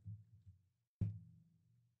 everybody.